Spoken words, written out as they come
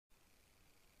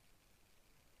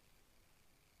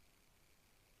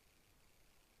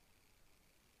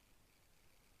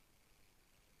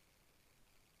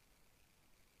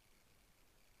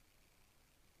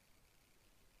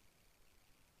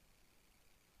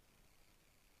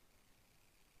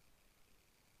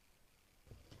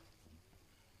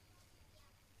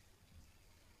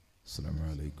السلام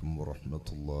عليكم ورحمة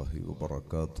الله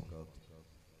وبركاته.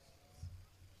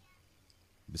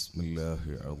 بسم الله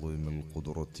عظيم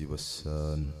القدرة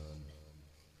والسان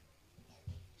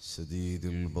سديد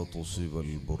البطش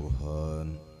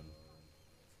والبرهان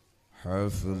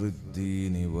حافظ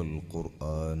الدين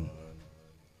والقرآن.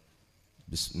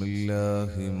 بسم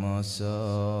الله ما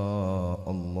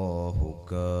شاء الله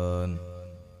كان.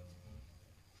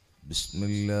 بسم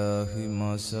الله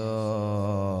ما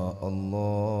شاء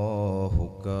الله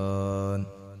كان.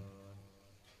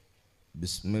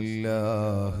 بسم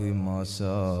الله ما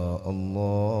شاء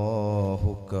الله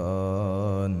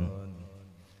كان.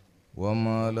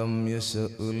 وما لم يشأ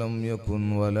لم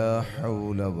يكن ولا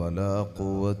حول ولا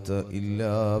قوة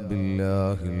إلا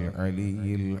بالله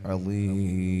العلي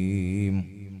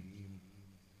العظيم.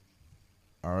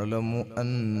 أعلم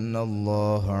أن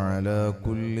الله على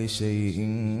كل شيء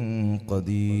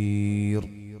قدير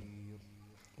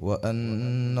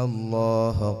وأن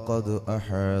الله قد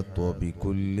أحاط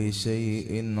بكل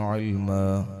شيء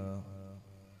علما.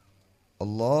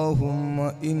 اللهم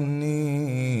إني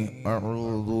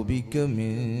أعوذ بك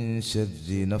من شر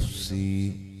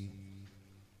نفسي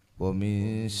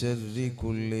ومن شر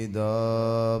كل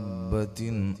دابة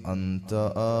أنت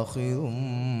آخذ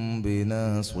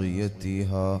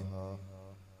بناصيتها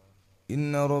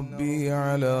إن ربي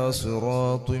على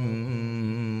صراط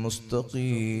مستقيم.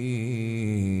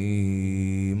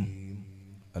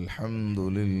 الحمد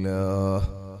لله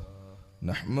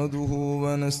نحمده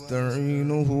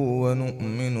ونستعينه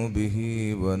ونؤمن به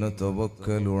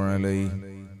ونتوكل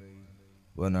عليه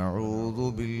ونعوذ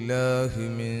بالله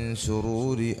من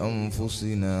شرور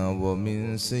أنفسنا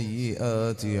ومن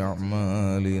سيئات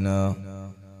أعمالنا.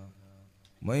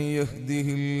 من يهده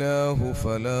الله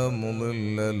فلا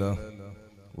مضل له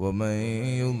ومن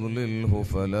يضلله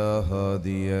فلا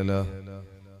هادي له.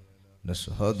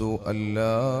 نشهد أن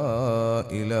لا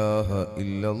إله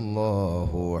إلا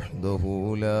الله وحده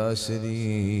لا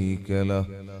شريك له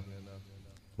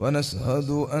ونشهد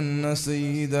أن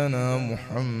سيدنا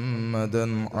محمدا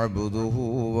عبده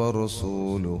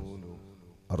ورسوله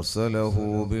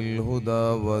أرسله بالهدى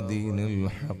ودين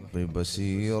الحق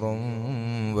بشيرا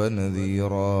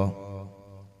ونذيرا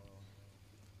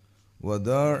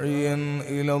وداعيا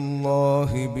إلى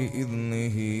الله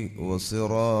بإذنه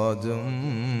وسراجا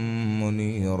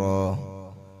منيرا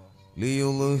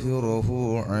ليظهره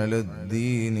على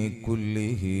الدين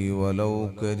كله ولو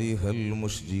كره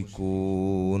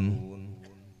المشركون.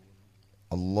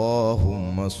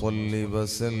 اللهم صل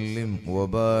وسلم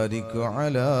وبارك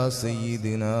على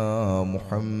سيدنا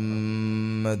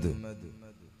محمد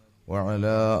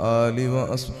وعلى آل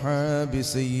وأصحاب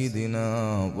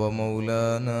سيدنا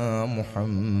ومولانا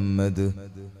محمد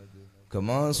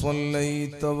كما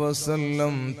صليت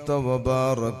وسلمت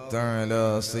وباركت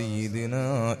على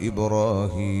سيدنا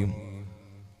إبراهيم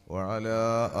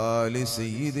وعلى آل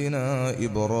سيدنا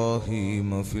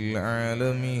إبراهيم في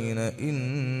العالمين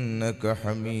إنك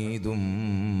حميد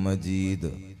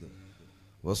مجيد.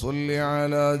 وصل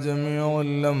على جميع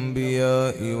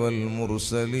الأنبياء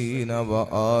والمرسلين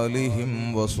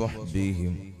وآلهم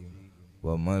وصحبهم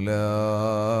وملائكتك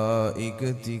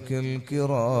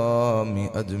الكرام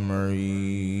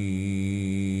أجمعين.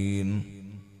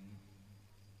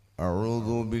 أعوذ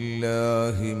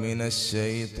بالله من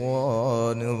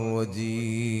الشيطان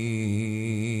الرجيم.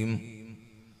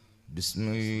 بسم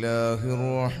الله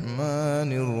الرحمن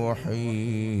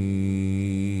الرحيم.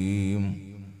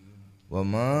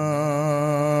 وما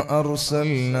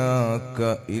أرسلناك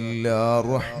إلا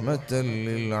رحمة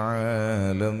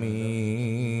للعالمين.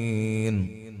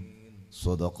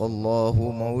 صدق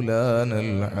الله مولانا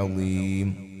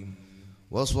العظيم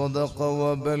وصدق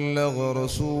وبلغ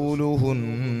رسوله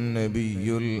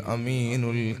النبي الأمين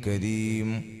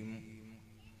الكريم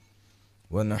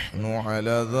ونحن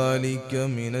على ذلك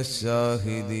من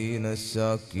الشاهدين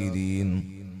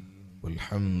الشاكرين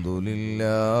والحمد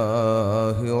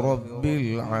لله رب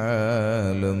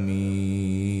العالمين.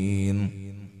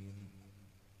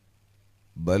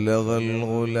 بلغ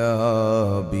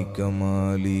الغلا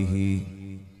بكماله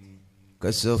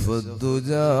كشف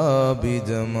الدجى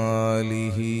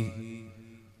بجماله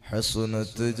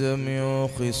حسنت جميع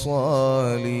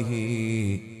خصاله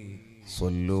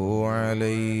صلوا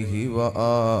عليه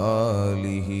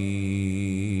وآله.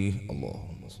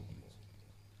 اللهم صل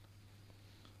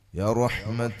يا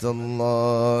رحمة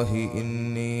الله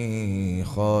إني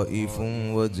خائف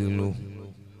وجل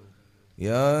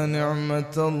يا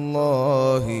نعمة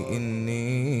الله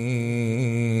إني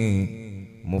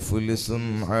مفلس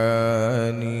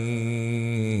عاني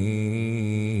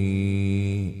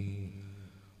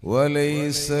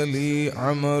وليس لي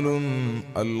عمل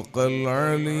ألقى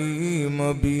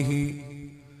العليم به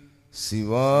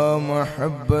سوى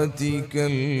محبتك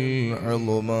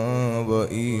العظمى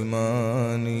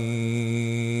وإيماني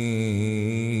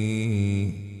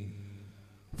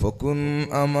فكن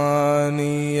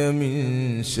أماني من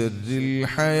شر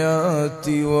الحياة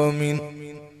ومن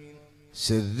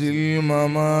شر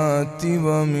الممات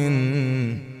ومن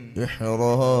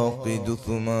إحراق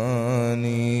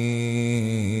جثماني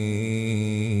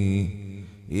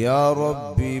يا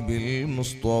ربي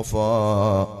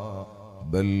بالمصطفى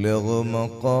بلغ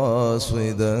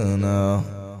مقاصدنا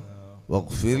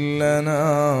واغفر لنا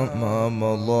ما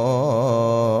مضى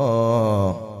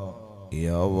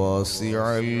يا واسع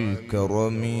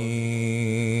الكرم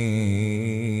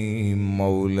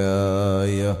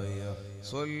مولاي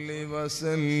صل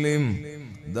وسلم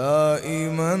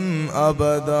دائما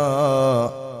أبدا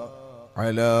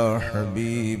على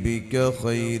حبيبك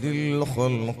خير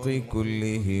الخلق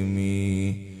كلهم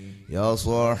يا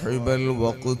صاحب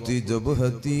الوقت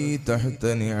جبهتي تحت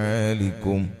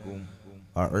نعالكم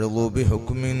أعظ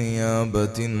بحكم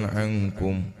نيابة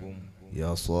عنكم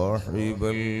يا صاحب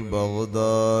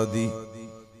البغداد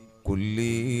كل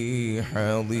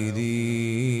حاضري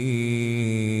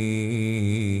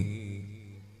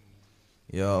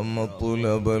يا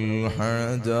مطلب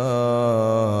الحاجات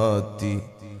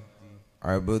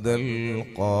عبد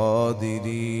القادر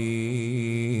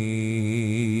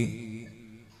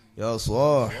يا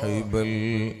صاحب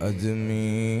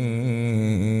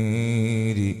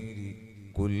الأجمير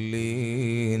كل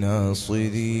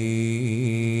ناصري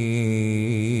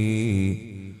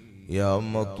يا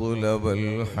مطلب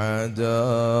الحاجات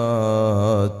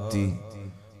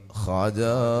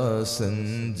خواجة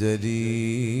سنجري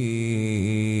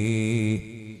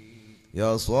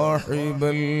يا صاحب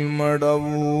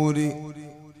المدور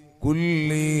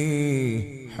كل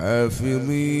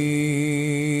حافظي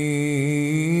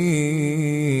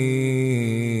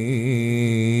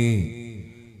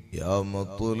يا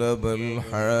مطلب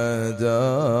الحاجات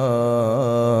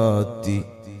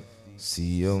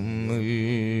سيم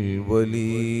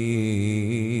الولي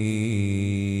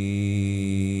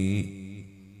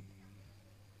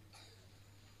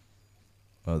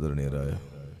ആദരണീയരായ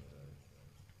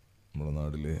നമ്മുടെ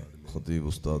നാട്ടിലെ ഖതീബ്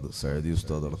ഉസ്താദ്, സഅദി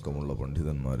ഉസ്താദ് അടക്കമുള്ള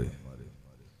പണ്ഡിതന്മാരെ,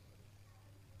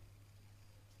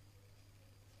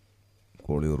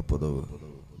 കോളിയൂർ പദവ്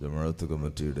ജമാഅത്ത്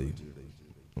കമ്മിറ്റിയുടെയും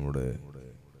നമ്മുടെ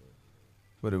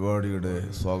പരിപാടിയുടെ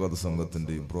സ്വാഗത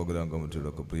സംഘത്തിൻ്റെയും പ്രോഗ്രാം കമ്മിറ്റിയുടെ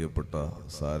ഒക്കെ പ്രിയപ്പെട്ട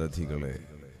സാരഥികളെ,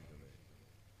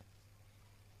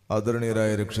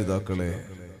 ആദരണീയരായ രക്ഷിതാക്കളെ,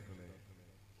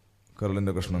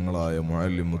 കരളിൻ്റെ കഷ്ണങ്ങളായ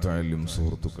മുഅല്ലിം മുതഅല്ലിം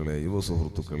സുഹൃത്തുക്കളെ, യുവ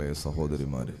സുഹൃത്തുക്കളെ,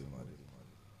 സഹോദരിമാരെ,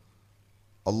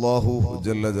 അല്ലാഹു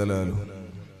ജല്ല ജലാലുഹു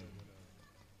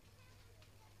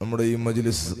നമ്മുടെ ഈ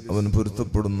മജ്ലിസ് അവൻ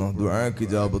പൊരുത്തപ്പെടുന്ന ദുആക്ക്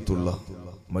ഇജാബത്തുള്ള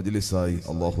മജ്ലിസായി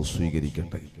അല്ലാഹു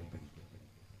സ്വീകരിക്കട്ടെ.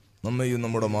 നമ്മയും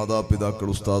നമ്മുടെ മാതാപിതാക്കൾ,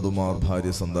 ഉസ്താദുമാർ,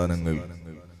 ഭാര്യ, സന്താനങ്ങൾ,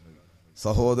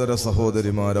 സഹോദര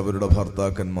സഹോദരിമാർ, അവരുടെ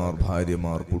ഭർത്താക്കന്മാർ,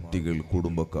 ഭാര്യമാർ, കുട്ടികൾ,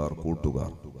 കുടുംബക്കാർ,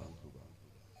 കൂട്ടുകാർ,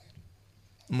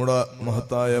 നമ്മുടെ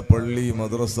മഹത്തായ പള്ളി,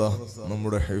 മദ്രസ,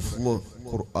 നമ്മുടെ ഹിഫ്ള്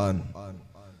ഖുർആൻ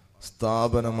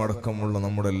സ്ഥാപനമടക്കമുള്ള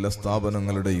നമ്മുടെ എല്ലാ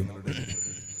സ്ഥാപനങ്ങളുടെയും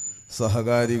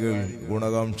സഹകാരികൾ,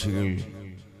 ഗുണകാംക്ഷികൾ,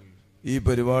 ഈ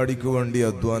പരിപാടിക്ക് വേണ്ടി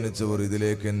അധ്വാനിച്ചവർ,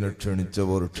 ഇതിലേക്ക് എന്നെ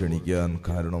ക്ഷണിച്ചവർ, ക്ഷണിക്കാൻ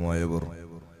കാരണമായവർ,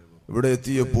 ഇവിടെ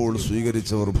എത്തിയപ്പോൾ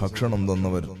സ്വീകരിച്ചവർ, ഭക്ഷണം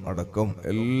തന്നവർ അടക്കം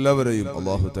എല്ലാവരെയും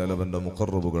അല്ലാഹു തആല അവന്റെ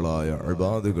മുഖറബുകളായ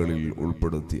ഇബാദുകളിൽ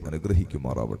ഉൾപ്പെടുത്തി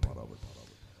അനുഗ്രഹിക്കുമാറാവട്ടെ.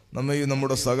 നമ്മയും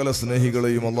നമ്മുടെ സകല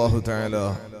സ്നേഹികളെയും അല്ലാഹു തആല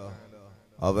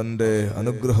അവന്റെ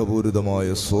അനുഗ്രഹപൂരിതമായ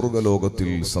സ്വർഗലോകത്തിൽ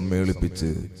സമ്മേളിപ്പിച്ച്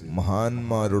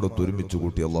മഹാന്മാരോടൊത്ത് ഒരുമിച്ച്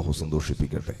കൂട്ടി അല്ലാഹു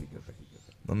സന്തോഷിപ്പിക്കട്ടെ.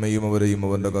 നമ്മയും അവരെയും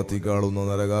അവന്റെ കത്തിക്കാളുന്ന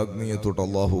നരകാഗ്നിയെ തൊട്ട്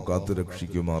അല്ലാഹു കാത്തു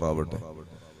രക്ഷിക്കുമാറാവട്ടെ.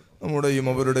 നമ്മുടെയും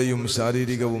അവരുടെയും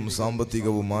ശാരീരികവും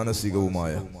സാമ്പത്തികവും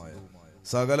മാനസികവുമായ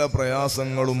സകല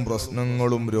പ്രയാസങ്ങളും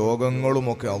പ്രശ്നങ്ങളും രോഗങ്ങളും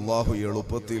ഒക്കെ അല്ലാഹു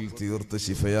എളുപ്പത്തിൽ തീർത്ത്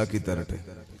ശിഫയാക്കി തരട്ടെ.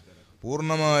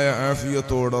 പൂർണ്ണമായ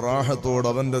ആഫിയത്തോടെ റാഹത്തോടെ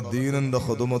അവന്റെ ദീനിന്റെ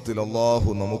ഖിദ്മത്തിൽ അല്ലാഹു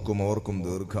നമുക്കും അവർക്കും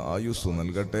ദീർഘ ആയുസ്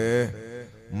നൽകട്ടെ.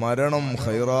 മരണം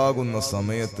ഖൈറാകുന്ന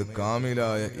സമയത്ത്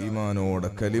കാമിലായ ഈമാനോടെ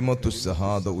കലിമത്തു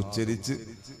ഷഹാദ ഉച്ചരിച്ച്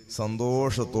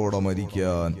സന്തോഷത്തോടെ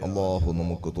മരിക്കാൻ അല്ലാഹു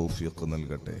നമുക്ക് തൗഫീഖ്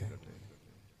നൽകട്ടെ.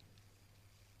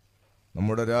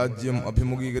 നമ്മുടെ രാജ്യം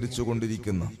അഭിമുഖീകരിച്ചു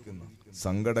കൊണ്ടിരിക്കുന്ന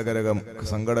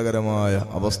സങ്കടകരമായ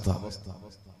അവസ്ഥ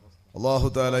അല്ലാഹു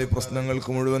തആല ഈ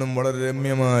പ്രശ്നങ്ങൾക്ക് മുഴുവനും വളരെ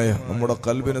രമ്യമായ നമ്മുടെ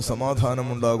ഖൽബിന്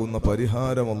സമാധാനമുണ്ടാകുന്ന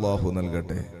പരിഹാരം അല്ലാഹു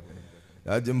നൽകട്ടെ.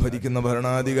 രാജ്യം ഭരിക്കുന്ന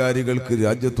ഭരണാധികാരികൾക്ക്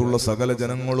രാജ്യത്തുള്ള സകല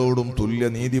ജനങ്ങളോടും തുല്യ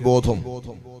നീതിബോധം,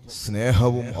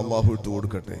 സ്നേഹവും അല്ലാഹു ഇട്ടു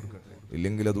കൊടുക്കട്ടെ.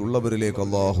 ഇല്ലെങ്കിൽ അതുള്ളവരിലേക്ക്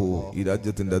അല്ലാഹു ഈ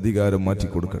രാജ്യത്തിന്റെ അധികാരം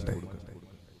മാറ്റിക്കൊടുക്കട്ടെ.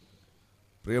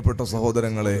 പ്രിയപ്പെട്ട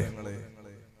സഹോദരങ്ങളെ,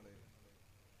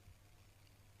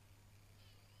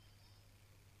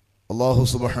 അല്ലാഹു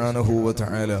സുബ്ഹാനഹു വ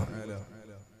തആല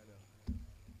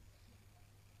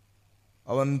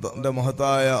അവൻ തന്റെ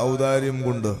മഹത്തായ ഔദാര്യം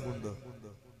കൊണ്ട്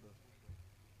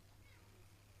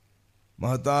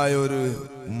മഹത്തായ ഒരു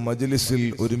മജ്ലിസിൽ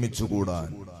ഒരുമിച്ച് കൂടാൻ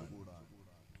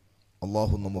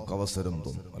അല്ലാഹു നമുക്ക് അവസരം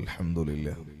തന്നു.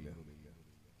 അൽഹംദുലില്ലാഹ്.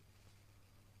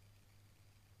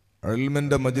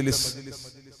 ഇൽമിന്റെ മജ്ലിസ്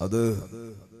അത്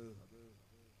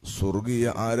സ്വർഗീയ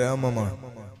ആരാമമാണ്.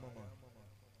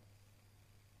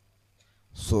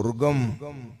 സ്വർഗം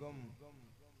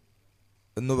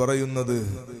എന്ന് പറയുന്നത്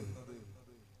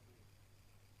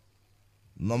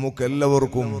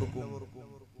നമുക്കെല്ലാവർക്കും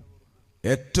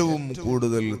ഏറ്റവും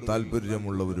കൂടുതൽ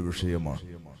താല്പര്യമുള്ള ഒരു വിഷയമാണ്.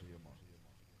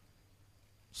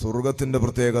 സ്വർഗത്തിന്റെ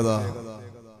പ്രത്യേകത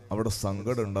അവിടെ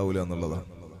സങ്കടം ഉണ്ടാവില്ല എന്നുള്ളതാണ്.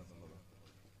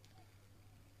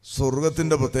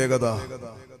 സ്വർഗത്തിന്റെ പ്രത്യേകത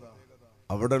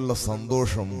അവിടെയുള്ള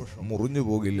സന്തോഷം മുറിഞ്ഞു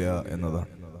പോകില്ല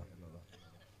എന്നതാണ്.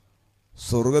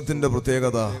 സ്വർഗത്തിന്റെ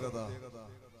പ്രത്യേകത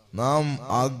നാം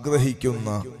ആഗ്രഹിക്കുന്ന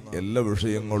എല്ലാ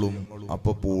വിഷയങ്ങളും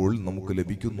അപ്പോൾ നമുക്ക്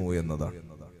ലഭിക്കുന്നു എന്നതാണ്.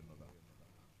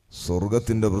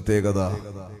 സ്വർഗത്തിന്റെ പ്രത്യേകത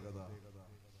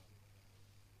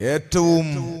ഏറ്റവും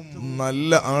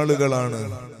നല്ല ആളുകളാണ്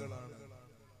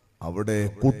അവിടെ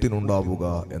കൂട്ടിനുണ്ടാവുക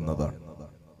എന്നതാണ്.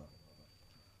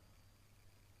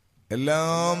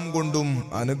 എല്ലാം കൊണ്ടും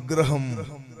അനുഗ്രഹം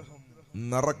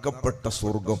നിറക്കപ്പെട്ട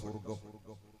സ്വർഗം.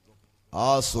 ആ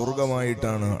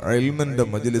സ്വർഗമായിട്ടാണ് ഇൽമിന്റെ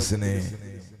മജ്ലിസിനെ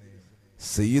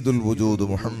സയ്യിദുൽ വജൂദ്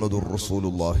മുഹമ്മദുർ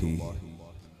റസൂലുള്ളാഹി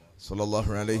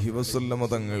സ്വല്ലല്ലാഹു അലൈഹി വസല്ലമ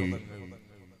തങ്ങൾ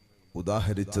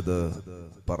ഉദാഹരിച്ചത്,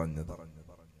 പറഞ്ഞത്.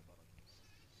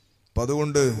 അപ്പൊ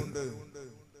അതുകൊണ്ട്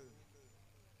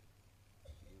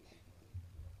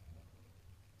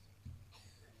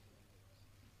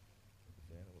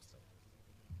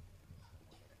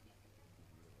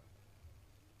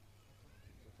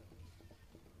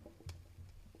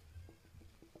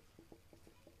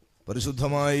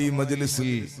പരിശുദ്ധമായി മജ്ലിസിൽ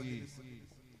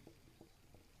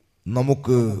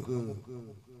നമുക്ക്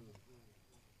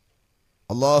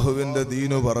അല്ലാഹുവിന്റെ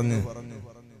ദീനു പറഞ്ഞ്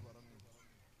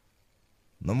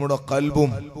നമ്മുടെ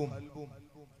ഖൽബും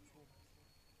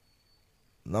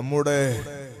നമ്മുടെ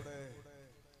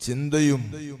ചിന്തയും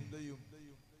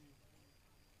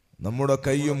നമ്മുടെ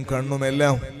കൈയും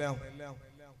കണ്ണുമെല്ലാം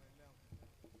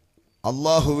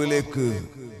അല്ലാഹുവിലേക്ക്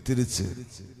തിരിച്ച്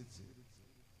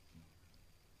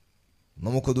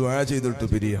നമുക്ക് ദുആ ചെയ്തിട്ട്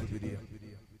പിരിയാം.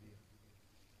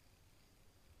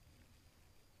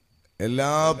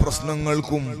 എല്ലാ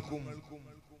പ്രശ്നങ്ങൾക്കും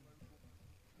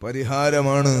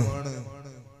പരിഹാരമാണ്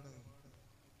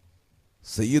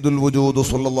സയ്യിദുൽ വജൂദ്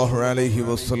സ്വല്ലല്ലാഹു അലൈഹി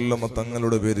വസല്ലമ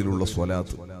തങ്ങളുടെ പേരിലുള്ള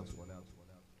സ്വലാത്ത്.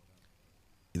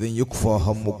 ഇത് യുക്ഫാ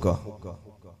ഹമ്മുക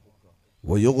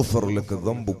വയുഗ്ഫർ ലക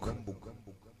ദംബുക.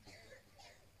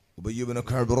 ഉബയ്യ് ഇബ്നു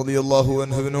കഅബ് റളിയല്ലാഹു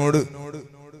അൻഹുവിനോട്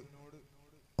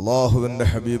അല്ലാഹുവിന്റെ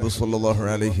ഹബീബ് സ്വല്ലല്ലാഹു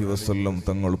അലൈഹി വസല്ലം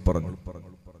തങ്ങൾ പറഞ്ഞു,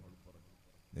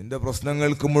 നിന്റെ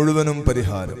പ്രശ്നങ്ങൾക്ക് മുഴുവനും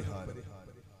പരിഹാരം,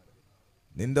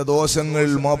 നിന്റെ ദോഷങ്ങൾ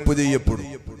മാപ്പ് ചെയ്യപ്പെടും.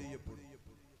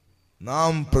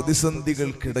 നാം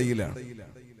പ്രതിസന്ധികൾക്കിടയിലാണ്,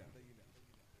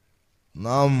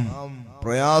 നാം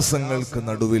പ്രയാസങ്ങൾക്ക്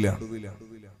നടുവിലാണ്.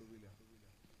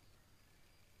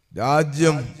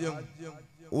 രാജ്യം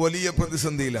വലിയ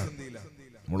പ്രതിസന്ധിയിലാണ്.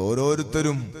 നമ്മൾ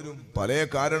ഓരോരുത്തരും പല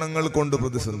കാരണങ്ങൾ കൊണ്ട്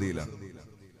പ്രതിസന്ധിയിലാണ്,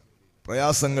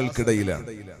 പ്രയാസങ്ങൾക്കിടയിലാണ്.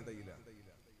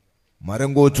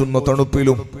 മരം കോച്ചുന്ന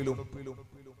തണുപ്പിലും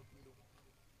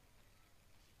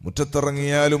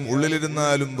മുറ്റത്തിറങ്ങിയാലും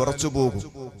ഉള്ളിലിരുന്നാലും വിറച്ചു പോകും.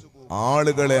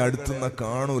 ആളുകളെ അടുത്തുനിന്ന്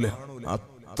കാണൂല,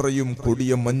 അത്രയും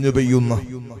കൊടിയ മഞ്ഞ് പെയ്യുന്ന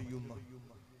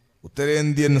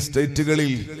ഉത്തരേന്ത്യൻ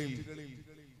സ്റ്റേറ്റുകളിൽ,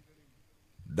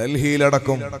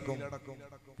 ഡൽഹിയിലടക്കം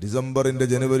ഡിസംബറിന്റെ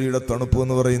ജനുവരിയുടെ തണുപ്പ്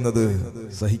എന്ന് പറയുന്നത്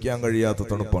സഹിക്കാൻ കഴിയാത്ത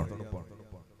തണുപ്പാണ്.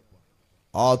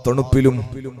 ആ തണുപ്പിലും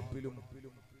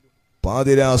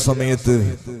പാതിരാ സമയത്ത്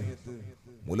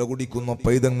മുല കുടിക്കുന്ന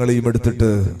പൈതങ്ങളെയും എടുത്തിട്ട്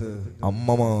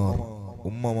അമ്മമാർ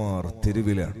ഉമ്മമാർ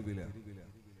തെരുവിലാണ്.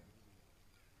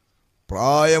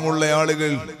 പ്രായമുള്ള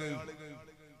ആളുകൾ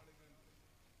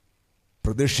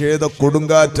പ്രതിഷേധ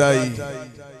കൊടുങ്കാറ്റായി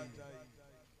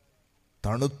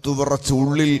തണുത്തു വിറച്ച്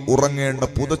ഉള്ളിൽ ഉറങ്ങേണ്ട,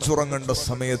 പുതച്ചുറങ്ങേണ്ട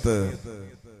സമയത്ത്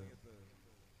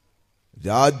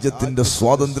രാജ്യത്തിന്റെ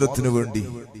സ്വാതന്ത്ര്യത്തിനു വേണ്ടി,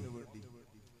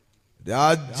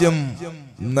 രാജ്യം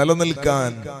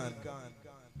നിലനിൽക്കാൻ,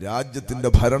 രാജ്യത്തിന്റെ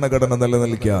ഭരണഘടന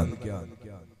നിലനിൽക്കാൻ,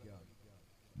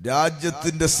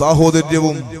 രാജ്യത്തിന്റെ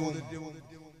സാഹോദര്യവും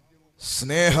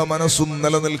സ്നേഹമനസ്സും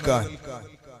നിലനിൽക്കാൻ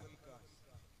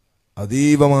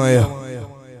അതീവമായ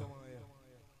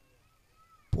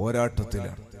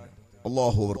പോരാട്ടത്തിലാണ്.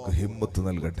 അള്ളാഹു അവർക്ക് ഹിമ്മത്ത്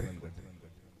നൽകട്ടെ.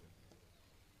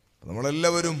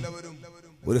 നമ്മളെല്ലാവരും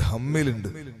ഒരു ഹമ്മിലുണ്ട്,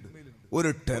 ഒരു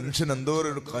ടെൻഷൻ, എന്തോ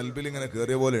ഒരു കൽബിൽ ഇങ്ങനെ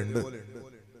കേറിയ പോലെ ഉണ്ട്.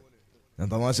 ഞാൻ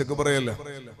തമാശക്ക് പറയല്ല.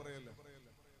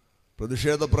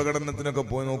 പ്രതിഷേധ പ്രകടനത്തിനൊക്കെ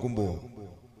പോയി നോക്കുമ്പോ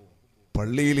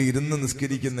പള്ളിയിൽ ഇരുന്ന്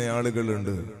നിസ്കരിക്കുന്ന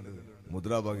ആളുകളുണ്ട്,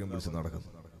 മുദ്രാവാക്യം വിളിച്ച് നടക്കുന്നു.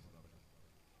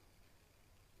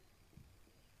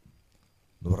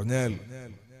 എന്ന് പറഞ്ഞാൽ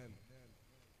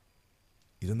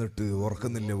ഇരുന്നിട്ട്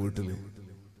ഓർക്കുന്നില്ല വീട്ടില്.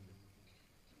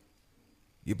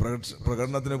 ഈ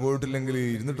പ്രകടനത്തിന് പോയിട്ടില്ലെങ്കിൽ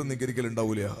ഇരുന്നിട്ട് നിസ്കരിക്കൽ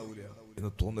ഉണ്ടാവൂല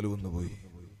എന്ന് തോന്നൽ വന്നു പോയി.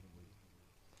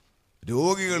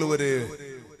 രോഗികൾ വരെ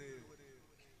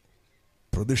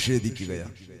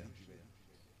പ്രതിഷേധിക്കുകയാണ്.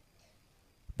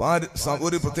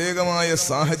 ഒരു പ്രത്യേകമായ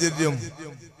സാഹചര്യം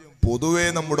പൊതുവെ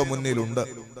നമ്മുടെ മുന്നിലുണ്ട്.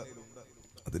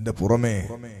 അതിന്റെ പുറമെ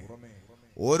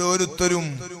ഓരോരുത്തരും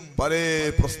പല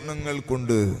പ്രശ്നങ്ങൾ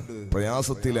കൊണ്ട്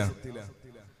പ്രയാസത്തിലാണ്.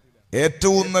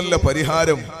 ഏറ്റവും നല്ല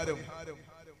പരിഹാരം,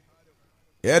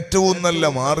 ഏറ്റവും നല്ല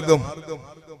മാർഗം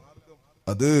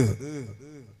അത്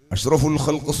അഷ്റഫുൽ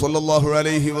ഖൽഖ് സ്വല്ലല്ലാഹു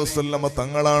അലൈഹി വസല്ലമ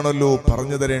തങ്ങളാണല്ലോ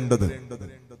പറഞ്ഞു തരേണ്ടത്.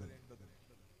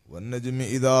 വന്നജ്മി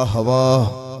ഇദാ ഹവാ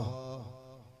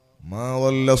മാ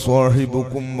വല്ല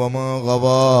സ്വാഹിബുകും വമാ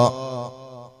ഗവാ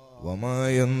വമാ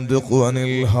യൻദിഖു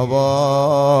അനിൽ ഹവാ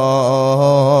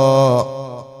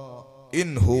ഇൻ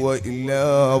ഹുവ ഇല്ലാ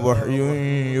വഹ്യുൻ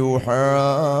യൂഹാ.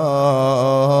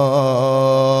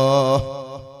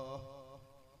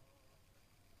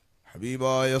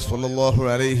 ഹബീബായ സ്വല്ലല്ലാഹു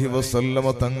അലൈഹി വസല്ലമ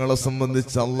തങ്ങളെ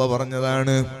സംബന്ധിച്ച് അല്ലാഹ്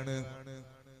പറഞ്ഞതാണ്.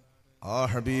 ആ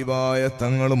ഹബീബായ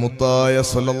തങ്ങൾ മുത്തായ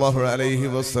സ്വല്ലല്ലാഹു അലൈഹി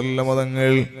വസല്ലമ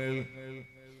തങ്ങൾ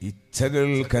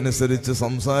ഇച്ഛകൾക്കനുസരിച്ച്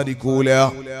സംസാരിക്കൂല,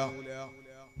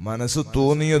 മനസ്സ്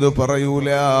തോന്നിയത് പറയൂല.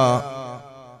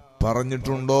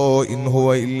 പറഞ്ഞിട്ടുണ്ടോ? ഇൻ ഹുവ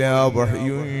ഇല്ലാ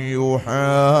വഹ്യുൻ യൂഹാ.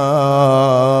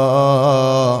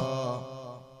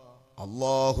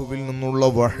 അല്ലാഹുവിൽ നിന്നുള്ള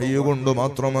വഹ്യ് കൊണ്ട്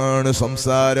മാത്രമാണ്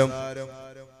സംസാരം,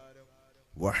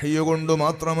 വഹ്യ് കൊണ്ട്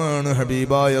മാത്രമാണ്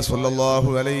ഹബീബായ സ്വല്ലല്ലാഹു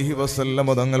അലൈഹി വസല്ലമ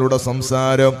തങ്ങളുടെ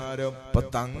സംസാരം. അപ്പൊ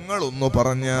തങ്ങളൊന്ന്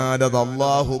പറഞ്ഞാൽ അത്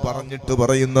അല്ലാഹു പറഞ്ഞിട്ട്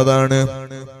പറയുന്നതാണ്.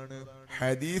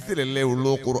 ഹദീസിലല്ലേ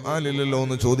ഉള്ളൂ, ഖുർആനിലല്ലോ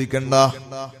എന്ന് ചോദിക്കണ്ട.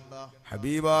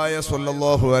 ഹബീബായ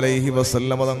സ്വല്ലല്ലാഹു അലൈഹി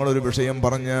വസല്ലമ തങ്ങൾ ഒരു വിഷയം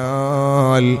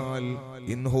പറഞ്ഞാൽ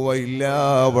ഇൻ ഹുവ ഇല്ലാ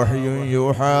വഹ്യുൻ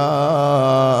യൂഹാ,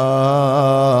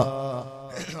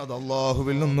 അത്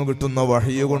അല്ലാഹുവിൽ നിന്ന് കിട്ടുന്ന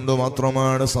വഹ്യ് കൊണ്ട്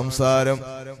മാത്രമാണ് സംസാരം.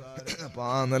 അപ്പൊ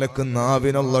ആ നിലക്ക്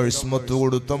നാവിനുള്ള ഇസ്മത്ത്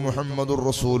കൊടുത്ത മുഹമ്മദുർ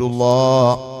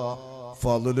റസൂലുള്ളാഹ്,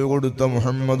 ഫള് കൊടുത്ത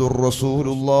മുഹമ്മദുർ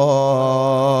റസൂലുള്ളാഹ്.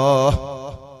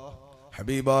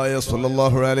 ഹബീബായ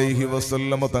സ്വല്ലല്ലാഹു അലൈഹി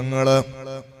വസല്ലമ തങ്ങള്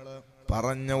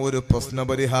പറഞ്ഞ ഒരു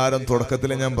പ്രശ്നപരിഹാരം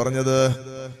തുടക്കത്തിൽ ഞാൻ പറഞ്ഞത്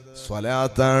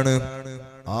സ്വലാത്താണ്.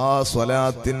 ആ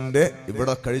സ്വലാത്തിന്റെ,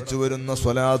 ഇവിടെ കഴിച്ചു വരുന്ന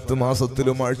സ്വലാത്ത്,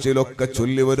 മാസത്തിലും ആഴ്ചയിലൊക്കെ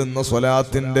ചൊല്ലി വരുന്ന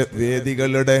സ്വലാത്തിന്റെ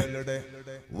വേദികളുടെ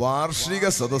വാർഷിക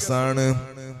സദസ്സാണ്.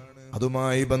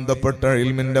 അതുമായി ബന്ധപ്പെട്ട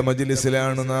ഇൽമിന്റെ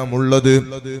മജ്ലിസിലാണ് നാം ഉള്ളത്.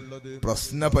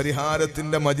 പ്രശ്ന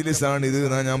പരിഹാരത്തിന്റെ മജ്ലിസാണ് ഇത്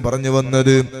ഞാൻ പറഞ്ഞു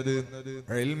വന്നത്.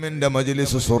 ഇൽമിന്റെ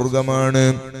മജ്ലിസ് സ്വർഗമാണ്,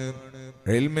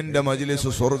 ഇൽമിന്റെ മജ്ലിസ്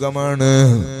സ്വർഗമാണ്.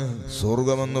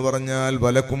 സ്വർഗമെന്ന് പറഞ്ഞാൽ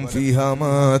വലക്കും ഫീഹാ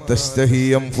മാ തസ്തഹി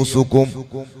അൻഫുസുകും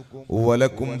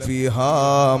വലക്കും ഫീഹാ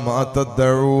മാ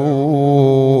തദ്ഊൻ.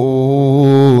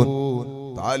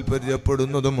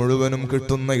 താല്പര്യപ്പെടുന്നത് മുഴുവനും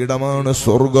കിട്ടുന്ന ഇടമാണ്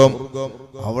സ്വർഗം.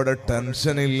 അവിടെ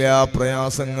ടെൻഷനില്ല,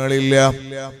 പ്രയാസങ്ങളില്ല.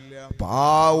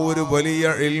 ആ ഒരു വലിയ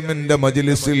ഇൽമിന്റെ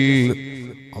മജ്ലിസിൽ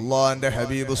അള്ളാന്റെ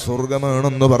ഹബീബ്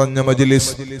സ്വർഗമാണെന്ന് പറഞ്ഞ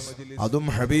മജ്ലിസ്, അതും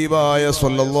ഹബീബായ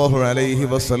സ്വല്ലല്ലാഹു അലൈഹി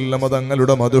വസല്ലമ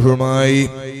തങ്ങളുടെ മദ്ഹുമായി,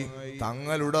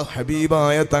 തങ്ങളുടെ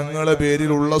ഹബീബായ തങ്ങളുടെ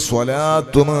പേരിലുള്ള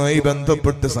സ്വലാത്തുമായി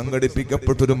ബന്ധപ്പെട്ട്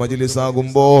സംഘടിപ്പിക്കപ്പെട്ടൊരു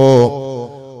മജ്ലിസാകുമ്പോ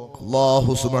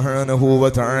അല്ലാഹു സുബ്ഹാനഹു വ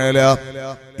തആല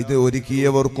ഇത്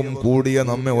ഒരുക്കിയവർക്കും കൂടിയ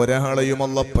നമ്മെ ഒരാളെയും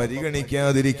അല്ലാഹു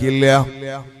പരിഗണിക്കാതിരിക്കില്ല.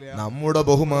 നമ്മുടെ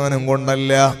ബഹുമാനം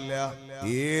കൊണ്ടല്ല,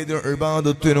 ഏത്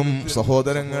ഇബാദത്തിനും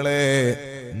സഹോദരങ്ങളെ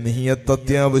നിയ്യത്ത്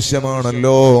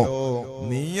അത്യാവശ്യമാണല്ലോ.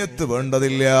 നിയ്യത്ത്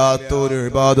വേണ്ടതില്ലാത്ത ഒരു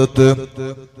ഇബാദത്ത്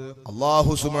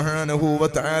അല്ലാഹു സുബ്ഹാനഹു വ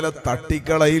തആല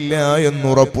തട്ടിക്കളയില്ല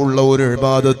എന്നുറപ്പുള്ള ഒരു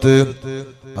ഇബാദത്ത്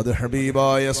അത്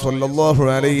ഹബീബായ സ്വല്ലല്ലാഹു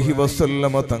അലൈഹി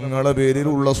വസല്ലമ തങ്ങളുടെ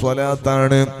പേരിലുള്ള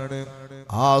സ്വലാത്താണ്.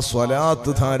 ആ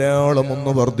സ്വലാത്ത് ധാരാളം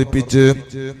ഒന്ന് വർദ്ധിപ്പിച്ച്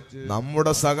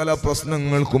നമ്മുടെ സകല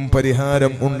പ്രശ്നങ്ങൾക്കും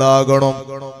പരിഹാരം ഉണ്ടാകണം.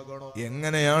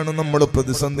 എങ്ങനെയാണ് നമ്മൾ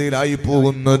പ്രതിസന്ധിയിലായി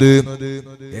പോകുന്നത്,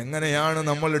 എങ്ങനെയാണ്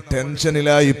നമ്മൾ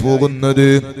ടെൻഷനിലായി പോകുന്നത്?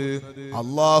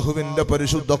 അള്ളാഹുവിന്റെ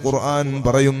പരിശുദ്ധ ഖുർആൻ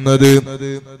പറയുന്നത്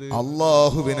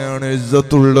അള്ളാഹുവിനാണ്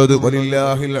ഇസ്സത്തുള്ളത്.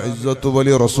 വലില്ലാഹിൽ ഇസ്സത്തു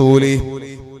വലി റസൂലിഹി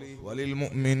വലിൽ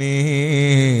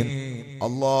മുഅ്മിനീൻ.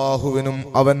 അല്ലാഹുവിനും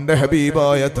അവന്റെ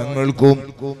ഹബീബായ തങ്ങൾക്കും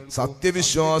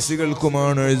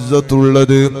സത്യവിശ്വാസികൾക്കുമാണ്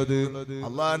ഇസ്സത്തുള്ളത്.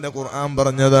 അല്ലാഹുവിന്റെ ഖുർആൻ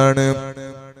പറഞ്ഞതാണ്,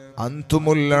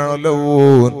 അൻതുമുൽ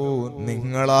അഅലൂൻ,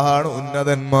 നിങ്ങളാണ്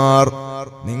ഉന്നതന്മാർ,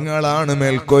 നിങ്ങളാണ്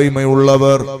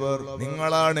മേൽക്കോയ്മയുള്ളവർ,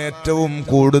 നിങ്ങളാണ് ഏറ്റവും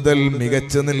കൂടുതൽ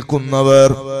മികച്ചു നിൽക്കുന്നവർ.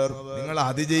 നിങ്ങളെ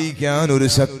അതിജയിക്കാൻ ഒരു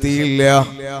ശക്തിയില്ല,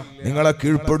 നിങ്ങളെ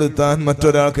കീഴ്പ്പെടുത്താൻ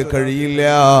മറ്റൊരാൾക്ക് കഴിയില്ല.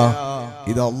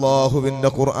 ഇത് അല്ലാഹുവിന്റെ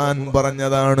ഖുർആൻ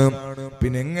പറഞ്ഞതാണ്.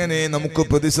 പിന്നെ എങ്ങനെ നമുക്ക്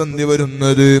പ്രതിസന്ധി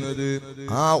വരുന്നത്?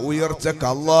 ആ ഉയർച്ചക്ക്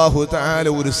അല്ലാഹു തആല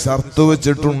ഒരു ശർത്ത്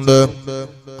വെച്ചിട്ടുണ്ട്.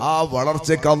 ആ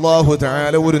വളർച്ചയ്ക്ക് അല്ലാഹു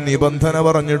തആല ഒരു നിബന്ധന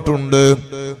പറഞ്ഞിട്ടുണ്ട്.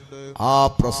 ആ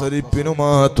പ്രസരിപ്പിനും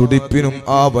ആ തുടിപ്പിനും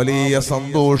ആ വലിയ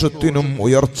സന്തോഷത്തിനും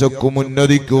ഉയർച്ചക്കും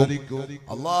ഉന്നതിക്കും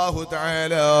അല്ലാഹു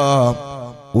തആല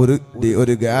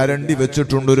ഒരു ഗ്യാരണ്ടി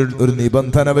വെച്ചിട്ടുണ്ട്, ഒരു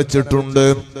നിബന്ധന വെച്ചിട്ടുണ്ട്.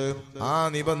 ആ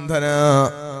നിബന്ധന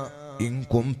ഇൻ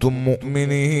കുന്തും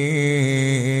മുഅ്മിനീൻ,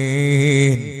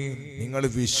 നിങ്ങൾ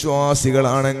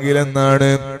വിശ്വാസികളാണെങ്കിൽ എന്നാണ്.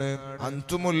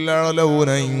 അൻതുമുൽ അഅലൂന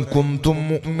ഇൻ കുന്തും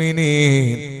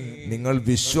മുഅ്മിനീൻ, നിങ്ങൾ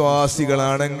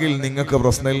വിശ്വാസികളാണെങ്കിൽ നിങ്ങൾക്ക്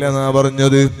പ്രശ്നമില്ലെന്നാ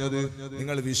പറഞ്ഞത്.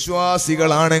 നിങ്ങൾ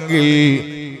വിശ്വാസികളാണെങ്കിൽ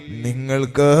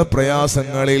നിങ്ങൾക്ക്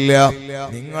പ്രയാസങ്ങളില്ല,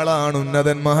 നിങ്ങളാണ്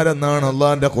ഉന്നതന്മാരെന്നാണ്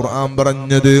അല്ലാഹുവിന്റെ ഖുർആൻ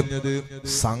പറഞ്ഞത്.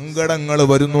 സങ്കടങ്ങൾ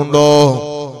വരുന്നുണ്ടോ?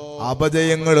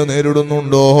 അപജയങ്ങൾ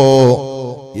നേരിടുന്നുണ്ടോ?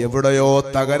 എവിടെയോ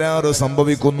തകരാറ്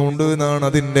സംഭവിക്കുന്നുണ്ട് എന്നാണ്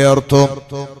അതിന്റെ അർത്ഥം.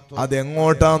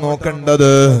 അതെങ്ങോട്ടാ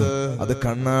നോക്കേണ്ടത്? അത്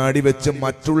കണ്ണാടി വെച്ച്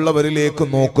മറ്റുള്ളവരിലേക്ക്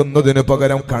നോക്കുന്നതിന്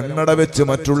പകരം, കണ്ണട വെച്ച്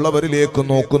മറ്റുള്ളവരിലേക്ക്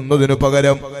നോക്കുന്നതിന്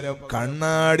പകരം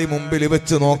കണ്ണാടി മുമ്പിൽ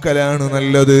വെച്ച് നോക്കലാണ്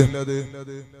നല്ലത്.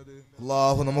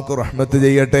 അല്ലാഹു നമുക്ക് റഹ്മത്ത്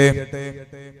ചെയ്യട്ടെ.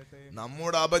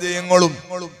 നമ്മുടെ അപജയങ്ങളും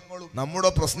നമ്മുടെ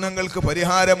പ്രശ്നങ്ങൾക്ക്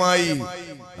പരിഹാരമായി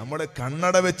നമ്മുടെ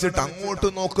കണ്ണട വെച്ചിട്ട് അങ്ങോട്ട്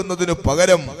നോക്കുന്നതിന്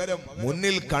പകരം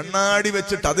മുന്നിൽ കണ്ണാടി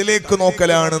വെച്ചിട്ട് അതിലേക്ക്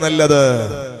നോക്കലാണ് നല്ലത്,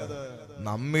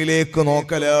 നമ്മിലേക്ക്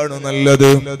നോക്കലാണ്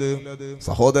നല്ലത്.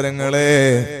 സഹോദരങ്ങളെ,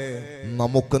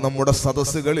 നമുക്ക് നമ്മുടെ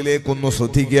സദസ്സുകളിലേക്കൊന്ന്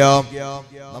ശ്രദ്ധിക്കാം.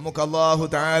 നമുക്ക് അല്ലാഹു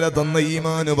തആല തന്ന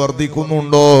ഈമാന്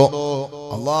വർദ്ധിക്കുന്നുണ്ടോ?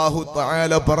 അല്ലാഹു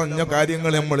തആല പറഞ്ഞ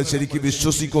കാര്യങ്ങൾ നമ്മൾ ശരിക്കും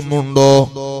വിശ്വസിക്കുന്നുണ്ടോ?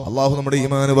 അല്ലാഹു നമ്മുടെ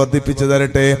ഈമാന് വർദ്ധിപ്പിച്ചു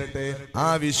തരട്ടെ. ആ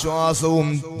വിശ്വാസവും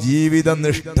ജീവിത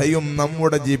നിഷ്ഠയും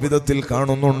നമ്മുടെ ജീവിതത്തിൽ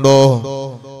കാണുന്നുണ്ടോ?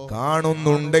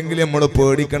 കാണുന്നുണ്ടെങ്കിൽ നമ്മൾ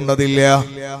പേടിക്കേണ്ടതില്ല.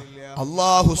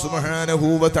 അല്ലാഹു സുബ്ഹാനഹു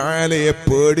വ തആലയെ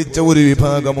പേടിച്ച ഒരു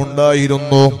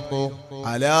വിഭാഗമുണ്ടായിരുന്നു.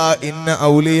 അലാ ഇന്ന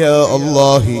ഔലിയാ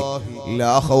അല്ലാഹി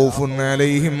ലാ ഖൗഫുൻ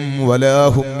അലൈഹിം വലാ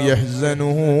ഹും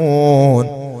യഹ്സനൂൻ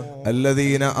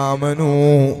അല്ലദീന ആമനൂ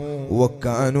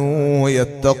വകാനൂ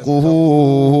യത്തഖൂൻ.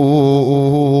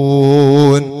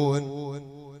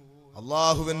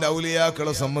 അല്ലാഹുവിന്റെ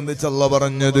ഔലിയാക്കളെ സംബന്ധിച്ച് അല്ലാഹു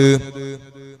പറഞ്ഞത്,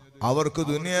 അവർക്ക്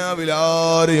ദുനിയാവിൽ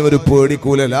ആരെയും ഒരു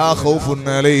പേടിക്കൂല. ലാ ഖൗഫുൻ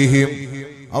അലൈഹിം,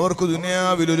 അവർക്ക്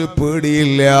ദുനിയാവിൽ ഒരു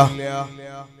പേടിയില്ല.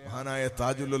 മഹാനായ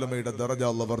താജുൽ ഉലമയുടെ ദറജ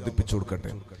അല്ലാഹു വർദ്ധിപ്പിച്ചു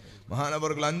കൊടുക്കട്ടെ.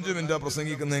 മഹാനവർകൾ 5 മിനിറ്റ്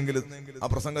പ്രസംഗിക്കുന്നെങ്കിൽ ആ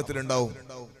പ്രസംഗത്തിൽ ഉണ്ടാവും,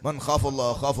 മൻ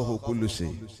ഖാഫല്ലാഹ ഖാഫഹു കുല്ലു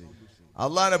ശൈ.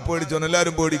 അല്ലാഹനെ പേടിച്ചവൻ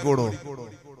എല്ലാവരും പേടിക്കോടോ.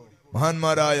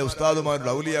 മഹാന്മാരായ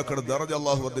ഉസ്താദുമാരുടെ ഔലിയാക്കളുടെ ദറജ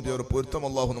അല്ലാഹു വർദ്ധിപ്പിച്ച ഒരു പൊരുത്തം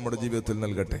അല്ലാഹു നമ്മുടെ ജീവിതത്തിൽ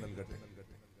നൽകട്ടെ.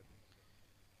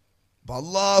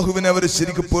 അല്ലാഹുവിനെ അവർ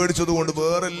ശരിക്കും പേടിച്ചത് കൊണ്ട്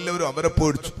വേറെ എല്ലാവരും അവരെ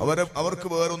പേടിച്ചു. അവർക്ക്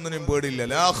വേറെ ഒന്നിനും പേടിയില്ല.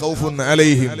 ലാ ഖൗഫുൻ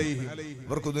അലൈഹിം,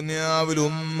 അവർക്ക് ദുനിയാവിൽ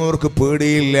ഒന്നും അവർക്ക്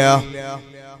പേടിയില്ല.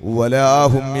 വലാ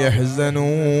ഹും യഹ്സനൂൻ,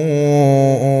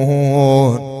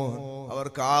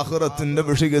 അവർക്ക് ആഖിറത്തിന്റെ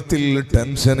വിഷയത്തിൽ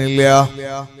ടെൻഷനില്ല.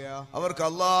 അവർക്ക്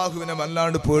അല്ലാഹുവിനെ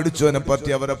വല്ലാണ്ട് പേടിച്ചവനെ പറ്റി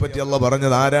അവരെ പറ്റി അല്ലാഹു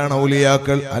പറഞ്ഞത് ആരാണ്?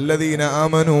 ഔലിയാക്കൾ. അല്ലദീന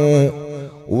ആമനൂ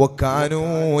വകാനൂ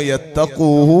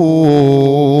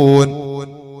യത്തഖൂൻ,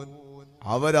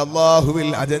 അവർ അല്ലാഹുവിൽ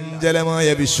അചഞ്ചലമായ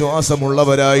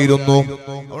വിശ്വാസമുള്ളവരായിരുന്നു.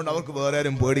 അതുകൊണ്ട് അവർക്ക് വേറെ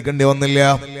ആരും പേടിക്കേണ്ടി വന്നില്ല.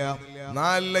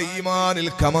 നല്ല ഈമാനിൽ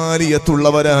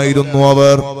കമാലിയത്തുള്ളവരായിരുന്നു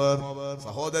അവർ.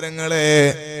 സഹോദരങ്ങളെ,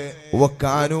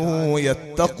 വകാനൂ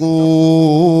യത്തഖൂൻ,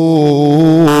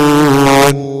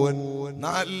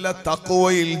 നല്ല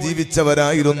തഖ്വയിൽ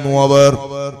ജീവിച്ചവരായിരുന്നു അവർ.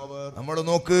 നമ്മൾ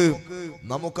നോക്ക്,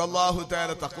 നമുക്ക് അല്ലാഹു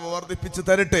തആല തഖ്വ വർദ്ധിപ്പിച്ച്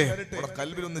തരട്ടെ. നമ്മുടെ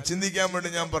ഖൽബിൽ ഒന്ന് ചിന്തിക്കാൻ വേണ്ടി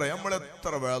ഞാൻ പറയാം. നമ്മൾ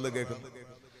എത്ര വഅദ് കേൾക്കുന്നു,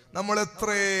 നമ്മൾ എത്ര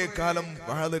കാലം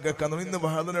വഅദ് കേൾക്കാൻ. ഇന്ന്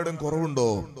വഅദിനിടം കുറവുണ്ടോ?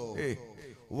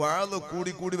 വഅദ്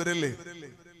കൂടി കൂടി വരല്ലേ?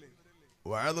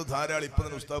 വഅദ് ധാരാളം. ഇപ്പൊ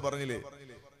തന്നെ ഉസ്താദ് പറഞ്ഞില്ലേ,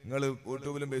 നിങ്ങൾ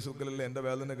യൂട്യൂബിലും ഫേസ്ബുക്കിലല്ലേ എന്റെ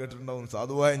വഅദിനെ കേട്ടിട്ടുണ്ടാവും.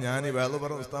 സാധുവായ ഞാൻ ഈ വഅദ്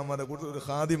പറഞ്ഞ ഉസ്താദ്മാരെ കൂടുതൽ ഒരു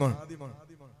ഖാദിമാണ്.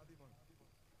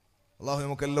 അല്ലാഹു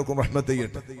നമുക്ക് എല്ലാവർക്കും റഹ്മത്ത്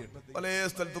ചെയ്യട്ടെ. പല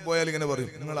സ്ഥലത്ത് പോയാൽ ഇങ്ങനെ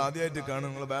പറയും, നിങ്ങൾ ആദ്യമായിട്ട് കാണും,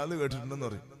 നിങ്ങൾ വഅദ് കേട്ടിട്ടുണ്ടെന്ന്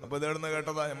പറയും. അപ്പൊ ഇതെവിടുന്ന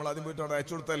കേട്ടതാ? നമ്മൾ ആദ്യം പോയിട്ട് അവിടെ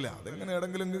അയച്ചു കൊടുത്തല്ല. അതെങ്ങനെ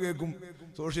എവിടെങ്കിലും കേൾക്കും?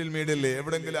 സോഷ്യൽ മീഡിയയിലെ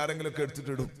എവിടെങ്കിലും ആരെങ്കിലും ഒക്കെ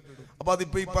എടുത്തിട്ടിടും. അപ്പൊ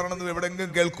അതിപ്പോ ഈ പറഞ്ഞത്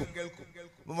എവിടെങ്കിലും കേൾക്കും.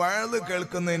 വഅദ്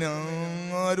കേൾക്കുന്നതിന്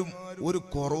ആരും ഒരു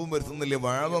കുറവും വരുത്തുന്നില്ല.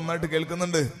 വഅദ് നന്നായിട്ട്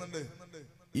കേൾക്കുന്നുണ്ട്.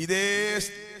 ഇതേ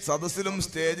സദസ്സിലും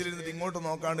സ്റ്റേജിൽ ഇരുന്നിട്ട് ഇങ്ങോട്ട്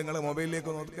നോക്കാണ്ട് നിങ്ങളെ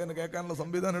മൊബൈലിലേക്ക് നോക്കാൻ കേൾക്കാനുള്ള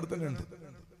സംവിധാനം എടുത്തിട്ടുണ്ട്.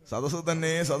 സദസ്സ്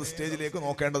തന്നെ സ്റ്റേജിലേക്ക്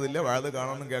നോക്കേണ്ടതില്ല. വഅദ്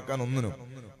കാണാനും കേൾക്കാൻ ഒന്നിനും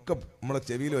ഒക്കെ നമ്മളെ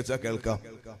ചെവിയിൽ വെച്ചാൽ കേൾക്കാം.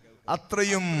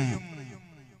 അത്രയും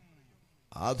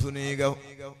ആധുനിക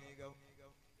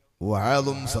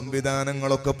വഅദും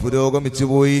സംവിധാനങ്ങളൊക്കെ പുരോഗമിച്ചു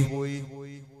പോയി.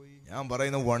 ഞാൻ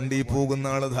പറയുന്ന വണ്ടി പോകുന്ന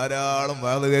ആള് ധാരാളം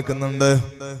വഅദ് കേൾക്കുന്നുണ്ട്.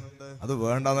 അത്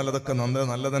വേണ്ട, നല്ലതൊക്കെ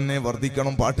നല്ല തന്നെ,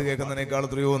 വർദ്ധിക്കണം. പാട്ട് കേൾക്കുന്നതിനേക്കാൾ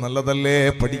എത്രയോ നല്ലതല്ലേ,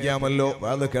 പഠിക്കാമല്ലോ,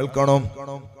 വഅദ് കേൾക്കണം.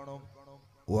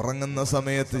 ഉറങ്ങുന്ന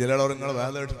സമയത്ത് ചിലർ നിങ്ങൾ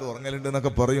വഅദ് കേട്ടിട്ട് ഉറങ്ങലുണ്ട്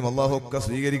എന്നൊക്കെ പറയും. അള്ളാഹു ഒക്കെ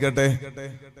സ്വീകരിക്കട്ടെ.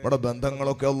 ഇവിടെ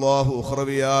ബന്ധങ്ങളൊക്കെ അള്ളാഹു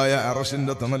ഉഖ്റവിയായ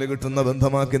അർശിന്റെ തണല് കിട്ടുന്ന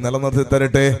ബന്ധമാക്കി നിലനിർത്തി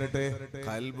തരട്ടെ.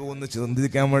 ഖൽബ് ഒന്ന്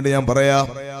ചിന്തിക്കാൻ വേണ്ടി ഞാൻ പറയാം.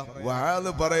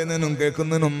 വഅദ് പറയുന്നതിനും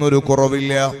കേൾക്കുന്നതിനൊന്നും ഒരു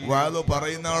കുറവില്ല. വഅദ്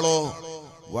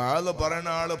പറയുന്ന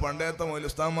ആള് പണ്ടത്തെ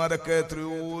ഉസ്താദ്മാരൊക്കെ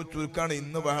എത്രയോ ചുരുക്കാണ്.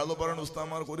 ഇന്ന് വഅദ് പറയുന്ന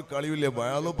ഉസ്താദ്മാർക്ക് ഒരു കളിയില്ല.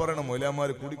 വഅദ് പറയുന്ന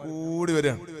മൗലവിമാര് കൂടി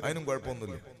വരികയാണ്. അതിനും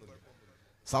കുഴപ്പമൊന്നുമില്ല.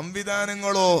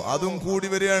 സംവിധാനങ്ങളോ അതും കൂടി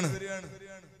വരികയാണ്.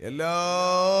 എല്ലാ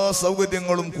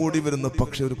സൗകര്യങ്ങളും കൂടി വരുന്നു.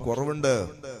 പക്ഷെ ഒരു കുറവുണ്ട്.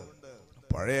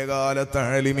 പഴയകാലത്തെ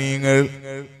ആലിമീങ്ങൾ,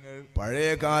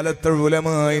 പഴയകാലത്തെ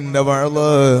ഉലമാഇന്റെ വഅദ്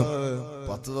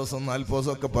 10 ദിവസം 40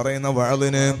 ദിവസം ഒക്കെ പറയുന്ന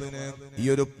വഅദിന് ഈ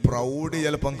ഒരു പ്രൗഢി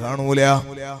ചിലപ്പം കാണൂല.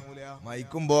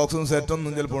 മൈക്കും ബോക്സും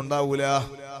സെറ്റൊന്നും ചിലപ്പോ ഉണ്ടാവൂല.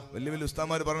 വലിയ വലിയ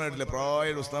ഉസ്താദ്മാര് പറഞ്ഞിട്ടില്ല. പ്രായ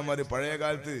ഉസ്താദ്മാര് പഴയ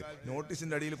കാലത്ത്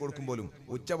നോട്ടീസിന്റെ അടിയിൽ കൊടുക്കും പോലും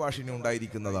ഉച്ചഭാഷിണി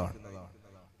ഉണ്ടായിരിക്കുന്നതാണ്.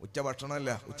 ഉച്ചഭക്ഷണമല്ല,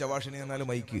 ഉച്ചഭാഷിണി എന്നാൽ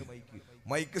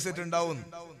മൈക്ക് സെറ്റ് ഉണ്ടാവും.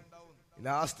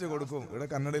 ലാസ്റ്റ് കൊടുക്കും. ഇവിടെ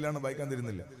കന്നഡയിലാണ് വായിക്കാൻ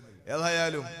തരുന്നില്ല.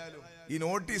 ഏതായാലും ഈ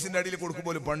നോട്ടീസിന്റെ അടിയിൽ കൊടുക്കും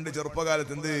പോലും പണ്ട്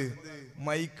ചെറുപ്പകാലത്ത് എന്ത്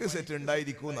മൈക്ക് സെറ്റ്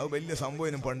ഉണ്ടായിരിക്കും. അത് വലിയ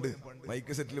സംഭവം. പണ്ട്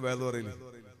മൈക്ക് സെറ്റിൽ വഅദ് പറയില്ല.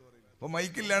 അപ്പൊ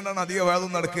മൈക്കില്ലാണ്ടാണ് അധിക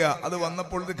വഅദും നടക്കുക. അത്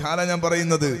വന്നപ്പോഴത്തെ കാലം ഞാൻ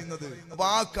പറയുന്നത്. അപ്പൊ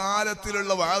ആ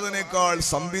കാലത്തിലുള്ള വഅദിനേക്കാൾ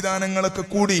സംവിധാനങ്ങളൊക്കെ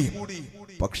കൂടി.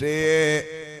 പക്ഷേ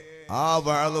ആ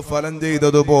വഅദ് ഫലം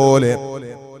ചെയ്തതുപോലെ,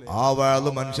 ആ വഅദ്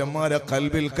മനുഷ്യന്മാരെ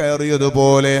ഖൽബിൽ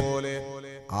കയറിയതുപോലെ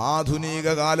ആധുനിക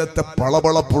കാലത്തെ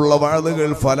പളപളപ്പുള്ള വഅദുകൾ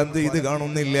ഫലം ചെയ്ത്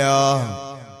കാണുന്നില്ല.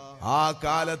 ആ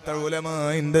കാലത്തെ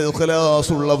ഉലമാഇന്റെ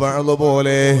ഇഖ്ലാസുള്ള വഅദ്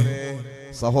പോലെ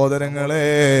സഹോദരങ്ങളെ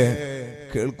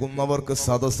കേൾക്കുന്നവർക്ക്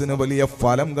സദസ്സിന് വലിയ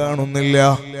ഫലം കാണുന്നില്ല.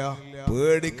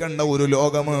 പേടിക്കേണ്ട ഒരു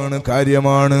ലോകമാണ്,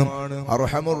 കാര്യമാണ്.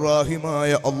 അർഹമുർ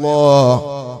റഹീമായ അല്ലാഹ്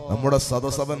നമ്മുടെ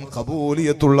സദസ്സവൻ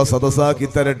ഖബൂലിയത്തുള്ള സദസ്സാക്കി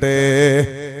തരട്ടെ.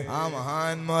 ആ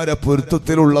മഹാന്മാരെ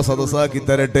പൊരുത്തത്തിലുള്ള സദസ്സാക്കി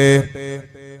തരട്ടെ.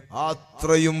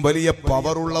 അത്രയും വലിയ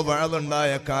പവറുള്ള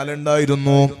വഅദുണ്ടായ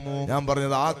കാലുണ്ടായിരുന്നു. ഞാൻ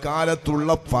പറഞ്ഞത് ആ കാലത്തുള്ള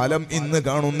ഫലം ഇന്ന്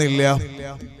കാണുന്നില്ല.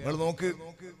 നിങ്ങൾ നോക്ക്,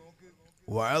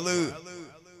 വഅദ്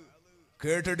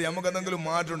കേട്ടിട്ട് നമുക്ക് എന്തെങ്കിലും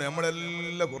മാറ്റമുണ്ട്?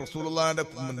 നമ്മളെല്ലാം റസൂലുള്ളാഹിന്റെ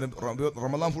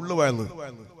റമദാൻ ഫുള്ള് വഅദ്.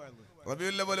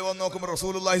 റബീഉൽ അവ്വൽ വന്ന് നോക്കുമ്പോൾ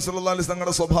റസൂലുള്ളാഹി സ്വല്ലല്ലാഹു അലൈഹി വസല്ലം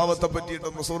തങ്ങളുടെ സ്വഭാവത്തെ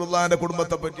പറ്റിയിട്ടും റസൂലുള്ളാഹിന്റെ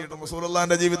കുടുംബത്തെ പറ്റിയിട്ടും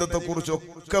റസൂലുള്ളാഹിന്റെ ജീവിതത്തെ കുറിച്ചും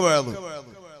ഒക്കെ വഅദ്.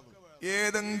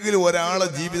 ഏതെങ്കിലും ഒരാളെ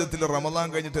ജീവിതത്തിൽ റമദാൻ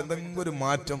കഴിഞ്ഞിട്ട് എന്തെങ്കിലും ഒരു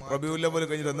മാറ്റം, റബീഉൽ അവ്വൽ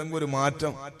കഴിഞ്ഞിട്ട് എന്തെങ്കിലും ഒരു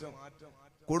മാറ്റം,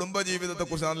 കുടുംബ ജീവിതത്തെ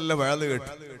കുറിച്ച് നല്ല വഅദ്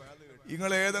കേട്ടു. നിങ്ങൾ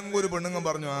ഏതെങ്കിലും ഒരു പെണ്ണുങ്ങൾ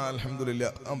പറഞ്ഞു അൽഹംദുലില്ലാ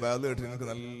ആ വഅദ് കേട്ട് നിങ്ങൾക്ക്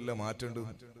നല്ല മാറ്റമുണ്ട്?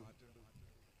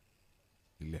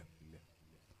 ഇല്ല.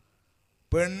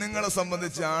 പെണ്ണുങ്ങളെ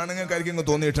സംബന്ധിച്ച് ആണുങ്ങൾക്കായിരിക്കും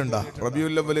തോന്നിയിട്ടുണ്ടാ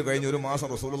റബീഉൽ അവ്വൽ കഴിഞ്ഞ ഒരു മാസം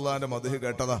റസൂലുള്ളാഹിന്റെ മദ്ഹ്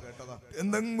കേട്ടതാ,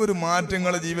 എന്തെങ്കിലും ഒരു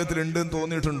മാറ്റങ്ങളെ ജീവിതത്തിൽ ഉണ്ട് എന്ന്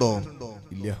തോന്നിയിട്ടുണ്ടോ?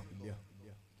 ഇല്ല.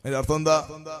 അതിന്റെ അർത്ഥം എന്താ?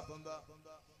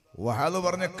 വഅദ്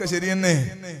പറഞ്ഞൊക്കെ ശരി തന്നെ.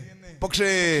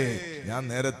 പക്ഷേ ഞാൻ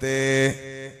നേരത്തെ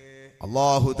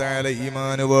അല്ലാഹു തആല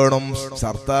ഈമാൻ വേണം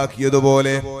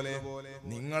ശർത്താക്കിയതുപോലെ,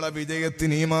 നിങ്ങളെ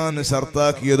വിജയത്തിന് ഈമാൻ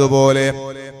ശർത്താക്കിയതുപോലെ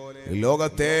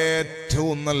ലോകത്തെ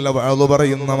ഏറ്റവും നല്ല വഅദ്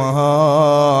പറയുന്ന മഹാൻ,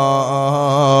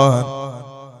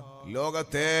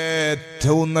 ലോകത്തെ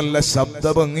ഏറ്റവും നല്ല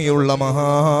ശബ്ദഭംഗിയുള്ള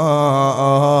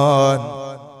മഹാൻ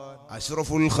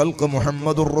അഷ്റഫുൽ ഖൽഖ്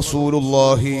മുഹമ്മദുർ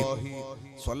റസൂലുള്ളാഹി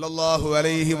സ്വല്ലല്ലാഹു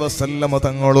അലൈഹി വസല്ലമ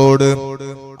തങ്ങളോട്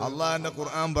അല്ലാഹുവിന്റെ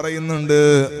ഖുർആൻ പറയുന്നുണ്ട്,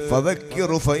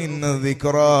 ഫദക്കിറു ഫഇന്ന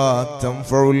ദിക്റാ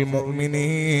തൻഫഉൽ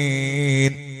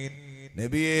മുഅ്മിനീൻ.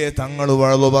 നബിയെ തങ്ങൾ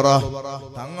വഅദ് പറ,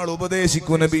 തങ്ങൾ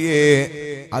ഉപദേശിക്കൂ നബിയെ,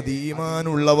 അത്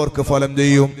ഈമാനുള്ളവർക്ക് ഫലം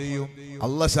ചെയ്യും.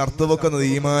 അല്ലാഹ് ശർത്ത് വെക്കുന്നത്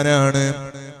ഈമാനാണ്.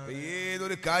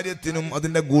 ഏതൊരു കാര്യത്തിനും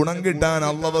അതിന്റെ ഗുണം കിട്ടാൻ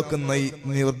അല്ലാഹ് വെക്കുന്ന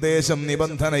നിർദ്ദേശം,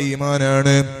 നിബന്ധന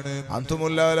ഈമാനാണ്.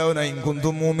 അൻതുമുല്ലാലൗന ഇൻ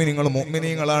കുന്തും മുഅ്മിനീൻ, നിങ്ങൾ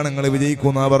മുഅ്മിനീങ്ങളാണ്, നിങ്ങൾ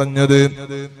വിജയിക്കുന്നാ പറഞ്ഞത്.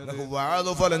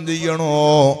 വഅദ് ഫലം ചെയ്യണോ?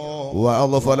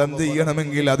 വഅദ് ഫലം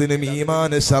ചെയ്യണമെങ്കിൽ അതിന്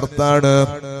ഈമാൻ ശർത്താണ്.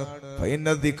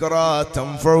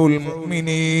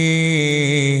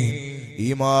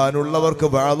 ഈമാനുള്ളവർക്ക്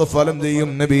വഅദ് ഫലം ചെയ്യും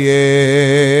നബിയേ.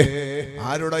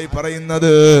 ആരോടായി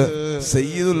പറയുന്നത്?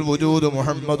 സയ്യിദുൽ വജൂദ്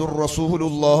മുഹമ്മദുർ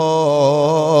റസൂലുള്ളാഹ്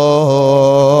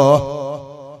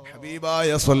ഹബീബായ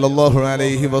സ്വല്ലല്ലാഹു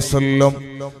അലൈഹി വസല്ലം.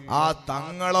 ആ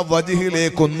തങ്ങളെ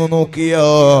വജ്ഹിലേക്ക് ഒന്ന്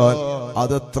നോക്കിയാൽ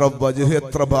അതെത്ര വജ്ഹ്,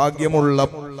 എത്ര ഭാഗ്യമുള്ള,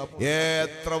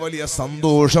 എത്ര വലിയ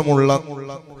സന്തോഷമുള്ള,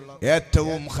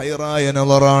 ഏറ്റവും ഖൈറായ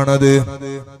നളറാണത്.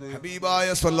 ഹബീബായ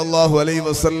സല്ലല്ലാഹു അലൈഹി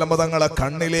വസല്ലമ തങ്ങളെ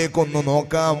കണ്ണിലേക്കൊന്ന്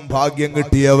നോക്കാൻ ഭാഗ്യം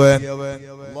കിട്ടിയവൻ.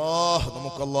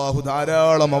 നമുക്ക് അല്ലാഹു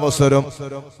ധാരാളം അവസരം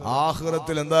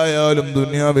ആഖിറത്തിൽ എന്തായാലും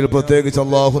ദുനിയാവിൽ പ്രത്യേകിച്ച്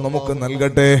അല്ലാഹു നമുക്ക്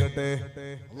നൽകട്ടെ.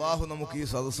 അല്ലാഹു നമുക്ക് ഈ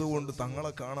സദസ്സ് കൊണ്ട്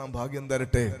തങ്ങളെ കാണാൻ ഭാഗ്യം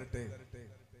തരട്ടെ.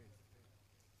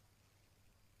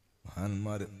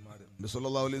 മഹാന്മാര് നബി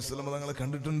സല്ലല്ലാഹു അലൈഹി വസല്ലമ തങ്ങളെ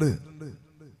കണ്ടിട്ടുണ്ട്.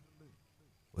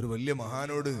 ഒരു വലിയ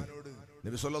മഹാനോട്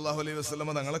നബി സല്ലല്ലാഹു അലൈഹി വസല്ലമ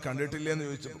തങ്ങളെ കണ്ടിട്ടില്ല എന്ന്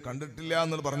ചോദിച്ചപ്പോ, കണ്ടിട്ടില്ല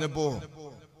എന്ന് പറഞ്ഞപ്പോ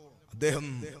അദ്ദേഹം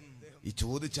ഈ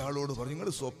ചോദിച്ച ആളോട് പറഞ്ഞു, നിങ്ങൾ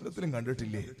സ്വപ്നത്തിലും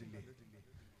കണ്ടിട്ടില്ലേ?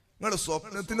 നിങ്ങൾ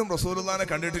സ്വപ്നത്തിലും റസൂലുള്ളാഹിനെ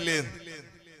കണ്ടിട്ടില്ലേ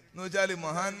എന്ന് വെച്ചാൽ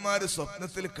മഹാന്മാര്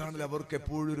സ്വപ്നത്തിൽ കാണില്ല, അവർക്ക്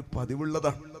എപ്പോഴും ഒരു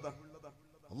പതിവുള്ളതാണ്.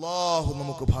 അല്ലാഹു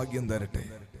നമുക്ക് ഭാഗ്യം തരട്ടെ.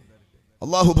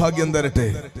 അല്ലാഹു ഭാഗ്യം തരട്ടെ.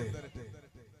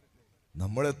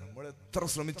 നമ്മൾ എത്ര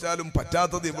ശ്രമിച്ചാലും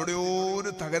പറ്റാത്തത് എവിടെയോ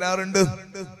ഒരു തകരാറുണ്ട്.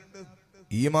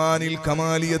 ഈമാനിൽ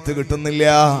കമാലിയത്ത് കിട്ടുന്നില്ല.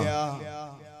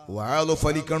 വാള്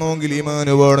ഫലിക്കണമെങ്കിൽ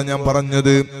ഈമാന് വേണം. ഞാൻ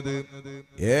പറഞ്ഞത്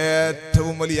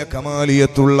ഏറ്റവും വലിയ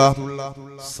കമാലിയത്തുള്ള,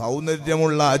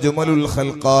 സൗന്ദര്യമുള്ള, അജ്മലുൽ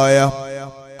ഖൽഖായ,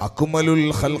 അക്മലുൽ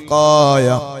ഖൽഖായ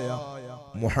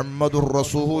മുഹമ്മദുർ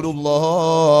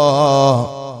റസൂലുള്ളാഹ്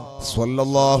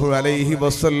സ്വല്ലല്ലാഹു അലൈഹി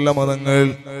വസല്ലമ തങ്ങൾ,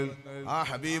 ആ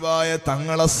ഹബീബായ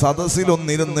തങ്ങളെ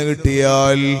സദസ്സിലൊന്നിരുന്ന്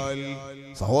കിട്ടിയാൽ,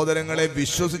 സഹോദരങ്ങളെ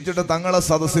വിശ്വസിച്ചിട്ട് തങ്ങളെ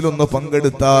സദസ്സിലൊന്ന്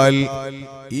പങ്കെടുത്താൽ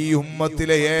ഈ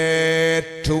ഉമ്മത്തിലെ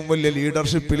ഏറ്റവും വലിയ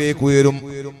ലീഡർഷിപ്പിലേക്ക് ഉയരും.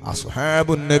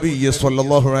 അസ്ഹാബുൻ നബി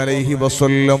സ്വല്ലല്ലാഹു അലൈഹി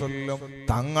വസല്ലം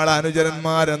തങ്ങളെ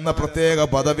അനുചരന്മാരെന്ന പ്രത്യേക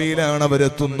പദവിയിലാണ്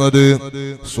അവരെത്തുന്നത്.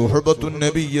 സുഹബത്തുൻ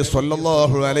നബി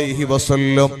സ്വല്ലല്ലാഹു അലൈഹി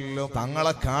വസല്ലം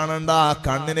തങ്ങളെ കാണണ്ട,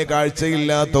 കണ്ണിന്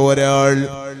കാഴ്ചയില്ലാത്ത ഒരാൾ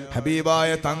ഹബീബായ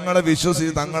തങ്ങളെ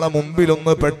വിശ്വസിച്ച് തങ്ങളെ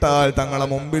മുമ്പിലൊന്ന് പെട്ടാൽ, തങ്ങളെ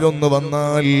മുമ്പിലൊന്ന്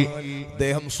വന്നാൽ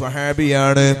അദ്ദേഹം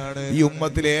സ്വഹാബിയാണ്. ഈ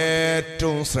ഉമ്മത്തിലെ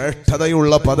ഏറ്റവും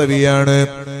ശ്രേഷ്ഠതയുള്ള പദവിയാണ്.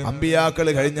 അമ്പിയാക്കൾ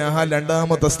കഴിഞ്ഞാൽ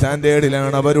രണ്ടാമത്തെ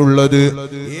സ്റ്റാൻഡേർഡിലാണ് അവരുള്ളത്.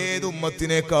 ഏത്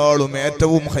ഉമ്മത്തിനേക്കാളും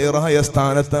ഏറ്റവും ഖൈറായ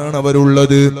സ്ഥാനത്താണ്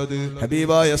അവരുള്ളത്.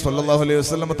 ഹബീബായ സ്വല്ലല്ലാഹു അലൈഹി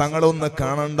വസല്ലം തങ്ങളൊന്ന്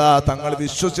കാണണ്ട, തങ്ങൾ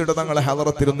വിശ്വസിച്ചിട്ട് തങ്ങളെ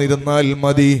ഹദറത്തിരുന്നിരുന്നാൽ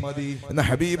മതി. എന്ന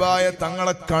ഹബീബായ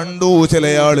തങ്ങളെ കണ്ടു ചില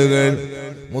ആളുകൾ,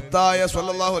 മുത്തായ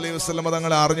സ്വല്ലല്ലാഹു അലൈഹി വസല്ലം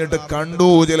തങ്ങളെ അറിഞ്ഞിട്ട് കണ്ടു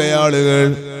ചില ആളുകൾ.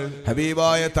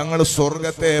 ഹബീബായ തങ്ങൾ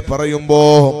സ്വർഗത്തെ പറയുമ്പോ,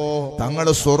 തങ്ങൾ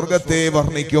സ്വർഗത്തെ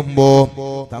വർണ്ണിക്കുമ്പോ,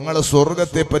 തങ്ങൾ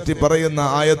സ്വർഗത്തെ പറ്റി പറയുന്ന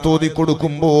ആയത്തോതി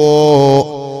കൊടുക്കുമ്പോ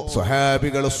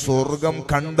സ്വഹാബികൾ സ്വർഗം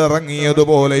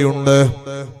കണ്ടിറങ്ങിയതുപോലെയുണ്ട്,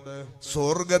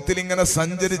 സ്വർഗത്തിൽ ഇങ്ങനെ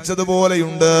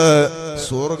സഞ്ചരിച്ചതുപോലെയുണ്ട്,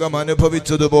 സ്വർഗം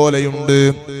അനുഭവിച്ചതുപോലെയുണ്ട്.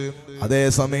 അതേ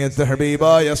സമയത്ത്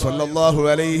ഹബീബായ സ്വല്ലല്ലാഹു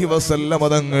അലൈഹി വസല്ലം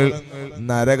തങ്ങൾ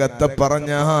നരകത്തെ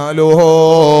പറഞ്ഞാലോ,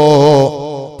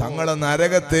 തങ്ങളെ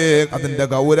നരകത്തെ, അതിന്റെ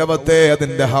ഗൗരവത്തെ,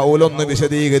 അതിന്റെ ഹൗലൊന്ന്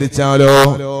വിശദീകരിച്ചാലോ,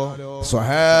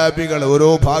 സ്വഹാബികൾ ഓരോ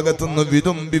ഭാഗത്തുനിന്ന്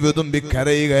വിതുമ്പി വിതുമ്പി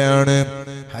കരയുകയാണ്.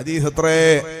 ഹദീസ് അത്രേ,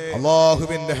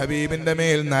 അല്ലാഹുവിന്റെ ഹബീബിന്റെ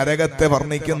മേൽ നരകത്തെ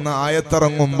വർണ്ണിക്കുന്ന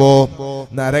ആയത്തിറങ്ങുമ്പോ,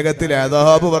 നരകത്തിലെ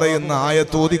അദാബ് പറയുന്ന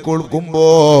ആയത്തോതി കൊടുക്കുമ്പോ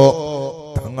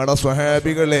തങ്ങളുടെ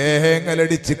സ്വഹാബികളെ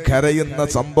ഏങ്ങലടിച്ച് കരയുന്ന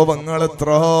സംഭവങ്ങൾ എത്ര.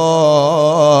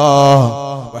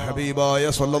 ഹബീബായ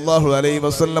സ്വല്ലല്ലാഹു അലൈഹി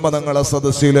വസല്ലമ തങ്ങളെ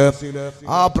സദസ്സില്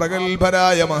ആ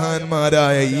പ്രഗൽഭരായ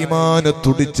മഹാന്മാരായ ഈമാന്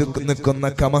തുടിച്ച് നിൽക്കുന്ന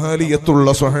കമാലിയത്തുള്ള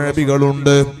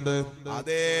സ്വഹാബികളുണ്ട്.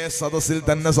 അതേ സദസ്സിൽ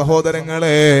തന്നെ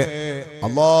സഹോദരങ്ങളെ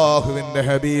അല്ലാഹുവിന്റെ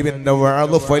ഹബീബിന്റെ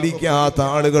വഅദ് ഫലിക്കാത്ത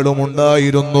ആളുകളും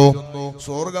ഉണ്ടായിരുന്നു.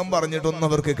 സ്വർഗം പറഞ്ഞിട്ടൊന്നും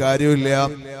അവർക്ക് കാര്യമില്ല,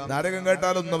 നരകം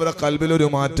കേട്ടാലൊന്നും അവരുടെ കൽബിലൊരു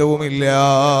മാറ്റവുമില്ല.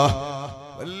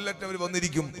 എല്ലാറ്റും അവർ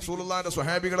വന്നിരിക്കും. റസൂലുള്ളാഹിന്റെ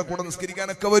സ്വഹാബികളെ കൂടെ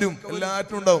നിസ്കരിക്കാനൊക്കെ വരും,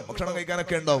 എല്ലാറ്റും ഉണ്ടാവും, ഭക്ഷണം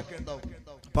കഴിക്കാനൊക്കെ ഉണ്ടാവും.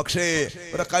 പക്ഷേ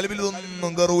അവരുടെ കൽബിൽ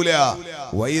ഇതൊന്നും കയറൂല.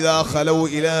 വൈദാ ഖലൗ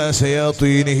ഇലാ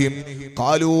ശയാതീനിഹിം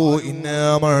ഖാലൂ ഇന്നാ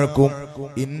മഅകും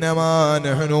ഇന്നമാ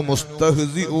നഹ്നു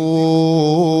മുസ്തഹ്സിഊൻ.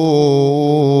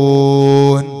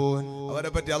 അവരെ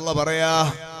പറ്റി അല്ലാഹ് പറയാ,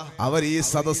 അവർ ഈ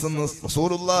സദസ്സെന്ന്,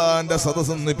 റസൂലുള്ളാഹിന്റെ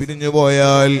സദസ്സെന്ന് പിരിഞ്ഞു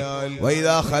പോയാൽ,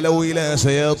 വൈദാ ഖലൗ ഇലാ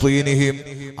ശയാതീനിഹിം,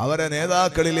 അവരെ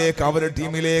നേതാക്കളിലേക്ക്, അവരുടെ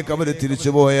ടീമിലേക്ക് അവർ തിരിച്ചു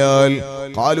പോയാൽ,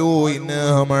 ഖാലൂ ഇന്നാ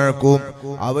മഅകും,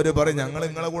 അവര് പറയും ഞങ്ങൾ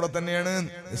നിങ്ങളെ കൂടെ തന്നെയാണ്,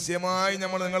 നിശ്ചയമായി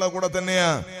നമ്മൾ നിങ്ങളെ കൂടെ തന്നെയാ.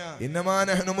 ഇന്നമാ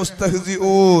നഹ്നു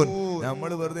മുസ്തഹ്സിഊൻ, നമ്മൾ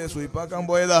വെറുതെ സുയിപ്പാക്കാൻ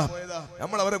പോയതാ,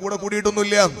 നമ്മൾ അവരെ കൂടെ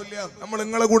കൂടിയിട്ടൊന്നുമില്ല, നമ്മൾ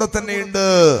നിങ്ങളെ കൂടെ തന്നെയുണ്ട്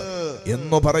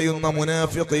എന്ന് പറയുന്ന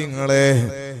മുനാഫിഖീങ്ങളെ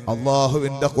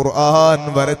അല്ലാഹുവിന്റെ ഖുർആൻ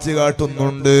വരച്ചു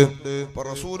കാട്ടുന്നുണ്ട്.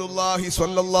 റസൂലുള്ളാഹി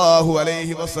സ്വല്ലല്ലാഹു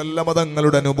അലൈഹി വസല്ലമ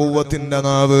തങ്ങളുടെ നുബുവത്തിന്റെ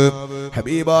നാവ്,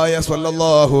 ഹബീബായ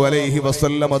സ്വല്ലല്ലാഹു അലൈഹി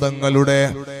വസല്ലമ തങ്ങളുടെ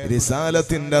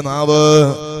റിസാലത്തിന്റെ നാവ്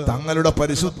തങ്ങളുടെ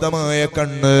പരിശുദ്ധമായ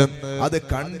കണ്ണ്, അത്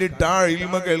കണ്ടിട്ട് ആ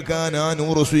ഇൽമ കേൾക്കാൻ, ആ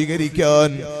നൂറ് സ്വീകരിക്കാൻ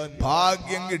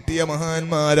ഭാഗ്യം കിട്ടിയ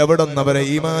മഹാന്മാരവിടെ അവരെ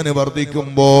ഈമാന്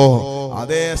വർദ്ധിക്കുമ്പോ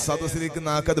അതേ സദസ്സിലേക്ക്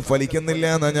നാക്കത് ഫലിക്കുന്നില്ല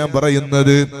എന്നാ ഞാൻ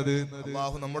പറയുന്നത്.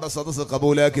 അല്ലാഹു നമ്മുടെ സദസ്സ്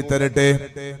കബൂലാക്കി തരട്ടെ.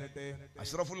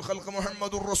 അഷ്റഫുൽ ഖൽഖ്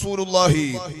മുഹമ്മദുർ റസൂലുള്ളാഹി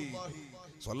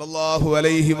സ്വല്ലല്ലാഹു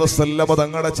അലൈഹി വസല്ലം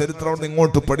തങ്ങളുടെ ചരിത്രം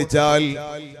ഇങ്ങോട്ട് പഠിച്ചാൽ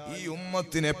ഈ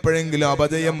ഉമ്മത്തിന് എപ്പോഴെങ്കിലും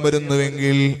അപജയം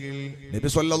വരുന്നുവെങ്കിൽ നബി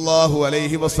സ്വല്ലല്ലാഹു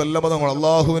അലൈഹി വസല്ലം തങ്ങൾ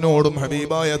അല്ലാഹുവിനോടും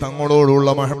ഹബീബായ തങ്ങളോടുള്ള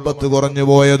മഹബത്ത് കുറഞ്ഞു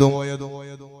പോയതും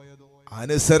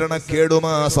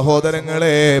അനുസരണക്കേടുമാ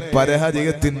സഹോദരങ്ങളെ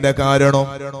പരാജയത്തിന്റെ കാരണം.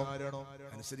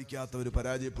 അനുസരിക്കാത്തവർ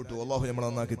പരാജയപ്പെട്ടു. അല്ലാഹു നമ്മളെ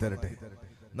നന്നാക്കി തരട്ടെ.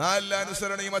 നല്ല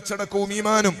അനുസരണയും അച്ചടക്കവും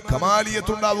ഈമാനും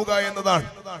കമാലിയത്തുണ്ടാവുക എന്നതാണ്,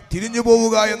 തിരിഞ്ഞു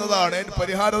പോവുക എന്നതാണ്. അതിന്റെ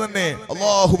പരിഹാരം തന്നെ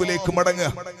അല്ലാഹുവിലേക്ക് മടങ്ങുക,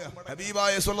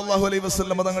 ഹബീബായ സ്വല്ലല്ലാഹു അലൈഹി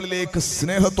വസല്ലം തങ്ങളിലേക്ക്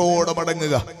സ്നേഹത്തോടെ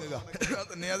മടങ്ങുക.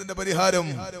 അതന്നെ അതിന്റെ പരിഹാരം.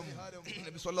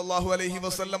 നബി സ്വല്ലല്ലാഹു അലൈഹി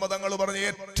വസല്ലം തങ്ങൾ പറഞ്ഞ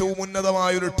ഏറ്റവും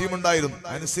ഉന്നതമായ ഒരു ടീം ഉണ്ടായിരുന്നു,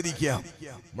 അനുസരിക്കുക.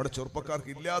 നമ്മുടെ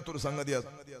ചെറുപ്പക്കാർക്ക് ഇല്ലാത്തൊരു സംഗതി അത്.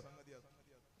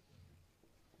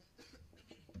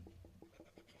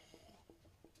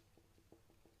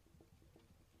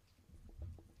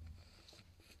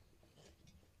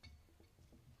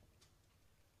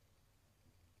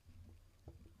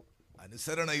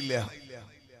 അനുസരണ ഇല്ല.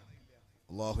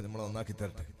 അല്ലാഹു നമ്മളെ നന്നാക്കി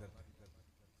തരട്ടെ.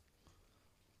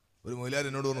 ഒരു മൗലാന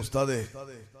എന്നോട് പറഞ്ഞു, ഉസ്താദേ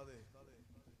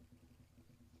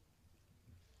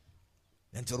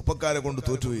ഞാൻ ചെറുപ്പക്കാരെ കൊണ്ട്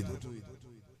തോറ്റുപോയി.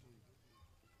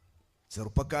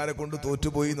 ചെറുപ്പക്കാരെ കൊണ്ട്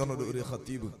തോറ്റുപോയി എന്ന് പറഞ്ഞ ഒരു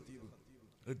ഖത്തീബ്,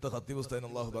 ഇട്ട ഖത്തീബ് ഉസ്താദിന്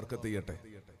അല്ലാഹു ബർക്കത്ത് ചെയ്യട്ടെ.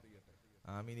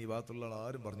 ആമീൻ. ഈ ഭാഗത്തുള്ള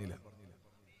ആരും പറഞ്ഞില്ല.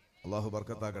 അല്ലാഹു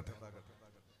ബർക്കത്താക്കട്ടെ.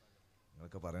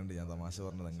 നിങ്ങളൊക്കെ പറയണ്ടേ, ഞാൻ തമാശ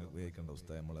പറഞ്ഞത് നിങ്ങൾ ഉപയോഗിക്കേണ്ട.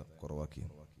 ഉസ്താദ് നമ്മളെ കുറവാക്കി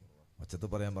ഒച്ചത്ത്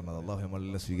പറയാൻ പറഞ്ഞത്. അല്ലാഹു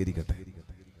നമ്മളെല്ലാം സ്വീകരിക്കട്ടെ.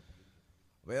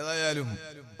 ഏതായാലും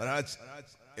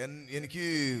എനിക്ക്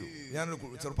ഞാനൊരു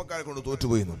ചെറുപ്പക്കാരെ കൊണ്ട്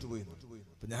തോറ്റുപോയി.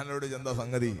 അപ്പൊ ഞാനോട് എന്താ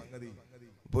സംഗതി,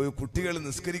 ഇപ്പൊ കുട്ടികൾ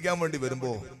നിസ്കരിക്കാൻ വേണ്ടി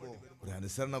വരുമ്പോ ഒരു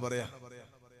അനുസരണ പറയാ.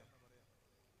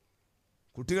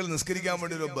 കുട്ടികൾ നിസ്കരിക്കാൻ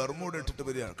വേണ്ടി ഒരു ബർമൂഡ് ഇട്ടിട്ട്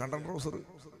വരിക, കണ്ടൻ ട്രൗസർ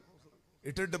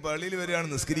ഇട്ടിട്ട് പള്ളിയിൽ വരികയാണ്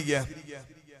നിസ്കരിക്കുക.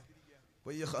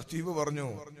 അപ്പൊ ഈ ഖത്തീബ് പറഞ്ഞു,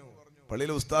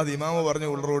 പള്ളിയിലെ ഉസ്താദ് ഇമാമ പറഞ്ഞു,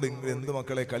 ഉള്ളറോട് എന്ത്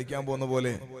മക്കളെ കളിക്കാൻ പോകുന്ന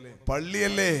പോലെ,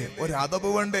 പള്ളിയല്ലേ, ഒരു അദബ്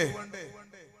വേണ്ടേ?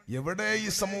 എവിടെ ഈ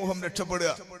സമൂഹം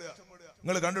രക്ഷപ്പെടുക?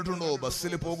 നിങ്ങൾ കണ്ടിട്ടുണ്ടോ?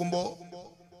 ബസ്സിൽ പോകുമ്പോ,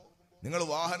 നിങ്ങൾ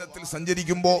വാഹനത്തിൽ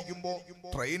സഞ്ചരിക്കുമ്പോ,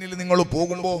 ട്രെയിനിൽ നിങ്ങൾ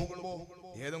പോകുമ്പോ,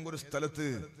 ഏതെങ്കിലും ഒരു സ്ഥലത്ത്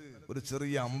ഒരു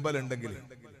ചെറിയ അമ്പലുണ്ടെങ്കിൽ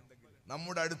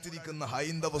നമ്മുടെ അടുത്തിരിക്കുന്ന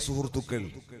ഹൈന്ദവ സുഹൃത്തുക്കൾ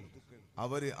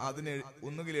അവര് അതിനെ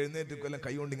ഒന്നുകിൽ എഴുന്നേറ്റ്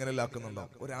കൈകൊണ്ട് ഇങ്ങനെ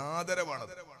ആക്കുന്നുണ്ടാവും. ഒരു ആദരവാണ്,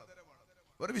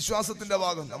 ഒരു വിശ്വാസത്തിന്റെ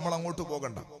ഭാഗം. നമ്മൾ അങ്ങോട്ട്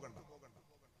പോകണ്ട.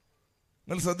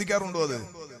 നിങ്ങൾ ശ്രദ്ധിക്കാറുണ്ടോ അത്?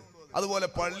 അതുപോലെ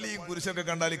പള്ളിയും കുരിശൊക്കെ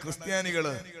കണ്ടാൽ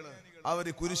ക്രിസ്ത്യാനികള്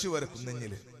അവര് കുരിശ് വരക്കും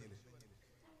നെഞ്ഞില്.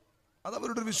 അത്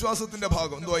അവരുടെ വിശ്വാസത്തിന്റെ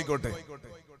ഭാഗം. എന്തോ ആയിക്കോട്ടെ,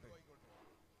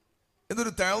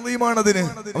 എന്തൊരു തഅ്ളീമാണതിന്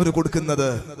അവര് കൊടുക്കുന്നത്.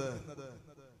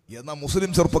 എന്നാ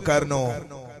മുസ്ലിം ചെറുപ്പക്കാരനോ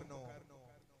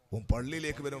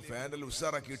പള്ളിയിലേക്ക് വരും, ഫാനിൽ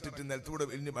ഉഷാറാക്കി ഇട്ടിട്ട് നിലത്തൂടെ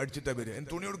അടിച്ചിട്ടാ വരിക.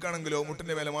 തുണി എടുക്കുകയാണെങ്കിലോ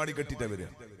മുട്ടിന്റെ മേലെ മാടി കെട്ടിട്ടാ വരിക.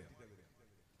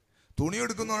 തുണി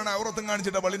എടുക്കുന്നവരാണ് ഔറത്തും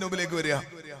കാണിച്ചിട്ടാ പള്ളിന്റെ മുമ്പിലേക്ക് വരിക.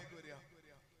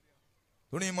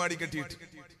 തുണിയും മാടി കെട്ടിയിട്ട്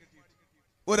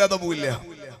ഒരതവുമില്ല.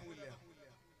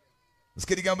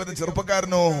 നിസ്കരിക്കാൻ പറ്റുന്ന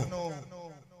ചെറുപ്പക്കാരനോ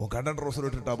കണ്ടൻ ട്രൗസർ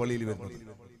ഇട്ടിട്ടാ പള്ളിയിൽ വരുന്നത്.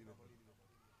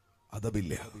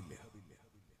 അതബില്ല,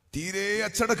 തീരെ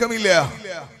അച്ചടക്കമില്ല.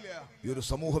 ഈ ഒരു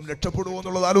സമൂഹം രക്ഷപ്പെടുമോ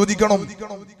എന്നുള്ളത് ആലോചിക്കണം.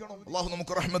 അല്ലാഹു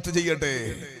നമുക്ക് റഹ്മത്ത് ചെയ്യട്ടെ.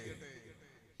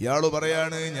 ഇയാള്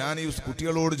പറയാണ്, ഞാൻ ഈ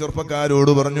കുട്ടികളോട്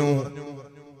ചെറുപ്പക്കാരോട് പറഞ്ഞു,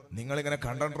 നിങ്ങളിങ്ങനെ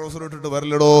കണ്ടൻ ട്രൗസർ ഇട്ടിട്ട്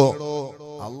വരലടോ.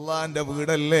 അള്ളാന്റെ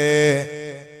വീടല്ലേ,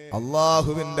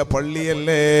 അള്ളാഹുവിന്റെ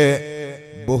പള്ളിയല്ലേ,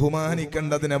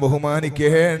 ബഹുമാനിക്കേണ്ടതിനെ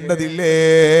ബഹുമാനിക്കേണ്ടതില്ലേ,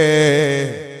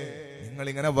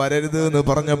 നിങ്ങളിങ്ങനെ വരരുത് എന്ന്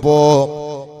പറഞ്ഞപ്പോ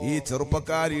ഈ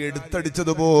ചെറുപ്പക്കാരി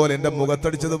എടുത്തടിച്ചതുപോലെ, എന്റെ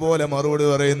മുഖത്തടിച്ചതുപോലെ മറുപടി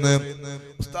പറയുന്നു,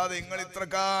 ഉസ്താദ് നിങ്ങൾ ഇത്ര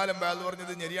കാലം വേദ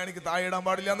പറഞ്ഞത് ഞെരിയാണിക്ക് താഴെ ഇടാൻ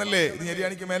പാടില്ല എന്നല്ലേ? ഇത്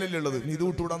ഞെരിയാണിക്ക് മേലല്ലേ ഉള്ളത്, ഇത്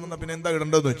വിട്ടുവിടാൻ പിന്നെ എന്താ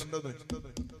ഇടേണ്ടതെന്ന് വെച്ചു.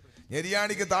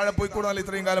 ഞെരിയാണിക്ക് താഴെ പോയിക്കൂടാല്ല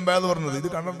ഇത്രയും കാലം വേദ പറഞ്ഞത്. ഇത്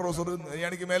കണ്ടൻ ട്രൗസർ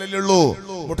ഞെരിയാണിക്ക് മേലല്ലേ ഉള്ളൂ,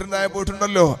 മുട്ടിന് താഴെ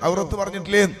പോയിട്ടുണ്ടല്ലോ, ഔറത്ത്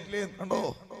പറഞ്ഞിട്ടില്ലേ? കണ്ടോ?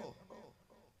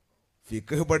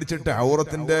 ഫിഖ് പഠിച്ചിട്ട്,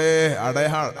 ഔറത്തിന്റെ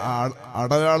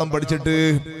അടയാളം പഠിച്ചിട്ട്,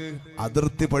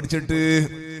 അതിർത്തി പഠിച്ചിട്ട്,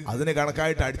 അതിന്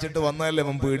കണക്കായിട്ട് അടിച്ചിട്ട് വന്നതല്ലേ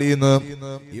അവൻ പേടിയുന്നു.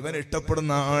 ഇവൻ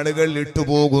ഇഷ്ടപ്പെടുന്ന ആളുകൾ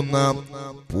ഇട്ടുപോകുന്ന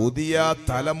പുതിയ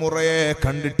തലമുറയെ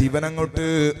കണ്ടിട്ട് ഇവനങ്ങോട്ട്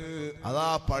അതാ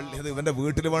പള്ളി, അത് ഇവന്റെ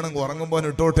വീട്ടിൽ വേണമെങ്കിൽ ഉറങ്ങുമ്പോ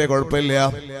ഇട്ടോട്ടെ, കുഴപ്പമില്ല.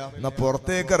 എന്നാ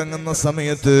പുറത്തേക്ക് ഇറങ്ങുന്ന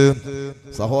സമയത്ത്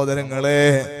സഹോദരങ്ങളെ,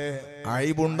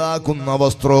 അയ്ബുണ്ടാക്കുന്ന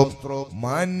വസ്ത്രം,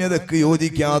 മാന്യതക്ക്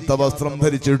യോജിക്കാത്ത വസ്ത്രം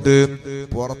ധരിച്ചിട്ട്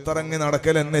പുറത്തിറങ്ങി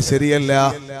നടക്കൽ എന്നെ ശരിയല്ല.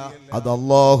 അത്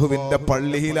അല്ലാഹുവിന്റെ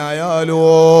പള്ളിയിലായാലോ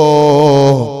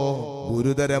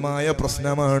ഗുരുതരമായ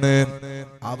പ്രശ്നമാണ്.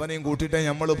 അവനെയും കൂട്ടിയിട്ടേ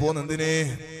നമ്മൾ പോകുന്ന. എന്തിനേ?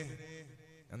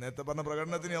 ഞാൻ നേരത്തെ പറഞ്ഞ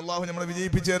പ്രകടനത്തിന് അള്ളാഹു നമ്മളെ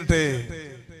വിജയിപ്പിച്ചേരട്ടെ.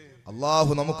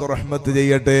 അള്ളാഹു നമുക്ക് റഹ്മത്ത്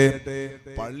ചെയ്യട്ടെ.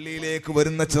 പള്ളിയിലേക്ക്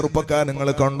വരുന്ന ചെറുപ്പക്കാർ നിങ്ങൾ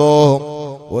കണ്ടോ?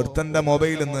 ഒരുത്തന്റെ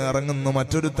മൊബൈലിൽ നിന്ന് ഇറങ്ങുന്നു,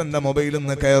 മറ്റൊരുത്തന്റെ മൊബൈലിൽ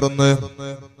നിന്ന് കയറുന്നു.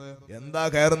 എന്താ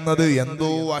കയറുന്നത്? എന്തോ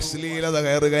അശ്ലീലത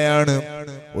കയറുകയാണ്.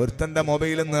 ഒരുത്തന്റെ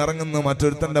മൊബൈലിൽ നിന്ന് ഇറങ്ങുന്നു,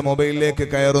 മറ്റൊരുത്തന്റെ മൊബൈലിലേക്ക്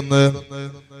കയറുന്നു.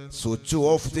 സ്വിച്ച്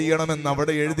ഓഫ് ചെയ്യണമെന്ന്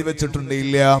അവിടെ എഴുതി വെച്ചിട്ടുണ്ട്,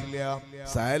 ഇല്ല.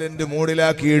 സൈലന്റ്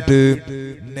മോഡിലാക്കിയിട്ട്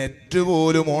നെറ്റ്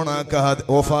പോലും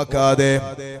ഓഫാക്കാതെ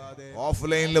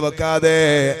ഓഫ്ലൈനിൽ വെക്കാതെ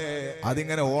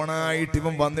അതിങ്ങനെ ഓണായിട്ട്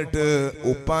ഇവൻ വന്നിട്ട്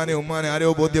ഉമ്മാനെ ആരോ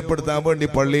ബോധ്യപ്പെടുത്താൻ വേണ്ടി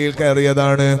പള്ളിയിൽ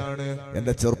കയറിയതാണ്.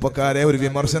 എന്റെ ചെറുപ്പക്കാരെ, ഒരു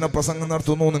വിമർശന പ്രസംഗം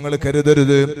നടത്തുന്നു നിങ്ങൾ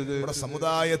കരുതരുത്. നമ്മുടെ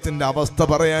സമുദായത്തിന്റെ അവസ്ഥ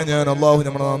പറയാൻ ഞാൻ അള്ളാഹു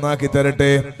നമ്മളെ നന്നാക്കി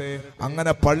തരട്ടെ.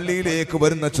 അങ്ങനെ പള്ളിയിലേക്ക്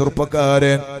വരുന്ന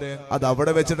ചെറുപ്പക്കാരൻ അത്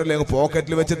അവിടെ വെച്ചിട്ടല്ലേ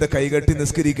പോക്കറ്റിൽ വെച്ചിട്ട് കൈകെട്ടി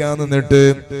നിസ്കരിക്കാൻ നിന്നിട്ട്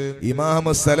ഇമാമ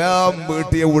സലാം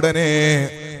വീട്ടിയ ഉടനെ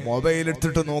മൊബൈൽ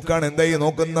എടുത്തിട്ട് നോക്കാണ്. എന്തായി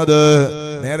നോക്കുന്നത്?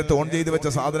 നേരത്തെ ഓൺ ചെയ്ത് വെച്ച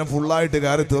സാധനം ഫുള്ളായിട്ട്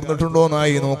കയറി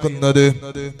തീർന്നിട്ടുണ്ടോന്നായി നോക്കുന്നത്.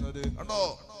 കണ്ടോ?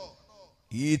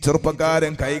 ഈ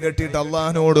ചെറുപ്പക്കാരൻ കൈകെട്ടിയിട്ട്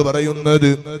അള്ളാഹിനോട് പറയുന്നത്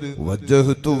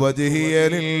വജ്ജഹ്തു വജ്ഹിയ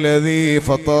ലില്ലദീ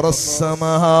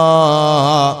ഫതറസ്സമാ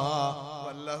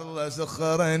വല്ലർള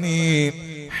സഖറനി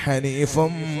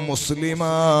ഹനീഫൻ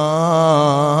മുസ്ലിമാ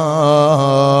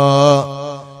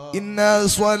ഇന്ന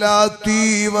സ്വലാത്തി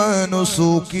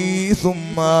വനുസുകി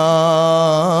സുമ്മാ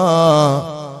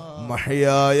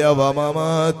മഹ്യായ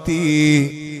വമമാതി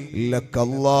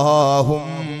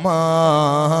ലക്കല്ലാഹുമ്മ.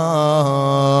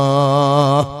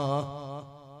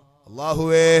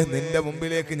 അല്ലാഹുവേ, നിന്റെ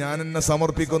മുമ്പിലേക്ക് ഞാൻ എന്നെ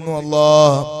സമർപ്പിക്കുന്നു.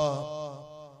 അല്ലാഹ്,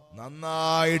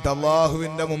 നന്നായിട്ട്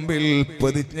അള്ളാഹുവിന്റെ മുമ്പിൽ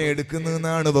പ്രതിജ്ഞ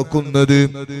എടുക്കുന്നതാണ് വെക്കുന്നത്.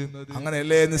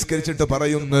 അങ്ങനെയല്ലേ നിസ്കരിച്ചിട്ട്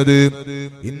പറയുന്നത്?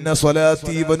 ഇന്ന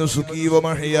സ്വലാത്തി വനുസുകി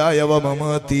വമഹ്യായ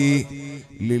വമമാതി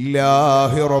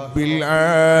ലില്ലാഹി റബ്ബിൽ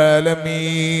ആലമീൻ.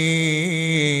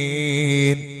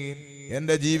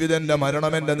 എന്റെ ജീവിതം, എന്റെ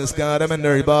മരണം, എന്റെ നിസ്കാരം, എന്റെ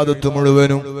ഇബാദത്ത്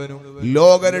മുഴുവനും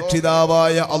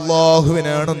ലോകരക്ഷിതാവായ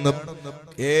അള്ളാഹുവിനാണെന്ന്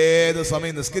ഏത്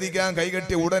സമയം നിസ്കരിക്കാൻ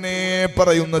കൈകെട്ടി ഉടനെ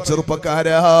പറയുന്ന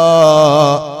ചെറുപ്പക്കാരാ,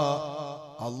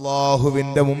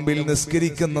 അള്ളാഹുവിന്റെ മുമ്പിൽ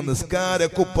നിസ്കരിക്കുന്ന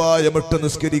നിസ്കാരക്കുപ്പായമിട്ട്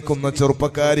നിസ്കരിക്കുന്ന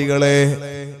ചെറുപ്പക്കാരികളെ,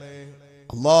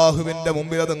 അള്ളാഹുവിന്റെ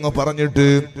മുമ്പിൽ അതങ്ങ് പറഞ്ഞിട്ട്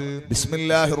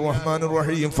ബിസ്മില്ലാഹിർ റഹ്മാനിർ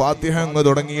റഹീം ഫാത്തിഹ അങ്ങ്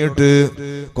തുടങ്ങിയിട്ട്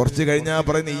കുറച്ച് കഴിഞ്ഞാ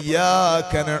പറയുന്ന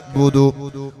ഇയ്യാക നഅ്ബുദു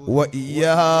വ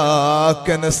ഇയ്യാക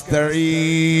നസ്തഈൻ.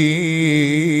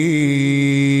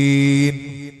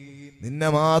 നിന്നെ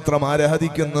മാത്രം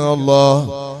ആരാധിക്കുന്നു അല്ലാഹ്,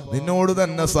 നിന്നോട്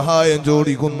തന്നെ സഹായം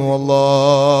ചോദിക്കുന്നു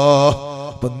അല്ലാഹ്.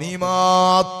 അപ്പൊ നീ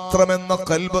മാത്രമെന്ന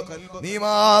കൽബ്, നീ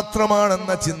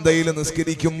മാത്രമാണെന്ന ചിന്തയിൽ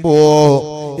നിസ്കരിക്കുമ്പോ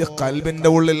ഈ കൽബിന്റെ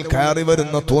ഉള്ളിൽ കയറി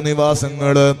വരുന്ന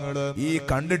തോന്നിവാസങ്ങള്, ഈ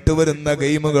കണ്ടിട്ട് വരുന്ന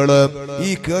ഗെയിമുകള്, ഈ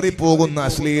കേറിപ്പോകുന്ന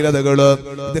അശ്ലീലതകള്,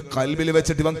 ഇത് കൽബിൽ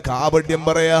വെച്ചിട്ട് ഇവൻ കാപട്യം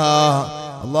പറയാ.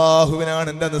 അള്ളാഹുവിനാണ്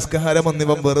എന്റെ നിസ്കാരം എന്ന്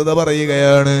ഇവൻ വെറുതെ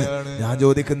പറയുകയാണ്. ഞാൻ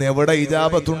ചോദിക്കുന്ന, എവിടെ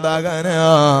ഇജാബത്തുണ്ടാകാനാ?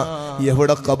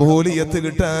 എവിടെ കബൂലിയത്ത്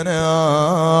കിട്ടാനാ?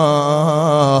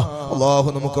 അള്ളാഹു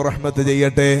നമുക്ക് റഹ്മത്ത്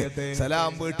ചെയ്യട്ടെ.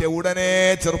 സലാം വീട്ടിയ ഉടനെ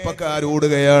ചെറുപ്പക്കാർ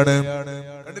ഓടുകയാണ്.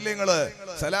 കണ്ടില്ലേ നിങ്ങള്?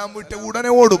 സലാം വീട്ടിയ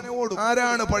ഉടനെ ഓടും.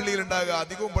 ആരാണ് പള്ളിയിൽ ഉണ്ടാകുക?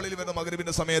 അധികവും പള്ളിയിൽ വരുന്ന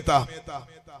മഗ്രിബിന്റെ സമയത്താ.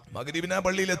 മഗ്രിബിനാ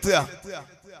പള്ളിയിൽ എത്തുക.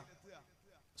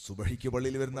 സുബഹിക്ക്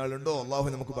പള്ളിയിൽ വരുന്ന ആളുണ്ടോ? അള്ളാഹു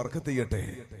നമുക്ക് ബർക്കത്ത് ചെയ്യട്ടെ.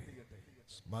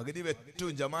 മഗ്രിബ്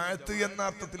ഏറ്റവും ജമാഅത്ത് എന്ന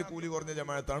അർത്ഥത്തിൽ കൂലി കുറഞ്ഞ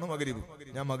ജമാഅത്താണ് മഗ്രിബ്.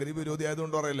 ഞാൻ മഗ്രിബ് വിരോധി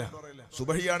ആയതുകൊണ്ട് പറയില്ല.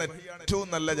 സുബഹിയാണ് ഏറ്റവും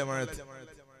നല്ല ജമാഅത്ത്.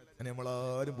 അങ്ങനെ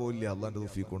നമ്മളാരും പോയില്ല. അള്ളാന്റെ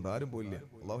തൗഫീഖ് കൊണ്ട് ആരും പോയില്ല.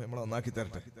 അള്ളാഹു നമ്മളെ നന്നാക്കി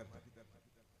തരട്ടെ.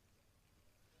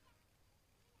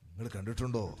 നിങ്ങൾ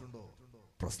കണ്ടിട്ടുണ്ടോ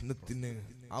പ്രശ്നത്തിന്?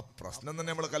 ആ പ്രശ്നം തന്നെ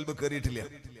നമ്മളെ കൽബ് കയറിയിട്ടില്ല.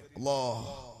 അല്ലാഹ്,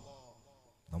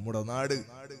 നമ്മുടെ നാട്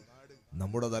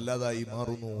നമ്മുടേതല്ലാതായി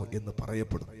മാറുന്നു എന്ന്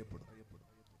പറയപ്പെടും.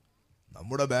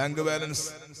 നമ്മുടെ ബാങ്ക് ബാലൻസ്,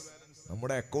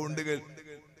 നമ്മുടെ അക്കൗണ്ടുകൾ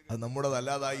അത്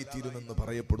നമ്മുടേതല്ലാതായി തീരുമെന്ന്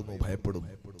പറയപ്പെടുന്നു, ഭയപ്പെടുന്നു.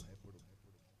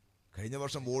 കഴിഞ്ഞ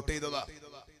വർഷം വോട്ട് ചെയ്തതാ,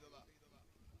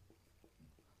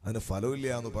 അതിന് ഫലമില്ല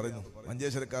എന്ന് പറയുന്നു.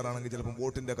 മഞ്ചേശ്വരക്കാരാണെങ്കിൽ ചിലപ്പോൾ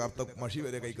വോട്ടിന്റെ കറുത്ത മഷി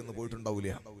വരെ കൈക്കൊന്ന്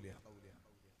പോയിട്ടുണ്ടാവില്ല.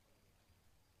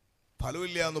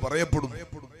 ഫലമില്ല എന്ന് പറയപ്പെടുന്നു.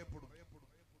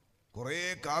 കുറെ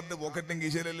കാർഡ് പോക്കറ്റും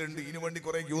കീശയിലെല്ലാം ഉണ്ട്. ഇതിനു വേണ്ടി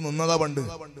കുറെ ക്യൂ നിന്നതാ പണ്ട്.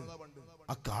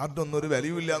 ആ കാർഡൊന്നും ഒരു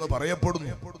വിലയില്ല എന്ന്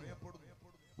പറയപ്പെടുന്നു.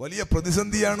 വലിയ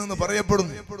പ്രതിസന്ധിയാണെന്ന്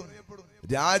പറയപ്പെടുന്നു.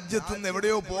 രാജ്യത്ത് നിന്ന്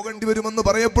എവിടെയോ പോകേണ്ടി വരുമെന്ന്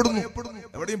പറയപ്പെടുന്നു.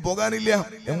 എവിടെയും പോകാനില്ല,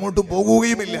 എങ്ങോട്ടും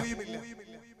പോകുകയുമില്ല.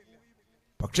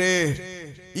 പക്ഷേ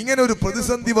ഇങ്ങനെ ഒരു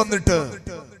പ്രതിസന്ധി വന്നിട്ട്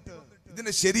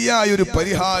ഇതിന് ശരിയായൊരു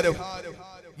പരിഹാരം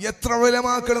എത്ര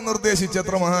ഉലമാക്കൾ നിർദ്ദേശിച്ച്,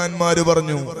 എത്ര മഹാന്മാര്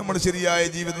പറഞ്ഞു, നമ്മൾ ശരിയായ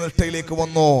ജീവിത നിഷ്ഠയിലേക്ക്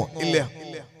വന്നോ? ഇല്ല.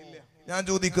 ഞാൻ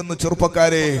ചോദിക്കുന്നു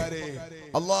ചെറുപ്പക്കാരെ,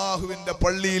 അള്ളാഹുവിന്റെ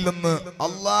പള്ളിയിൽ നിന്ന്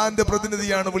അള്ളാന്റെ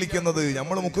പ്രതിനിധിയാണ് വിളിക്കുന്നത്.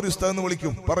 നമ്മൾ മുഖ്രി ഉസ്താദ് എന്ന്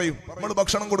വിളിക്കും, പറയും. നമ്മൾ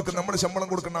ഭക്ഷണം കൊടുക്കുന്ന, നമ്മൾ ശമ്പളം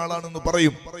കൊടുക്കുന്ന ആളാണെന്ന്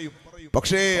പറയും.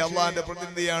 പക്ഷേ അള്ളാന്റെ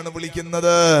പ്രതിനിധിയാണ്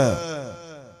വിളിക്കുന്നത്.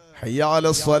 ഹയ്യ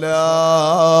അലസ് സ്വലാ,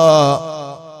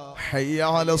 ഹയ്യ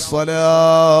അലസ് സ്വലാ.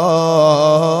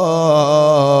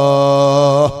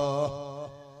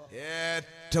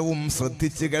 ഏറ്റവും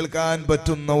ശ്രദ്ധിച്ച് കേൾക്കാൻ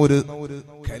പറ്റുന്ന ഒരു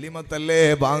കലിമത്തല്ലേ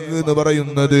ബാങ്ക് എന്ന്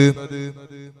പറയുന്നത്.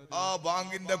 ആ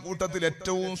ബാങ്കിന്റെ കൂട്ടത്തിൽ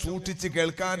ഏറ്റവും സൂക്ഷിച്ച്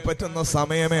കേൾക്കാൻ പറ്റുന്ന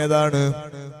സമയം ഏതാണ്?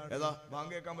 ഏതാ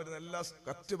ബാങ്ക് കേൾക്കാൻ പറ്റുന്ന എല്ലാ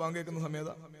കറക്റ്റ് ബാങ്ക് കേൾക്കുന്ന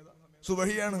സമയതാ?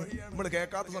 സുബഹിയാണ്. നമ്മൾ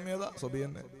കേൾക്കാത്ത സമയതാ സുബഹി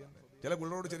തന്നെ. ചില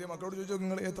പിള്ളേരോട്, ചെറിയ മക്കളോട് ചോദിച്ചോ,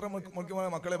 നിങ്ങൾ എത്ര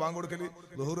മക്കളെ ബാങ്ക് കൊടുക്കല്?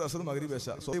 ദുഹൂർ, അസ്ർ, മഗ്രിബ്,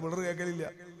 ഇശാ. സുബഹി പിള്ളേർ കേൾക്കലില്ല.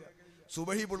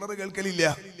 സുബഹി പിള്ളേർ കേൾക്കലില്ല,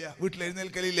 വീട്ടിൽ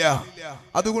എഴുന്നേൽക്കലില്ല.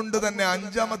 അതുകൊണ്ട് തന്നെ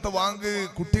അഞ്ചാമത്തെ ബാങ്ക്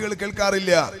കുട്ടികൾ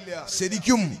കേൾക്കാറില്ല.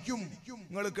 ശരിക്കും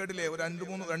നിങ്ങൾ കേട്ടില്ലേ, ഒരു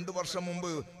 2 വർഷം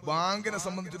മുമ്പ് ബാങ്കിനെ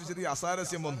സംബന്ധിച്ചൊരു ചെറിയ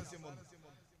അസാരസ്യം വന്നു.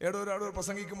 ഒരാൾ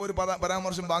പ്രസംഗിക്കുമ്പോൾ ഒരു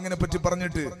പരാമർശം ബാങ്കിനെ പറ്റി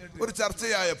പറഞ്ഞിട്ട് ഒരു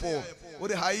ചർച്ചയായപ്പോ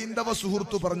ഒരു ഹൈന്ദവ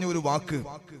സുഹൃത്തു പറഞ്ഞ ഒരു വാക്ക്,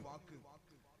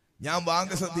 ഞാൻ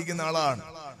ബാങ്ക് ശ്രദ്ധിക്കുന്ന ആളാണ്,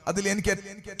 അതിൽ എനിക്ക്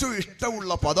ഏറ്റവും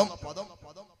ഇഷ്ടമുള്ള പദം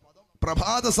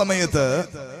പ്രഭാത സമയത്ത്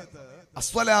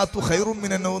അസ്വലാത്തു ഖൈറും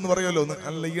മിനന്നൗം എന്ന് പറയുമല്ലോ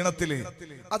നല്ല ഈണത്തില്.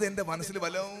 അത് എന്റെ മനസ്സിൽ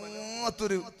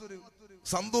വല്ലാത്തൊരു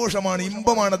സന്തോഷമാണ്,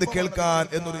 ഇമ്പമാണ് അത് കേൾക്കാൻ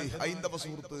എന്നൊരു ഹൈന്ദവ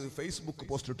സുഹൃത്ത് ഫേസ്ബുക്ക്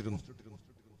പോസ്റ്റ് ഇട്ടിരുന്നു.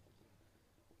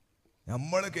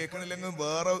 നമ്മൾ കേൾക്കണില്ലെങ്കിൽ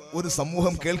വേറെ ഒരു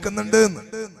സമൂഹം കേൾക്കുന്നുണ്ട്.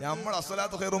 നമ്മൾ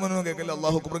അസ്വലാത്തു ഖൈറും മിനന്നൗം കേൾക്കില്ല,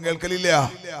 അല്ലാഹു അക്ബറും കേൾക്കലില്ല.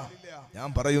 ഞാൻ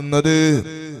പറയുന്നത്,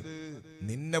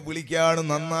 നിന്നെ വിളിക്കാണ്,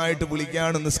 നന്നായിട്ട്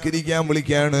വിളിക്കാണ്, നിസ്കരിക്കാൻ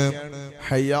വിളിക്കാണ്.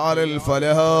 ഹയ്യാലൽ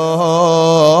ഫലാഹ്,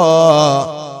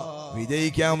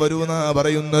 വിജയിക്കാൻ വരൂന്നാ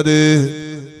പറയുന്നത്.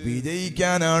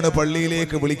 വിജയിക്കാനാണ്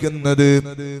പള്ളിയിലേക്ക് വിളിക്കുന്നത്,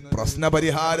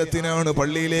 പ്രശ്നപരിഹാരത്തിനാണ്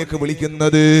പള്ളിയിലേക്ക്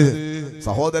വിളിക്കുന്നത്.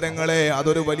 സഹോദരങ്ങളെ,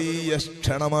 അതൊരു വലിയ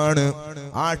ക്ഷണമാണ്.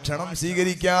 ആ ക്ഷണം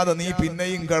സ്വീകരിക്കാതെ നീ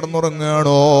പിന്നെയും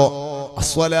കടന്നുറങ്ങാണോ?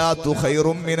 അസ്വലാത്തു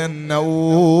ഖൈറും മിനന്നൗം,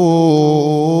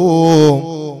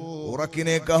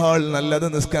 ഉറക്കിനേക്കാൾ നല്ലത്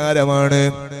നിസ്കാരമാണ്.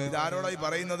 ഇതാരോടായി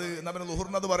പറയുന്നത്? എന്നാ പിന്നെ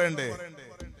ളുഹറിനത് പറയണ്ടേ?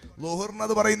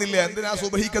 ളുഹറിനത് പറയുന്നില്ല. എന്തിനാ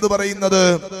സുബഹിക്കത് പറയുന്നത്?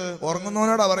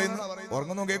 ഉറങ്ങുന്നവനോടാ പറയുന്നത്.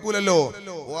 ഉറങ്ങുന്നോ കേൾക്കൂലല്ലോ.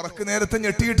 ഉറക്ക് നേരത്തെ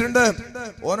ഞെട്ടിയിട്ടുണ്ട്.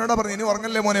 ഓനോടാ പറഞ്ഞു, ഇനി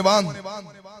ഉറങ്ങല്ലേ മോനെ, വാ,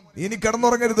 ഇനി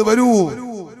കിടന്നുറങ്ങരുത്, വരൂ.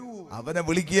 അവനെ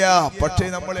വിളിക്കുക. പക്ഷേ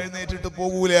നമ്മൾ എഴുന്നേറ്റിട്ട്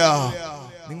പോകൂല.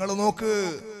 നിങ്ങൾ നോക്ക്,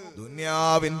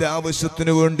 ദുന്യാവിന്റെ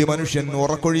ആവശ്യത്തിനു വേണ്ടി മനുഷ്യൻ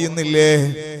ഉറക്കൊഴിയുന്നില്ലേ?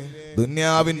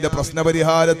 ദുന്യാവിന്റെ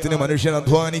പ്രശ്നപരിഹാരത്തിന് മനുഷ്യൻ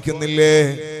അധ്വാനിക്കുന്നില്ലേ?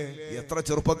 എത്ര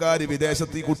ചെറുപ്പക്കാര്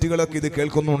വിദേശത്ത് ഈ കുട്ടികളൊക്കെ ഇത്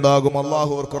കേൾക്കുന്നുണ്ടാകും.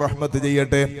 അള്ളാഹു അവർക്ക് റഹ്മത്ത്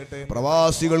ചെയ്യട്ടെ.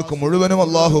 പ്രവാസികൾക്ക് മുഴുവനും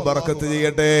അള്ളാഹു ബറക്കത്ത്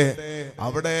ചെയ്യട്ടെ.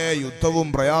 അവിടെ യുദ്ധവും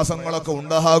പ്രയാസങ്ങളൊക്കെ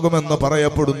ഉണ്ടാകുമെന്ന്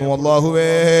പറയപ്പെടുന്നു.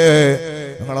 അള്ളാഹുവേ,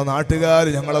 ഞങ്ങളെ നാട്ടുകാർ,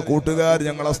 ഞങ്ങളെ കൂട്ടുകാർ,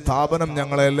 ഞങ്ങളെ സ്ഥാപനം,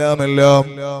 ഞങ്ങളെല്ലാം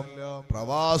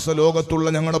പ്രവാസ ലോകത്തുള്ള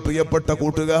ഞങ്ങളുടെ പ്രിയപ്പെട്ട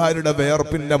കൂട്ടുകാരുടെ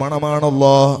വേർപ്പിന്റെ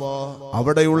മണമാണല്ലോ.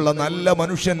 അവിടെയുള്ള നല്ല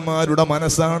മനുഷ്യന്മാരുടെ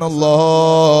മനസ്സാണല്ലോ.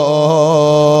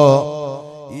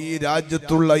 ഈ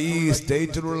രാജ്യത്തുള്ള, ഈ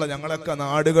സ്റ്റേറ്റിലുള്ള, ഞങ്ങളൊക്കെ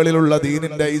നാടുകളിലുള്ള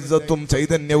ദീനിന്റെ ഇസ്സത്തും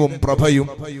ചൈതന്യവും പ്രഭയും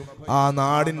ആ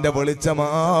നാടിന്റെ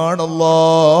വെളിച്ചമാണല്ലോ.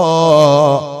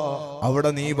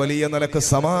 അവിടെ നീ വലിയ നിലക്ക്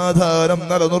സമാധാനം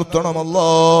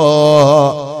നിലനിർത്തണമല്ലോ.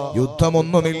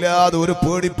 യുദ്ധമൊന്നുമില്ലാതെ, ഒരു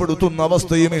പേടിപ്പെടുത്തുന്ന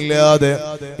അവസ്ഥയുമില്ലാതെ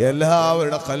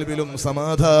എല്ലാവരുടെ ഖൽബിലും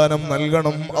സമാധാനം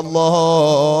നൽകണം അല്ലാ.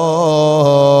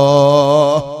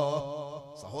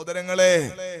 സഹോദരങ്ങളെ,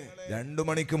 2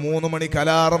 മണിക്ക് 3 മണിക്ക്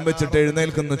അലാറം വെച്ചിട്ട്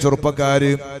എഴുന്നേൽക്കുന്ന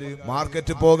ചെറുപ്പക്കാര്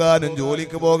മാർക്കറ്റ് പോകാനും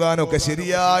ജോലിക്ക് പോകാനും ഒക്കെ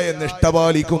ശരിയായ നിഷ്ഠ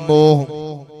പാലിക്കുന്നു.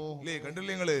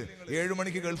 കണ്ടില്ലേ നിങ്ങള്? 7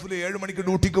 മണിക്ക് ഗൾഫിൽ 7 മണിക്ക്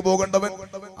ഡ്യൂട്ടിക്ക് പോകേണ്ടവൻ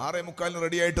 6:45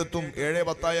 റെഡി ആയിട്ട് എത്തും.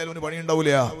 7:10 പണി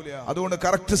ഉണ്ടാവില്ല. അതുകൊണ്ട്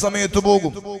കറക്റ്റ് സമയത്ത്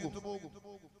പോകും.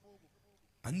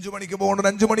 5 മണിക്ക് പോകേണ്ടത്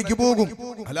 5 മണിക്ക് പോകും.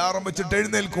 അലാറം വെച്ചിട്ട്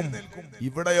എഴുന്നേൽക്കും.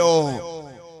 ഇവിടെയോ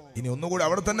ഇനി ഒന്നുകൂടി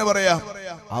അവിടെ തന്നെ പറയാം.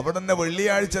 അവിടെ തന്നെ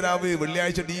വെള്ളിയാഴ്ച രാവ്,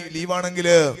 വെള്ളിയാഴ്ച ലീവാണെങ്കിൽ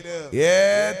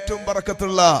ഏറ്റവും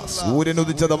ബറക്കത്തുള്ള സൂര്യൻ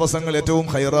ഉദിച്ച ദിവസങ്ങൾ, ഏറ്റവും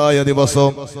ഖൈറായ ദിവസം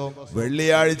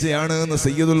വെള്ളിയാഴ്ചയാണ് എന്ന്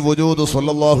സയ്യിദുൽ വജൂദ്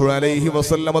സ്വല്ലല്ലാഹു അലൈഹി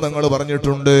വസല്ലമ തങ്ങൾ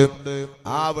പറഞ്ഞിട്ടുണ്ട്.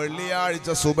 ആ വെള്ളിയാഴ്ച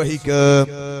സുബഹിക്ക്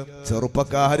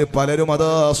ചെറുപ്പക്കാര് പലരും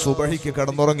അതാ സുബഹിക്ക്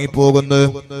കടന്നുറങ്ങിപ്പോകുന്നു.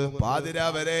 പാതിരാ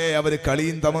വരെ അവര്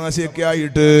കളിയും തമാശയൊക്കെ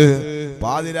ആയിട്ട്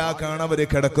പാതിരാക്കാണ് അവര്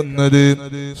കിടക്കുന്നത്.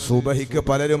 സുബഹിക്ക്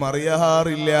പലരും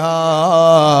അറിയാറില്ല.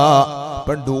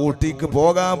 ഡ്യൂട്ടിക്ക്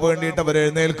പോകാൻ വേണ്ടിയിട്ട് അവർ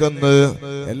എഴുന്നേൽക്കുന്നത്.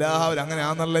 എല്ലാവരും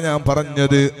അങ്ങനെയാണെന്നല്ല ഞാൻ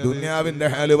പറഞ്ഞത്, ദുന്യാവിന്റെ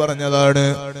ഹാല് പറഞ്ഞതാണ്.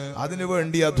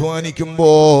 അതിനുവേണ്ടി അധ്വാനിക്കുമ്പോ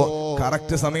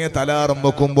കറക്റ്റ് സമയത്ത് അലാറം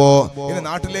വെക്കുമ്പോ, ഇനി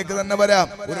നാട്ടിലേക്ക് തന്നെ വരാം.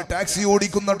 ഒരു ടാക്സി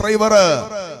ഓടിക്കുന്ന ഡ്രൈവർ,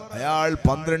 അയാൾ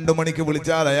 12 മണിക്ക്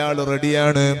വിളിച്ചാൽ അയാൾ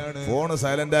റെഡിയാണ്. ഫോണ്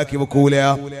സൈലന്റ് ആക്കി വെക്കൂല.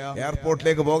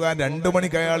 എയർപോർട്ടിലേക്ക് പോകാൻ 2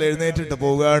 മണിക്ക് അയാൾ എഴുന്നേറ്റിട്ട്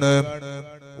പോവുകയാണ്.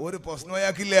 ഒരു പ്രശ്നം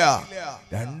അയാൾക്കില്ല.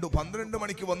 12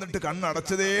 മണിക്ക് വന്നിട്ട്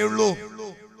കണ്ണടച്ചതേ ഉള്ളൂ.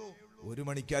 1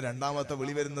 മണിക്കാ രണ്ടാമത്തെ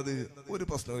വിളി വരുന്നത്, ഒരു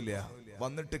പ്രശ്നമില്ല.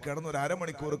 വന്നിട്ട് കിടന്ന് ഒരു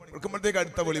അരമണിക്കൂർ എടുക്കുമ്പോഴത്തേക്ക്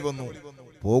അടുത്ത വിളി വന്നു,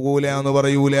 പോകൂല എന്ന്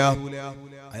പറയൂല.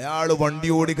 അയാള് വണ്ടി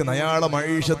ഓടിക്കുന്ന അയാളെ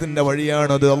മഴീഷത്തിന്റെ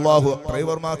വഴിയാണത്. അള്ളാഹു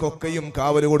ഡ്രൈവർമാർക്കൊക്കെയും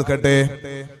കാവല് കൊടുക്കട്ടെ.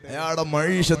 അയാളുടെ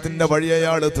മഴീഷത്തിന്റെ വഴി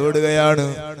അയാള് തേടുകയാണ്.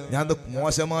 ഞാൻ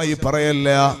മോശമായി പറയല്ല,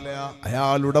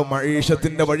 അയാളുടെ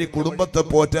മഴീഷത്തിന്റെ വഴി കുടുംബത്തെ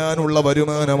പോറ്റാനുള്ള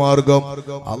വരുമാന മാർഗം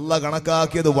അള്ള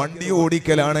കണക്കാക്കിയത് വണ്ടി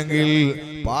ഓടിക്കലാണെങ്കിൽ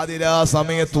പാതിരാ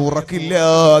സമയത്ത്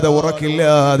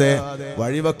ഉറക്കില്ലാതെ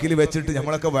വഴിവക്കിൽ വെച്ചിട്ട്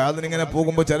നമ്മളൊക്കെ വേദന ഇങ്ങനെ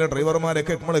പോകുമ്പോ ചില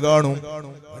ഡ്രൈവർമാരൊക്കെ നമ്മൾ കാണും,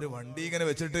 ഒരു വണ്ടി ഇങ്ങനെ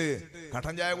വെച്ചിട്ട്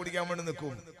കട്ടൻ ചായ കുടിക്കാൻ വേണ്ടി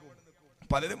നിൽക്കും.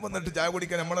 പലരും വന്നിട്ട് ചായ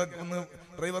കുടിക്കാൻ നമ്മളെ ഒന്ന്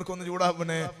ഡ്രൈവർക്ക് ഒന്ന്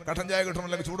പിന്നെ കട്ടൻ ചായ കിട്ടണം,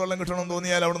 അല്ലെങ്കിൽ ചൂടുവെള്ളം കിട്ടണം എന്ന്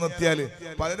തോന്നിയാൽ അവിടെ നിർത്തിയാല്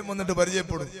പലരും വന്നിട്ട്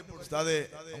പരിചയപ്പെടും. ഉസ്താദെ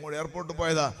അങ്ങോട്ട് എയർപോർട്ടിൽ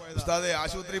പോയതാ, ഉസ്താദെ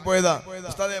ആശുപത്രിയിൽ പോയതാ,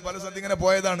 ഉസ്താദെ പല സ്ഥലത്ത് ഇങ്ങനെ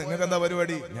പോയതാണ്, നിങ്ങൾക്ക് എന്താ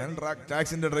പരിപാടി? ഞാൻ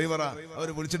ടാക്സിന്റെ ഡ്രൈവറാ,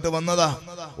 അവര് വിളിച്ചിട്ട് വന്നതാ,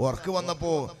 ഉറക്ക്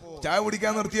വന്നപ്പോ ചായ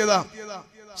കുടിക്കാൻ നിർത്തിയതാ.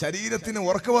 ശരീരത്തിന്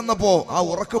ഉറക്ക് വന്നപ്പോ ആ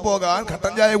ഉറക്ക് പോകാൻ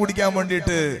കട്ടൻ ചായ കുടിക്കാൻ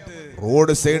വേണ്ടിയിട്ട്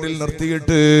റോഡ് സൈഡിൽ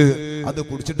നിർത്തിയിട്ട് അത്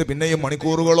കുടിച്ചിട്ട് പിന്നെയും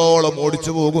മണിക്കൂറുകളോളം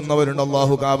ഓടിച്ചു പോകുന്നവരുണ്ട്.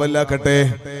 അല്ലാഹു കാവലാക്കട്ടെ.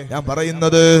 ഞാൻ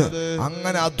പറയുന്നത്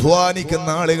അങ്ങനെ അധ്വാനിക്കുന്ന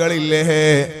ആളുകളില്ലേ,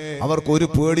 അവർക്കൊരു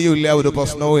പേടിയുമില്ല, ഒരു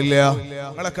പ്രശ്നവും ഇല്ല.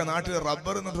 ഞങ്ങളൊക്കെ നാട്ടിൽ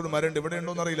റബ്ബർ എന്നിട്ടൊരു മരം ഉണ്ട്, ഇവിടെ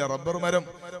ഉണ്ടോന്ന് അറിയില്ല, റബ്ബർ മരം.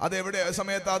 അത് എവിടെ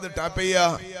സമയത്ത് അത് ടാപ്പ് ചെയ്യാ?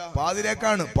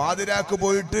 പാതിരാക്കാണ്. പാതിരാക്ക്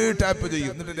പോയിട്ട് ടാപ്പ്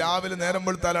ചെയ്യും. എന്നിട്ട് രാവിലെ നേരം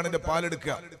വെളുത്താലാണ് ഇതിന്റെ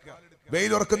പാലെടുക്കുക.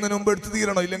 വെയിൽ ഉറക്കുന്നതിന് മുമ്പ് എടുത്തു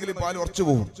തീരണം, ഇല്ലെങ്കിൽ പാൽ ഉറച്ചു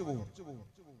പോകും.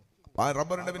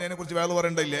 റബ്ബറിന്റെ പിന്നെ അതിനെ കുറിച്ച് വേറെ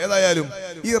പറയണ്ടില്ല. ഏതായാലും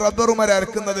ഈ റബ്ബർ മരം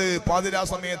അരക്കുന്നത് പാതിരാ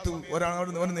സമയത്ത് ഒരാൾ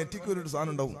നെറ്റിക്ക് ഒരു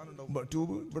സാധനം ഉണ്ടാവും,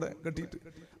 ട്യൂബ് ഇവിടെ കെട്ടിയിട്ട്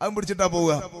അതും പിടിച്ചിട്ടാ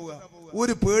പോവുക.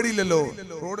 ഒരു പേടിയില്ലല്ലോ.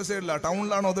 റോഡ് സൈഡിലാ,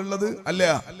 ടൗണിലാണോ അതുള്ളത്? അല്ല,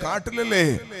 കാട്ടിലല്ലേ,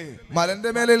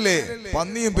 മലന്റെ മേലല്ലേ,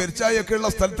 പന്നിയും പെരിച്ചായൊക്കെ ഉള്ള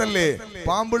സ്ഥലത്തല്ലേ,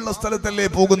 പാമ്പുള്ള സ്ഥലത്തല്ലേ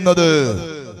പോകുന്നത്.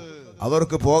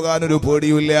 അവർക്ക് പോകാനൊരു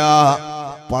പേടിയില്ല.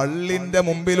 പള്ളിന്റെ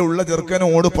മുമ്പിലുള്ള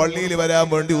ചെറുക്കനോട് പള്ളിയിൽ വരാൻ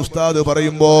വേണ്ടി ഉസ്താദ്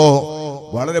പറയുമ്പോ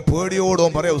വളരെ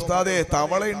പേടിയോടും പറയാം, ഉസ്താദേ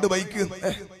തവളയുണ്ട്, ബൈക്ക്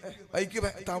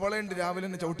തവളയുണ്ട്, രാവിലെ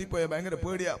തന്നെ ചവിട്ടിപ്പോയ ഭയങ്കര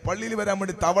പേടിയാ, പള്ളിയിൽ വരാൻ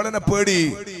വേണ്ടി തവളനെ പേടി.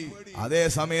 അതേ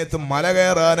സമയത്ത് മല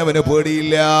കയറാൻ അവന്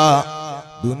പേടിയില്ല,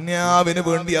 ദുന്യാവിന്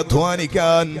വേണ്ടി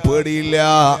അധ്വാനിക്കാൻ പേടിയില്ല.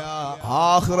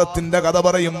 ആഖിറത്തിന്റെ കഥ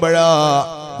പറയുമ്പോഴാ,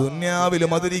 ദുന്യാവിൽ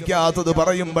മതിരിക്കാത്തത്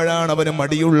പറയുമ്പോഴാണ് അവന്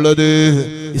മടിയുള്ളത്.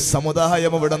 ഈ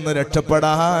സമുദായം ഇവിടെ നിന്ന്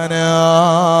രക്ഷപ്പെടാനാ.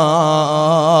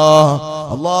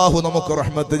 അള്ളാഹു നമുക്ക്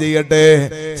റഹ്മത്ത് ചെയ്യട്ടെ.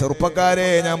 ചെറുപ്പക്കാരെ,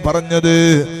 ഞാൻ പറഞ്ഞത്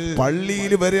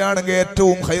പള്ളിയിൽ വരികയാണെങ്കിൽ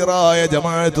ഏറ്റവും ഖൈറായ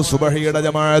ജമാഅത്ത് സുബഹിയുടെ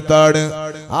ജമാഅത്താണ്.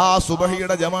 ആ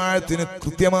സുബഹിയുടെ ജമാഅത്തിന്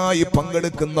കൃത്യമായി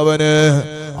പങ്കെടുക്കുന്നവന്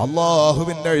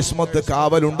അള്ളാഹുവിന്റെ ഇസ്മത്ത്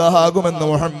കാവലുണ്ടാകുമെന്ന്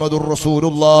മുഹമ്മദുർ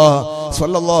റസൂലുള്ളാഹ്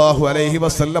സ്വല്ലല്ലാഹു അലൈഹി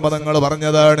വസല്ലം തങ്ങൾ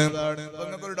പറഞ്ഞതാണ്.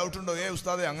 നിങ്ങൾക്കൊരു ഡൗട്ട് ഉണ്ടോ?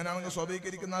 ഉസ്താദെ അങ്ങനെയാണെങ്കിൽ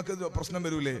സ്വബഹികരിക്കുന്ന ആൾക്ക് പ്രശ്നം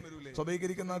വരൂലേ?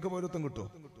 സ്വബഹികരിക്കുന്ന ആൾക്ക് പൗരത്വം കിട്ടും?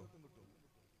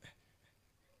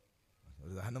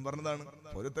 ഉദാഹരണം പറഞ്ഞതാണ്,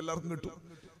 പൗരത്വം എല്ലാവർക്കും കിട്ടും.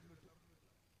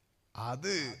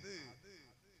 അത്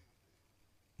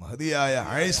മഹദിയായ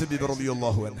ആയിഷ ബീബി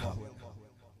റളിയല്ലാഹു അൻഹ,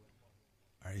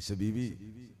 ആയിഷ ബീബി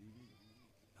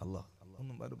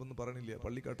ഒന്നും പറയണില്ല,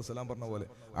 പള്ളിക്കാട്ട് സലാം പറഞ്ഞ പോലെ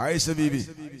ആയിഷ ബീബി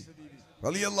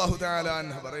റളിയല്ലാഹു തആല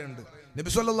അൻഹ പറയുന്നുണ്ട്, നബി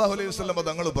സല്ലല്ലാഹു അലൈഹി വസല്ലം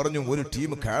തങ്ങൾ പറഞ്ഞു, ഒരു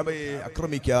ടീം കഅബയെ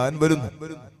ആക്രമിക്കാൻ വരുന്നു.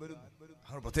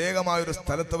 പ്രത്യേകമായ ഒരു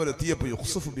സ്ഥലത്ത് അവർ എത്തിയപ്പോൾ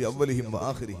യുഖ്സഫു ബി അവ്വലിഹിം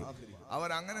വആഖിരിഹിം,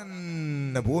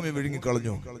 അവരങ്ങനെ ഭൂമി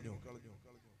വിഴുങ്ങിക്കളഞ്ഞു.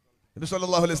 നബി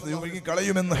സല്ലല്ലാഹു അലൈഹി വസല്ലം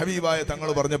വിഴുങ്ങിക്കളയുമെന്ന് ഹബീബായ തങ്ങൾ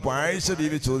പറഞ്ഞപ്പോൾ ആയിഷ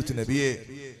ബീവി ചോദിച്ചു, നബിയെ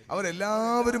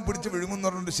അവരെല്ലാവരും പിടിച്ച് വിഴുങ്ങുന്ന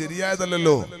പറഞ്ഞിട്ട്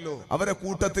ശരിയായതല്ലോ. അവരെ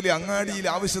കൂട്ടത്തിൽ അങ്ങാടിയിൽ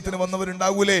ആവശ്യത്തിന്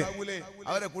വന്നവരുണ്ടാവൂലേ?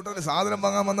 അവരെ കൂട്ടത്തിൽ സാധനം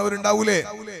വാങ്ങാൻ വന്നവരുണ്ടാവൂലേ?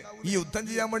 ഈ യുദ്ധം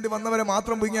ചെയ്യാൻ വേണ്ടി വന്നവരെ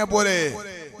മാത്രം വിഴുങ്ങിയാ പോലെ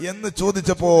എന്ന്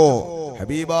ചോദിച്ചപ്പോ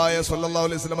ഹബീബായ സല്ലല്ലാഹു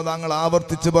അലൈഹി വസല്ലം താങ്കൾ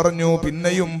ആവർത്തിച്ച് പറഞ്ഞു,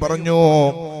 പിന്നെയും പറഞ്ഞു,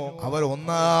 അവർ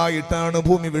ഒന്നായിട്ടാണ്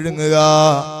ഭൂമി വിഴുങ്ങുക,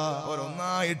 അവർ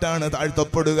ഒന്നായിട്ടാണ്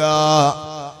താഴ്ത്തപ്പെടുക.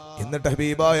 എന്നിട്ട്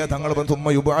ഹബീബായ തങ്ങൾ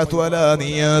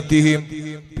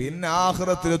പിന്നെ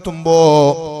ആഖിറത്തിലെത്തുമ്പോ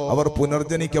അവർ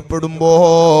പുനർജനിക്കപ്പെടുമ്പോ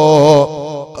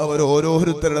അവർ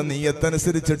ഓരോരുത്തരുടെ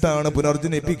നീയത്തനുസരിച്ചിട്ടാണ്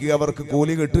പുനർജനിപ്പിക്കുക. അവർക്ക്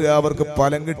കൂലി കിട്ടുക, അവർക്ക്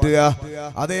ഫലം കിട്ടുക.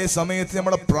 അതേ സമയത്ത്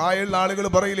നമ്മുടെ പ്രായമുള്ള ആളുകൾ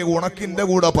പറയില്ലേ, ഉണക്കിന്റെ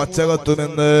കൂടെ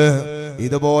പച്ചകത്തുമെന്ന്.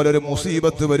 ഇതുപോലൊരു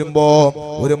മുസീബത്ത് വരുമ്പോ,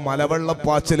 ഒരു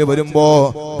മലവെള്ളപ്പാച്ചില് വരുമ്പോ,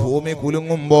 ഭൂമി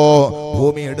കുലുങ്ങുമ്പോ,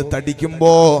 ഭൂമി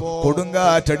എടുത്തടിക്കുമ്പോ,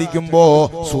 കൊടുങ്കാറ്റടിക്കുമ്പോ,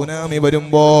 സുനാമി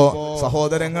വരുമ്പോ,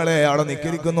 സഹോദരങ്ങളെ അവിടെ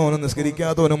നിസ്കരിക്കുന്നവനും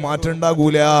നിസ്കരിക്കാത്തവനും മാറ്റം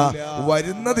ഉണ്ടാകൂല.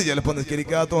 വരുന്നത് ചിലപ്പോ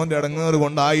നിസ്കരിക്കാത്തവന്റെ ഇടങ്ങേറ്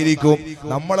കൊണ്ടായിരിക്കും,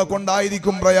 നമ്മളെ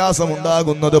കൊണ്ടായിരിക്കും പ്രയാസം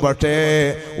ഉണ്ടാകുന്നത്. പക്ഷേ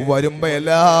വരുമ്പോ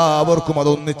എല്ലാവർക്കും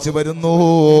അതൊന്നിച്ച് വരുന്നു.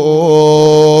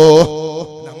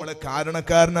 നമ്മളെ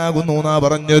കാരണക്കാരനാകുന്നു എന്നാ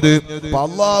പറഞ്ഞത്.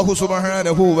 അല്ലാഹു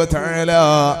സുബ്ഹാനഹു വ തആല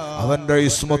അവന്റെ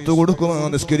ഇസ്മത്ത് കൊടുക്കുമെന്ന്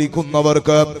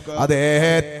നിസ്കരിക്കുന്നവർക്ക് അത്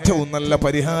ഏറ്റവും നല്ല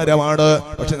പരിഹാരമാണ്.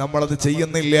 പക്ഷെ നമ്മളത്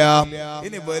ചെയ്യുന്നില്ല.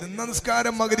 ഇനി വരുന്ന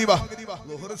നിസ്കാരം മഗ്രിബ,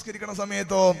 ളുഹർ നിസ്കരിക്കണ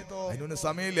സമയത്തോ അതിനൊന്നും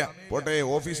സമയമില്ല. പോട്ടെ,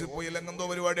 ഓഫീസിൽ പോയി അല്ലെങ്കിൽ എന്തോ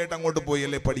പരിപാടിയായിട്ട് അങ്ങോട്ട് പോയി,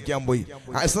 അല്ലെ പഠിക്കാൻ പോയി.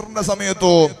 അസറിന്റെ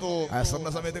സമയത്തോ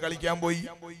അസറിന്റെ സമയത്ത് കളിക്കാൻ പോയി.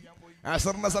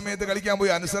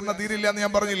 അനുസരണ തീരില്ല എന്ന്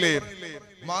ഞാൻ പറഞ്ഞില്ലേ.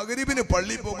 മഗ്രിബിന്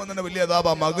പള്ളി പോകുമ്പോൾ തന്നെ വലിയ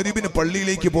അതാപാ. മഗ്രിബിന്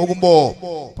പള്ളിയിലേക്ക് പോകുമ്പോ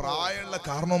പ്രായമുള്ള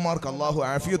കാരണവന്മാർക്ക് അള്ളാഹു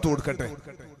ആഫിയത്ത് കൊടുക്കട്ടെ.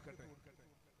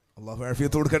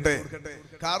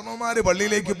 കാരണവന്മാര്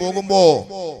പള്ളിയിലേക്ക് പോകുമ്പോ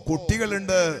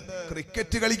കുട്ടികളുണ്ട്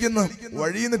ക്രിക്കറ്റ് കളിക്കുന്ന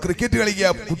വഴിയിൽ നിന്ന് ക്രിക്കറ്റ് കളിക്കുക.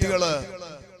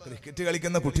 ക്രിക്കറ്റ്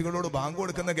കളിക്കുന്ന കുട്ടികളോട് ബാങ്ക്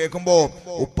കൊടുക്കുന്ന കേൾക്കുമ്പോ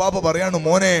ഉപ്പാപ്പ പറയാണ്,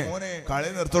 മോനെ കളി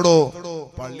നിർത്തടോ,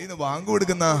 പള്ളിന്ന് ബാങ്ക്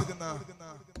കൊടുക്കുന്ന,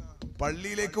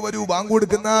 പള്ളിയിലേക്ക് വരൂ, ബാങ്ക്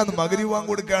കൊടുക്കുന്ന. മഗ്രിബ് ബാങ്ക്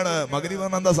കൊടുക്കാണ്. മഗ്രിബ്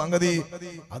എന്ന എന്താ സംഗതി?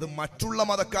 അത് മറ്റുള്ള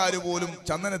മതക്കാര് പോലും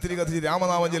ചന്ദനത്തിരി കത്തിച്ച്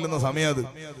രാമനാമം ചെല്ലുന്ന സമയം. അത്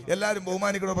എല്ലാരും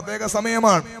ബഹുമാനിക്കുന്ന പ്രത്യേക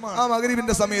സമയമാണ്. ആ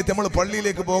മഗ്രിബിന്റെ സമയത്ത് നമ്മൾ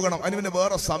പള്ളിയിലേക്ക് പോകണം. അതിന്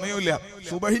വേറെ സമയമില്ല.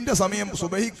 സുബഹിന്റെ സമയം,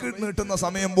 സുബഹിക്ക് നീട്ടുന്ന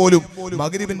സമയം പോലും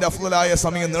മഗ്രിബിന്റെ അഫ്ളലായ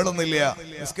സമയം നീളുന്നില്ല.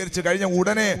 നിസ്കരിച്ച് കഴിഞ്ഞ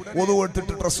ഉടനെ ഒതു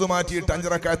കൊടുത്തിട്ട് ഡ്രസ്സ് മാറ്റിയിട്ട് 5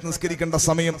 റക്അത്ത് നിസ്കരിക്കേണ്ട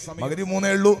സമയം. മഗ്രിബ്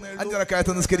 3 ഉള്ളൂ. 5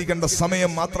 റക്അത്ത് നിസ്കരിക്കേണ്ട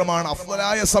സമയം മാത്രമാണ്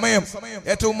അഫ്ളലായ സമയം,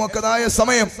 ഏറ്റവും മക്കതായ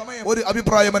സമയം. ഒരു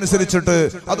അഭിപ്രായം അനുസരിച്ചിട്ട്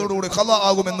അതോടുകൂടി ഖളാ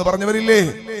ആകുമെന്ന് പറഞ്ഞവരില്ലേ.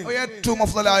 ഏറ്റവും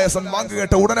അഫ്ളലായ ബാങ്ക്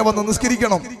കേട്ട ഉടനെ വന്ന്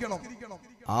നിസ്കരിക്കണം.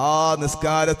 ആ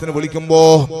നിസ്കാരത്തിന് വിളിക്കുമ്പോ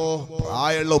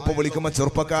പ്രായമുള്ള ഉപ്പ വിളിക്കുമ്പോ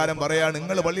ചെറുപ്പക്കാരൻ പറയാ,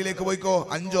 നിങ്ങൾ പള്ളിയിലേക്ക് പോയിക്കോ,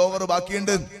 5 ഓവർ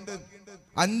ബാക്കിയുണ്ട്,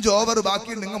 5 ഓവർ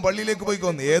ബാക്കിയുണ്ട്, നിങ്ങൾ പള്ളിയിലേക്ക് പോയിക്കോ.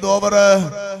 ഏത് ഓവർ?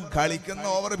 കളിക്കുന്ന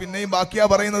ഓവർ പിന്നെയും ബാക്കിയാ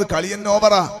പറയുന്നത്. കളി തന്നെ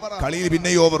ഓവറാ. കളിയിൽ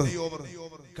പിന്നെയും ഓവർ,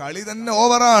 കളി തന്നെ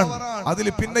ഓവറാണ്, അതിൽ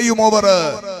പിന്നെയും ഓവർ.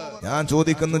 ഞാൻ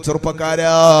ചോദിക്കുന്ന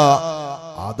ചെറുപ്പക്കാരാ,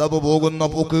 അദബ് പോകുന്ന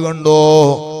പോക്ക് കണ്ടോ?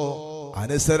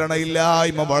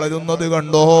 അനുസരണയില്ലായ്മ വളരുന്നത്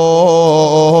കണ്ടോ?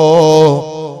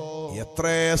 എത്ര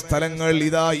സ്ഥലങ്ങൾ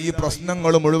ഇതാ ഈ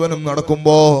പ്രശ്നങ്ങൾ മുഴുവനും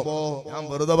നടക്കുമ്പോ ഞാൻ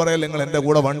വെറുതെ പറയല്ല, നിങ്ങൾ എന്റെ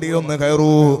കൂടെ വണ്ടിയിലൊന്ന്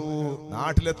കയറൂ.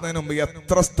 നാട്ടിലെത്തുന്നതിന് മുമ്പ്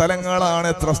എത്ര സ്ഥലങ്ങളാണ്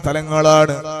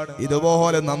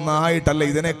ഇതുപോലെ നന്നായിട്ടല്ല,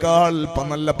 ഇതിനേക്കാൾ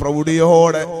നല്ല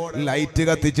പ്രൗഢിയോടെ ലൈറ്റ്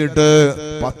കത്തിച്ചിട്ട്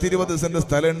 10-20 സെന്റ്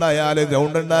സ്ഥലം ഉണ്ടായാല്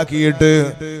ഗ്രൗണ്ട് ഉണ്ടാക്കിയിട്ട്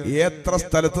എത്ര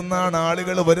സ്ഥലത്തുനിന്നാണ്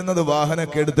ആളുകൾ വരുന്നത്,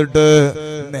 വാഹനമൊക്കെ എടുത്തിട്ട്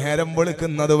നേരം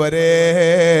വെളുക്കുന്നത് വരെ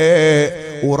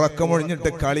ഉറക്കമൊഴിഞ്ഞിട്ട്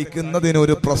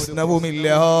കളിക്കുന്നതിനൊരു പ്രശ്നവുമില്ല.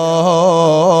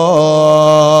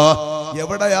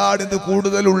 എവിടെയാണ് ഇത്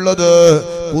കൂടുതലുള്ളത്?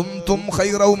 കുന്തും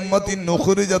ഖൈറ ഉമ്മത്തിൻ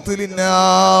ഉഖ്രിജത് ലിന്നാസ്,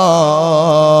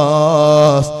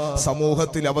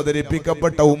 സമൂഹത്തിൽ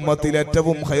അവതരിപ്പിക്കപ്പെട്ട ഉമ്മത്തിൽ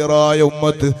ഏറ്റവും ഖൈറായ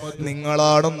ഉമ്മത്ത്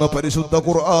നിങ്ങളാണെന്ന് പരിശുദ്ധ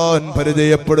ഖുർആൻ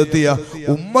പരിചയപ്പെടുത്തിയ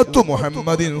ഉമ്മത്തു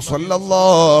മുഹമ്മദിൻ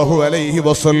സ്വല്ലല്ലാഹു അലൈഹി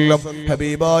വസല്ലം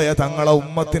ഹബീബായ തങ്ങളെ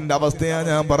ഉമ്മത്തിന്റെ അവസ്ഥയാണ്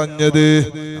ഞാൻ പറഞ്ഞത്.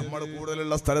 നമ്മൾ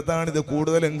കൂടുതലുള്ള സ്ഥലത്താണ് ഇത്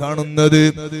കൂടുതലും കാണുന്നത്.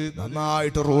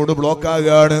 നന്നായിട്ട് റോഡ് ബ്ലോക്ക്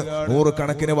ആകാണ്, 100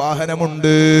 കണക്കിന്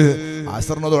വാഹനമുണ്ട്.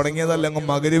 അസറിന് തുടങ്ങിയതല്ലെങ്കിൽ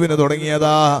മഗ്രിബിന്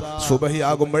തുടങ്ങിയതാ, സുബഹി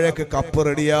ആകുമ്പോഴേക്ക് കപ്പ്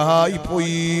റെഡിയായി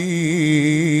പോയി.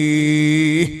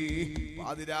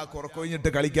 കുറക്കൊഴിഞ്ഞിട്ട്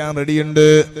കളിക്കാൻ റെഡിയുണ്ട്,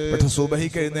 പക്ഷെ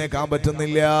സുബഹിക്ക് എഴുന്നേക്കാൻ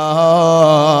പറ്റുന്നില്ല.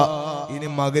 ഇനി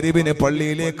മഗ്രിബിന്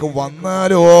പള്ളിയിലേക്ക്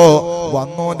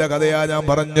വന്നോന്റെ കഥയാ ഞാൻ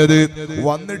പറഞ്ഞത്.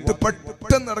 വന്നിട്ട്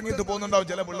പെട്ടെന്ന് ഇറങ്ങിയിട്ട് പോകുന്നുണ്ടാവും.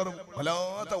 ചില പിള്ളേരും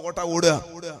വല്ലാത്ത ഓട്ടം ഓടുക.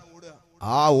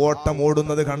 ആ ഓട്ടം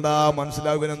ഓടുന്നത് കണ്ടാ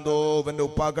മനസ്സിലാവും എന്തോ ഇവന്റെ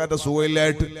ഉപ്പാക്കാറ്റ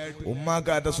സുഖമില്ലായിട്ട്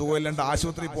ഉമ്മാക്കാറ്റ സുഖമില്ലാണ്ട്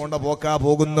ആശുപത്രി പോണ്ട പോക്കാ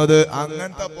പോകുന്നത്.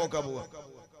 അങ്ങനത്തെ പോക്കാ പോവാ.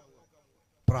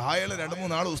 പ്രായമുള്ള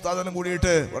 2-3 ആൾ ഉസ്താദെല്ലാം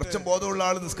കൂടിയിട്ട് കുറച്ചും ബോധമുള്ള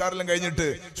ആള് നിസ്കാരെല്ലാം കഴിഞ്ഞിട്ട്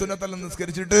സുന്നത്തെല്ലാം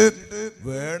നിസ്കരിച്ചിട്ട്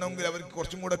വേണമെങ്കിൽ അവർക്ക്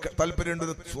കുറച്ചും കൂടെ താല്പര്യമുണ്ട്.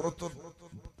 ഒരു സൂറത്ത്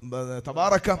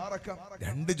തബാറക്ക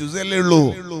 2 ജുസല്ലേ ഉള്ളൂ,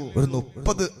 ഒരു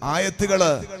 30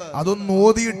 ആയത്തുകള്. അതൊന്ന്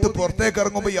ഓതിയിട്ട് പുറത്തേക്ക്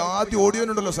ഇറങ്ങുമ്പോ ആദ്യം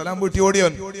ഓടിയോനുണ്ടല്ലോ, സലാം വീട്ടി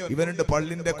ഓടിയോൻ, ഇവനുണ്ട്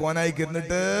പള്ളിന്റെ കോനായിക്ക്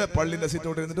ഇരുന്നിട്ട് പള്ളിന്റെ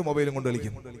സീറ്റോട്ട് ഇരുന്നിട്ട് മൊബൈലും കൊണ്ട്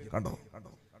കളിക്കും. കണ്ടോ?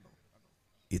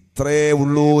 ഇത്രേ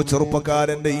ഉള്ളൂ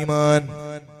ചെറുപ്പക്കാരന്റെ ഈമാൻ.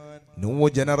 ന്യൂ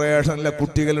ജനറേഷനിലെ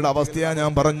കുട്ടികളുടെ അവസ്ഥയാ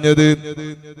ഞാൻ പറഞ്ഞത്.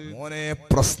 മോനെ,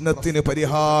 പ്രശ്നത്തിന്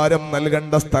പരിഹാരം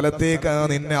നൽകേണ്ട സ്ഥലത്തേക്കാണ്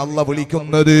നിന്നെ അള്ളാഹ്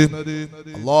വിളിക്കുന്നത്,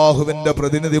 അള്ളാഹുവിന്റെ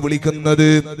പ്രതിനിധി വിളിക്കുന്നത്.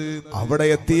 അവിടെ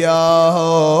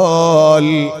എത്തിയാൽ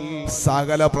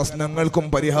സകല പ്രശ്നങ്ങൾക്കും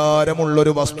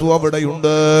പരിഹാരമുള്ളൊരു വസ്തു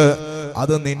അവിടെയുണ്ട്.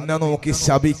 അത് നിന്നെ നോക്കി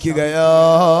ശപിക്കുകയാ.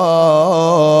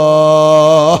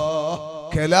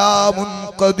 കലാമുൻ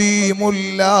ഖദീമുൻ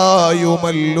ലാ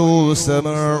യുമല്ലു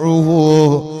സമഉഹു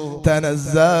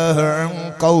تنزه عن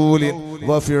قول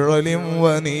وفعل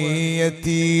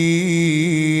ونيتي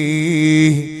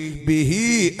به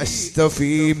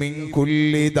أشتفي من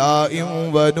كل داء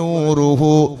ونوره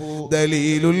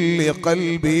دليل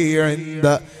لقلبي عند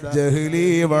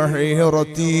جهلي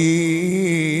وحيرتي.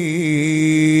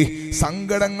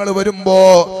 സങ്കടങ്ങൾ വരുമ്പോ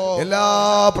എല്ലാ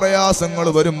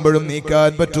പ്രയാസങ്ങളും വരുമ്പോഴും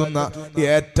നീക്കാൻ പറ്റുന്ന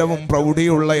ഏറ്റവും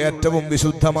പ്രൗഢിയുള്ള ഏറ്റവും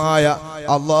വിശുദ്ധമായ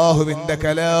അല്ലാഹുവിന്റെ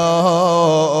കലാം.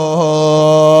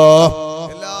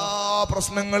 എല്ലാ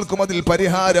പ്രശ്നങ്ങൾക്കും അതിൽ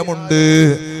പരിഹാരമുണ്ട്.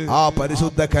 ആ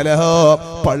പരിശുദ്ധ കലാം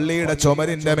പള്ളിയുടെ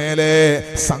ചുമരിന്റെ മേലെ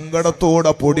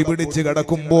സങ്കടത്തോടെ പൊടി പിടിച്ച്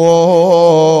കിടക്കുമ്പോ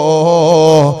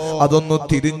അതൊന്ന്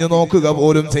തിരിഞ്ഞു നോക്കുക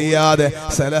പോലും ചെയ്യാതെ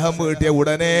സലഹം വീട്ടിയ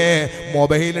ഉടനെ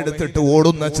മൊബൈൽ എടുത്തിട്ട്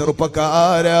ഓടുന്ന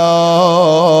ചെറുപ്പക്കാരാ,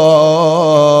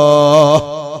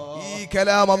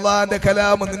 കലാം അള്ളാന്റെ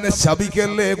കലാം നിന്നെ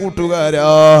ശപിക്കല്ലേ കൂട്ടുകാരാ.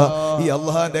 ഈ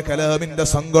അള്ളാന്റെ കലാമിന്റെ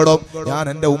സങ്കടം ഞാൻ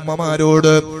എന്റെ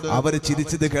ഉമ്മമാരോട്, അവര്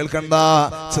ചിരിച്ചത് കേൾക്കണ്ട.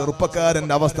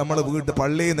 ചെറുപ്പക്കാരന്റെ അവസ്ഥ നമ്മൾ വീട്ട്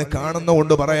പള്ളിയിൽ നിന്ന്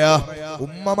കാണുന്നതുകൊണ്ട് പറയാ.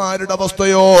 ഉമ്മമാരുടെ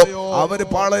അവസ്ഥയോ, അവര്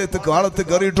കാലത്ത്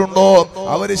കയറിയിട്ടുണ്ടോ?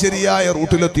 അവര് ശരിയായ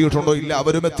റൂട്ടിലെത്തിയിട്ടുണ്ടോ? ഇല്ല,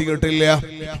 അവരും എത്തിയിട്ടില്ല.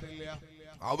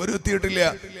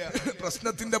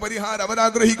 പ്രശ്നത്തിന്റെ പരിഹാരം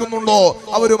അവരാഗ്രഹിക്കുന്നുണ്ടോ?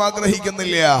 അവരും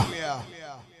ആഗ്രഹിക്കുന്നില്ല.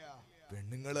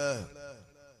 പെണ്ണുങ്ങള്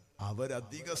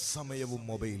അവരധിക സമയവും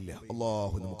മൊബൈലില്ല.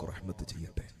 അല്ലാഹു നമുക്ക് റഹ്മത്ത്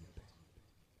ചെയ്യട്ടെ.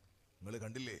 നിങ്ങൾ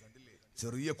കണ്ടില്ലേ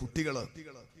ചെറിയ കുട്ടികള്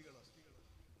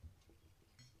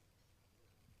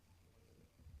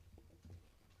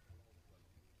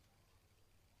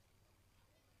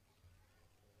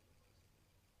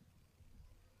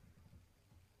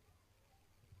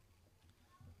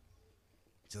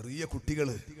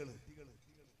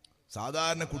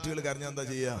സാധാരണ കുട്ടികൾ കരഞ്ഞാൽ എന്താ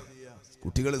ചെയ്യാ?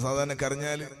 കുട്ടികൾ സാധാരണ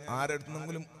കരഞ്ഞാൽ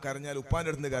ആരടുത്തെങ്കിലും കരഞ്ഞാൽ, ഉപ്പാന്റെ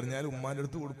അടുത്ത് കരഞ്ഞാൽ ഉമ്മാന്റെ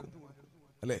അടുത്ത് കൊടുക്കും,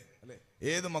 അല്ലേ?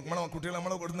 ഏത് കുട്ടികൾ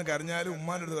നമ്മളെ കൊടുത്ത് കരഞ്ഞാലും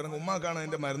ഉമ്മാന്റെ അടുത്ത് കരഞ്ഞ ഉമ്മാക്കാണ്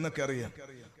അതിന്റെ മരുന്നൊക്കെ അറിയാം.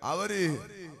 അവര്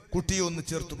കുട്ടിയെ ഒന്ന്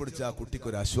ചേർത്ത് പിടിച്ച ആ കുട്ടിക്ക്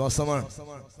ഒരു ആശ്വാസമാണ്.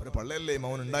 ഒരു പള്ളയല്ലേ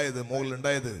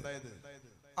മോളുണ്ടായത്.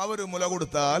 അവര് മുല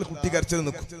കൊടുത്താൽ കുട്ടി കരച്ചിൽ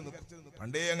നിൽക്കും.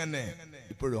 പണ്ടേ അങ്ങനെ,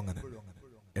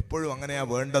 എപ്പോഴും അങ്ങനെയാ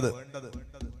വേണ്ടത്.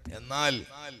 എന്നാൽ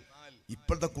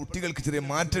ഇപ്പോഴത്തെ കുട്ടികൾക്ക് ചെറിയ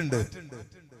മാറ്റമുണ്ട്.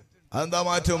 അതെന്താ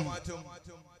മാറ്റം?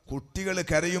 കുട്ടികൾ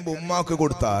കരയുമ്പോ ഉമ്മാക്ക്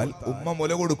കൊടുത്താൽ ഉമ്മ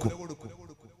മുല കൊടുക്കും,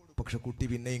 പക്ഷെ കുട്ടി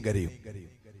പിന്നെയും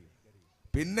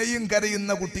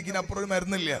കരയുന്ന കുട്ടിക്കിനപ്പുറം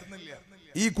മരുന്നില്ല.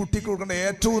 ഈ കുട്ടിക്ക് കൊടുക്കേണ്ട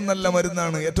ഏറ്റവും നല്ല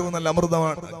മരുന്നാണ്, ഏറ്റവും നല്ല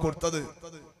അമൃതമാണ് കൊടുത്തത്.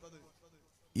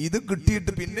 ഇത്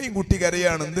കിട്ടിയിട്ട് പിന്നെയും കുട്ടി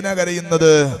കരയാണ്. എന്തിനാ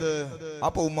കരയുന്നത്?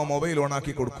 അപ്പൊ ഉമ്മ മൊബൈൽ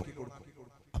ഓണാക്കി കൊടുക്കും.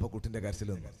 അപ്പൊ കുട്ടിന്റെ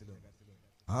കരച്ചിൽ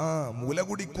മുല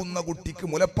കുടിക്കുന്ന കുട്ടിക്ക്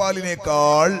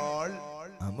മുലപ്പാലിനേക്കാൾ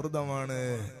അമൃതമാണ്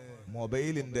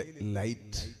മൊബൈലിന്റെ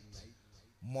ലൈറ്റ്,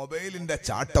 മൊബൈലിന്റെ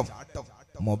ചാട്ടം,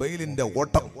 മൊബൈലിന്റെ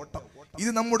ഓട്ടം.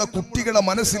 ഇത് നമ്മുടെ കുട്ടികളെ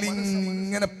മനസ്സിൽ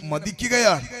ഇങ്ങനെ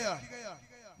മതിക്കുകയാണ്.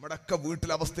 നമ്മുടെയൊക്കെ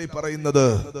വീട്ടിലെ അവസ്ഥയിൽ പറയുന്നത്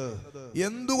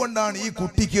എന്തുകൊണ്ടാണ് ഈ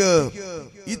കുട്ടിക്ക്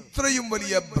ഇത്രയും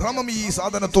വലിയ ഭ്രമം ഈ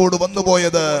സാധനത്തോട്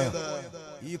വന്നുപോയത്?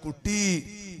 ഈ കുട്ടി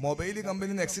മൊബൈൽ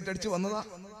കമ്പനിന്ന് എക്സിറ്റ് അടിച്ച് വന്നതാ.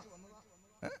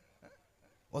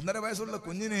 1.5 വയസ്സുള്ള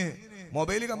കുഞ്ഞിന്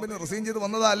മൊബൈൽ കമ്പനി റിസൈൻ ചെയ്ത്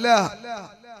വന്നതാ അല്ല.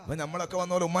 അപ്പൊ നമ്മളൊക്കെ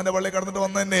വന്ന പോലെ ഉമ്മാന്റെ പള്ളിയിൽ കടന്നിട്ട്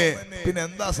വന്നെ. പിന്നെ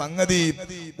എന്താ സംഗതി?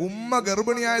 ഉമ്മ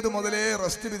ഗർഭിണിയായത് മുതലേ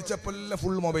റെസ്റ്റ് പിരിച്ചപ്പോല്ല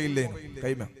ഫുൾ മൊബൈലിലേ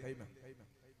കൈമ.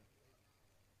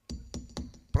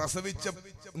 പ്രസവിച്ച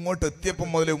ഇങ്ങോട്ട് എത്തിയപ്പോ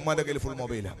മുതലേ ഉമ്മാന്റെ കയ്യിൽ ഫുൾ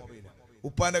മൊബൈലാ.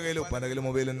 ഉപ്പാന്റെ കയ്യിൽ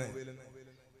മൊബൈൽ തന്നെ.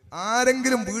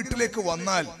 ആരെങ്കിലും വീട്ടിലേക്ക്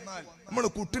വന്നാൽ, നമ്മൾ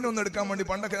കുട്ടിനെ ഒന്ന് എടുക്കാൻ വേണ്ടി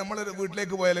പണ്ടൊക്കെ നമ്മളൊരു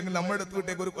വീട്ടിലേക്ക് പോയാൽ, അല്ലെങ്കിൽ നമ്മുടെ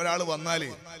വീട്ടിലേക്ക് ഒരാൾ വന്നാല്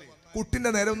കുട്ടിന്റെ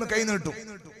നേരെ ഒന്ന് കൈ നീട്ടും.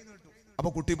 അപ്പൊ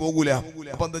കുട്ടി പോകൂല.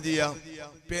 അപ്പൊ എന്താ ചെയ്യാ?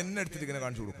 പെണ്ണെടുത്തിട്ട് ഇങ്ങനെ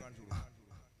കാണിച്ചു കൊടുക്കും.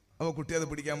 അപ്പൊ കുട്ടി അത്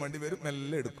പിടിക്കാൻ വേണ്ടി വരും,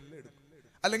 മെല്ലെ എടുക്കും.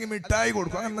 അല്ലെങ്കിൽ മിഠായി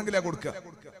കൊടുക്കും, അങ്ങനെ എന്തെങ്കിലും കൊടുക്കുക.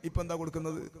 ഇപ്പൊ എന്താ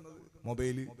കൊടുക്കുന്നത്?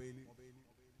 മൊബൈല്.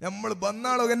 നമ്മൾ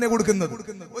വന്നാളോ എന്നെ കൊടുക്കുന്നത്?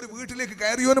 ഒരു വീട്ടിലേക്ക്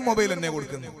കയറിയോനും മൊബൈൽ എന്നെ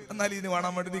കൊടുക്കുന്നത്. എന്നാൽ ഇതിന്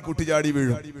കാണാൻ വേണ്ടി ഈ കുട്ടി ചാടി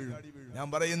വീഴും. ഞാൻ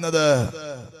പറയുന്നത്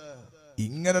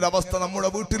ഇങ്ങനൊരവസ്ഥ നമ്മുടെ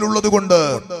വീട്ടിലുള്ളത് കൊണ്ട്,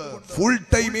 ഫുൾ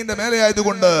ടൈം ഇതിന്റെ മേലെ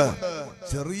ആയതുകൊണ്ട്,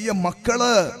 ചെറിയ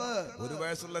മക്കള് 1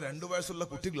 വയസ്സുള്ള 2 വയസ്സുള്ള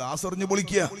കുട്ടി ഗ്ലാസ് എറിഞ്ഞ്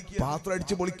പൊളിക്കുക, പാത്രം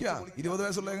അടിച്ച് പൊളിക്കുക. 20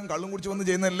 വയസ്സുള്ള കള്ളും കുടിച്ച് വന്ന്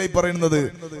ചെയ്യുന്നതല്ലേ ഈ പറയുന്നത്.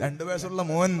 2 വയസ്സുള്ള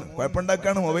മോൻ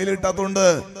കുഴപ്പമുണ്ടാക്കാണ് മൊബൈൽ കിട്ടാത്തതുകൊണ്ട്.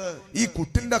 ഈ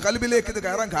കുട്ടിന്റെ കൽബിലേക്ക് ഇത്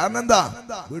കയറാൻ കാരണം എന്താ?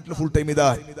 വീട്ടിൽ ഫുൾ ടൈം ഇതാ.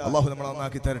 അള്ളാഹു നമ്മളെ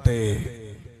നന്നാക്കി തരട്ടെ.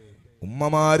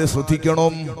 ഉമ്മമാര്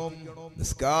ശ്രദ്ധിക്കണം.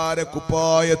 നിസ്കാര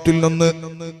കുപ്പായത്തിൽ നിന്ന്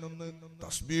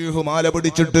തസ്ബീഹ് മാല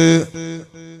പിടിച്ചിട്ട്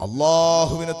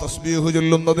അല്ലാഹുവിനെ തസ്ബീഹ്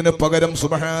ചൊല്ലുന്നതിന് പകരം,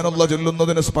 സുബ്ഹാനല്ലാഹ്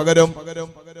ചൊല്ലുന്നതിന് പകരം,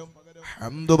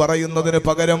 ഹംദ് പറയുന്നതിന്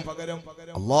പകരം,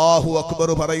 അല്ലാഹു അക്ബർ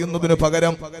പറയുന്നതിന്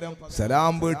പകരം,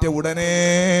 സലാം വീട്ടിയ ഉടനെ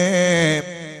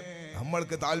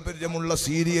നമ്മൾക്ക് താല്പര്യമുള്ള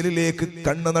സീരിയലിലേക്ക്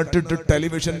കണ്ണ് നട്ടിട്ട്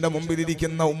ടെലിവിഷന്റെ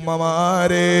മുമ്പിലിരിക്കുന്ന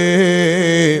ഉമ്മമാരെ,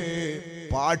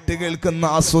 പാട്ട് കേൾക്കുന്ന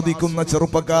ആസ്വദിക്കുന്ന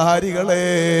ചെറുപ്പക്കാരികളെ,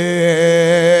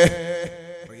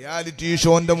 റിയാലിറ്റി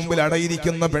ഷോന്റെ മുമ്പിൽ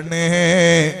അടയിരിക്കുന്ന പെണ്ണേ,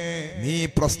 നീ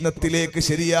പ്രശ്നത്തിലേക്ക്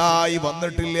ശരിയായി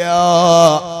വന്നിട്ടില്ല.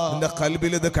 നിന്റെ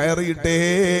കൽബിൽ ഇത് കയറിയിട്ടേ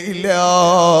ഇല്ല.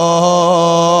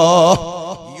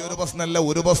 ഈ ഒരു പ്രശ്നമല്ല,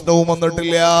 ഒരു പ്രശ്നവും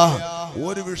വന്നിട്ടില്ല.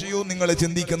 ഒരു വിഷയവും നിങ്ങൾ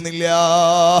ചിന്തിക്കുന്നില്ല.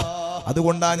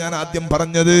 അതുകൊണ്ടാണ് ഞാൻ ആദ്യം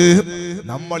പറഞ്ഞത്,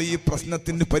 നമ്മൾ ഈ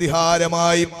പ്രശ്നത്തിന്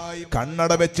പരിഹാരമായി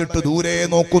കണ്ണട വെച്ചിട്ട് ദൂരെ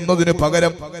നോക്കുന്നതിന്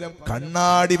പകരം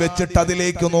കണ്ണാടി വെച്ചിട്ട്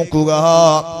അതിലേക്ക് നോക്കുക.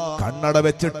 കണ്ണട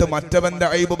വെച്ചിട്ട് മറ്റവന്റെ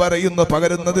ഐബ്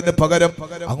പകരുന്നതിന് പകരം,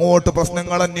 അങ്ങോട്ട്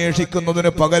പ്രശ്നങ്ങൾ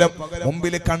അന്വേഷിക്കുന്നതിന് പകരം,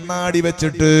 മുമ്പിൽ കണ്ണാടി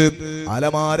വെച്ചിട്ട്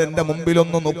അലമാരന്റെ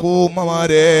മുമ്പിലൊന്ന് നോക്കൂ.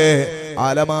 ഉമ്മമാരെ,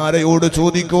 അലമാരയോട്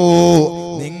ചോദിക്കൂ,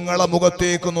 നിങ്ങളെ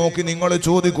മുഖത്തേക്ക് നോക്കി നിങ്ങൾ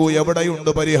ചോദിക്കൂ,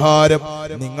 എവിടെയുണ്ട് പരിഹാരം?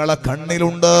 നിങ്ങളെ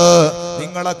കണ്ണിലുണ്ട്,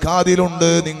 നിങ്ങളെ കാതിലുണ്ട്,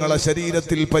 നിങ്ങളെ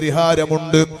ശരീരത്തിൽ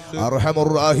പരിഹാരമുണ്ട്. അർഹമുർ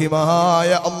റഹീമായ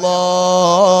അല്ലാഹ്,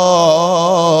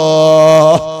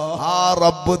 ആ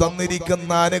റബ്ബ്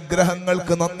തന്നിരിക്കുന്ന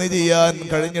അനുഗ്രഹങ്ങൾക്ക് നന്ദി ചെയ്യാൻ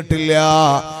കഴിഞ്ഞിട്ടില്ല.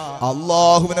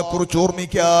 അള്ളാഹുവിനെ കുറിച്ച്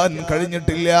ഓർമ്മിക്കാൻ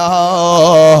കഴിഞ്ഞിട്ടില്ല.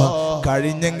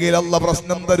 കഴിഞ്ഞെങ്കിൽ അല്ല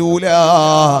പ്രശ്നം തരൂല.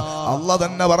 അല്ല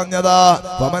തന്നെ പറഞ്ഞതാ,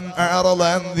 ഫമൻ അഅറദ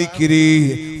അൻ ദിക്രി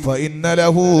ഫഇന്ന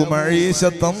ലഹു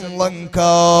മഈശതൻ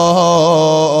ലൻകാ.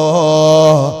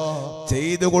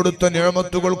 ചെയ്തു കൊടുത്ത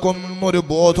നിഅമത്തുകൾക്കൊന്നും ഒരു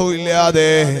ബോധവും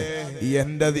ഇല്ലാതെ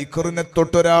എന്റെ ദിക്റിനെ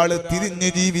തൊട്ടൊരാൾ തിരിഞ്ഞു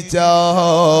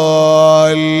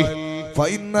ജീവിച്ചാൽ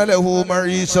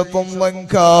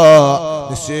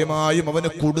നിശ്ചയമായും അവന്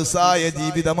കുടുസായ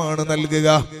ജീവിതമാണ് നൽകുക.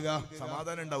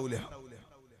 സമാധാനം ഉണ്ടാവൂല.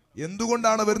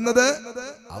 എന്തുകൊണ്ടാണ് വരുന്നത്?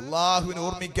 അള്ളാഹുവിനെ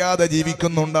ഓർമ്മിക്കാതെ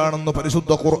ജീവിക്കുന്നുണ്ടാണെന്ന്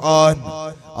പരിശുദ്ധ ഖുർആൻ.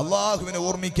 അള്ളാഹുവിനെ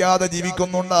ഓർമ്മിക്കാതെ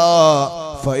ജീവിക്കുന്നുണ്ടാ.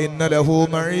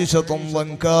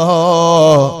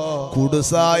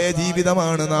 കുടുസായ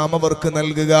ജീവിതമാണ് നാം അവർക്ക്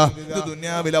നൽകുക. ഇത്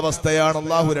ദുനിയാവിലെ അവസ്ഥയാണ്.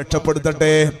 അള്ളാഹു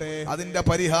രക്ഷപ്പെടുത്തട്ടെ. അതിന്റെ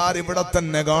പരിഹാരം ഇവിടെ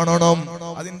തന്നെ കാണണം.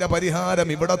 അതിന്റെ പരിഹാരം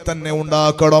ഇവിടെ തന്നെ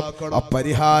ഉണ്ടാക്കണം. ആ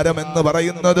പരിഹാരം എന്ന്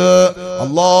പറയുന്നത്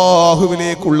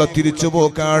അള്ളാഹുവിലേക്കുള്ള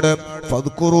തിരിച്ചുപോക്കാണ്.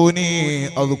 ഫദ്കുറൂനി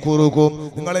അദ്കുറുകും.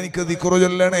 നിങ്ങൾ എനിക്ക് ദിക്റ്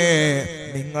ചൊല്ലണേ,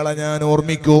 നിങ്ങളെ ഞാൻ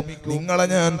ഓർമ്മിക്കും, നിങ്ങളെ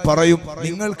ഞാൻ പറയും,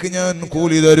 നിങ്ങൾക്ക് ഞാൻ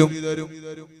കൂലി തരും.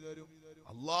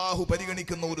 അള്ളാഹു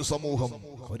പരിഗണിക്കുന്ന ഒരു സമൂഹം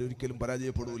അവരൊരിക്കലും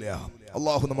പരാജയപ്പെടൂല.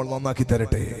 അള്ളാഹു നമ്മൾ നന്നാക്കി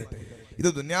തരട്ടെ. ഇത്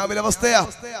ദുനിയാവിലെ അവസ്ഥയാ.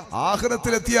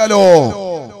 ആഖിറത്തിലെത്തിയാലോ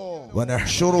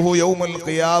വനഹ്ശുറുഹു യൗമൽ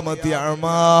ഖിയാമത്തി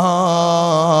അഅമാ.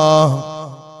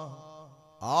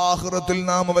 ആഖിറത്തിൽ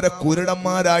നാം അവരെ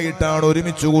കുരുടന്മാരായിട്ടാണ്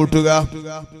ഒരുമിച്ച് കൂട്ടുക.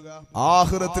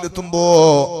 ആഖിറത്തിലെത്തുമ്പോ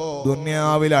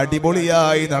ദുനിയാവിൽ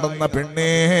അടിപൊളിയായി നടന്ന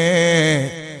പെണ്ണേ,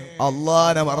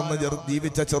 അള്ളാനെ മറന്ന്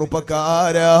ജീവിച്ച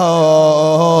ചെറുപ്പക്കാരാ,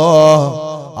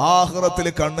 ആഖിറത്തിൽ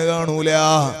കണ്ണു കാണൂല.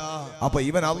 അപ്പൊ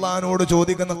ഇവൻ അള്ളഹാനോട്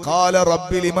ചോദിക്കുന്ന, ഖാല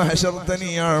റബ്ബി ലിമ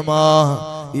ഹശർതനി അഅമാ.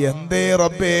 എന്തേ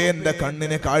റബ്ബേ എന്റെ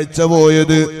കണ്ണിന് കാഴ്ച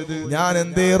പോയത്? ഞാൻ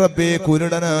എന്തേ റബ്ബേ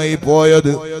കുരുടനായി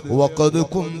പോയത്? വഖദ്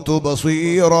കുന്തു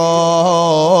ബസീറാ.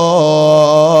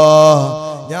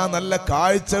 ഞാൻ നല്ല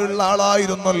കാഴ്ചയുള്ള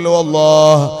ആളായിരുന്നല്ലോ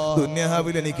അല്ലാഹ്.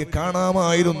 ദുനിയാവിൽ എനിക്ക്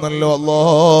കാണാമായിരുന്നല്ലോ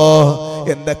അല്ലാഹ്.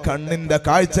 എന്റെ കണ്ണിന്റെ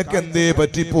കാഴ്ചക്ക് എന്തേ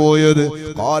പറ്റിപ്പോയത്?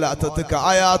 ഖാലഅതക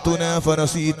ആയാതുനാ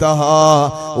ഫനസീതഹാ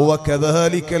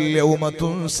വകദാലികൽ യൗമ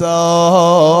തുൻസാ.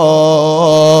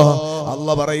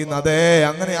 അല്ലാഹ് പറയുന്നതേ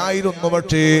അങ്ങനെ ആയിരുന്നു.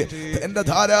 പക്ഷേ എന്റെ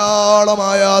ധാരാളം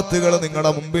ആയാത്തുകൾ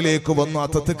നിങ്ങളുടെ മുമ്പിലേക്ക് വന്നു.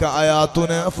 അതതക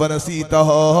ആയാതുനാ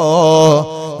ഫനസീതഹാ.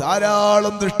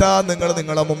 ധാരാളം ദൃഷ്ടാന്തങ്ങൾ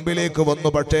നിങ്ങളുടെ മുമ്പിലേക്ക് വന്നു.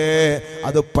 പക്ഷേ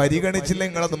അത് പരിഗണിച്ചില്ല.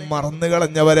 നിങ്ങളത് മറന്നു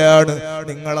കളഞ്ഞവരാണ്,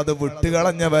 നിങ്ങളത്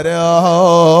വിട്ടുകളഞ്ഞവരാ.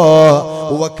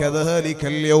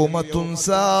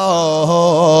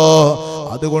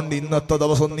 അതുകൊണ്ട് ഇന്നത്തെ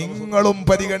ദിവസം നിങ്ങളും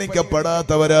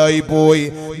പരിഗണിക്കപ്പെടാത്തവരായി പോയി,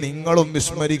 നിങ്ങളും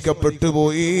വിസ്മരിക്കപ്പെട്ടു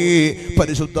പോയി.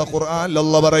 പരിശുദ്ധ ഖുർആനിൽ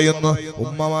അല്ലാഹ് പറയുന്നു,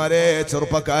 ഉമ്മമാരെ,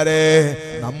 ചെറുപ്പക്കാരെ,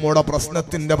 നമ്മുടെ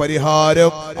പ്രശ്നത്തിന്റെ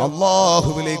പരിഹാരം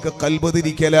അള്ളാഹുവിലേക്ക് ഖൽബ്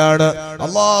തിരിക്കലാണ്.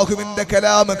 അള്ളാഹുവിന്റെ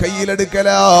കലാം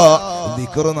കയ്യിലെടുക്കലാ.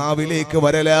 ദിക്ർ നാവിലേക്ക്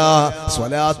വരലാ.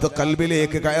 സ്വലാത്ത്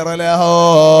ഖൽബിലേക്ക് കയറലാ.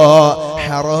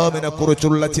 ഹറാമിനെ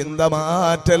കുറിച്ചുള്ള ചിന്ത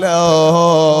മാറ്റലാ.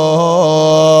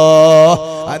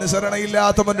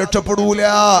 അനുസരണയില്ലാത്തവൻ രക്ഷപ്പെടൂല.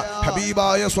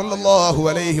 ഹബീബായ സ്വല്ലല്ലാഹു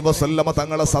അലൈഹി വസല്ലമ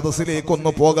തങ്ങളെ സദസ്സിലേക്ക്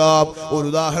ഒന്ന് പോകാം. ഒരു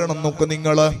ഉദാഹരണം നോക്ക്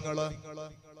നിങ്ങൾ.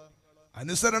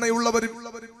 അനുസരണയുള്ളവർ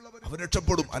അവൻ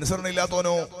രക്ഷപ്പെടും.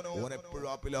 അനുസരണയില്ലാത്തവനോ ഓൻ എപ്പോഴും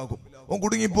ആപ്പിലാകും, ഓൻ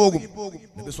കുടുങ്ങിപ്പോകും.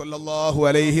 നബി സ്വല്ലല്ലാഹു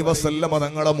അലൈഹി വസല്ലമ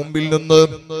തങ്ങളുടെ മുമ്പിൽ നിന്ന്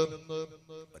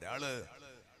ഒരാള്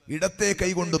ഇടത്തെ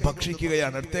കൈകൊണ്ട്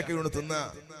ഭക്ഷിക്കുകയാണ്, ഇടത്തെ കൈകൊണ്ട് തിന്ന.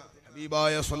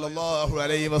 ഹബീബായ സ്വല്ലല്ലാഹു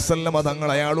അലൈഹി വസല്ലമ തങ്ങൾ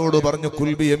അയാളോട് പറഞ്ഞു,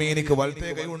 കുൽ ബിയമീനിക, വലത്തെ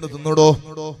കൈ കൊണ്ട് തിന്നടോ.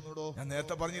 ഞാൻ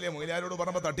നേരത്തെ പറഞ്ഞില്ലേ, മൊയിലാരോട്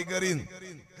പറഞ്ഞപ്പോ തട്ടിക്കേറി.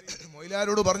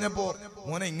 മൊയിലാരോട് പറഞ്ഞപ്പോ,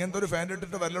 മോനെ ഇങ്ങനത്തെ ഒരു ഫാൻ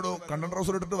ഇട്ടിട്ട് വരലടോ, കണ്ടൻ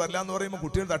ട്രൗസർ ഇട്ടിട്ട് വരില്ല എന്ന് പറയുമ്പോ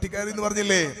കുട്ടികൾ തട്ടിക്കയറി എന്ന്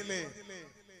പറഞ്ഞില്ലേ,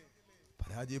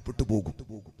 പരാജയപ്പെട്ടു പോകും.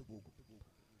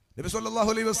 നബി സല്ലല്ലാഹു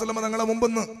അലൈഹി വസല്ലം തങ്ങളെ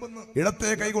മുമ്പെന്ന് ഇടത്തെ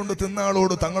കൈ കൊണ്ട് തിന്ന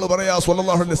ആളോട് തങ്ങൾ പറയാ,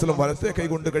 സല്ലല്ലാഹു അലൈഹി വസല്ലം വലത്തെ കൈ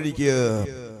കൊണ്ട് കഴിക്കുക.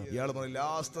 ഇയാൾ പറഞ്ഞു,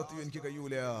 ലാസ്റ്റ് എനിക്ക്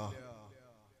കഴിയൂല,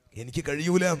 എനിക്ക്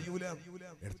കഴിയൂല,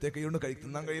 ഇടത്തെ കൈ കൊണ്ട്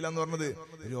തിന്നാൻ കഴിയില്ല എന്ന് പറഞ്ഞത്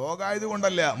രോഗായത്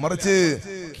കൊണ്ടല്ല, മറിച്ച്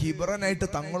കിബറനായിട്ട്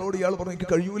തങ്ങളോട് ഇയാൾ പറഞ്ഞു എനിക്ക്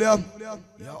കഴിയൂല.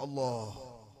 യാ അല്ലാഹ്.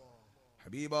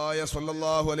 ഹബീബായ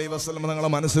സല്ലല്ലാഹു അലൈഹി വസല്ലം തങ്ങളെ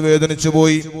മനസ്സ് വേദനിച്ചു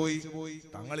പോയി.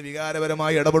 തങ്ങൾ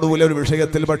വികാരപരമായി ഇടപെടൂല ഒരു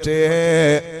വിഷയത്തിൽ, പക്ഷേ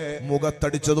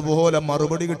മുഖത്തടിച്ചതുപോലെ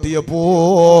മറുപടി കിട്ടിയപ്പോ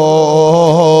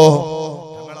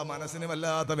തങ്ങളെ മനസ്സിന്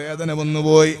വല്ലാത്ത വേദന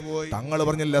വന്നുപോയി. തങ്ങൾ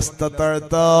പറഞ്ഞു,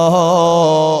 ലസ്തതഅ്താ,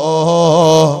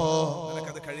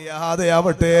 നിനക്കത്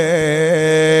കഴിയാതെയാവട്ടെ.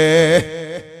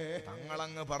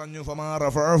 തങ്ങളങ്ങ് പറഞ്ഞു, ഫമാ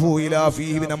റഫഅഹു ഇലാ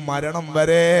ഫീഹി, മരണം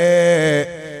വരെ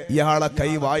ഇയാളെ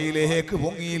കൈ വായിലേക്ക്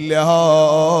പൊങ്ങിയില്ല.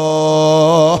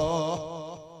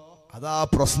 അതാ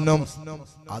പ്രശ്നം.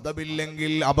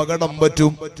 അതബില്ലെങ്കിൽ അപകടം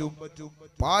പറ്റും.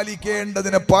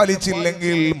 പാലിക്കേണ്ടതിനെ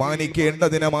പാലിച്ചില്ലെങ്കിൽ,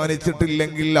 മാനിക്കേണ്ടതിനെ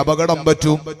മാനിച്ചിട്ടില്ലെങ്കിൽ അപകടം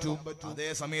പറ്റും. അതേ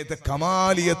സമയത്ത്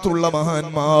കമാലിയത്തുള്ള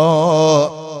മഹാന്മാർ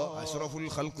അഷ്റഫുൽ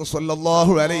ഖൽഖ്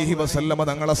സല്ലല്ലാഹു അലൈഹി വസല്ലമ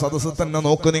തങ്ങളെ സദസ്സ് തന്നെ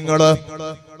നോക്ക് നിങ്ങള്.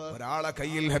 ഒരാളെ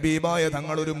കയ്യിൽ ഹബീബായ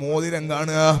തങ്ങൾ ഒരു മോതിരം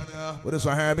കാണുക. ഒരു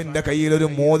സ്വഹാബിന്റെ കയ്യിൽ ഒരു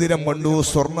മോതിരം കണ്ടു,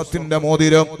 സ്വർണത്തിന്റെ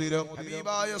മോതിരം.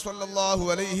 ഹബീബായ സല്ലല്ലാഹു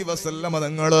അലൈഹി വസല്ലമ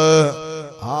തങ്ങള്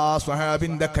ആ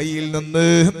സ്വഹാബിന്റെ കയ്യിൽ നിന്ന്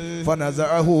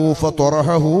ഫനസഅഹു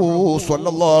ഫതറഹു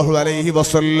സല്ലല്ലാഹു അലൈഹി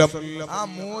വസല്ലം. ആ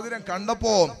മോതിരം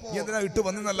കണ്ടപ്പോ എന്തിനാ ഇട്ട്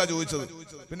വന്നെന്നല്ല ചോദിച്ചത്,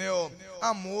 പിന്നെയോ ആ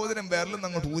മോതിരം വിരലിൽ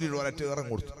അങ്ങോട്ട് ഊരിടും, ഒരൊറ്റ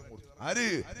ഇറങ്ങി കൊടുത്തു. ആര്?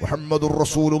 മുഹമ്മദുർ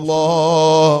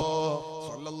റസൂലുള്ളാഹ്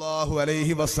സല്ലല്ലാഹു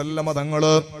അലൈഹി വസല്ലമ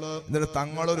തങ്ങള്. എന്നിട്ട്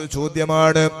തങ്ങളൊരു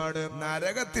ചോദ്യമാണ്,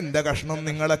 നരകത്തിന്റെ കഷ്ണം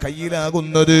നിങ്ങളെ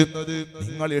കയ്യിലാകുന്നത്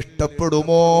നിങ്ങൾ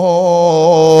ഇഷ്ടപ്പെടുമോ?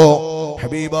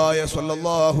 ഹബീബായ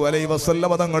സല്ലല്ലാഹു അലൈഹി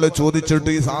വസല്ലമ തങ്ങൾ ചോദിച്ചിട്ട്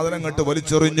ഈ സാധനം കണ്ട്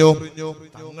വലിച്ചെറിഞ്ഞു.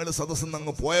 തങ്ങള്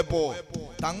സദസ്സെന്ന്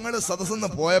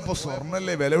പോയപ്പോ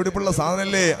സ്വർണ്ണല്ലേ, വിലപിടിപ്പുള്ള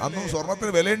സാധനല്ലേ, അന്നും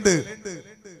സ്വർണത്തിന് വിലയുണ്ട്.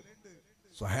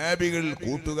 സ്വഹാബികൾ,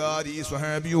 കൂട്ടുകാർ ഈ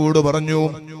സ്വഹാബിയോട് പറഞ്ഞു,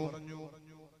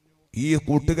 ഈ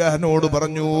കൂട്ടുകാരനോട്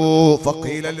പറഞ്ഞു,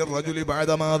 ഫഖീല ലിർറജുലി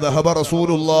ബഅദമാ ദഹബ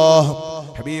റസൂലുള്ളാഹ്,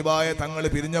 ഹബീബായ തങ്ങൾ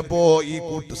പിരിഞ്ഞപ്പോ ഈ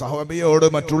സഹബിയോട്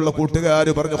മറ്റുള്ള കൂട്ടുകാർ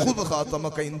പറഞ്ഞു, ഖുദ്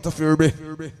ഖാതമക ഇൻതഫിഉ ബിഹി,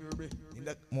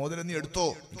 നിന്റെ മോതിരം നീ എടുത്തോ,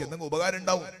 എനിക്ക് എന്തെങ്കിലും ഉപകാരം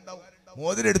ഉണ്ടാവും.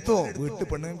 മോതിരം എടുത്തോ, വീട്ടിൽ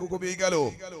പെണ്ണുങ്ങൾക്കൊക്കെ ഉപയോഗിക്കാലോ,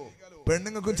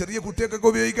 പെണ്ണുങ്ങൾക്കും ചെറിയ കുട്ടികൾക്കൊക്കെ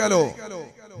ഉപയോഗിക്കാലോ,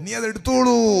 നീ അത്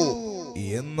എടുത്തോളൂ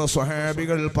എന്ന്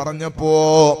സ്വഹാബികൾ പറഞ്ഞപ്പോ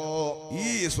ഈ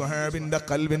സ്വഹാബിന്റെ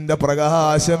ഖൽബിന്റെ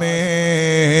പ്രകാശമേ,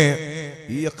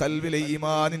 ഈ ഖൽബിലെ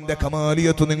ഈമാനിന്റെ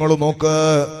കമാലിയത്ത് നിങ്ങൾ നോക്ക്.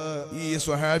 ഈ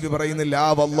സ്വഹാബി പറയുന്നില്ല,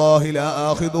 വല്ലാഹി ലാ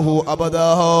ആഖിദുഹു അബദാ,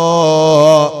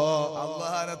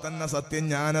 അല്ലാഹനെ തന്നെ സത്യം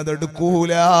ഞാനത്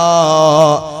എടുക്കൂല.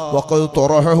 വഖദ്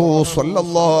തറഹു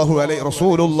സല്ലല്ലാഹു അലൈഹി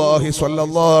റസൂലുള്ളാഹി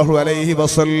സല്ലല്ലാഹു അലൈഹി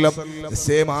വസല്ലം,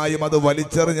 നിശ്ചയമായും അത്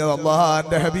വലിച്ചെറിഞ്ഞത്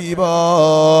അല്ലാഹുവിന്റെ ഹബീബാ.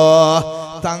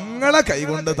 തങ്ങളെ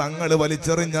കൈകൊണ്ട് തങ്ങൾ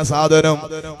വലിച്ചെറിഞ്ഞ സാധനം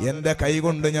എന്റെ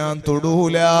കൈകൊണ്ട് ഞാൻ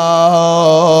തൊടൂല,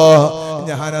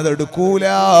 ഞാനത് എടുക്കൂല.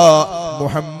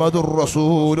 മുഹമ്മദുർ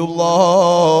റസൂലുള്ളാഹ്.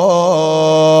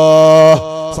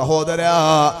 സഹോദരാ,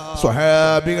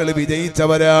 സ്വഹാബികൾ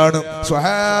വിജയിച്ചവരാണ്,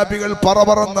 സ്വഹാബികൾ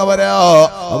പറന്നവരാ.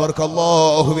 അവർക്ക്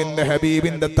അല്ലാഹുവിന്റെ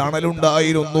ഹബീബിന്റെ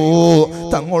തണലുണ്ടായിരുന്നു,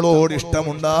 തങ്ങളോട്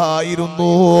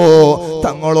ഇഷ്ടമുണ്ടായിരുന്നു,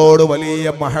 തങ്ങളോട് വലിയ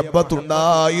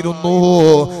മഹബത്തുണ്ടായിരുന്നു.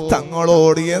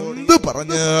 തങ്ങളോട് എന്ത്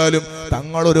പറഞ്ഞാലും,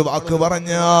 തങ്ങളൊരു വാക്ക്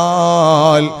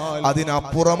പറഞ്ഞാൽ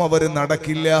അതിനപ്പുറം അവർ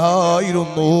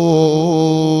നടക്കില്ലായിരുന്നു.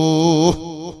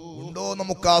 ഉണ്ടോ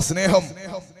നമുക്ക് ആ സ്നേഹം?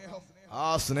 ആ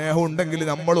സ്നേഹം ഉണ്ടെങ്കിൽ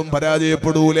നമ്മളും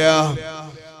പരാജയപ്പെടൂല.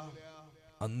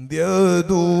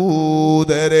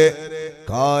 അന്ത്യദൂതരെ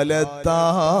കാലത്താ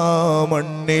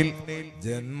മണ്ണിൽ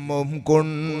ജന്മം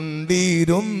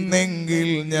കൊണ്ടിരുന്നെങ്കിൽ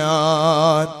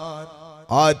ഞാൻ,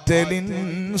 ആറ്റലിൻ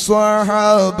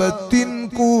സ്വഹാബത്തിൻ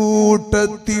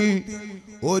കൂട്ടത്തിൽ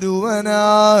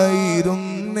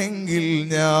ഒരുവനായിരുന്നെങ്കിൽ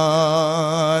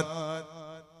ഞാൻ.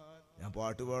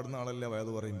 പാട്ട് പാടുന്ന ആളല്ല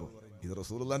വയത് പറയുമ്പോ, ഇത്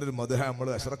റസൂലുള്ളാഹിന്റെ ഒരു മദ്ഹ. നമ്മൾ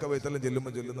അശ്റക്ക ബൈത്തെല്ലാം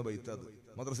ചെല്ലുമ്പോൾ ചൊല്ലുന്ന ബൈത്ത്, അത്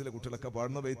മദ്രസയിലെ കുട്ടികളൊക്കെ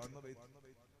പാടുന്ന ബൈത്ത്.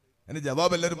 അതിന്റെ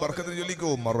ജവാബ് എല്ലാവരും ബർക്കത്തിന് ചൊല്ലിക്കോ.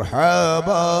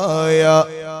 മർഹബായ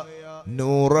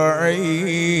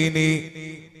നൂറൈനി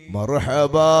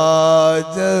മർഹബാ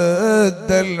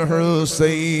ജദ്ദൽ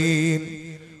ഹുസൈൻ,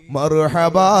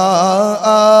 മർഹബാ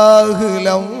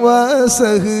അഹ്ലൻ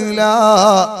വസഹ്ലാ,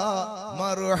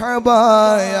 മർഹബാ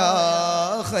യാ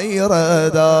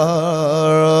ഖൈറദാ.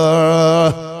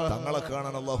 തങ്ങളെ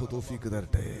കാണാൻ അല്ലാഹു തൗഫീഖ്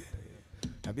തരട്ടെ.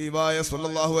 ഹബീബായ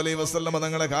സല്ലല്ലാഹു അലൈഹി വസല്ലം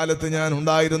തങ്ങളെ കാലത്ത് ഞാൻ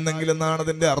ഉണ്ടായിരുന്നെങ്കിൽ എന്നാണ്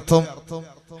അതിന്റെ അർത്ഥം.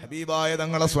 ഹബീബായ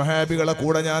തങ്ങളെ സ്വഹാബികളെ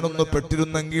കൂടെ ഞാനൊന്ന്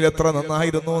പെട്ടിരുന്നെങ്കിൽ എത്ര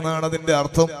നന്നായിരുന്നു എന്നാണ് അതിന്റെ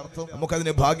അർത്ഥം.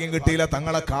 നമുക്കതിന് ഭാഗ്യം കിട്ടിയില്ല,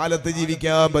 തങ്ങളെ കാലത്ത്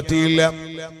ജീവിക്കാൻ പറ്റിയില്ല,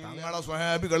 തങ്ങളെ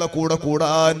സ്വഹാബികളെ കൂടെ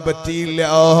കൂടാൻ പറ്റിയില്ല.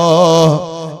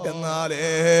 എന്നാൽ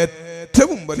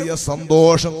ഏറ്റവും വലിയ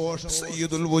സന്തോഷം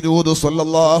സയ്യിദുൽ വജൂദ്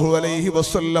സല്ലല്ലാഹു അലൈഹി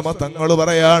വസല്ലമ തങ്ങൾ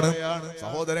പറയാണ്,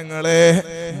 സഹോദരങ്ങളെ,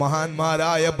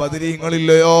 മഹാന്മാരായ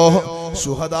ബദരീങ്ങളില്ലയോ,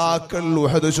 ശുഹദാക്കൾ,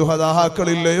 ഉഹദ്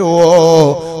ശുഹദാക്കളില്ലയോ,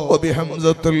 വബി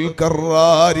ഹംസത്തുൽ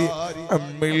കറാരി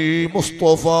അമ്മിൽ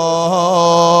മുസ്തഫ,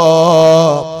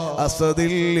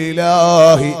 അസദിൽ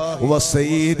ഇലാഹി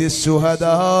വസയ്യിദിശ്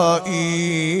ശുഹദാഇ.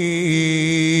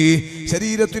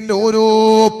 ശരീരത്തിന്റെ ഓരോ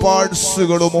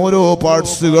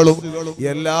പാർട്സുകളും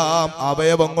എല്ലാം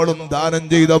അവയവങ്ങളും ദാനം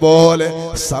ചെയ്ത പോലെ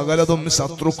സകലതും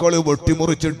ശത്രുക്കൾ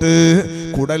വെട്ടിമുറിച്ചിട്ട്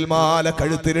കുടൽമാല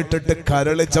കഴുത്തിലിട്ടിട്ട്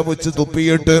കരള് ചവച്ച്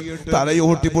തുപ്പിയിട്ട്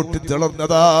തലയോട്ടി പൊട്ടി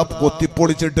തിളർന്നതാ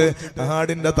കൊത്തിപ്പൊളിച്ചിട്ട്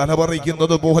ആടിന്റെ തല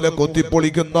പറിക്കുന്നത് പോലെ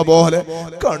കൊത്തിപ്പൊളിക്കുന്ന പോലെ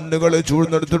കണ്ണുകൾ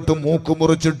ചൂഴ്ന്നെടുത്തിട്ട് മൂക്ക്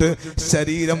മുറിച്ചിട്ട്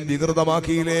ശരീരം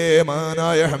വികൃതമാക്കിയില്ലേ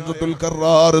മഹാനായ ഹംസത്തുൽ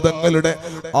കറാർ തങ്ങളുടെ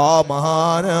ആ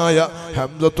മഹാനായ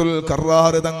ഹംസത്തുൽ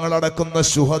കറാർ തങ്ങൾ അടക്കുന്ന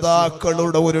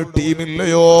ശുഹദാക്കളുടെ ഒരു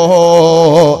ടീമില്ലയോ?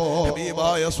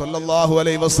 ഹബീബായ സ്വല്ലല്ലാഹു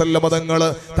അലൈഹി വസല്ലം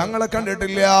തങ്ങളെ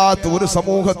കണ്ടിട്ടില്ലാത്ത ഒരു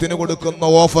സമൂഹത്തിന് കൊടുക്കുന്ന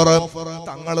ഓഫർ,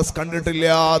 തങ്ങളെ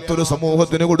കണ്ടിട്ടില്ലാത്തൊരു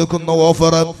സമൂഹത്തിന് കൊടുക്കുന്ന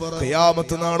ഓഫർ,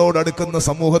 ഖിയാമത്ത് നാളോട് അടുക്കുന്ന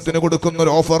സമൂഹത്തിന് കൊടുക്കുന്ന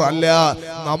ഒരു ഓഫർ അല്ല,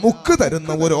 നമുക്ക്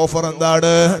തരുന്ന ഒരു ഓഫർ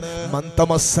എന്താണ്? മൻ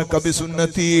തമസ്സക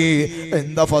ബിസുന്നതി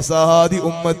ഇൻദ ഫസാദി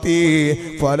ഉമ്മതി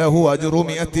ഫലഹു അജ്റു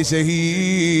മിഅത്തി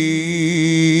ശഹീദ്.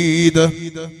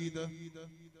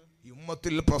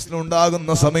 ഉമ്മത്തിൽ പ്രശ്നം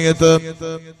ഉണ്ടാകുന്ന സമയത്ത്,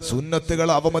 സുന്നത്തുകൾ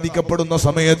അവമതിക്കപ്പെടുന്ന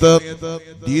സമയത്ത്,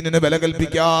 ദീനിന് വില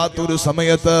കൽപ്പിക്കാത്തൊരു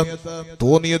സമയത്ത്,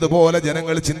 തോന്നിയതുപോലെ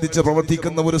ജനങ്ങൾ ചിന്തിച്ച്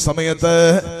പ്രവർത്തിക്കുന്ന ഒരു സമയത്ത്,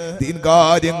 ദീൻ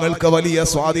കാര്യങ്ങൾക്ക് വലിയ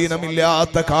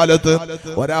സ്വാധീനമില്ലാത്ത കാലത്ത്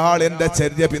ഒരാൾ എന്റെ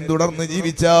ചര്യ പിന്തുടർന്ന്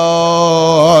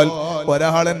ജീവിച്ചാൽ,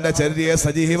 ഒരാൾ എന്റെ ചര്യയെ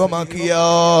സജീവമാക്കിയാൽ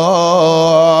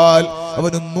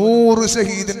അവന് 100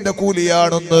 ഷഹീദിന്റെ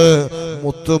കൂലിയാണെന്ന്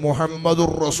മുത്ത്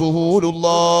മുഹമ്മദുർ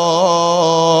റസൂലുള്ളാഹ്.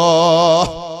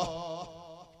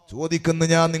 ചോദിക്കുന്നു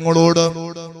ഞാൻ നിങ്ങളോട്,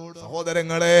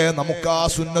 സഹോദരങ്ങളെ, നമുക്ക് ആ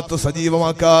സുന്നത്ത്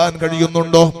സജീവമാക്കാൻ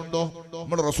കഴിയുന്നുണ്ടോ?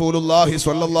 നമ്മുടെ റസൂലുള്ളാഹി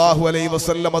സ്വല്ലല്ലാഹു അലൈഹി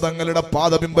വസല്ലം തങ്ങളുടെ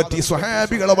പാത പിൻപറ്റി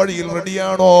സ്വഹാബികളെ വഴിയിൽ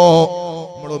റെഡിയാണോ?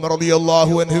 നമ്മൾ ഉമർ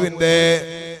റളിയല്ലാഹു അൻഹുവിന്റെ,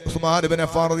 ഉസ്മാൻ ഇബ്നു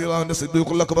അഫ്ഫാൻ റളിയല്ലാഹു അൻഹു,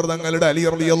 സിദ്ദീഖുൽ അക്ബർ തങ്ങളുടെ, അലി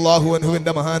റളിയല്ലാഹു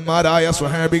അൻഹുവിന്റെ മഹാന്മാരായ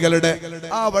സ്വഹാബികളുടെ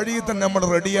ആ വഴിയിൽ തന്നെ നമ്മൾ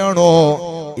റെഡിയാണോ?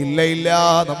 ഇല്ല.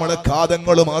 നമ്മുടെ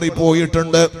കാതങ്ങൾ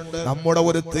മാറിപ്പോയിട്ടുണ്ട്. നമ്മുടെ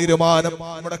ഒരു തീരുമാനം,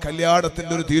 നമ്മുടെ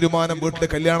കല്യാണത്തിന്റെ ഒരു തീരുമാനം, വീട്ടില്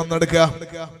കല്യാണം നടക്കുക,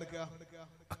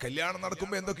 കല്യാണം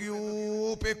നടക്കുമ്പോ എന്തൊക്കെയോ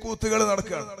പേക്കൂത്തുകൾ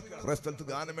നടക്കുകയാണ്. കുറെ സ്ഥലത്ത്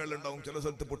ഗാനമേള ഉണ്ടാവും, ചില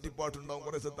സ്ഥലത്ത് പൊട്ടിപ്പാട്ടുണ്ടാവും,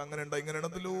 കുറെ സ്ഥലത്ത് അങ്ങനെ ഉണ്ടാവും, ഇങ്ങനെ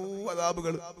എന്തെല്ലോ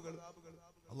അദാബുകൾ.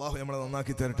 അള്ളാഹു നമ്മളെ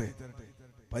നന്നാക്കി തരട്ടെ.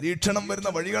 പരീക്ഷണം വരുന്ന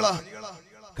വഴികളാ.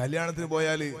 കല്യാണത്തിന്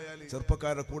പോയാല്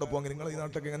ചെറുപ്പക്കാരുടെ കൂടെ പോകാൻ, നിങ്ങൾ ഈ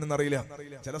നാട്ടിലൊക്കെ എങ്ങനെയെന്ന് അറിയില്ല,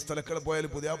 ചില സ്ഥലങ്ങളിൽ പോയാൽ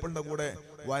പുതിയാപ്പിളിന്റെ കൂടെ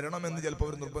വരണമെന്ന് ചിലപ്പോൾ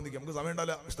അവർ നിർബന്ധിക്കും. നമുക്ക് സമയം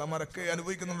ഉണ്ടാവില്ല. ഇഷ്ടമാരൊക്കെ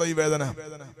അനുഭവിക്കുന്നുണ്ടോ ഈ വേദന?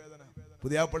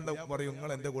 പുതിയാപ്പിളിന്റെ പറയും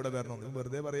നിങ്ങൾ എന്റെ കൂടെ വരണം.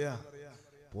 വെറുതെ പറയാ.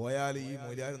 പോയാൽ ഈ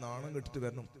മൊയ്യാർ നാണം കെട്ടിട്ട്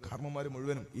വരണം. കാരണന്മാര്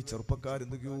മുഴുവനും ഈ ചെറുപ്പക്കാർ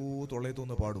എന്തൊക്കെയോ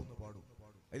തൊള്ളയത്തൊന്ന് പാടും.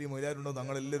 അതിൽ മൊയ്യാരുണ്ടോ?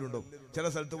 ഞങ്ങളെല്ലാവരും ഉണ്ടാവും. ചില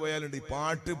സ്ഥലത്ത് പോയാലുണ്ട്, ഈ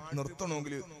പാട്ട്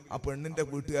നിർത്തണമെങ്കിൽ ആ പെണ്ണിന്റെ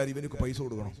വീട്ടുകാർ ഇവനക്ക് പൈസ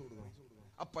കൊടുക്കണം.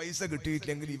 ആ പൈസ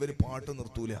കിട്ടിയിട്ടില്ലെങ്കിൽ ഇവര് പാട്ട്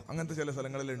നിർത്തൂല. അങ്ങനത്തെ ചില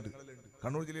സ്ഥലങ്ങളിലും ഉണ്ട്.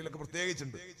 കണ്ണൂർ ജില്ലയിലൊക്കെ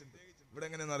പ്രത്യേകിച്ചുണ്ട്. ഇവിടെ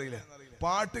എങ്ങനെയാണെന്ന് അറിയില്ല.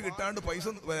 പാട്ട് കിട്ടാണ്ട് പൈസ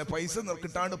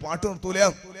കിട്ടാണ്ട് പാട്ട് നിർത്തൂല.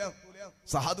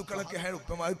 സഹാദുക്കളൊക്കെ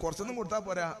കുറച്ചൊന്നും കൊടുത്താൽ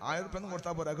പോരാ, 1000 റുപ്യ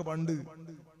കൊടുത്താൽ പോരാ. ഒക്കെ പണ്ട്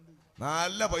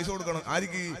നല്ല പൈസ കൊടുക്കണം.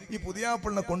 ആർക്ക്? ഈ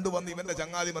പുതിയാപ്പിളിനെ കൊണ്ടുവന്ന് ഇവന്റെ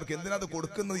ചങ്ങാതിമാർക്ക്. എന്തിനാ അത്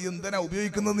കൊടുക്കുന്നത്, എന്തിനാ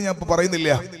ഉപയോഗിക്കുന്നത് ഞാൻ ഇപ്പൊ പറയുന്നില്ല.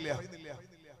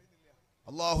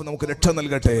 അള്ളാഹു നമുക്ക് രക്ഷ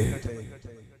നൽകട്ടെ.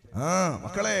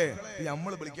 മക്കളെ, ഈ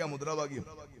നമ്മൾ വിളിക്കാൻ മുദ്രാവാക്യം,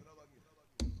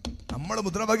 നമ്മൾ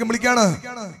മുദ്രാവാക്യം വിളിക്കാണ്.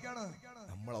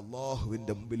 നമ്മൾ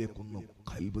അള്ളാഹുവിന്റെ മുമ്പിലേക്കൊന്നും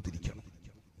ഖൽബ് തിരിക്കണം,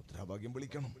 മുദ്രാവാക്യം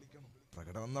വിളിക്കണം,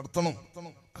 പ്രകടനം നടത്തണം.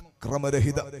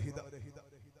 അക്രമരഹിത,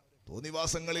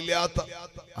 തോന്നിവാസങ്ങളില്ലാത്ത,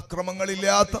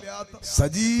 അക്രമങ്ങളില്ലാത്ത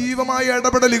സജീവമായ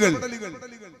ഇടപെടലുകൾ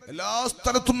എല്ലാ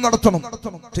സ്ഥലത്തും നടത്തണം.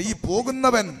 ഈ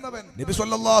പോകുന്നവൻ നബി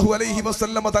സല്ലല്ലാഹു അലൈഹി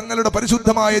വസല്ലമ തങ്ങളുടെ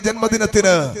പരിശുദ്ധമായ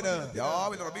ജന്മദിനത്തിന്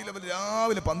രാവിലെ റബീഉൽ അവ്വൽ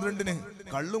രാവിലെ 12-ന്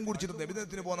കള്ളും കുടിച്ചിട്ട്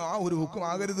നബിദിനത്തിന് പോകുന്ന ആ ഒരു ഹുക്കം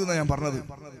ആകരുത് എന്നാണ് ഞാൻ പറഞ്ഞത്.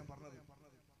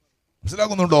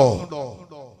 മനസ്സിലാകുന്നുണ്ടോ?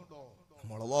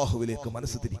 നമ്മൾ അല്ലാഹുവിലേക്ക്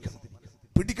മനസ്സ് തിരിക്കണം.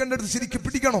 പിടിക്കേണ്ടത് ശരിക്കും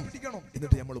പിടിക്കണം.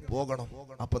 എന്നിട്ട് നമ്മൾ പോകണം.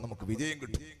 അപ്പൊ നമുക്ക് വിജയം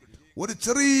കിട്ടും. ഒരു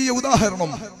ചെറിയ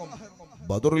ഉദാഹരണം,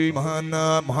 ബദറിൽ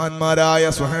മഹാന്മാരായ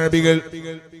സ്വഹാബികൾ,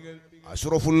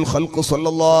 അഷ്റഫുൽ ഖൽഖ്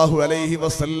സല്ലല്ലാഹു അലൈഹി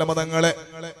വസല്ലമ തങ്ങളെ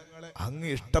അങ്ങ്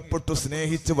ഇഷ്ടപ്പെട്ടു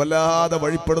സ്നേഹിച്ച് വല്ലാതെ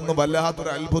വഴിപ്പെടുന്ന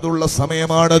വല്ലാത്തൊരു അത്ഭുതമുള്ള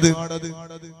സമയമാണത്.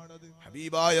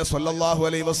 ഹബീബായ സല്ലല്ലാഹു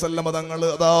അലൈഹി വസല്ലമ തങ്ങൾ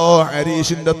അതാ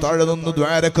അരീഷിന്റെ താഴെ നിന്ന്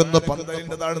ദ്വാരക്കുന്ന,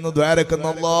 പന്തലിന്റെ താഴെ നിന്ന് ദ്വാരക്കുന്ന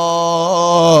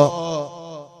അല്ലാഹ്.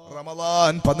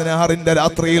 റമദാൻ 16-ന്റെ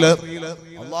രാത്രിയില്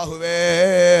അല്ലാഹുവേ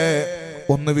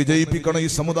ഒന്ന് വിജയിപ്പിക്കണം. ഈ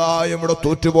സമുദായം ഇവിടെ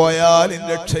തോറ്റുപോയാൽ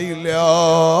രക്ഷയില്ല.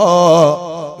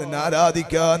 നിന്നെ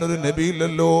ആരാധിക്കാൻ ഒരു നബി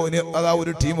ഇല്ലല്ലോ, അതാ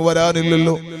ഒരു ടീം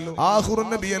വരാനില്ലല്ലോ. ആഖിറു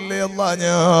നബിയല്ലേ അല്ലാഹ്,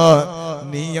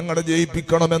 നീ ഞങ്ങളെ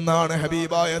ജയിപ്പിക്കണമെന്നാണ്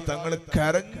ഹബീബായ തങ്ങൾ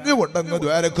കരഞ്ഞുകൊണ്ടങ്ങ്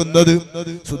ദ്വാരക്കുന്നത്.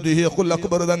 സിദ്ദീഖുൽ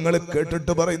അക്ബർ തങ്ങൾ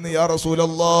കേട്ടിട്ട് പറയുന്നു, യാ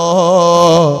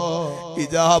റസൂലല്ലാഹ്,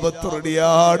 ഇജാബത്ത്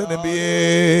റെഡിയാണ് നബിയേ,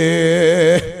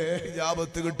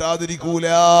 ഇജാബത്ത് കിട്ടാതിരിക്കൂല.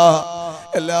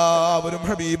 എല്ലാവരും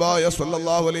ഹബീബായ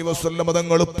സ്വല്ലല്ലാഹു അലൈഹി വസല്ലം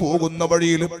തങ്ങൾ പോകുന്ന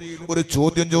വഴിയിൽ ഒരു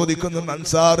ചോദ്യം ചോദിക്കുന്നുണ്ട്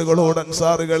അൻസാറുകളോട്.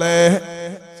 അൻസാറുകളെ,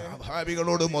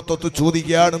 സഹാബികളോട് മൊത്തത്തിൽ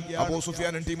ചോദിക്കുകയാണ്. അബൂ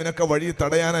സുഫിയാനും ടീമിനൊക്കെ വഴി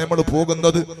തടയാനാണ് നമ്മൾ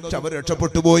പോകുന്നത്. പക്ഷെ അവർ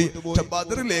രക്ഷപ്പെട്ടു പോയി. പക്ഷെ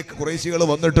ബദറിലേക്ക് ഖുറൈശികൾ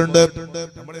വന്നിട്ടുണ്ട്.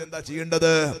 നമ്മൾ എന്താ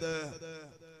ചെയ്യേണ്ടത്?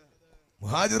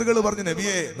 മുഹാജിറുകൾ പറഞ്ഞു,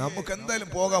 നബിയെ നമുക്ക് എന്തായാലും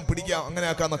പോകാം, പിടിക്കാം, അങ്ങനെ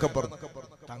ആക്കാന്നൊക്കെ പറഞ്ഞു.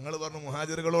 തങ്ങൾ പറഞ്ഞു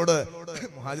മുഹാജിറുകളോട്,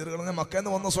 മുഹാജിറുകൾ മക്കന്ന്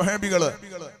വന്ന സ്വഹാബികള്,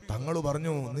 തങ്ങൾ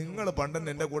പറഞ്ഞു, നിങ്ങൾ പണ്ടൻ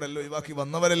എന്റെ കൂടെ അല്ലോ ഒഴിവാക്കി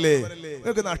വന്നവരല്ലേ,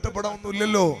 നിങ്ങൾക്ക്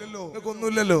നഷ്ടപ്പെടാനൊന്നുമില്ലല്ലോ,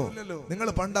 നിങ്ങൾക്കൊന്നുമില്ലല്ലോ, നിങ്ങൾ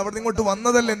പണ്ട് അവിടെ ഇങ്ങോട്ട്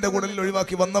വന്നതല്ലേ, എന്റെ കൂടെ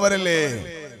ഒഴിവാക്കി വന്നവരല്ലേ,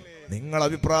 നിങ്ങൾ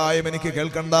അഭിപ്രായം എനിക്ക്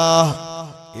കേൾക്കണ്ട.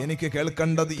 എനിക്ക്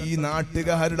കേൾക്കേണ്ടത് ഈ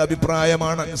നാട്ടുകാരുടെ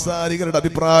അഭിപ്രായമാണ്, അൻസാരികളുടെ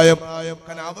അഭിപ്രായം.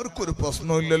 കാരണം അവർക്കൊരു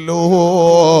പ്രശ്നമില്ലല്ലോ,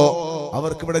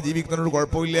 അവർക്ക് ഇവിടെ ജീവിക്കുന്നതിനോട്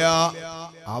കുഴപ്പമില്ല.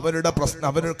 അവരുടെ പ്രശ്നം,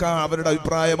 അവരുടെ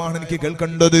അഭിപ്രായമാണ് എനിക്ക്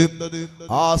കേൾക്കേണ്ടത്.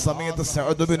 ആ സമയത്ത്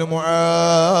സഅദ് ബിൻ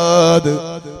മുആദ്,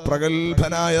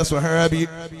 പ്രഗൽഭനായ സ്വഹാബി,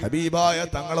 ഹബീബായ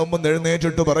തങ്ങളുടെ മുമ്പ്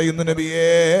എഴുന്നേറ്റിട്ട് പറയുന്നു,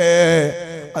 നബിയേ,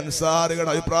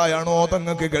 അൻസാരികളുടെ അഭിപ്രായമാണോ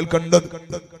തങ്ങൾക്ക് കേൾക്കേണ്ടത്?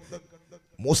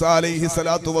 മൂസ അലൈഹി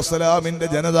സ്വലാത്തു വസ്സലാമിന്റെ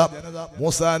ജനത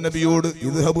മൂസാ നബിയോട്,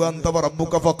 ഇദ്ഹബ് അൻത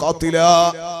വറബ്ബുക ഫഖാതിലാ,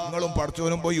 നിങ്ങളും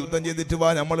പടച്ചവനും പോയി യുദ്ധം ചെയ്തിട്ട് വാ,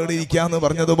 നമ്മളിവിടെ ഇരിക്കാന്ന്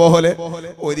പറഞ്ഞതുപോലെ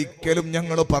ഒരിക്കലും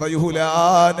ഞങ്ങൾ പറയൂല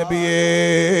നബിയേ,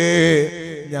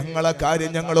 ഞങ്ങളെ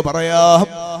കാര്യം ഞങ്ങൾ പറയാം.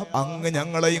 അങ്ങ്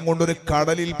ഞങ്ങളെയും കൊണ്ടൊരു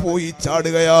കടലിൽ പോയി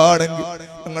ചാടുകയാണെങ്കിൽ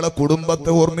ഞങ്ങളെ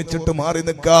കുടുംബത്തെ ഓർമ്മിച്ചിട്ട് മാറി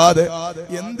നിൽക്കാതെ,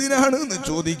 എന്തിനാണ് എന്ന്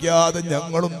ചോദിക്കാതെ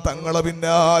ഞങ്ങളും തങ്ങളെ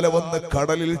പിന്നാലെ വന്ന്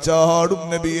കടലിൽ ചാടും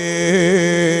നബിയേ.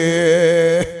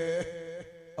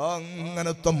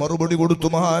 അങ്ങനത്തെ മറുപടി കൊടുത്തു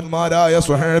മഹാന്മാരായ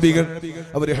സ്വഹാബികൾ.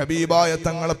 അവര് ഹബീബായ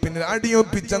തങ്ങളെ പിന്നിൽ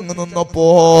അടിയൊപ്പിച്ചങ്ങ് നിന്നപ്പോ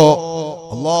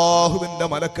അള്ളാഹുവിന്റെ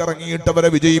മലക്കിറങ്ങിയിട്ട് അവരെ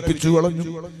വിജയിപ്പിച്ചു കളഞ്ഞു.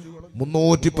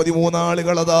 313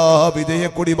 ആളുകൾ അതാ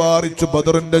വിജയക്കൊടി പാറിച്ചു.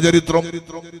 ബദറിന്റെ ചരിത്രം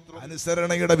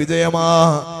അനുസരണയുടെ വിജയമാ.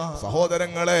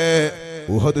 സഹോദരങ്ങളെ,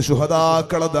 ഉഹദ്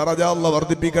ശുഹദാക്കളെ ദറജ അല്ലാഹു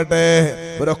വർദ്ധിപ്പിക്കട്ടെ.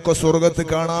 ഇവരൊക്കെ സ്വർഗ്ഗത്ത്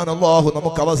കാണാൻ അല്ലാഹു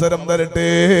നമുക്ക് അവസരം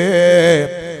തരട്ടെ.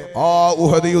 ആ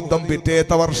ഉഹദ് യുദ്ധം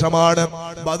പിറ്റേത്ത വർഷമാണ്.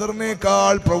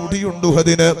 ബദറിനേക്കാൾ പ്രൗഢിയുണ്ട്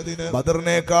ഉഹദിന്.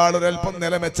 ബദറിനേക്കാൾ ഒരൽപ്പം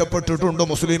നില മെച്ചപ്പെട്ടിട്ടുണ്ട്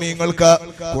മുസ്ലിമീങ്ങൾക്ക്.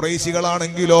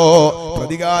 ഖുറൈശികളാണെങ്കിലോ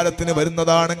പ്രതികാരത്തിന്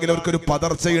വരുന്നതാണെങ്കിൽ അവർക്കൊരു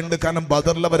പതർച്ചയുണ്ട്. കാരണം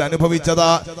ബദറിൽ അവർ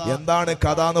അനുഭവിച്ചതാ. എന്താണ്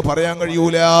കഥ എന്ന് പറയാൻ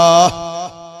കഴിയൂല.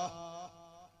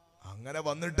 അങ്ങനെ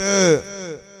വന്നിട്ട്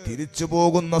തിരിച്ചു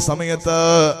പോകുന്ന സമയത്ത്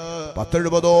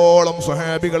 10-70ഓളം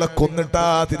സ്വഹാബികളെ കൊന്നിട്ടാ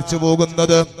തിരിച്ചു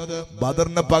പോകുന്നത്.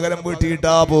 ബദറിന് പകരം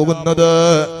വീട്ടിയിട്ടാ പോകുന്നത്.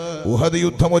 ഉഹദ്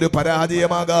യുദ്ധം ഒരു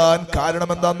പരാജയമാകാൻ കാരണം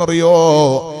എന്താണെന്നറിയോ?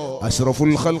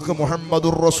 അഷ്റഫുൽ ഖൽഖ്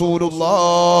മുഹമ്മദുർ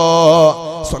റസൂലുള്ളാഹ്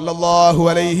സ്വല്ലല്ലാഹു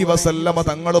അലൈഹി വസല്ലമ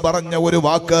തങ്ങൾ പറഞ്ഞ ഒരു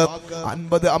വാക്ക്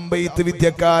 50 അമ്പെയ്ത്ത്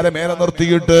വിദ്യക്കാരെ മേലെ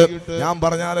നിർത്തിയിട്ട് ഞാൻ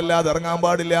പറഞ്ഞാലല്ലാതെ ഇറങ്ങാൻ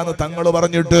പാടില്ല എന്ന് തങ്ങൾ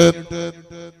പറഞ്ഞിട്ട്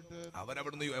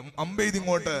അവരവിടുന്ന് അമ്പെയ്ത്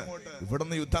ഇങ്ങോട്ട്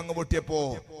ഇവിടുന്ന് യുദ്ധം അങ്ങ് പൊട്ടിയപ്പോ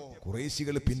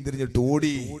ഖുറൈശികൾ പിന്തിരിഞ്ഞിട്ട്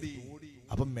ഓടി.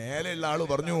 അപ്പൊ മേലെയുള്ള ആള്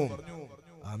പറഞ്ഞു,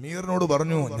 അമീറിനോട്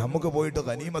പറഞ്ഞു, നമുക്ക് പോയിട്ട്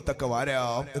ഗനീമത്തൊക്കെ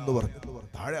വാരാം എന്ന് പറഞ്ഞു.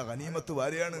 താഴെ ഗനീമത്ത്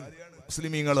വാരയാണ്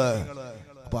മുസ്ലിമീങ്ങള്.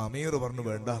 അപ്പൊ അമീർ പറഞ്ഞു,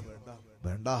 വേണ്ട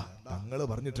വേണ്ട, തങ്ങള്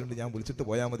പറഞ്ഞിട്ടുണ്ട്, ഞാൻ വിളിച്ചിട്ട്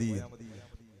പോയാ മതി.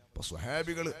 അപ്പൊ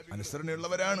സ്വഹാബികള്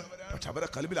അനുസരണയുള്ളവരാണ്. പക്ഷെ അവരെ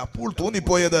കൽബിൽ അപ്പോൾ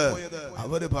തോന്നിപ്പോയത്,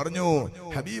 അവര് പറഞ്ഞു,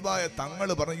 ഹബീബായ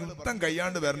തങ്ങള് പറഞ്ഞു യുദ്ധം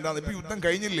കഴിയാണ്ട് വരണ്ടാന്ന്. ഇപ്പൊ യുദ്ധം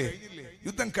കഴിഞ്ഞില്ലേ,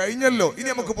 യുദ്ധം കഴിഞ്ഞല്ലോ, ഇനി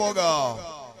നമുക്ക് പോകാം.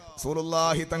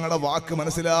 റസൂലുള്ളാഹി തങ്ങളുടെ വാക്ക്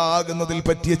മനസ്സിലാകുന്നതിൽ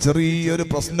പറ്റിയ ചെറിയൊരു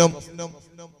പ്രശ്നം.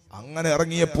 അങ്ങനെ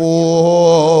ഇറങ്ങിയപ്പോ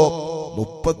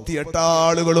 38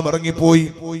 ആളുകളും ഇറങ്ങിപ്പോയി.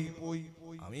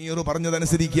 അമീർ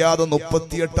പറഞ്ഞതനുസരിക്കാതെ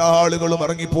 38 ആളുകളും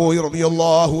ഇറങ്ങിപ്പോയി.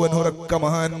 റളിയല്ലാഹു അൻഹുരൊക്കെ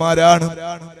മഹാന്മാരാണ്.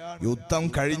 യുദ്ധം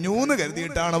കഴിഞ്ഞു എന്ന്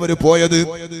കരുതിയിട്ടാണ് അവര് പോയത്.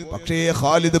 പക്ഷേ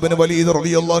ഖാലിദ് ബിൻ വലീദ്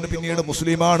റളിയല്ലാഹു അൻഹു പിന്നീട്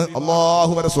മുസ്ലിമാണ്.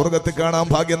 അല്ലാഹു വരെ സ്വർഗ്ഗത്തിൽ കാണാൻ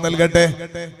ഭാഗ്യം നൽകട്ടെ.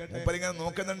 മൂപ്പരിങ്ങനെ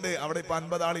നോക്കുന്നുണ്ട്. അവിടെ ഇപ്പൊ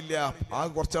 50 ആളില്ല, ആ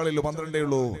കുറച്ചാളില്ലോ, 12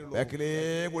 ഉള്ളൂ. ബാക്കിലേ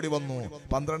കൂടി വന്നു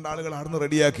 12 ആളുകൾ ആടുന്ന്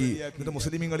റെഡിയാക്കി. എന്നിട്ട്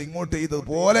മുസ്ലിമീങ്ങൾ ഇങ്ങോട്ട്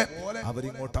ചെയ്തതുപോലെ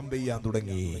അവരിങ്ങോട്ട് അമ്പെയ്യാൻ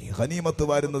തുടങ്ങി. ഗനീമത്ത്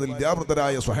വാരുന്നതിൽ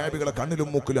ജാഗ്രതരായ സ്വഹാബികളെ കണ്ണിലും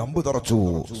മൂക്കിലും അമ്പ് തറച്ചു.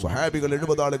 സ്വഹാബികൾ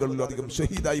 70 ആളുകളിലധികം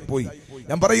ഷഹീദായി പോയി.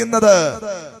 ഞാൻ പറയുന്നത്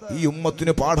ഈ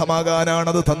ഉമ്മത്തിന്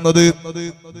പാഠമാകാനാണത് തന്നത്.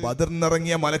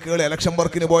 ബദറിനിറങ്ങിയ മലക്കുകൾ ഇലക്ഷൻ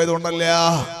വർക്കിന് പോയതുകൊണ്ടല്ല.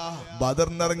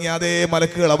 ബദറിനിറങ്ങിയ അതേ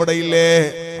മലക്കുകൾ അവിടെയില്ലേ,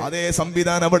 അതേ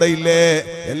സംവിധാനം അവിടെയില്ലേ,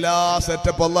 എല്ലാ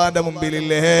സെറ്റപ്പ് അല്ലാന്റെ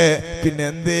മുമ്പിലില്ലേ. പിന്നെ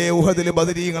എന്തേ ഉഹദില്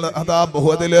ബദരീങ്ങൾ അതാ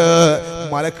ഉഹദില്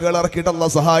മലക്കുകൾ ഇറക്കിയിട്ട്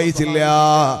അല്ലാഹു സഹായിച്ചില്ല.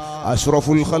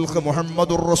 അഷ്റഫുൽ ഖൽഖ്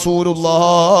മുഹമ്മദുർ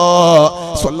റസൂലുള്ളാഹ്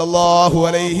സ്വല്ലല്ലാഹു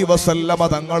അലൈഹി വസല്ലമ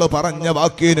തങ്ങൾ പറഞ്ഞ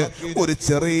വാക്കിന് ഒരു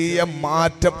ചെറിയ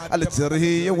മാറ്റം, അല്ല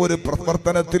ചെറിയ ഒരു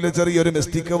പ്രവർത്തനത്തിൽ ചെറിയൊരു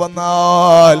മിസ്റ്റേക്ക്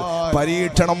വന്നാൽ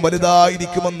പരീക്ഷണം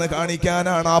വലുതായിരിക്കുമെന്ന്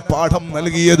കാണിക്കാനാണ് ആ പാഠം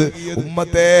നൽകിയത്.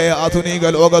 ഉമ്മത്തെ ആധുനിക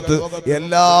ലോകത്ത്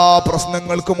എല്ലാ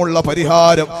പ്രശ്നങ്ങൾക്കുമുള്ള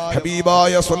പരിഹാരം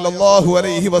ഹബീബായ സ്വല്ലല്ലാഹു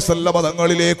അലൈഹി വസല്ലമ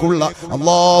തങ്ങളിലേക്കുള്ള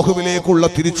അല്ലാഹുവിലേക്കുള്ള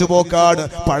തിരിച്ചുപോക്കാണ്,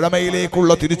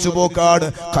 പഴമയിലേക്കുള്ള തിരിച്ചുപോക്കാണ്.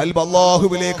 ഖൽബ്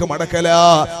അല്ലാഹുവിലേക്ക് മടക്കല.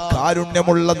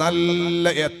 കാരുണ്യമുള്ള നല്ല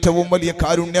ഏറ്റവും വലിയ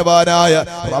കാരുണ്യവാനായ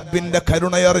റബ്ബിന്റെ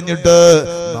കരുണയറിഞ്ഞിട്ട്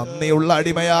നന്ദിയുള്ള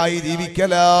അടിമയായി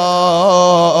ജീവിക്കല.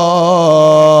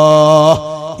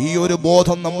 ഈ ഒരു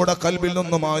ബോധം നമ്മുടെ ഖൽബിൽ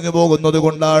നിന്ന് മാഞ്ഞു പോകുന്നത്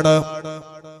കൊണ്ടാണ്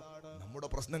നമ്മുടെ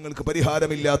പ്രശ്നങ്ങൾക്ക്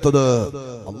പരിഹാരമില്ലാത്തത്.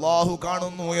 അള്ളാഹു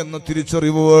കാണുന്നു എന്ന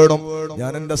തിരിച്ചറിവ് വേണം.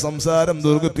 ഞാൻ എന്റെ സംസാരം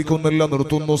ദീർഘിപ്പിക്കുന്നില്ല,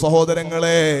 നിർത്തുന്നു.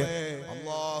 സഹോദരങ്ങളെ,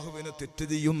 അള്ളാഹുവിന് തെറ്റ്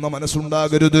ചെയ്യുന്ന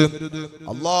മനസ്സുണ്ടാകരുത്,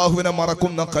 അള്ളാഹുവിനെ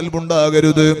മറക്കുന്ന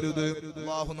ഖൽബുണ്ടാകരുത്.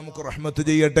 അള്ളാഹു നമുക്ക് റഹ്മത്ത്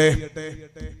ചെയ്യട്ടെ.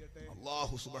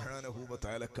 അള്ളാഹു സുബ്ഹാനഹു വ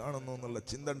തആല കാണുന്നു എന്നുള്ള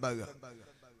ചിന്ത ഉണ്ടാകുക.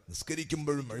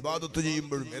 നിസ്കരിക്കുമ്പോഴും ഇബാദത്ത്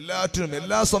ചെയ്യുമ്പോഴും എല്ലാറ്റിനും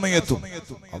എല്ലാ സമയത്തും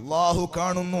അള്ളാഹു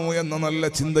കാണുന്നു എന്ന നല്ല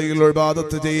ചിന്തയിൽ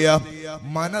ഇബാദത്ത് ചെയ്യാം.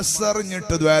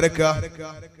 മനസ്സറിഞ്ഞിട്ട് ദ്വാരക്ക.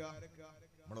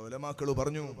 നമ്മുടെ ഉലമാക്കള്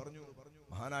പറഞ്ഞു,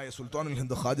 മഹാനായ സുൽത്താനുൽ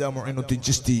ഹിന്ദ് ഖാജ മുഈനുദ്ദീൻ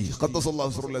ചിശ്തി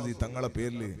ഖദ്ദസല്ലാഹു സിർറഹു തങ്ങളെ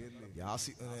പേരിൽ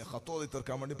ഖത്തോദി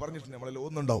തീർക്കാൻ വേണ്ടി പറഞ്ഞിട്ടുണ്ട്. നമ്മളെ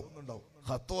ഒന്നുണ്ടാവും,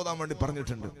 ഖത്തോദാൻ വേണ്ടി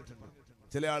പറഞ്ഞിട്ടുണ്ട്.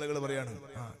 ചില ആളുകൾ പറയാണ്,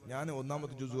 ഞാൻ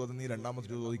ഒന്നാമത്തെ ജുസ് ഓതി, നീ രണ്ടാമത്തെ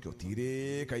ജുസ് ഓതിക്കോ. തീരെ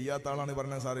കയ്യാത്ത ആളാണ്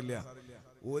പറഞ്ഞാൽ സാറില്ല.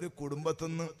 ഒരു കുടുംബത്തിൽ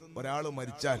നിന്ന് ഒരാൾ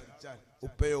മരിച്ചാൽ,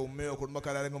 ഉപ്പയോ ഉമ്മയോ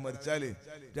കുടുംബക്കാരെങ്കിലും മരിച്ചാല്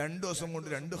 2 ദിവസം കൊണ്ട്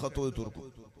 2 ഖത്തോദ് തീർക്കും.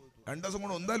 2 ദിവസം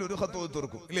കൊണ്ട് എന്തായാലും ഒരു ഖത്തോദ്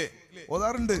തീർക്കും, ഇല്ലേ?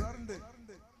 ഓതാറുണ്ട്.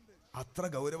 അത്ര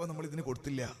ഗൗരവം നമ്മൾ ഇതിന്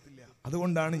കൊടുത്തില്ല.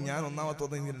 അതുകൊണ്ടാണ് ഞാൻ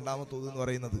ഒന്നാമത്തോത് നീ രണ്ടാമത്തോത് എന്ന്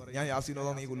പറയുന്നത്, ഞാൻ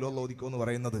യാസീനോദാ നീ കുല്ലോ ഓദിക്കോ എന്ന്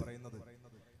പറയുന്നത്.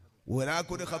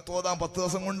 ഒരാൾക്കൊരു ഖത്തോദാം 10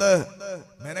 ദിവസം കൊണ്ട്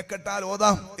മെനക്കെട്ടാൽ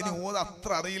ഓതാം. ഇനി ഓതാ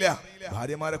അത്ര അറിയില്ല.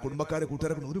 ഭാര്യമാരെ കുടുംബക്കാരെ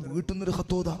കൂട്ടുകാരെ ഒരു വീട്ടിൽ നിന്നൊരു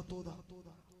ഖത്തോദാ,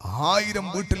 1000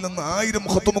 വീട്ടിൽ നിന്ന് 1000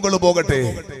 ഖത്മുകൾ പോകട്ടെ.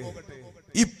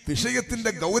 ഈ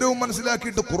വിഷയത്തിന്റെ ഗൗരവം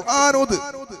മനസ്സിലാക്കിയിട്ട് ഖുർആനോത്,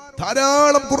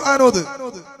 ധാരാളം ഖുർആനോത്.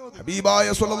 ഹബീബായ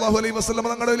സ്വല്ലല്ലാഹു അലൈഹി വസല്ലം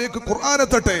തങ്ങളിലേക്ക് ഖുർആൻ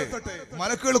എത്തട്ടെ.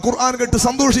 മലക്കുകൾ ഖുർആൻ കേട്ട്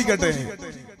സന്തോഷിക്കട്ടെ.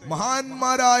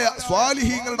 മഹാന്മാരായ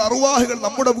സ്വാലിഹീങ്ങളുടെ അർവാഹുകൾ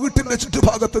നമ്മുടെ വീട്ടിന്റെ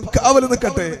ചുറ്റുഭാഗത്ത് കാവൽ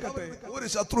നിൽക്കട്ടെ. ഒരു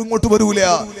ശത്രു ഇങ്ങോട്ട് വരൂല.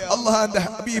 അള്ളാഹുവിന്റെ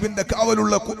ഹബീബിന്റെ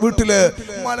കാവലുള്ള വീട്ടില്,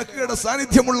 മലക്കുകളുടെ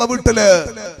സാന്നിധ്യമുള്ള വീട്ടില്,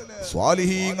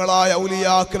 സ്വാലിഹീങ്ങളായ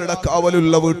ഔലിയാക്കളുടെ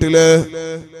കാവലുള്ള വീട്ടില്,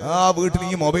 ആ വീട്ടിൽ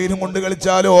ഈ മൊബൈലും കൊണ്ട്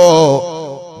കളിച്ചാലോ,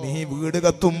 നീ വീട്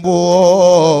കത്തുമ്പോ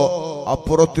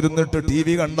അപ്പുറത്തിരുന്നിട്ട് TV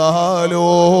കണ്ടാലോ,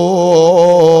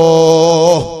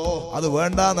 അത്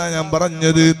വേണ്ടെന്നാ ഞാൻ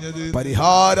പറഞ്ഞത്.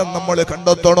 പരിഹാരം നമ്മൾ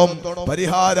കണ്ടെത്തണം.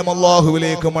 പരിഹാരം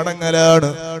അല്ലാഹുവിലേക്ക് മടങ്ങലാണ്.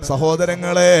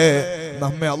 സഹോദരങ്ങളെ,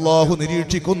 നമ്മെ അല്ലാഹു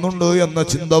നിരീക്ഷിക്കുന്നുണ്ട് എന്ന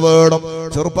ചിന്ത വേണം.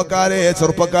 ചെറുപ്പക്കാരെ,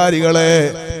 ചെറുപ്പക്കാരികളെ,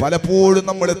 പലപ്പോഴും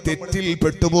നമ്മൾ തെറ്റിൽ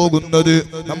പെട്ടുപോകുന്നത്,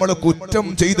 നമ്മൾ കുറ്റം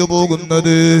ചെയ്തു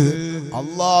പോകുന്നത്,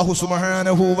 അല്ലാഹു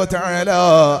സുബ്ഹാനഹു വ തആല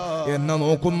എന്നെ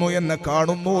നോക്കുന്നു, എന്നെ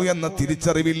കാണുന്നു എന്ന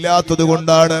തിരിച്ചറിവില്ലാത്തത്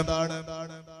കൊണ്ടാണ്.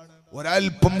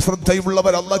 ഒരൽപ്പം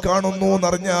ശ്രദ്ധയുള്ളവർ അല്ല കാണുന്നു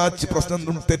എന്നറിഞ്ഞാൽ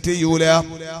പ്രശ്നം തെറ്റ് ചെയ്യൂല.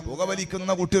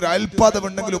 പുകവലിക്കുന്ന കുട്ടി ഒരു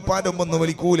അൽപാദമുണ്ടെങ്കിൽ ഉപ്പാന്റെ ഒമ്പൊന്ന്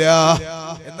വലിക്കൂല,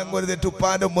 എന്തെങ്കിലും ഒരു തെറ്റ്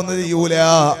ഉപ്പാന്റെ ഒമ്പൊന്ന് ചെയ്യൂല.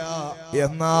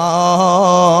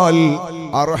 എന്നാൽ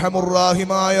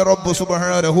അർഹമുർ-റഹീമായ റബ്ബ്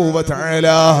സുബ്ഹാനഹു വ തആല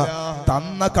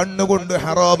തന്ന കണ്ണുകൊണ്ട്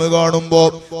ഹറാമ് കാണുമ്പോ,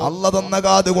 അല്ല തന്ന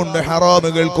കാത് കൊണ്ട് ഹറാമ്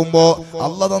കേൾക്കുമ്പോ,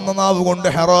 അല്ല തന്ന നാവ് കൊണ്ട്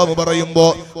ഹറാമ് പറയുമ്പോ,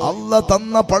 അല്ല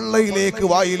തന്ന പള്ളയിലേക്ക്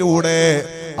വായിലൂടെ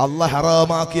അല്ല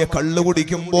ഹറാമാക്കിയ കള്ളു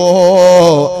കുടിക്കുമ്പോ,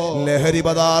 ലഹരി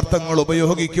പദാർത്ഥങ്ങൾ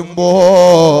ഉപയോഗിക്കുമ്പോ,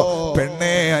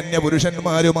 പെണ്ണെ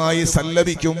അന്യപുരുഷന്മാരുമായി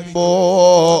സല്ലപിക്കുമ്പോ.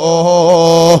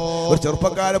 ഒരു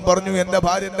ചെറുപ്പക്കാരൻ പറഞ്ഞു, എന്റെ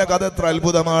ഭാര്യന്റെ കഥ എത്ര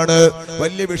അത്ഭുതമാണ്.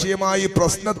 വലിയ വിഷയമായി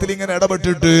പ്രശ്നത്തിൽ ഇങ്ങനെ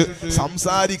ഇടപെട്ടിട്ട്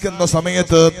സംസാരിക്കുന്ന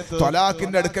സമയത്ത്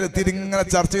ത്വലാഖിന്റെ അടുക്കൽ തിരിങ്ങനെ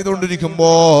ചർച്ച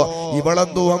ചെയ്തുകൊണ്ടിരിക്കുമ്പോ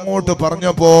ഇവളെന്തോ അങ്ങോട്ട്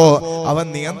പറഞ്ഞപ്പോ അവൻ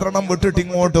നിയന്ത്രണം വിട്ടിട്ട്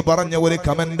ഇങ്ങോട്ട് പറഞ്ഞ ഒരു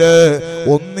കമന്റ്,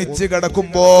 ഒന്നിച്ച്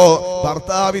കിടക്കുമ്പോ,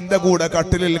 ഭർത്താവിന്റെ കൂടെ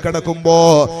കട്ടിലിൽ കിടക്കുമ്പോ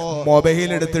മൊബൈൽ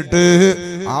എടുത്തിട്ട്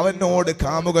അവനോട്,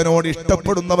 കാമുകനോട്,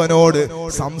 ഇഷ്ടപ്പെടുന്നവനോട്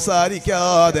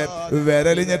സംസാരിക്കാതെ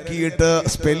വിരല് ഞെക്കിയിട്ട്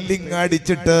സ്പെല്ലിംഗ്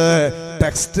അടിച്ചിട്ട്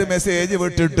ടെക്സ്റ്റ് മെസ്സേജ്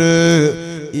വിട്ടിട്ട്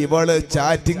ഇവള്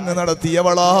ചാറ്റിംഗ്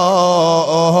നടത്തിയവളാ.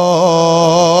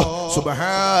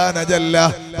 സുബ്ഹാനജല്ല.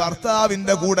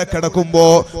 ഭർത്താവിന്റെ കൂടെ കിടക്കുമ്പോ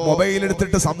മൊബൈൽ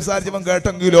എടുത്തിട്ട് സംസാരിച്ചവൻ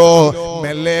കേട്ടെങ്കിലോ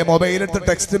മെല്ലെ മൊബൈൽ എടുത്ത്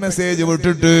ടെക്സ്റ്റ് മെസ്സേജ്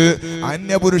വിട്ടിട്ട്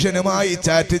അന്യപുരുഷനുമായി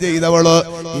ചാറ്റ് ചെയ്തവള്.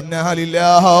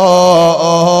 ഇന്നലില്ലാഹ്.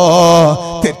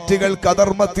 തെറ്റുകൾക്ക്,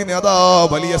 അധർമ്മത്തിന് അതാ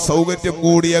വലിയ സൗകര്യം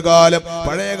കൂടിയ കാലം.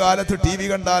 പഴയ കാലത്ത് TV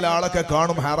കണ്ടാൽ ആളൊക്കെ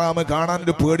കാണും. ഹറാമ് കാണാൻ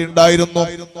ഒരു പേടി ഉണ്ടായിരുന്നു.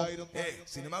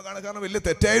 സിനിമ കാണാൻ വലിയ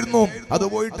തെറ്റായിരുന്നു. അത്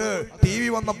പോയിട്ട് TV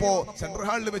വന്നപ്പോ സെൻട്രൽ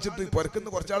ഹാളിൽ വെച്ചിട്ട് പുറക്കുന്ന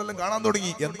കുറച്ചാളെല്ലാം കാണാൻ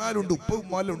തുടങ്ങി. എന്നാലുണ്ട്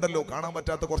ഉപ്പുമാലും ഉണ്ടല്ലോ, കാണാൻ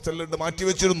പറ്റാത്ത കുറച്ചെല്ലാം ഉണ്ട്, മാറ്റി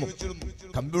വെച്ചിരുന്നു.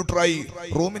 കമ്പ്യൂട്ടറായി.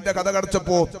 റൂമിന്റെ കഥ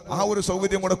കടച്ചപ്പോ ആ ഒരു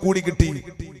സൗകര്യം കൂടെ കൂടി കിട്ടി.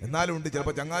 എന്നാലും ഉണ്ട്,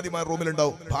 ചിലപ്പോ ചങ്ങാതിമാർ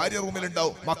റൂമിലുണ്ടാവും, ഭാര്യ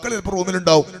റൂമിലുണ്ടാവും, മക്കൾ ചിലപ്പോ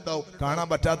റൂമിലുണ്ടാവും, കാണാൻ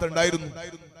പറ്റാത്ത ഉണ്ടായിരുന്നു.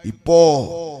 ഇപ്പോ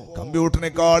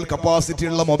കമ്പ്യൂട്ടറിനേക്കാൾ കപ്പാസിറ്റി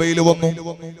ഉള്ള മൊബൈൽ വന്നു.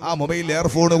 ആ മൊബൈൽ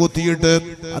എയർഫോൺ കുത്തിയിട്ട്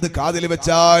അത് കാതിൽ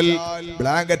വെച്ചാൽ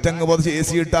ബ്ലാങ്കറ്റ് അങ്ങ് പതിച്ച്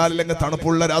AC ഇട്ടാൽ അല്ലെങ്കിൽ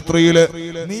തണുപ്പുള്ള രാത്രിയില്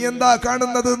നീ എന്താ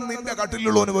കാണുന്നത്? നിന്റെ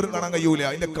കട്ടിലുള്ളവന് പോലും കാണാൻ കഴിയൂല,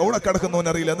 അതിന്റെ കൗടെ കിടക്കുന്നവൻ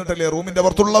അറിയില്ല, എന്നിട്ടല്ലേ റൂമിന്റെ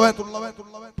പുറത്തുള്ളവൻ.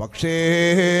 പക്ഷേ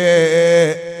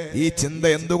ഈ ചിന്ത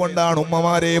എന്തുകൊണ്ടാണ്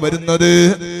ഉമ്മമാരെ വരുന്നത്?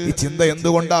 ഈ ചിന്ത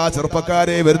എന്തുകൊണ്ടാ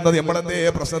ചെറുപ്പക്കാരെ വരുന്നത്? നമ്മളെന്തേ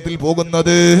പ്രശ്നത്തിൽ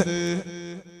പോകുന്നത്?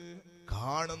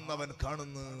 കാണുന്നവൻ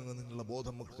കാണുന്നു എന്നുള്ള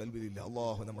ബോധം നമുക്ക് കൽവിലില്ല.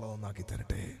 അള്ളാഹു നമ്മളെ നന്നാക്കി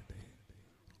തരട്ടെ.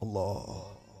 അല്ലാഹ്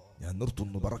ഞാൻ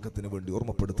നിർത്തുന്നു, ബറക്കത്തിന് വേണ്ടി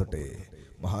ഓർമ്മപ്പെടുത്തട്ടെ.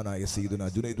 മഹാനായ സയ്യിദുനാ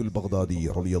ജുനൈദുൽ ബഗ്ദാദി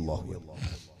റളിയല്ലാഹു അൻഹു,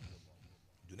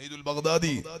 ജുനൈദുൽ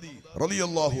ബഗ്ദാദി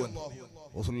റളിയല്ലാഹു അൻഹു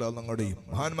റസൂലുള്ളാഹി തങ്ങളുടെയും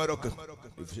മഹാന്മാരൊക്കെ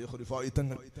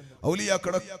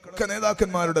ഔലിയാക്കളൊക്കെ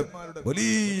നേതാക്കന്മാരുടെ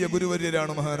വലിയ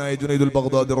ഗുരുവര്യരാണ് മഹാനായ ജുനൈദുൽ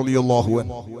ബഗ്ദാദി റളിയല്ലാഹു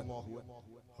അൻഹു.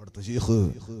 അവിടുത്തെ ശൈഖ്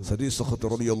സദീസ് സഖത്ത്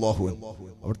റളിയല്ലാഹു അൻഹു,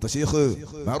 അവിടുത്തെ ശൈഖ്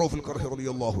മഅറൂഫുൽ ഖർഹി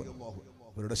റളിയല്ലാഹു അൻഹു,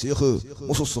 അവരുടെ ശൈഖ്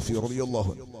മുസഫി റളിയല്ലാഹു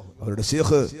അൻഹു, അവരുടെ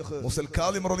ശൈഖ് മുസൽ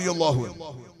കാലിം റളിയല്ലാഹു അൻഹു,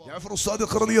 ജഅഫർ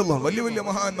സാദിഖ് റളിയല്ലാഹു, വലിയ വലിയ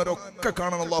മഹാന്മാരൊക്കെ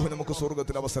കാണാൻ അല്ലാഹു നമുക്ക്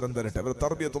സ്വർഗ്ഗത്തിൽ അവസരം തരട്ടെ. അവരുടെ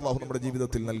തർബിയത്ത് അല്ലാഹു നമ്മുടെ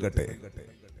ജീവിതത്തിൽ നൽകട്ടെ.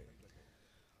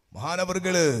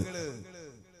 മഹാനവർകള്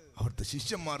അവിടുത്തെ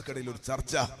ശിഷ്യന്മാർക്കിടയിൽ ഒരു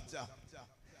ചർച്ച.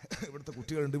 ഇവിടുത്തെ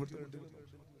കുട്ടികളുണ്ട്,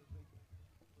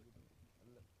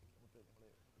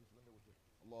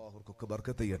 അള്ളാഹുർക്കൊക്കെ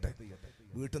ബർക്കത്ത് ചെയ്യട്ടെ.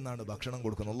 വീട്ടിൽ നിന്നാണ് ഭക്ഷണം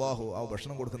കൊടുക്കുന്നത്. അള്ളാഹു ആ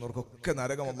ഭക്ഷണം കൊടുക്കുന്നവർക്കൊക്കെ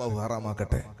നരകം അള്ളാഹു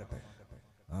ഹറാമാക്കട്ടെ.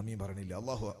 ആമീൻ പറഞ്ഞില്ല.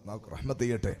 അള്ളാഹു റഹ്മത്ത്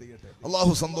ചെയ്യട്ടെ.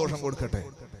 അള്ളാഹു സന്തോഷം കൊടുക്കട്ടെ.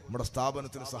 നമ്മുടെ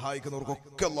സ്ഥാപനത്തിന്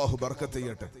സഹായിക്കുന്നവർക്കൊക്കെ അള്ളാഹു ബർക്കത്ത്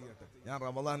ചെയ്യട്ടെ. ഞാൻ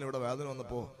റമദാനിൽ ഇവിടെ വേദന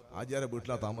വന്നപ്പോൾ ആചാര്യ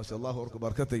വീട്ടിലാ താമസിച്ചു. അള്ളാഹു അവർക്ക്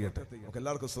ബർക്കത്ത് ചെയ്യട്ടെ. നമുക്ക്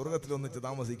എല്ലാവർക്കും സ്വർഗ്ഗത്തിൽ ഒന്നിച്ച്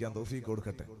താമസിക്കാൻ തൗഫീഖ്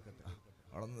കൊടുക്കട്ടെ.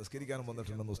 അവിടെ നിന്ന് നിസ്കരിക്കാനും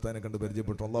വന്നിട്ടുണ്ടെന്ന് ഉസ്താദിനെ കണ്ട്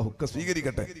പരിചയപ്പെട്ടു. അള്ളാഹു ഒക്കെ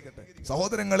സ്വീകരിക്കട്ടെ.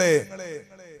 സഹോദരങ്ങളെ,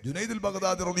 ജുനൈദുൽ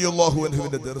ബഗ്ദാദി റളിയല്ലാഹു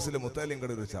അൻഹുവിന്റെ ദർസിലെ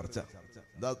മുത്തഅല്ലിംകളുടെ ഒരു ചർച്ച.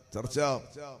 എന്താ ചർച്ച?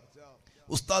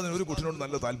 ഉസ്താദിന് ഒരു കുട്ടിനോട്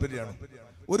നല്ല താല്പര്യമാണ്,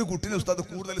 ഒരു കുട്ടിനെ ഉസ്താദ്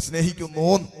കൂടുതൽ സ്നേഹിക്കുന്നു.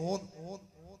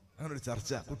 അങ്ങനെ ഒരു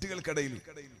ചർച്ച കുട്ടികൾക്കിടയിൽ,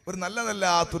 ഒരു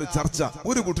നല്ലതല്ലാത്തൊരു ചർച്ച.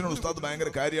 ഒരു കുട്ടിനോട് ഉസ്താദ് ഭയങ്കര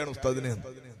കാര്യമാണ് ഉസ്താദിന്.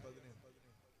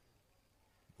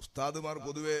 ഉസ്താദുമാർ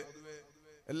പൊതുവെ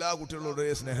എല്ലാ കുട്ടികളോട്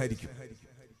സ്നേഹമായിരിക്കും.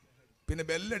 പിന്നെ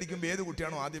ബെല്ലടിക്കുമ്പോൾ ഏത്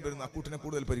കുട്ടിയാണോ ആദ്യം വരുന്നത് ആ കുട്ടിനെ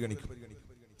കൂടുതൽ പരിഗണിക്കും.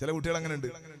 ചില കുട്ടികൾ അങ്ങനെ ഉണ്ട്,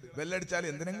 ബെല്ലടിച്ചാൽ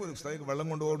എന്തിനെങ്കിലും ഒരു ഉസ്താദിക്ക് വെള്ളം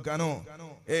കൊണ്ടു കൊടുക്കാനോ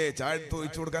ചായ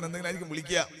ഒഴിച്ചു കൊടുക്കാനോ എന്തെങ്കിലും ആയിരിക്കും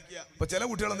വിളിക്കുക. അപ്പൊ ചില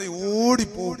കുട്ടികൾ എന്താ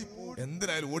ഓടിപ്പോ,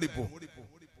 എന്തിനായാലും ഓടിപ്പോ.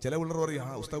 ചില പിള്ളേർ പറയും, ആ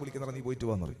ഉസ്താദ് വിളിക്കുന്ന നീ പോയിട്ട്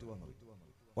വന്നു പറയും.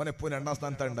 അവൻ എപ്പോഴും 2ാം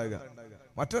സ്ഥാനത്താണ് ഉണ്ടാകുക.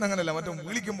 മറ്റവൻ അങ്ങനെയല്ല, മറ്റവൻ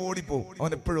വിളിക്കുമ്പോൾ ഓടിപ്പോ,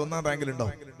 അവൻ എപ്പോഴും 1ാം റാങ്കിൽ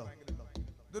ഉണ്ടാവും.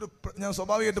 ഇതൊരു ഞാൻ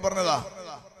സ്വാഭാവികമായിട്ട് പറഞ്ഞതാ.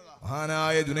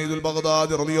 മഹാനായ ജുനൈദുൽ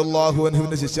ബഗ്ദാദി റളിയല്ലാഹു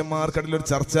അൻഹുവിന്റെ ശിഷ്യന്മാർക്കിടയിൽ ഒരു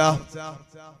ചർച്ച.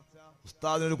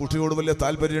 ഉസ്താദിനൊരു കുട്ടിയോട് വലിയ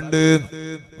താല്പര്യമുണ്ട്.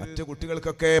 മറ്റു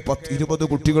കുട്ടികൾക്കൊക്കെ 10-20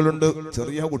 കുട്ടികളുണ്ട്.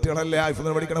 ചെറിയ കുട്ടികളല്ല,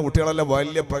 ഹിഫ്ള് പഠിക്കുന്ന കുട്ടികളല്ല,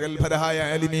 വലിയ പ്രഗത്ഭരായ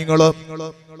ആലിമീങ്ങള്.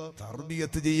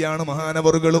 തർബിയത്ത് ചെയ്യാണ്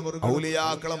മഹാനവറുകളും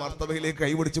ഔലിയാക്കളെ മർത്തബയിലേക്ക്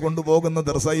കൈപിടിച്ചു കൊണ്ടുപോകുന്ന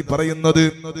ദർസായി പറയുന്നത്.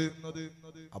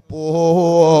 അപ്പോ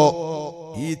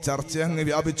ഈ ചർച്ച അങ്ങ്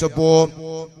വ്യാപിച്ചപ്പോ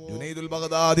ജുനൈദുൽ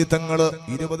ബഗ്ദാദി തങ്ങള്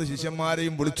 20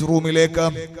 ശിഷ്യന്മാരെയും വിളിച്ചു റൂമിലേക്ക്.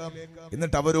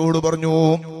 എന്നിട്ട് അവരോട് പറഞ്ഞു,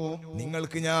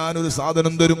 നിങ്ങൾക്ക് ഞാനൊരു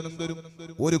സാധനം തരും,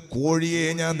 ഒരു കോഴിയെ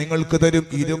ഞാൻ നിങ്ങൾക്ക് തരും.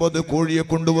 20 കോഴിയെ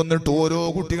കൊണ്ടുവന്നിട്ട് ഓരോ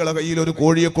കുട്ടികളെ കയ്യിൽ ഒരു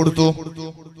കോഴിയെ കൊടുത്തു.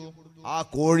 ആ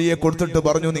കോഴിയെ കൊടുത്തിട്ട്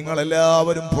പറഞ്ഞു, നിങ്ങൾ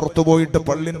എല്ലാവരും പുറത്തു പോയിട്ട്,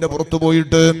 പള്ളിന്റെ പുറത്തു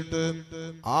പോയിട്ട്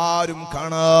ആരും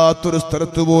കാണാത്തൊരു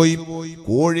സ്ഥലത്ത് പോയി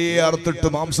കോഴിയെ അറുത്തിട്ട്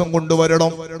മാംസം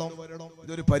കൊണ്ടുവരണം.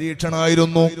 ഇതൊരു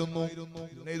പരീക്ഷണമായിരുന്നു.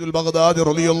 ജുനൈദുൽ ബഗ്ദാദി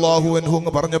റളിയല്ലാഹു അൻഹു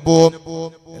പറഞ്ഞപ്പോ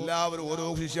എല്ലാവരും ഓരോ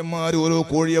ശിഷ്യന്മാരും ഓരോ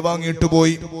കോഴിയെ വാങ്ങിയിട്ട്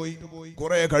പോയി.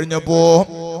 കുറെ കഴിഞ്ഞപ്പോ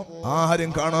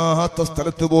ആരും കാണാത്ത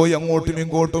സ്ഥലത്ത് പോയി അങ്ങോട്ടും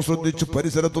ഇങ്ങോട്ടും ശ്രദ്ധിച്ചു.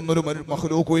 പരിസരത്തൊന്നൊരു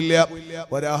മഖ്ലൂഖും ഇല്ല,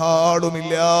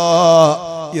 ഒരാളുമില്ല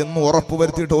എന്ന് ഉറപ്പ്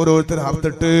വരുത്തിയിട്ട് ഓരോരുത്തരും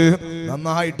അറുത്തിട്ട്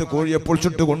നന്നായിട്ട് കോഴിയെ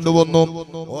പൊളിച്ചിട്ട് കൊണ്ടുവന്നു.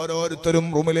 ഓരോരുത്തരും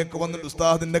റൂമിലേക്ക് വന്നിട്ട്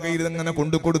ഉസ്താദിന്റെ കയ്യിൽ അങ്ങനെ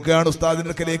കൊണ്ടു കൊടുക്കുകയാണ്,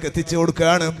 ഉസ്താദിന്റെ കയ്യിലേക്ക് എത്തിച്ചു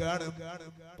കൊടുക്കുകയാണ്.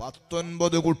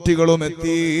 19 കുട്ടികളും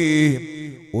എത്തി.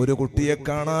 ഒരു കുട്ടിയെ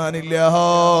കാണാനില്ല.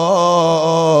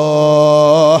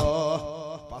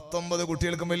 19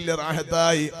 കുട്ടികൾക്കും വലിയ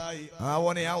റാഹത്തായി.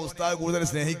 അവനെ ആ ഉസ്താദ് കൂടുതൽ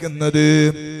സ്നേഹിക്കുന്നത്.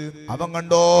 അവൻ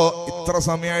കണ്ടോ, ഇത്ര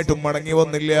സമയമായിട്ടും മടങ്ങി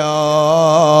വന്നില്ല.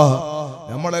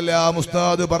 നമ്മളെല്ലാം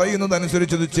ഉസ്താദ് പറയുന്നത്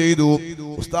അനുസരിച്ചത് ചെയ്തു.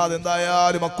 ഉസ്താദ്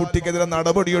എന്തായാലും ആ കുട്ടിക്കെതിരെ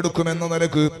നടപടിയെടുക്കുമെന്ന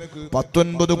നിലക്ക്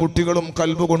 19 കുട്ടികളും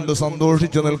കൽബ് കൊണ്ട്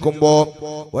സന്തോഷിച്ചു നിൽക്കുമ്പോ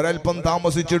ഒരൽപ്പം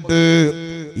താമസിച്ചിട്ട്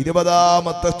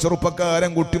 20ാമത്തെ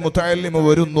ചെറുപ്പക്കാരൻ കുട്ടി മുത്തഅല്ലിം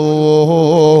വരുന്നു.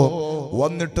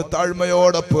 വന്നിട്ട്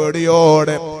താഴ്മയോടെ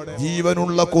പേടിയോടെ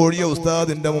ജീവനുള്ള കോഴിയെ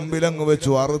ഉസ്താദിന്റെ മുമ്പിൽ അങ്ങ്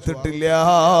വെച്ചു. അറുത്തിട്ടില്ല.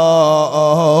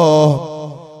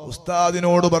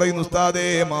 ഉസ്താദിനോട് പറയുന്നു, ഉസ്താദേ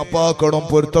മാപ്പാക്കണം,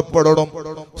 പൊരുത്തപ്പെടണം,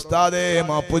 ഉസ്താദേ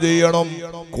മാപ്പ് ചെയ്യണം,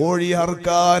 കോഴി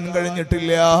അറുക്കാൻ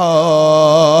കഴിഞ്ഞിട്ടില്ല.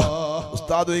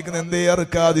 ഉസ്താദ് ചോദിക്കുന്ന എന്തേ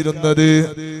അറുക്കാതിരുന്നത്?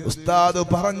 ഉസ്താദ്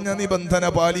പറഞ്ഞ നിബന്ധന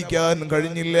പാലിക്കാൻ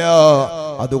കഴിഞ്ഞില്ല,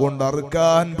 അതുകൊണ്ട്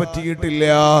അറുക്കാൻ പറ്റിയിട്ടില്ല.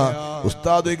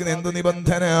 ഉസ്താദ് ചോദിക്കുന്ന എന്ത്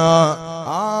നിബന്ധന?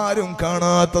 ആരും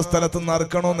കാണാത്ത സ്ഥലത്ത് നിന്ന്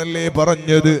അറുക്കണമെന്നല്ലേ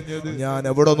പറഞ്ഞത്? ഞാൻ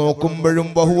എവിടെ നോക്കുമ്പോഴും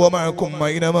ബഹുവമാക്കും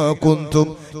മൈനമാക്കും,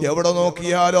 എവിടെ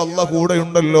നോക്കിയാലും അല്ലാഹ്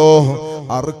കൂടെയുണ്ടല്ലോ.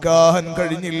 അറുക്കാൻ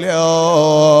കഴിഞ്ഞില്ല.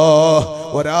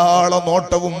 ഒരാളെ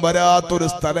നോട്ടവും വരാത്തൊരു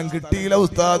സ്ഥലം കിട്ടിയില്ല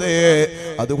ഉസ്താദേ,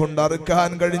 അതുകൊണ്ട് അറുക്കാൻ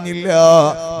കഴിഞ്ഞില്ല.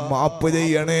 മാപ്പ്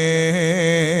ചെയ്യണേ.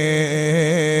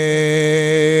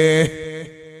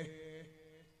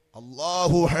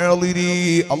 അല്ലാഹു ഹാളിരി,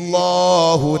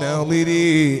 അല്ലാഹു നാളിരി,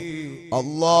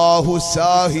 അല്ലാഹു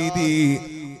ശാഹിദി,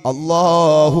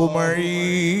 അല്ലാഹു മഈ.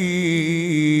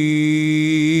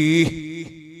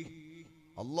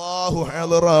 അല്ലാഹു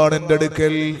ഹാളിറാണ് എൻ്റെ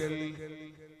അടുക്കൽ,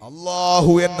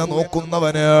 അല്ലാഹു എന്നെ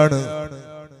നോക്കുന്നവനാണ്.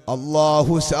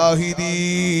 അല്ലാഹു ശാഹിദി,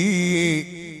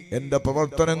 എന്റെ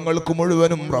പ്രവർത്തനങ്ങൾക്ക്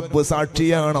മുഴുവനും റബ്ബ്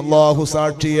സാക്ഷിയാണ്, അല്ലാഹു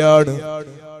സാക്ഷിയാണ്.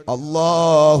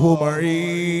 അല്ലാഹു മഈ,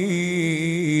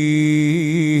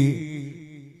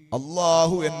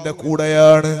 അല്ലാഹു എന്റെ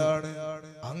കൂടെയാണ്.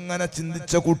 അങ്ങനെ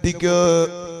ചിന്തിച്ച കുട്ടിക്ക്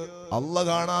അല്ലാഹ്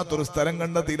കാണാത്തൊരു സ്ഥലം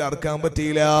കണ്ടെത്തിയിൽ അറക്കാൻ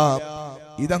പറ്റിയില്ല.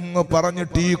 ഇതങ്ങ്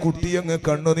പറഞ്ഞിട്ട് ഈ കുട്ടി അങ്ങ്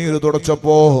കണ്ണുനീര്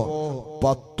തുടച്ചപ്പോ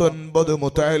 19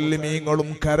 മുതഅല്ലിമീങ്ങളും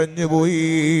കരഞ്ഞുപോയി.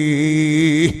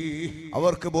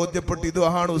 അവർക്ക് ബോധ്യപ്പെട്ടു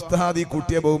ഇതാണ് ഉസ്താദ് ഈ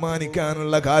കുട്ടിയെ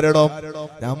ബഹുമാനിക്കാനുള്ള കാരണം.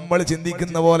 നമ്മൾ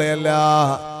ചിന്തിക്കുന്ന പോലെയല്ല,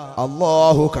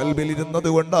 അല്ലാഹു കൽബിലിരുന്നത്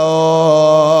കൊണ്ടാ.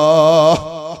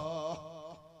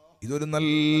 ഇതൊരു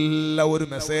നല്ല ഒരു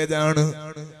മെസ്സേജാണ്.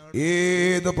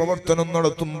 ഏത് പ്രവർത്തനം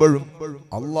നടത്തുമ്പോഴും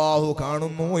അല്ലാഹു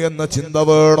കാണുന്നു എന്ന ചിന്ത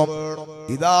വേണം.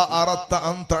 ഇദാ അറത്ത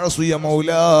അൻ തഅസിയ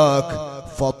മൗലാക്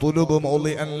ഫതുലുബ്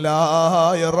മൗലിഅൻ ലാ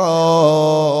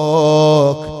യറാക്.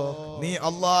 നീ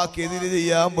അല്ലാഹ്ക്കെതിരെ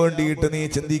ചെയ്യാൻ വേണ്ടിയിട്ട് നീ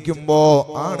ചിന്തിക്കുമ്പോ,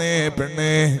 ആണേ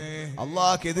പെണ്ണേ,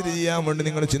 അല്ലാഹ്ക്കെതിരെ ചെയ്യാൻ വേണ്ടി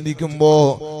നിങ്ങൾ ചിന്തിക്കുമ്പോ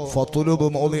ഫതുലുബ്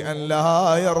മൗലിഅൻ ലാ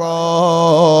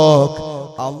യറാക്,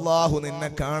 അല്ലാഹു നിന്നെ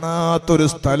കാണാത്തൊരു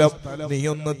സ്ഥലം നീ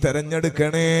ഒന്ന്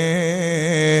തെരഞ്ഞെടുക്കണേ.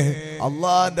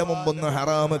 അല്ലാഹുവിന്റെ മുമ്പൊന്ന്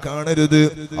ഹറാമ് കാണരുത്,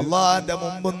 അല്ലാഹുവിന്റെ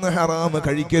മുമ്പൊന്ന് ഹറാമ്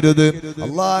കഴിക്കരുത്,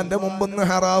 അല്ലാഹുവിന്റെ മുമ്പൊന്ന്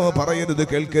ഹറാമ് പറയരുത്,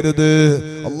 കേൾക്കരുത്.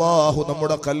 അല്ലാഹു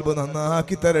നമ്മുടെ ഖൽബ്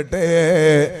നന്നാക്കി തരട്ടെ.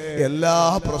 എല്ലാ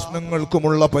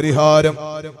പ്രശ്നങ്ങൾക്കുമുള്ള പരിഹാരം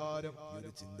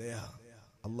ചിന്തയാ.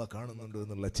 അല്ലാഹ് കാണുന്നുണ്ട്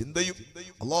എന്നുള്ള ചിന്തയും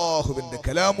അല്ലാഹുവിന്റെ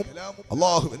കലാമും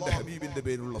അല്ലാഹുവിന്റെ ഹബീബിന്റെ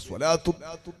പേരിലുള്ള സ്വലാത്തും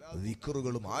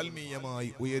ദിക്റുകളും ആത്മീയമായി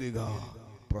ഉയരുക.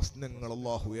 പ്രശ്നങ്ങൾ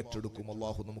അല്ലാഹു ഏറ്റെടുക്കും.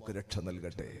 അല്ലാഹു നമുക്ക് രക്ഷ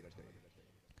നൽകട്ടെ,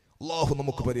 അല്ലാഹു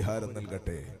നമുക്ക് പരിഹാരം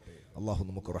നൽകട്ടെ, അല്ലാഹു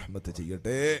നമുക്ക് റഹ്മത്ത്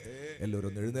ചെയ്യട്ടെ.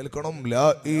 എല്ലാവരും എഴുന്നേൽക്കണം. ലാ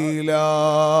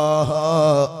ഇലാഹ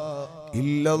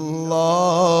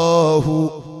ഇല്ലല്ലാഹു,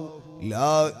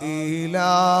 ലാ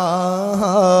ഇലാഹ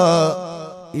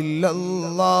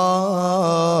ഇല്ലല്ലാഹ്,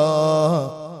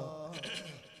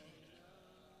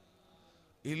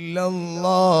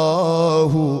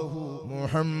 ഇല്ലല്ലാഹു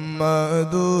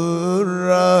മുഹമ്മദുർ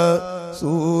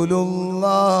റസൂലുള്ളാഹ്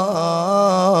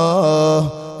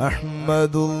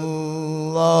അഹ്മദുല്ലാഹൽ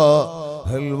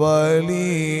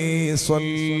വലി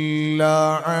സ്വല്ലാ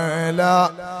അലാ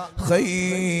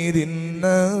ഖൈരിൻ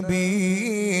നബി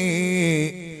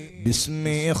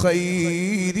ബിസ്മി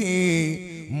ഖൈരി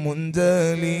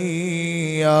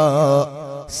മുൻജലിയാ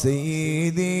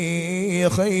സയ്യിദി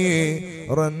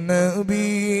ഖൈറൻ നബി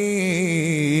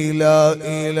ലാ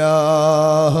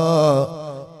ഇലാഹ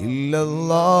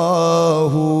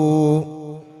ഇല്ലല്ലാഹു.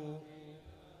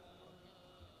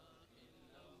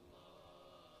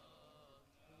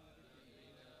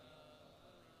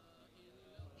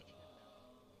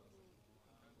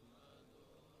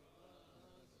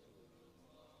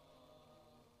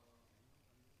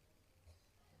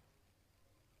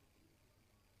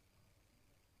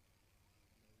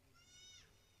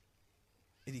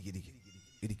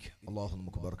 അള്ളാഹു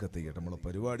നമുക്ക് ബർക്കത്ത് ചെയ്യട്ടെ. നമ്മളെ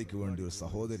പരിപാടിക്ക് വേണ്ടി ഒരു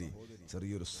സഹോദരി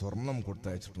ചെറിയൊരു സ്വർണം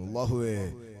കൊടുത്തയച്ചിട്ടുണ്ട്. അള്ളാഹുവേ,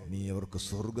 നീ അവർക്ക്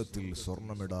സ്വർഗത്തിൽ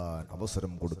സ്വർണമിടാൻ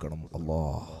അവസരം കൊടുക്കണം.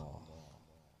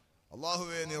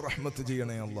 അള്ളാഹുവേ, നീ റഹ്മത്ത്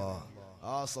ചെയ്യണേ.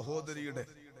 ആ സഹോദരിയുടെ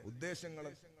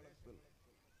ഉദ്ദേശങ്ങളെ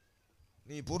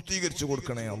നീ പൂർത്തീകരിച്ചു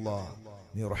കൊടുക്കണേ.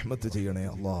 നീ റഹ്മത്ത് ചെയ്യണേ.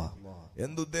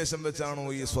 എന്തുദ്ദേശം വെച്ചാണോ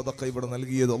ഈ സ്വതക്ക ഇവിടെ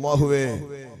നൽകിയത്, അള്ളാഹുവേ,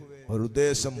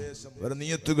 ഒരുദ്ദേശം, ഒരു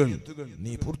നിയത്തുകൾ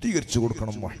നീ പൂർത്തീകരിച്ചു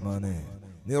കൊടുക്കണം. റഹ്മാനെ,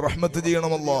 നീ റഹ്മത്ത്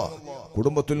ചെയ്യണമല്ലാ.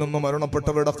 കുടുംബത്തിൽ നിന്ന്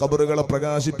മരണപ്പെട്ടവരുടെ ഖബറുകളെ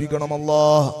പ്രകാശിപ്പിക്കണമല്ലാ.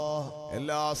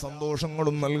 എല്ലാ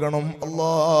സന്തോഷങ്ങളും നൽകണം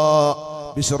അല്ലാ.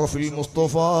 ബിശറഫിൽ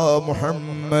മുസ്തഫ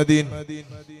മുഹമ്മദിൻ.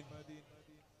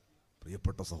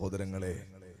 പ്രിയപ്പെട്ട സഹോദരങ്ങളെ,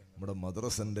 നമ്മുടെ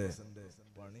മദ്രസന്റെ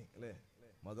പണി അല്ലെ,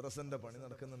 മദ്രസന്റെ പണി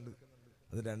നടക്കുന്നുണ്ട്.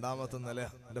 അത് 2ാമത്തെ നില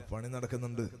പണി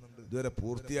നടക്കുന്നുണ്ട്. ഇതുവരെ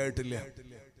പൂർത്തിയായിട്ടില്ല.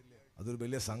 അതൊരു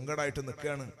വലിയ സങ്കടമായിട്ട്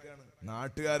നിൽക്കുകയാണ്.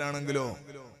 നാട്ടുകാരാണെങ്കിൽ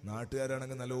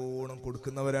നല്ലോണം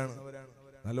കൊടുക്കുന്നവരാണ്,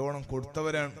 നല്ലോണം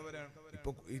കൊടുത്തവരാണ്. ഇപ്പൊ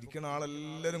ഇരിക്കുന്ന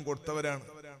ആളെല്ലാരും കൊടുത്തവരാണ്.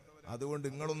 അതുകൊണ്ട്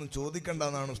നിങ്ങളൊന്നും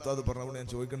ചോദിക്കണ്ടെന്നാണ് ഉസ്താദ് പറഞ്ഞത്. ഞാൻ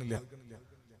ചോദിക്കണില്ല.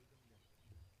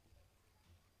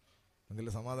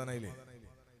 എങ്കിലും സമാധാനായില്ലേ?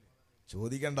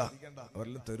 ചോദിക്കണ്ട,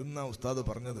 അവരെല്ലാം തരുന്ന ഉസ്താദ്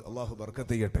പറഞ്ഞത്. അള്ളാഹു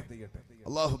ബർക്കത്ത് ചെയ്യട്ടെ,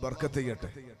 അള്ളാഹു ബർക്കത്ത് ചെയ്യട്ടെ.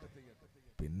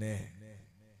 പിന്നെ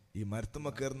ഈ മരത്തുമ്മ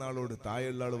കയറുന്ന ആളോട്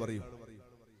താഴെയുള്ള ആള് പറയും,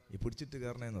 ഈ പിടിച്ചിട്ട്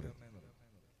കയറണേന്ന് പറയും.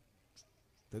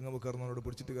 തെങ്ങ് കയറുന്നവരോട്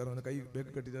പിടിച്ചിട്ട് കയറുന്ന കൈ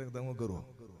ബേക്ക് കെട്ടിട്ട് തെങ്ങ് കയറുമോ?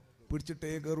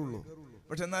 പിടിച്ചിട്ടേ കയറുള്ളൂ.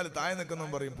 പക്ഷെ എന്നാലും താഴെ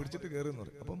നിൽക്കുന്നവൻ പറയും പിടിച്ചിട്ട് കയറുന്നു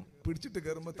പറയും. അപ്പം പിടിച്ചിട്ട്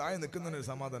കയറുമ്പോൾ താഴെ നിൽക്കുന്നതിനൊരു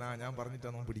സമാധാനം, ഞാൻ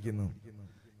പറഞ്ഞിട്ടാണ് പിടിക്കുന്നു.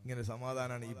 ഇങ്ങനെ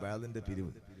സമാധാനമാണ് ഈ ബാദിന്റെ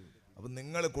പിരിവ്. അപ്പൊ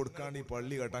നിങ്ങൾ കൊടുക്കാണ്ട് ഈ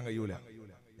പള്ളി കെട്ടാൻ കഴിയൂല.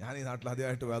 ഞാൻ ഈ നാട്ടിൽ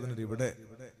ആദ്യമായിട്ട് വേദന ഇവിടെ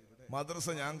മദ്രസ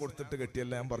ഞാൻ കൊടുത്തിട്ട്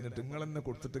കെട്ടിയല്ല, ഞാൻ പറഞ്ഞിട്ട് നിങ്ങൾ എന്നെ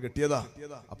കൊടുത്തിട്ട് കെട്ടിയതാ.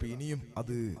 അപ്പൊ ഇനിയും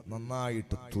അത്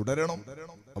നന്നായിട്ട് തുടരണം.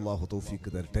 അള്ളാഹു തൗഫീക്ക്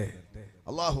തരട്ടെ,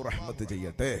 അള്ളാഹു റഹ്മത്ത്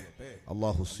ചെയ്യട്ടെ,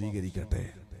 അള്ളാഹു സ്വീകരിക്കട്ടെ.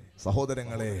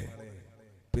 സഹോദരങ്ങളെ,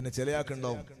 പിന്നെ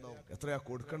ചിലയാക്കുണ്ടാവും എത്രയാ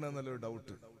കൊടുക്കണ്ടെന്നല്ലൊരു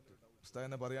ഡൗട്ട്.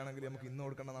 ഉസ്താദിനെ പറയുകയാണെങ്കിൽ നമുക്ക് ഇന്ന്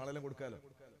കൊടുക്കണ്ട, നാളെ കൊടുക്കാലോ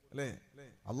അല്ലേ?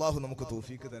 അള്ളാഹു നമുക്ക്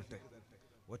തൗഫീക്ക് തരട്ടെ.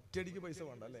 ഒറ്റയടിക്ക് പൈസ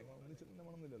വേണ്ട അല്ലേ?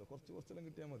 ഒന്നിച്ചില്ലല്ലോ, കുറച്ചെല്ലാം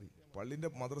കിട്ടിയാൽ മതി. പള്ളിന്റെ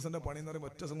മദ്രസന്റെ പണി എന്ന് പറയുമ്പോൾ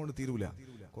ഒറ്റ ദിവസം കൊണ്ട് തീരൂല,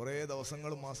 കുറെ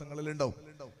ദിവസങ്ങളും മാസങ്ങളിലും ഉണ്ടാവും.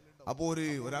 അപ്പോ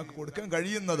ഒരാൾക്ക് കൊടുക്കാൻ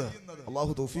കഴിയുന്നത്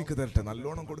അള്ളാഹു തൗഫീക്ക് തരട്ടെ.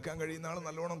 നല്ലോണം കൊടുക്കാൻ കഴിയുന്ന ആൾ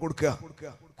നല്ലോണം കൊടുക്കുക.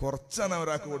 കുറച്ചാണ്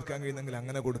ഒരാൾക്ക് കൊടുക്കാൻ കഴിയുന്നെങ്കിൽ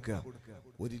അങ്ങനെ കൊടുക്കുക.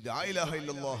 ഒരു ലാ ഇലാഹ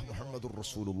ഇല്ലല്ലാഹ് മുഹമ്മദുർ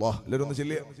റസൂലുള്ളാഹ് എല്ലാവരും ഒന്ന്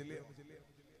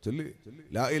ചൊല്ലി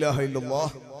ലാ ഇലാഹ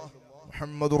ഇല്ലല്ലാഹ്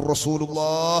മുഹമ്മദുർ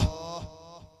റസൂലുള്ളാഹ്.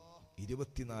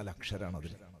 24 അക്ഷരാണ്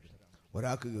അതിൽ.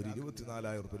 ഒരാൾക്ക് ഒരു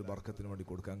 24,000 ഒരു ബർക്കത്തിന് വേണ്ടി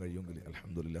കൊടുക്കാൻ കഴിയുമെങ്കിൽ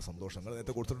അൽഹംദുലില്ലാഹ് സന്തോഷങ്ങൾ.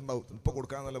 നേരത്തെ കൊടുത്തിട്ടുണ്ടാവും, ഇപ്പൊ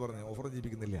കൊടുക്കാന്നല്ല പറഞ്ഞു, ഓഫർ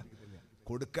ജീവിക്കുന്നില്ല.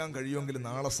 കൊടുക്കാൻ കഴിയുമെങ്കിൽ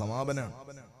നാളെ സമാപനാണ്.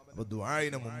 അപ്പൊ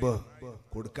ദുആഇന് മുമ്പ്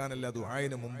കൊടുക്കാനല്ല,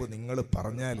 ദുആഇന് മുമ്പ് നിങ്ങൾ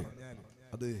പറഞ്ഞാൽ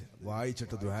അത്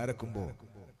വായിച്ചിട്ട് ദ്വാരക്കുമ്പോ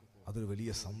അതൊരു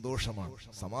വലിയ സന്തോഷമാണ്,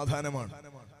 സമാധാനമാണ്.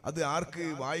 അത് ആർക്ക്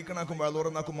വായിക്കണാക്കും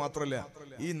വേളോറന്നാക്കും മാത്രമല്ല,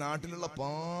 ഈ നാട്ടിലുള്ള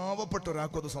പാവപ്പെട്ട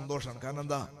ഒരാൾക്കും അത് സന്തോഷമാണ്. കാരണം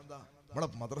എന്താ, നമ്മളെ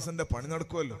മദ്രസന്റെ പണി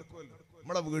നടക്കുമല്ലോ.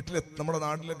 നമ്മുടെ വീട്ടിലെ, നമ്മുടെ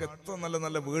നാട്ടിലൊക്കെ എത്ര നല്ല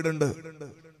നല്ല വീടുണ്ട്.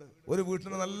 ഒരു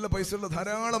വീട്ടിന് നല്ല പൈസയുള്ള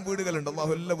ധാരാളം വീടുകളുണ്ട്.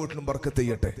 അള്ളാഹു എല്ലാ വീട്ടിലും ബർക്കത്ത്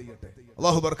ചെയ്യട്ടെ,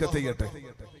 അള്ളാഹു ബർക്കത്ത് ചെയ്യട്ടെ.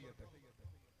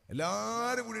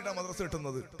 എല്ലാരും കൂടിയിട്ടാണ് മദ്രസ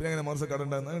കിട്ടുന്നത്. പിന്നെ എങ്ങനെ മദ്രസ കട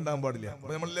ഉണ്ടാകാൻ പാടില്ല.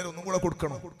 അപ്പൊ നമ്മളെല്ലാവരും ഒന്നും കൂടെ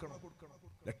കൊടുക്കണം.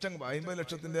 50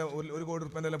 ലക്ഷത്തിന്റെ 1 കോടി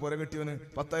റുപ്യന്റെ പുര കെട്ടിയവന്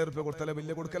 10,000 റുപ്യ കൊടുത്താലേ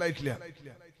വലിയ കൊടുക്കലായിട്ടില്ല.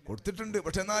 കൊടുത്തിട്ടുണ്ട്,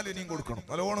 പക്ഷെ എന്നാലും ഇനിയും കൊടുക്കണം,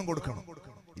 നല്ലോണം കൊടുക്കണം.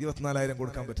 24,000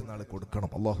 കൊടുക്കാൻ പറ്റുന്ന ആള് കൊടുക്കണം.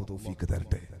 അള്ളാഹു തൗഫീക്ക്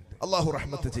തരട്ടെ, അള്ളാഹു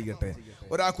റഹ്മത്ത് ചെയ്യട്ടെ.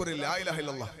 ഒരാൾക്കൊരു ലാ ഇലാഹ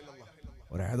ഇല്ലല്ലാഹ്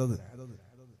ഒരഅദദ്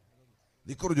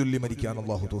ദിക്ർ ചൊല്ലി മരിക്കാൻ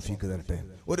അള്ളാഹു തൗഫീക്ക് തരട്ടെ.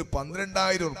 ഒരു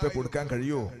 12,000 റുപ്യ കൊടുക്കാൻ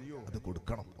കഴിയുമോ? അത്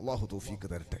കൊടുക്കണം. അള്ളാഹു തൗഫീക്ക്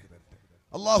തരട്ടെ,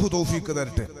 അള്ളാഹു തൗഫീക്ക്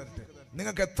തരട്ടെ.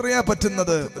 നിങ്ങൾക്ക് എത്രയാ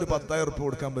പറ്റുന്നത്? ഒരു 10,000 റുപ്യ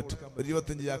കൊടുക്കാൻ പറ്റും, ഒരു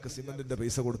 25 ചാക്ക് സിമെന്റിന്റെ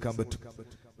പൈസ കൊടുക്കാൻ പറ്റും,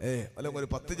 അല്ലെങ്കിൽ ഒരു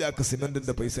 10 ചാക്ക്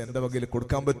സിമെന്റിന്റെ പൈസ എന്റെ വകയിൽ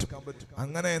കൊടുക്കാൻ പറ്റും.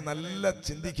 അങ്ങനെ നല്ല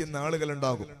ചിന്തിക്കുന്ന ആളുകൾ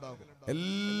ഉണ്ടാകും.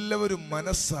 എല്ലാവരും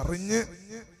മനസ്സറിഞ്ഞ്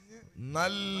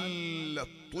നല്ല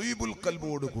ത്വയ്ബുൽ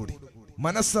ഖൽബോട് കൂടി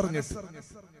മനസ്സറിഞ്ഞിട്ട്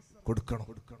കൊടുക്കണം.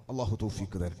 അള്ളാഹു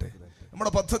തൗഫീക്ക് തരട്ടെ.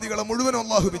 നമ്മുടെ പദ്ധതികളെ മുഴുവൻ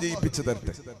അള്ളാഹു വിജയിപ്പിച്ചു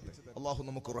തരട്ടെ. അള്ളാഹു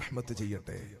നമുക്ക് റഹ്മത്ത്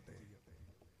ചെയ്യട്ടെ.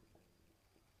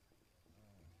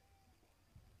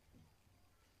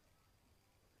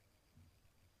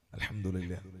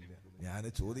 അൽഹംദുലില്ലാഹ്. ഞാൻ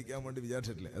ചോദിക്കാൻ വേണ്ടി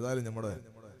വിചാരിച്ചിട്ടില്ല. ഏതായാലും നമ്മുടെ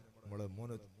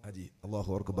മോന് അജി, അള്ളാഹു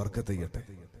അവർക്ക് ബർക്കത്ത് ചെയ്യട്ടെ.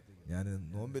 ഞാൻ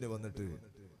നോമ്പിന് വന്നിട്ട്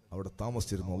അവിടെ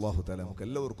താമസിച്ചിരുന്നു. അള്ളാഹു തആല നമുക്ക്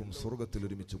എല്ലാവർക്കും സ്വർഗ്ഗത്തിൽ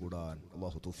ഒരുമിച്ച് കൂടാൻ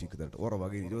അള്ളാഹു തൗഫീക്ക് തരട്ടെ. ഓറ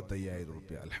വകയിൽ 25,000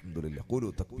 റുപ്യ. അൽഹംദുലില്ലാഹ്. ഖൂലു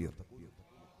തക്ബീർ.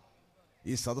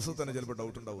 ഈ സദസ്സിൽ തന്നെ ചിലപ്പോൾ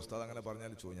ഡൗട്ട് ഉണ്ടാവും, ഉസ്താദ് അങ്ങനെ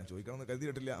പറഞ്ഞാൽ ഞാൻ ചോദിക്കണമെന്ന്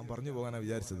കരുതിയിട്ടില്ല, ഞാൻ പറഞ്ഞു പോകാനാണ്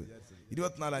വിചാരിച്ചത്.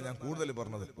 24 ഞാൻ കൂടുതൽ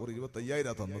പറഞ്ഞത്, ഒരു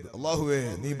 25,000 തന്നത്. അള്ളാഹുവേ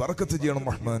നീ ബർക്കത്ത് ചെയ്യണം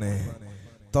റഹ്മാനേ.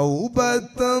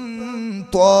 തൗബതൻ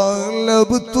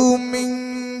ത്വലബ്തു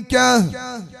മിൻക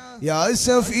യാ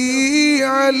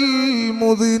ശഫീഅൽ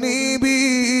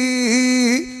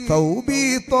മുദ്നിബീൻ തൗബി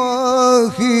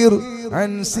താഹിർ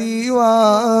അൻ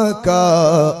സിവാക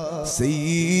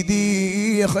സയ്യിദി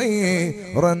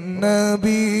ഖൈറൻ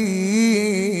നബി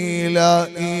ലാ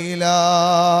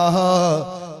ഇലാഹ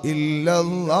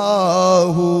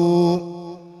ഇല്ലല്ലാഹു.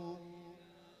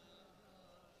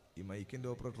 ഈ മൈക്കിന്റെ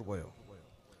ഓപ്പറേറ്റർ പോയോ?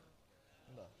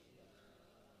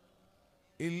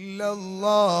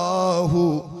 ഇല്ലല്ലാഹു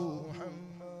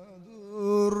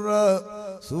മുഹമ്മദുർ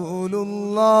റസൂലുള്ളാഹ്.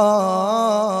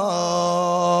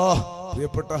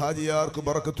 പ്രിയപ്പെട്ട ഹാജിയാർക്ക്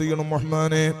ബർക്കത്ത് ചെയ്യണം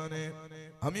റഹ്മാനേ.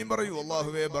 ആമീൻ പറയൂ.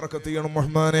 അല്ലാഹുവേ ബർക്കത്ത് ചെയ്യണം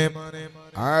റഹ്മാനേ.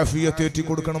 ആഫിയത്ത് ഏറ്റി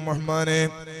കൊടുക്കണം റഹ്മാനേ.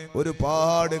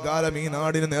 ഒരുപാട് കാലം ഈ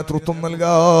നാടിന് നേതൃത്വം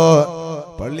നൽകാൻ,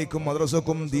 പള്ളിക്കും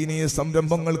മദ്രസക്കും ദീനീ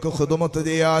സംരംഭങ്ങൾക്ക് ഖിദ്മത്ത്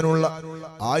ചെയ്യാനുള്ള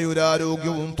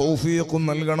ആയുരാരോഗ്യവും തൗഫീഖും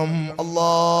നൽകണം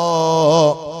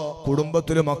അല്ലാഹ്.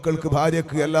 കുടുംബത്തിലെ മക്കൾക്ക്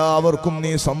ഭാര്യക്ക് എല്ലാവർക്കും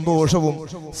നീ സന്തോഷവും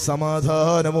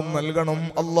സമാധാനവും നൽകണം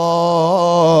അല്ലാ.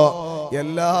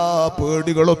 എല്ലാ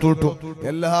പേടികളെ തൊട്ടും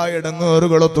എല്ലാ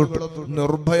ഇടങ്ങേറുകളെ തൊട്ടും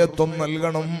നിർഭയത്വം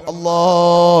നൽകണം അല്ലാ.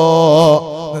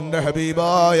 നിന്റെ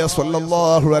ഹബീബായ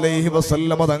സ്വല്ലല്ലാഹു അലൈഹി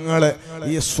വസല്ലമ തങ്ങളെ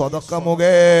ഈ സ്വദഖ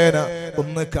മുഖേന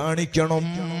ഒന്ന് കാണിക്കണം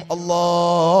അല്ലാ.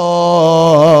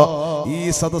 ഈ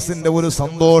സദസ്സിന്റെ ഒരു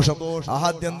സന്തോഷം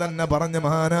ആദ്യം തന്നെ പറഞ്ഞ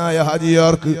മഹാനായ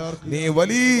ഹാജിയാർക്ക് നീ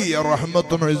വലിയ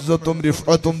റഹ്മത്തും ഇസ്സത്തും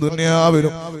റിഫഅത്തും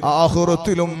ദുനിയാവിലും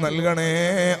ആഖിറത്തിലും നൽകണേ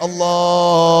അല്ലാ.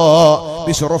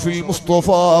 ബിശറഫിൽ മുസ്തഫ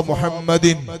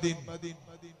മുഹമ്മദിൻ.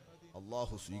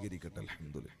 അല്ലാഹു സ്വീകരിക്കട്ടെ.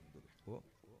 അൽഹംദുലില്ലാഹ്.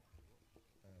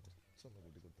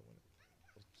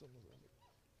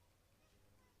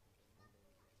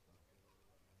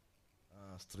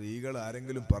 സ്ത്രീകൾ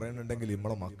ആരെങ്കിലും പറയുന്നുണ്ടെങ്കിൽ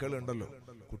നമ്മളെ മക്കളുണ്ടല്ലോ,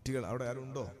 കുട്ടികൾ അവിടെ ആരും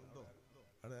ഉണ്ടോ?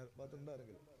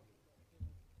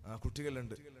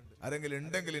 കുട്ടികളുണ്ട്. ആരെങ്കിലും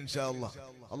ഉണ്ടെങ്കിൽ ഇൻഷാ അല്ലാഹ്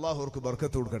അള്ളാഹു അവർക്ക്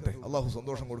ബർക്കത്ത് കൊടുക്കട്ടെ, അള്ളാഹു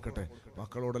സന്തോഷം കൊടുക്കട്ടെ.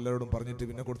 മക്കളോട് എല്ലാവരോടും പറഞ്ഞിട്ട്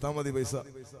പിന്നെ കൊടുത്താൽ മതി പൈസ.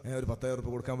 ഒരു 10,000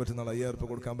 രൂപ കൊടുക്കാൻ പറ്റുന്ന ആൾ, 5,000 രൂപ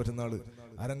കൊടുക്കാൻ പറ്റുന്ന ആള്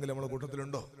ആരെങ്കിലും നമ്മളെ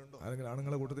കൂട്ടത്തിലുണ്ടോ? ആരെങ്കിലും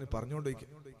ആണുങ്ങളെ കൂട്ടത്തിൽ പറഞ്ഞുകൊണ്ടിരിക്കും.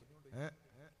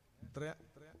 എത്രയാ?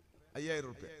 5,000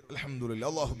 രൂപ.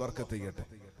 അൽഹംദുലില്ലാഹ്. അള്ളാഹു ബർക്കത്ത് ചെയ്യട്ടെ.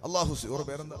 അള്ളാഹു ഓർ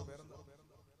പേരെന്താ?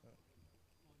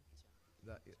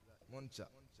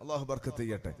 അള്ളാഹു ബർക്കത്ത്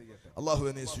ചെയ്യട്ടെ. അള്ളാഹു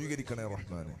എന്നെ സ്വീകരിക്കണേ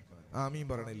റഹ്മാനെ. ആമീൻ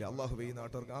പറയണില്ല. അള്ളാഹു ഈ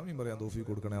നാട്ടുകാർക്ക് ആമീൻ പറയാൻ തൗഫീഖ്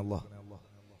കൊടുക്കണേ അല്ലാഹ്.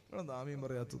 നിങ്ങളെന്താ ആമീൻ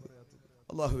പറയാത്തത്?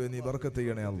 അള്ളാഹു നീ ബർക്കത്ത്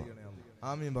ചെയ്യണേ അല്ലാഹ്.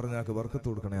 ആമീൻ പറഞ്ഞാക്ക് ബർക്കത്ത്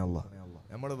കൊടുക്കണേ അല്ലാഹ്.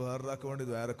 നമ്മൾ വേറൊരാൾക്ക് വേണ്ടി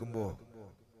ദ്വാരക്കുമ്പോ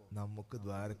നമുക്ക്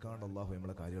ദ്വാരക്കാണ്ട് അള്ളാഹു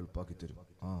നമ്മളെ കാര്യം എളുപ്പാക്കി തരും.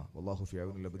 അല്ലാഹു ഫി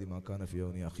ഔനിൽ അബ്ദി മാ കാന ഫി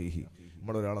ഔനി അഖീഹി.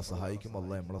 നമ്മളൊരാളെ സഹായിക്കുമ്പോൾ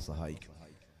അള്ളാഹ് നമ്മളെ സഹായിക്കും.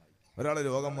 ഒരാളെ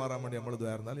രോഗം മാറാൻ വേണ്ടി നമ്മൾ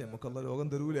ദ്വാരുന്നാൽ നമുക്ക് അല്ലാഹ് രോഗം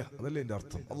തരൂല. അതല്ലേ എന്റെ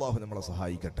അർത്ഥം. അള്ളാഹു നമ്മളെ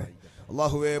സഹായിക്കട്ടെ.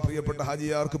 അള്ളാഹുവേ പ്രിയപ്പെട്ട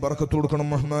ഹാജിയാർക്ക് ബർക്കത്ത് കൊടുക്കണം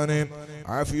റഹ്മാനെ.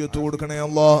 ആഫിയത്ത് കൊടുക്കണേ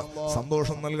അല്ലാഹ്.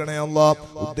 സന്തോഷം നൽകണേ അല്ലാഹ്.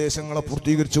 ഉദ്ദേശങ്ങളെ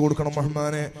പൂർത്തീകരിച്ചു കൊടുക്കണം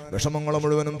റഹ്മാനെ. വിഷമങ്ങളെ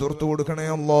മുഴുവനും തീർത്തു കൊടുക്കണേ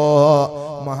അല്ലാഹ്.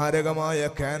 മാരകമായ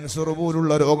ക്യാൻസർ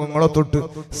പോലുള്ള രോഗങ്ങളെ തൊട്ട്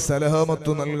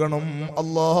സലാമത്ത് നൽകണം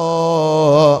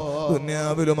അല്ലാഹ്.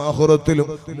 ദുനിയാവിലും ആഖിറത്തിലും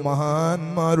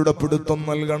മഹാന്മാരുടെ പിടുത്തം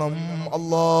നൽകണം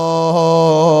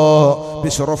അല്ലാഹ്.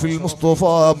 ബിശറഫിൽ മുസ്തഫ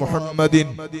മുഹമ്മദിൻ.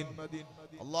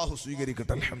 അല്ലാഹു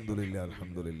സ്വീകരിക്കട്ടെ. അൽഹംദുലില്ലാഹ്.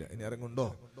 അൽഹംദുലില്ലാഹ്. ഇനി ആരെങ്കിലും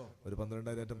ഒരു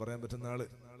 12,000 പറയാൻ പറ്റുന്ന ആള്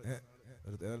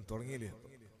തുടങ്ങിയില്ലേ?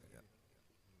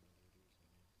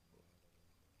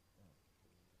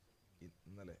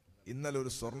 ഇന്നലെ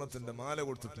ഒരു സ്വർണത്തിന്റെ മാല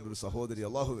കൊടുത്തിട്ടുണ്ട് ഒരു സഹോദരി.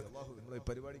 അല്ലാഹു നമ്മളെ ഈ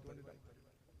പരിപാടിക്ക് വേണ്ടിയിട്ടാണ്.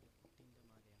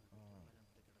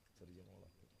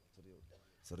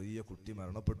 ചെറിയ കുട്ടി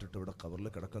മരണപ്പെട്ടിട്ട് ഇവിടെ കവറിൽ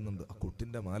കിടക്കുന്നുണ്ട്. ആ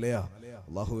കുട്ടിന്റെ മാലയാ.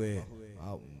 അല്ലാഹുവേ ആ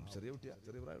ചെറിയ കുട്ടിയാ,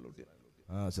 ചെറിയ പ്രായമുള്ള കുട്ടിയാ.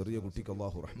 ചെറിയ കുട്ടിക്ക്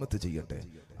അല്ലാഹു റഹ്മത്ത് ചെയ്യട്ടെ.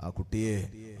 ആ കുട്ടിയെ,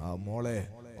 ആ മോളെ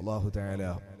അല്ലാഹു തആല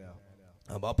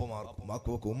ആ ബാപ്പമാർക്കും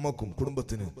വാക്കുവക്കും ഉമ്മക്കും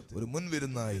കുടുംബത്തിന് ഒരു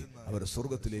മുൻവിരുന്നായി അവരെ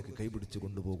സ്വർഗത്തിലേക്ക് കൈപിടിച്ചു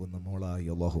കൊണ്ടുപോകുന്ന മോളായി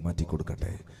അല്ലാഹു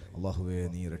മാറ്റിക്കൊടുക്കട്ടെ. അല്ലാഹുവേ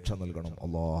നീ രക്ഷ നൽകണം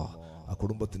അല്ലാഹ്. ആ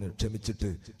കുടുംബത്തിന് ക്ഷമിച്ചിട്ട്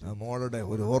ആ മോളുടെ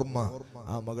ഒരു ഓർമ്മ,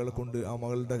 ആ മകളെ കൊണ്ട്, ആ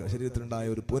മകളുടെ ശരീരത്തിലുണ്ടായ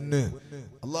ഒരു പൊന്ന്,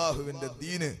 അള്ളാഹുവിന്റെ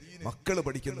ദീന് മക്കള്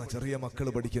പഠിക്കുന്ന, ചെറിയ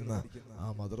മക്കള് പഠിക്കുന്ന ആ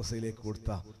മദ്രസയിലേക്ക് കൊടുത്ത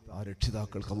ആ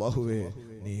രക്ഷിതാക്കൾക്ക് അല്ലാഹുവേ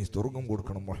നീ സ്വർഗം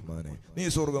കൊടുക്കണം റഹ്മാനെ. നീ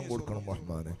സ്വർഗം കൊടുക്കണം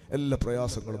റഹ്മാനെ. എല്ലാ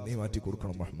പ്രയാസങ്ങളും നീ മാറ്റി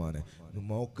കൊടുക്കണം റഹ്മാനെ.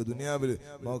 മോക്ക് ദുനിയാവിൽ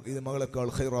ഇത് മകളെക്കാൾ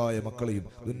ഖൈറായ മക്കളെയും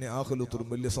ആഖിറത്തിലും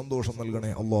വലിയ സന്തോഷം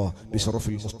നൽകണേ അല്ലാഹ്.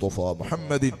 ബിശറഫിൽ മുസ്തഫ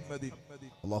മുഹമ്മദിൻ.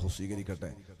 അല്ലാഹു സ്വീകരിക്കട്ടെ.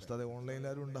 ഉസ്താദേ ഓൺലൈനിൽ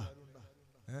ആരും ഉണ്ടാ?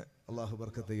 അല്ലാഹു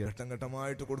ബർക്കത്ത് ചെയ്യട്ടെ. ഘട്ടം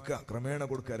ഘട്ടമായിട്ട് കൊടുക്കുക, ക്രമേണ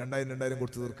കൊടുക്കുക. 2000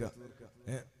 കൊടുത്തു തീർക്കുക.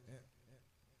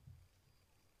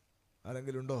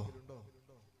 ആരെങ്കിലും ഉണ്ടോ?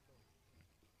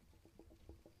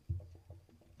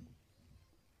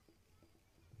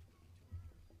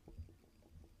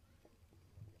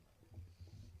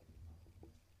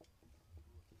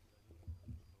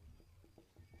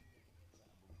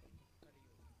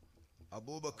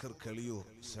 അബൂബക്കർ കൊളിയൂർ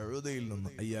സൗദിയിൽ നിന്ന്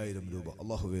 5000 രൂപ.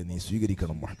 അല്ലാഹുവേ നീ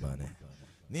സ്വീകരിക്കണം റഹ്മാനെ.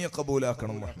 നീ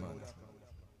കബൂലാക്കണം റഹ്മാനെ.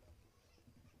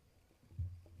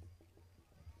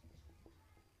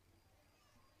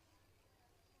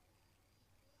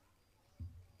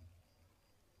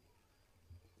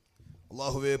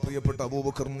 അല്ലാഹുവേ പ്രിയപ്പെട്ട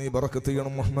അബൂബക്കർ നീ ബറക്കത്ത്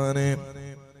ചെയ്യണം റഹ്മാനെ.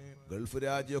 ഗൾഫ്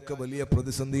രാജ്യമൊക്കെ വലിയ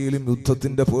പ്രതിസന്ധിയിലും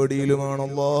യുദ്ധത്തിന്റെ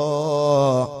പേടിയിലുമാണല്ലോ.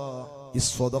 ഈ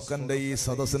സ്വദഖന്റെ ഈ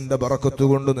സദസ്സിന്റെ ബറക്കത്ത്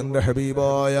കൊണ്ട് നിന്റെ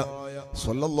ഹബീബായ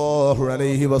സ്വല്ലല്ലാഹു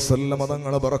അലൈഹി വസല്ലമ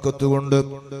തങ്ങളെ ബറക്കത്ത് കൊണ്ട്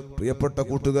പ്രിയപ്പെട്ട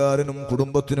കൂട്ടുകാരനും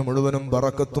കുടുംബത്തിനും മുഴുവനും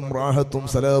ബറക്കത്തും റാഹത്തും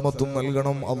സലാമത്തും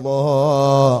നൽകണം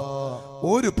അല്ലാഹ്.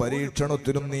 ഒരു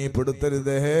പരീക്ഷണത്തിലും നീ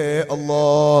പെടുത്തരുതേ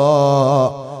അല്ലാഹ്.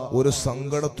 ഒരു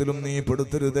സങ്കടത്തിലും നീ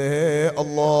പെടുത്തരുതേ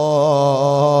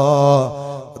അല്ലാഹ്.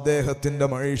 അദ്ദേഹത്തിന്റെ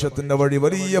മഈശത്തിന്റെ വഴി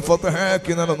വലിയ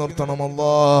ഫതഹാക്കി നിലനിർത്തണം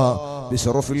അല്ലാഹ്.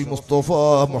 ബിശറഫിൽ മുസ്തഫ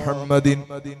മുഹമ്മദിൻ.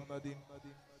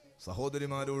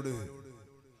 സഹോദരിമാരോട്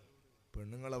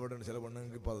പെണ്ണുങ്ങൾ അവിടെ ചില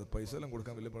പെണ്ണുങ്ങൾക്ക് പൈസ എല്ലാം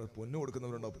കൊടുക്കാൻ വലിയ പൊന്നു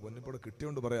കൊടുക്കുന്നവരുണ്ടാവും. പൊന്നിപ്പോടെ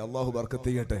കിട്ടിയോണ്ട് പറയാം അള്ളാഹു ബർക്കത്ത്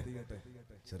ചെയ്യട്ടെ.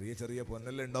 ചെറിയ ചെറിയ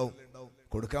പൊന്നെല്ലാം ഉണ്ടാവും,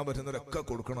 കൊടുക്കാൻ പറ്റുന്നവരൊക്കെ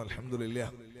കൊടുക്കണം. അൽഹംദുലില്ലാ.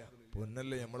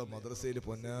 പൊന്നല്ലേ നമ്മളെ മദ്രസയിൽ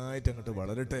പൊന്നായിട്ട് അങ്ങോട്ട്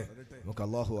വളരട്ടെ. നമുക്ക്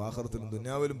അള്ളാഹു ആഖിറത്തിലും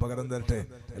ദുനിയാവിലും പകരം തരട്ടെ.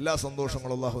 എല്ലാ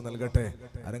സന്തോഷങ്ങളും അള്ളാഹു നൽകട്ടെ.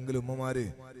 ആരെങ്കിലും ഉമ്മമാര്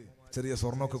ചെറിയ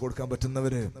സ്വർണ്ണമൊക്കെ കൊടുക്കാൻ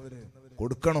പറ്റുന്നവര്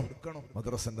കൊടുക്കണം.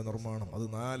 മദ്രസന്റെ നിർമ്മാണം അത്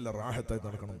നല്ല റാഹത്തായി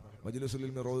നടക്കണം. മജ്ലിസുൽ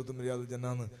ഇൽമി റൗദത്തുൽ റിയാദുൽ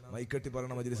ജന്നാന്ന് മൈക്കട്ടി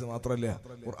പറയണ മജ്ലിസ് മാത്രമല്ല,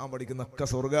 ഖുർആൻ പഠിക്കുന്ന ഒക്കെ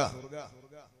സ്വർഗ,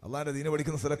 അള്ളാഹിന്റെ ദീന്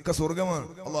പഠിക്കുന്ന സ്ഥലമൊക്കെ സ്വർഗമാണ്.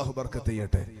 അള്ളാഹു ബർക്കത്ത്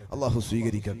ചെയ്യട്ടെ, അള്ളാഹു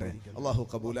സ്വീകരിക്കട്ടെ, അള്ളാഹു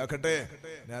കബൂലാക്കട്ടെ.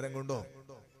 നേരം കൊണ്ടോ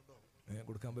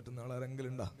കൊടുക്കാൻ പറ്റുന്ന ആൾ ആരെങ്കിലും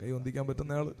ഉണ്ടാ? കൈ ഒന്നിക്കാൻ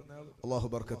പറ്റുന്ന ആള്? അള്ളാഹു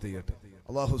ബർക്കത്ത് ചെയ്യട്ടെ,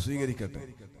 അള്ളാഹു സ്വീകരിക്കട്ടെ,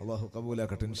 അള്ളാഹു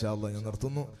കബൂലാക്കട്ടെ. ഇൻഷാ അല്ലാഹ് ഞാൻ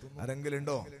നിർത്തുന്നു. ആരെങ്കിലും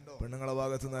ഉണ്ടോ പെണ്ണുങ്ങളെ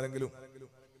ഭാഗത്ത് നിന്ന് ആരെങ്കിലും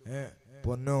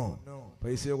പൊന്നോ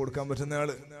പൈസയോ കൊടുക്കാൻ പറ്റുന്ന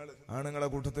ആള്? ആണുങ്ങളെ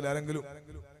കൂട്ടത്തിൽ ആരെങ്കിലും?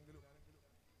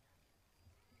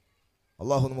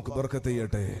 അള്ളാഹു നമുക്ക് ബർക്കത്ത്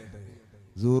ചെയ്യട്ടെ.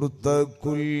 زرت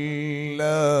كل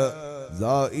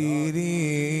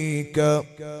زائريك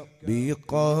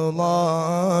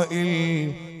بقضاء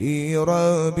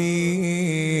الإرب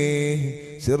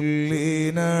سر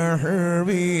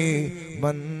لنحوي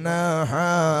من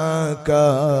نحاك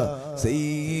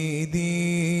سيدي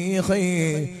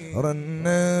خير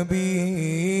النبي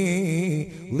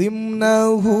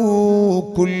ضمنه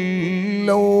كل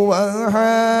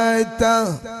وحتى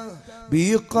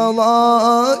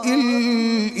بقضاء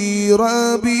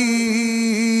الإرب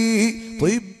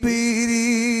طب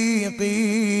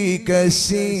ريقك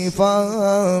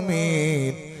الشفاء من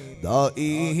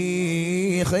دائه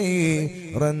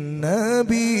خير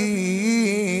النبي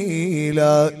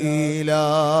لا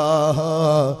إله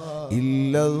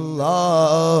إلا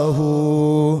الله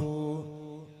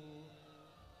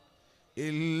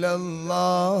إلا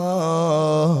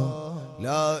الله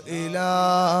لا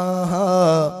إله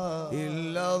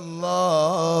إلا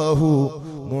الله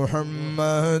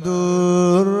محمد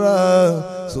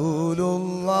رسول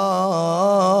الله.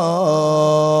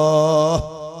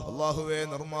 അല്ലാഹുവേ,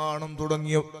 നിർമ്മാണം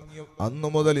തുടങ്ങിയ അന്നു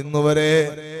മുതൽ ഇന്നുവരെ,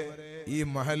 ഈ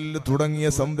മഹല്ല് തുടങ്ങിയ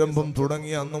സംരംഭം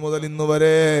തുടങ്ങിയ അന്നു മുതൽ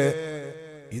ഇന്നുവരെ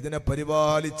ഇതിനെ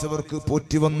പരിപാലിച്ചവർക്ക്,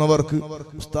 പോറ്റി വന്നവർക്ക്,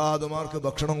 ഉസ്താദുമാർക്ക്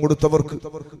ഭക്ഷണം കൊടുത്തവർക്ക്,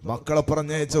 മക്കളെ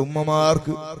പറഞ്ഞയച്ച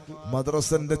ഉമ്മമാർക്ക്,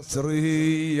 മദ്രസന്റെ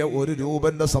ചെറിയ ഒരു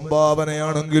രൂപന്റെ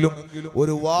സംഭാവനയാണെങ്കിലും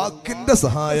ഒരു വാക്കിന്റെ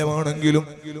സഹായമാണെങ്കിലും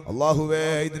അല്ലാഹുവേ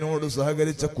ഇതിനോട്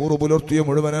സഹകരിച്ച കൂറു പുലർത്തിയ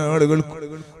മുഴുവൻ ആളുകൾക്ക്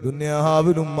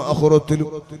ദുനിയാവിലും ആഖിറത്തിലും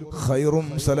ഖൈറും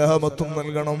സലാമത്തും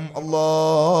നൽകണം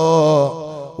അല്ലാഹ്.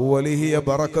 വലിയ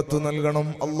ബറക്കത്ത് നൽകണം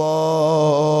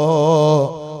അല്ലാഹ്.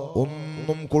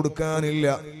 ഒന്നും കൊടുക്കാനില്ല,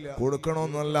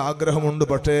 കൊടുക്കണമെന്ന് നല്ല ആഗ്രഹമുണ്ട്,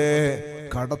 പക്ഷേ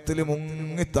കടത്തിൽ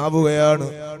മുങ്ങിത്താവുകയാണ്,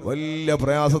 വലിയ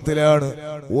പ്രയാസത്തിലാണ്,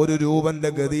 ഒരു രൂപന്റെ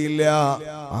ഗതിയില്ല.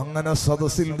 അങ്ങനെ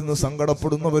സദസ്സിൽ നിന്ന്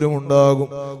സങ്കടപ്പെടുന്നവരും ഉണ്ടാകും.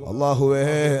 അല്ലാഹുവേ,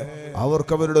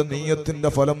 അവർക്കവരുടെ നീയത്തിന്റെ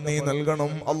ഫലം നീ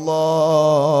നൽകണം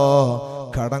അല്ലാഹ്.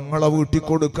 കടങ്ങളെ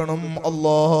വീട്ടിക്കൊടുക്കണം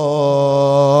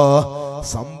അല്ലാഹ്.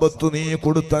 സമ്പത്ത് നീ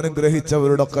കൊടുത്ത്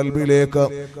അനുഗ്രഹിച്ചവരുടെ കൽബിലേക്ക്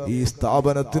ഈ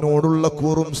സ്ഥാപനത്തിനോടുള്ള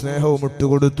കൂറും സ്നേഹവും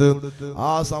ഇട്ടുകൊടുത്ത്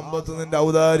ആ സമ്പത്ത് നിന്റെ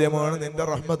ഔദാര്യമാണ്, നിന്റെ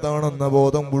റഹ്മത്താണെന്ന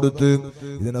ബോധം കൊടുത്ത്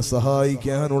ഇതിനെ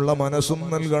സഹായിക്കാനുള്ള മനസ്സും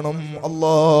നൽകണം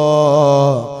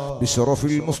അല്ലാഹ്.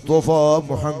 ബിശറഫിൽ മുസ്തഫ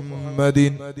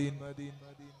മുഹമ്മദിൻ.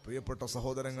 പ്രിയപ്പെട്ട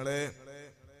സഹോദരങ്ങളെ,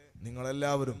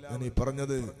 നിങ്ങളെല്ലാവരും ഞാൻ ഈ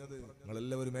പറഞ്ഞത്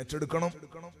നിങ്ങളെല്ലാവരും ഏറ്റെടുക്കണം.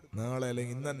 നാളെ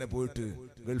അല്ലെങ്കിൽ ഇന്ന് തന്നെ പോയിട്ട്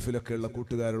ഗൾഫിലൊക്കെയുള്ള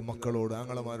കൂട്ടുകാരോട്, മക്കളോട്,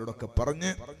 ആങ്ങളമാരോടൊക്കെ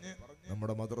പറഞ്ഞ്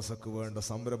നമ്മുടെ മദ്രസക്ക് വേണ്ട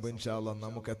സംരംഭം ഇൻഷാ അല്ലാഹ്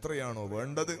നമുക്ക് എത്രയാണോ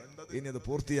വേണ്ടത് ഇനി അത്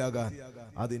പൂർത്തിയാകാൻ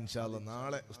അത് ഇൻഷാ അല്ലാഹ്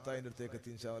നാളെ ഉസ്താദിന്റെ അടുത്തേക്ക് എത്തി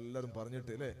ഇൻഷാ അല്ലാഹ് എല്ലാവരും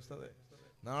പറഞ്ഞിട്ട് അല്ലേ ഉസ്താദേ,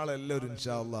 നാളെ എല്ലാവരും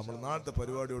ഇൻഷാ അല്ലാഹ് നമ്മൾ നാളത്തെ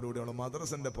പരിപാടിയോടുകൂടി നമ്മൾ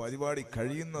മദ്രസന്റെ പരിപാടി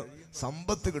കഴിയുന്ന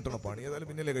സമ്പത്ത് കിട്ടണം. പണി ഏതായാലും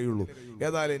പിന്നിലേ കഴിയുള്ളൂ.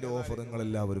 ഏതായാലും അതിന്റെ ഓഫർ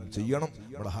നിങ്ങളെല്ലാവരും ചെയ്യണം.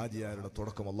 നമ്മുടെ ഹാജിയാരുടെ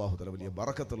തുടക്കം അല്ലാഹു തആല വലിയ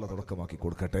ബറക്കത്തുള്ള തുടക്കമാക്കി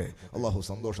കൊടുക്കട്ടെ. അല്ലാഹു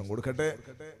സന്തോഷം കൊടുക്കട്ടെ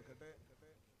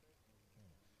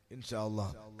ഇൻഷാ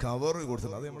അല്ലാഹ്. കവർ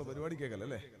കൊടുത്തിട്ടുണ്ട്, അത് നമ്മൾ പരിപാടി കേൾക്കല്ലേ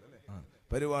അല്ലേ?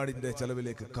 പരിപാടിന്റെ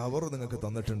ചെലവിലേക്ക് കവർ നിങ്ങൾക്ക്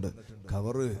തന്നിട്ടുണ്ട്.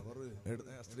 കവറ്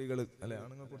സ്ത്രീകൾ അല്ലെ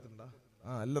ആണുങ്ങൾ കൊടുത്തിട്ടുണ്ടാ?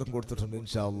 എല്ലാവർക്കും കൊടുത്തിട്ടുണ്ട്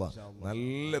ഇൻഷാ അല്ലാഹ്.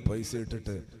 നല്ല പൈസ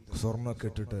ഇട്ടിട്ട് സ്വർണ്ണൊക്കെ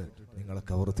ഇട്ടിട്ട് നിങ്ങളെ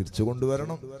കവർ തിരിച്ചു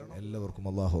കൊണ്ടുവരണം. എല്ലാവർക്കും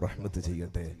അല്ലാഹു റഹ്മത്ത്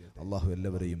ചെയ്യട്ടെ. അല്ലാഹു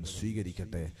എല്ലാവരെയും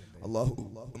സ്വീകരിക്കട്ടെ. അല്ലാഹു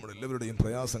നമ്മുടെ എല്ലാവരുടെയും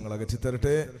പ്രയാസങ്ങൾ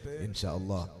അകറ്റിത്തരട്ടെ ഇൻഷാ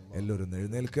അല്ലാഹ്. എല്ലാവരും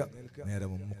എഴുന്നേൽക്കുക, നേരെ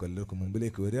നമുക്ക് എല്ലാവർക്കും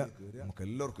മുമ്പിലേക്ക് വരിക. നമുക്ക്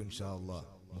എല്ലാവർക്കും ഇൻഷാ അല്ലാഹ്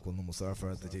നമുക്കൊന്ന്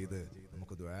മുസാഫഹത്ത് ചെയ്ത്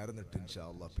നമുക്ക് ദുആർന്നിട്ട് ഇൻഷാ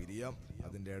അല്ലാഹ് പിരിയാം.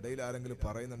 അതിന്റെ ഇടയിൽ ആരെങ്കിലും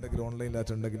പറയുന്നുണ്ടെങ്കിൽ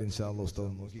ഓൺലൈനിലായിട്ടുണ്ടെങ്കിൽ ഇൻഷാ അല്ലാഹ്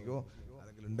ഉസ്താദ് നോക്കിക്കോ.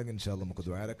 ഉണ്ടെങ്കിൽ ഇൻഷാ അല്ലാഹ് നമുക്ക്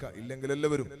ദുആരക്ക. ഇല്ലെങ്കിൽ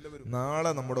എല്ലാവരും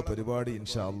നാളെ നമ്മുടെ പരിപാടി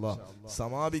ഇൻഷാ അല്ലാഹ്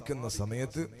സമാപിക്കുന്ന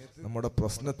സമയത്ത് നമ്മുടെ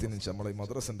പ്രശ്നത്തിന്, നമ്മുടെ ഈ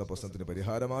മദ്രസന്റെ പ്രശ്നത്തിന്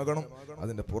പരിഹാരമാകണം.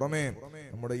 അതിന്റെ പുറമെ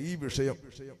നമ്മുടെ ഈ വിഷയം,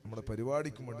 നമ്മുടെ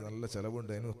പരിപാടിക്കും വേണ്ടി നല്ല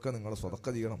ചെലവുണ്ട്, അതിനൊക്കെ നിങ്ങൾ സ്വതക്ക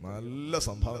ചെയ്യണം. നല്ല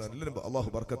സംഭാവന എല്ലാവരും അല്ലാഹു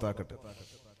ബർക്കത്താക്കട്ടെ.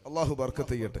 അള്ളാഹു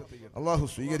ബർക്കത്ത് ചെയ്യട്ടെ, അള്ളാഹു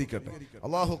സ്വീകരിക്കട്ടെ,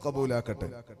 അള്ളാഹു കബൂലാക്കട്ടെ.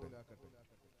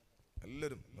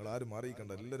 എല്ലാവരും നിങ്ങൾ ആരും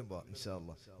മാറിയിക്കണ്ട, എല്ലാവരും വാ ഇൻഷാ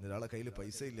അല്ലാഹ്. ഒരാളെ കയ്യിൽ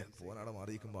പൈസ ഇല്ല, ഫോനാടെ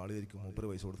മാറിയിക്കുമ്പോൾ ആള് വിചാരിക്കും മൂപ്പര്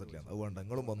പൈസ കൊടുത്തിട്ടില്ല, അതുകൊണ്ട്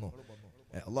നിങ്ങളും വന്നോ.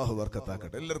 അള്ളാഹു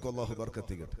ബർക്കത്താക്കട്ടെ, എല്ലാവർക്കും അള്ളാഹു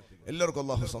ബർക്കത്ത് ചെയ്യട്ടെ, എല്ലാവർക്കും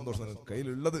അള്ളാഹു സന്തോഷം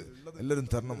കയ്യിലുള്ളത് എല്ലാവരും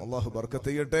തരണം. അള്ളാഹു ബർക്കത്ത്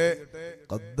ചെയ്യട്ടെ.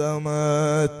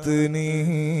 ഖദ്ദമത്നി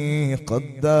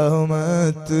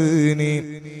ഖദ്ദമത്നി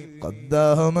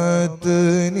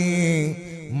ഖദ്ദമത്നി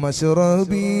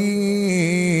മശ്റബി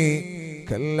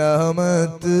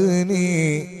കല്ലമത്നി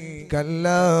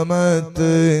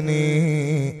കല്ലമത്നി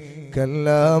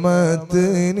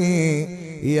കല്ലമത്നി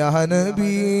യാ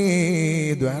നബി.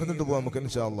 ദുആർന്നിട്ട് പോവാം നമുക്ക്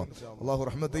ഇൻഷാ അല്ലാഹ്. അല്ലാഹു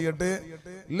റഹ്മത്ത് ചെയ്യട്ടെ.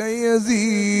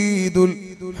 ലയസീദുൽ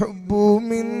ഹുബ്ബു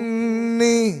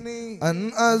മിന്നി അൻ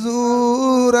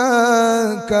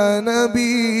അസൂറക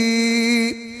നബി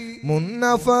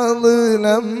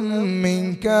മുന്നഫളം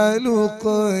മിൻക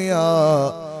ലുഖയാ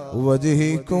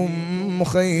വജ്ഹികും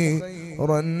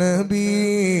ഖൈറൻ നബി.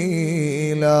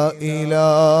 ലാ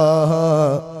ഇലാഹ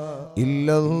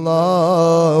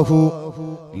ഇല്ലല്ലാഹു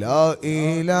لا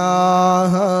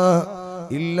إله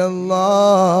إلا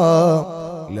الله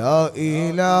لا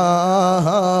إله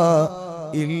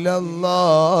إلا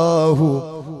الله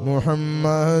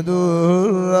محمد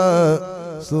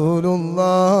رسول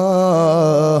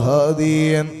الله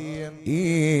هاديا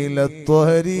إلى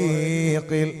الطريق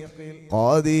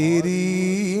القادري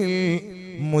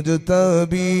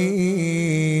المجتبي.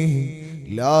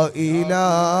 لا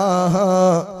إله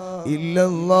إلا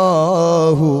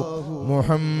الله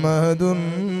محمد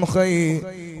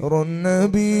خير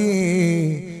النبي.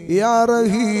 يا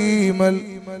رحيم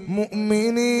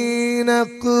المؤمنين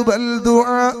اقبل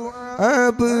دعاء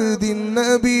عبد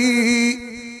النبي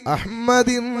أحمد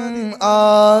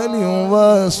آل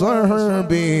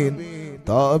وصحب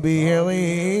تابعي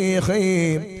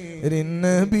خير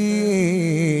النبي.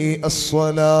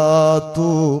 الصلاة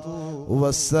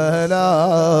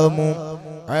والسلام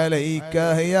عليك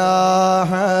يا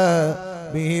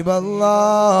حبيب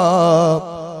الله.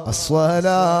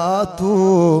 الصلاة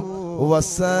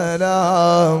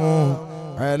والسلام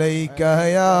عليك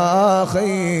يا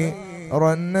خير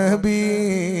النبي.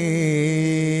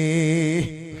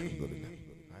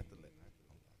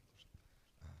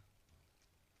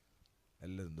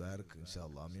 എല്ലാവരും ദ്വാരക്ക് ഇൻഷാ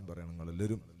അല്ലാഹ് ആമീൻ പറയണം.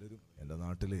 നിങ്ങളെല്ലാവരും എൻ്റെ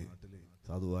നാട്ടിൽ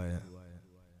സാധുവായ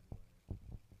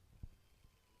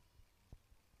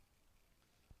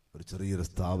ഒരു ചെറിയൊരു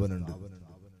സ്ഥാപനമുണ്ട്.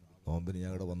 നോമ്പിന്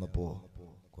ഞാൻ ഇവിടെ വന്നപ്പോൾ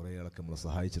കുറേ ആളൊക്കെ നമ്മളെ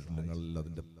സഹായിച്ചിട്ടുണ്ട്. നിങ്ങളെല്ലാം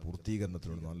അതിൻ്റെ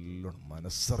പൂർത്തീകരണത്തിനോട് നല്ലോണം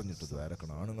മനസ്സറിഞ്ഞിട്ട്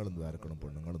ദ്വാരക്കണം. ആണുങ്ങളും ദ്വാരക്കണം,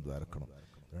 പെണ്ണുങ്ങളും ദ്വാരക്കണം.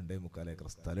 2.25 ഏക്കർ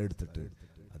സ്ഥലം എടുത്തിട്ട്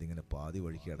അതിങ്ങനെ പാതി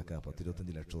വഴിക്ക് കിടക്കുക.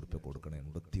 10-25 ലക്ഷം റുപ്യ കൊടുക്കണം.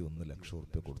 81 ലക്ഷം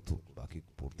റുപ്യ കൊടുത്തു, ബാക്കി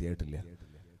പൂർത്തിയായിട്ടില്ല.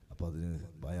 അപ്പോൾ അതിന്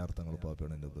ബായാർത്ഥങ്ങൾ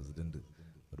പാപ്പയാണ് എൻ്റെ പ്രസിഡന്റ്,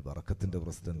 ഒരു ബറക്കത്തിൻ്റെ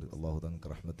പ്രസിഡന്റ്. അള്ളാഹു തങ്ങൾക്ക്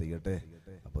റഹ്മത്ത് ചെയ്യട്ടെ.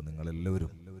 അപ്പോൾ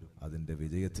നിങ്ങളെല്ലാവരും അതിൻ്റെ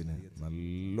വിജയത്തിന്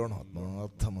നല്ലോണം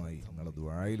ആത്മാർത്ഥമായി നിങ്ങളുടെ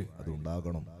ദുആയിൽ അത്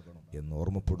ഉണ്ടാകണം എന്ന്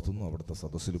ഓർമ്മപ്പെടുത്തുന്നു. അവിടുത്തെ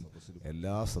സദസ്സിലും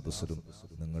എല്ലാ സദസ്സിലും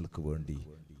നിങ്ങൾക്ക് വേണ്ടി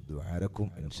ദുആരക്കും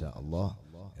ഇൻഷാ അല്ലാഹ്.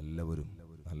 എല്ലാവരും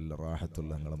നല്ല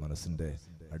റാഹത്തുള്ള നിങ്ങളുടെ മനസ്സിൻ്റെ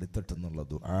അടിത്തട്ടിൽ നിന്നുള്ള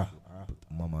ദുആ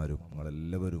ഉമ്മമാരും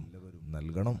നിങ്ങളെല്ലാവരും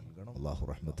നൽകണം. അള്ളാഹു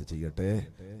റഹ്മത്ത് ചെയ്യട്ടെ.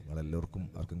 നിങ്ങളെല്ലാവർക്കും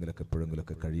ആർക്കെങ്കിലൊക്കെ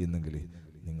എപ്പോഴെങ്കിലൊക്കെ കഴിയുന്നെങ്കിൽ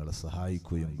നിങ്ങളെ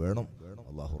സഹായിക്കുകയും വേണം.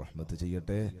 അള്ളാഹു റഹ്മത്ത്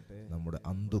ചെയ്യട്ടെ. നമ്മുടെ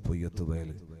അന്തു പൊയ്യത്തുബൈൽ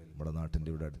നമ്മുടെ നാട്ടിൻ്റെ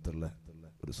ഇവിടെ അടുത്തുള്ള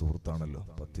ഒരു സുഹൃത്താണല്ലോ.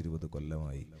 10-20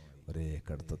 കൊല്ലമായി ഒരേ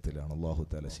കടത്തത്തിലാണ്. അള്ളാഹു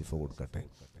തആല ശിഫ കൊടുക്കട്ടെ,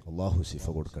 അള്ളാഹു ശിഫ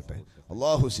കൊടുക്കട്ടെ,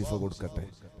 അള്ളാഹു ശിഫ കൊടുക്കട്ടെ.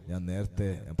 ഞാൻ നേരത്തെ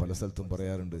പല സ്ഥലത്തും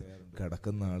പറയാറുണ്ട്,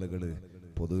 കിടക്കുന്ന ആളുകൾ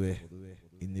പൊതുവെ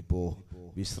ഇന്നിപ്പോൾ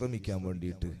വിശ്രമിക്കാൻ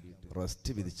വേണ്ടിയിട്ട്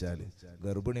റെസ്റ്റ് വിധിച്ചാൽ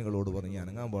ഗർഭിണികളോട് പറഞ്ഞ്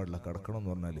അനങ്ങാൻ പാടില്ല, കിടക്കണം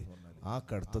എന്ന് പറഞ്ഞാൽ ആ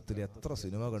കടത്തത്തിൽ എത്ര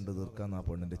സിനിമ കണ്ടു തീർക്കാന്ന് ആ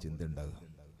പെണ്ണിൻ്റെ ചിന്ത ഉണ്ടാകുക,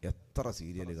 എത്ര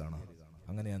സീരിയൽ കാണാം.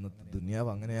 അങ്ങനെയാണ് ദുനിയാവ്,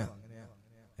 അങ്ങനെയാ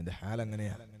എൻ്റെ ഹാൽ,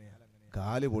 അങ്ങനെയാ.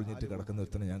 കാല് പൊളിഞ്ഞിട്ട് കിടക്കുന്ന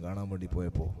ഒരുത്തനെ ഞാൻ കാണാൻ വേണ്ടി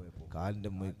പോയപ്പോൾ കാലിൻ്റെ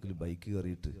മുകളിൽ ബൈക്ക്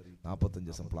കയറിയിട്ട് 45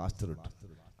 ദിവസം പ്ലാസ്റ്റർ ഇട്ട്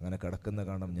അങ്ങനെ കിടക്കുന്ന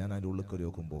കാണാം. ഞാൻ അതിൻ്റെ ഉള്ളിൽ കയറി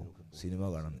നോക്കുമ്പോൾ സിനിമ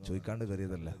കാണാൻ ചോദിക്കാണ്ട്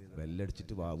കയറിയതല്ല,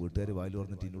 വെല്ലടിച്ചിട്ട് വീട്ടുകാർ വായിൽ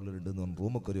പറഞ്ഞിട്ട് ഇതിൻ്റെ ഉള്ളിലുണ്ടെന്ന് പറഞ്ഞ്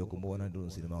റൂമിൽ കയറി നോക്കുമ്പോൾ അതിൻ്റെ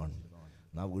സിനിമ കാണും.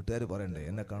 ആ വീട്ടുകാർ പറയണ്ടേ,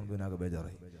 എന്നെ കാണുമ്പോൾ ഇതിനാകെ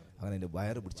ബേജാറായി. അങ്ങനെ അതിൻ്റെ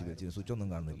വയറ് പിടിച്ച് വലിച്ചിട്ട് സ്വിച്ചൊന്നും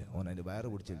കാണുന്നില്ല. ഓൻ അതിൻ്റെ വയറ്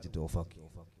പിടിച്ച് വലിച്ചിട്ട് ഓഫാക്കി.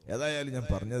 ഏതായാലും ഞാൻ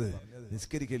പറഞ്ഞത്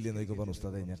നിസ്കരിക്കില്ലേ എന്നൊക്കെ പറഞ്ഞു.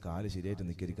 ഉസ്താദേ ഞാൻ കാല് ശരിയായിട്ട്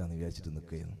നിസ്കരിക്കാമെന്ന് വിചാരിച്ചിട്ട്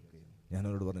നിൽക്കുകയായിരുന്നു.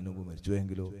 ഞാനവരോട് പറഞ്ഞു മുമ്പ്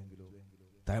മരിച്ചുവെങ്കിലോ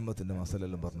തയമ്പത്തിൻ്റെ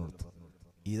മസലെല്ലാം പറഞ്ഞു കൊടുത്തു.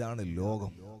 ഇതാണ്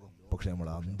ലോകം. പക്ഷെ നമ്മൾ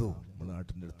അന്തു നമ്മുടെ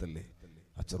നാട്ടിൻ്റെ അടുത്തല്ലേ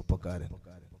ആ ചെറുപ്പക്കാരൻ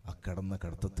ആ കിടന്ന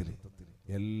കിടത്തത്തിൽ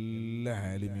എല്ലാ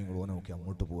ആലിമീങ്ങളും ഓനെ നോക്കി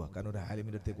അങ്ങോട്ട് പോവുക. കാരണം ഒരു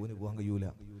ആലിമിൻ്റെ അടുത്തേക്ക് ഓന് പോകാൻ കഴിയൂല.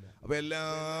 അപ്പോൾ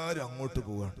എല്ലാവരും അങ്ങോട്ട്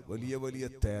പോവുകയാണ്. വലിയ വലിയ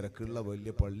തിരക്കുള്ള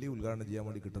വലിയ പള്ളി ഉദ്ഘാടനം ചെയ്യാൻ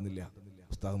വേണ്ടി കിട്ടുന്നില്ല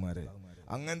ഉസ്താദുമാരെ.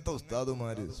 അങ്ങനത്തെ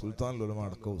ഉസ്താദുമാർ, സുൽത്താൻ ഉലമ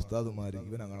അടക്കം ഉസ്താദുമാർ,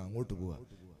 ഇവനങ്ങനെ അങ്ങോട്ട് പോവുക.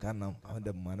 കാരണം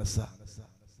അവൻ്റെ മനസ്സാ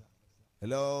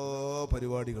എല്ലാ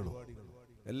പരിപാടികളും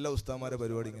എല്ലാ ഉസ്താമാരെ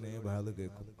പരിപാടി ഇങ്ങനെ ബാധ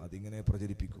കേൾക്കും, അതിങ്ങനെ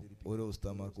പ്രചരിപ്പിക്കും. ഓരോ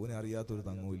ഉസ്താമാർക്കും ഓനെ അറിയാത്തൊരു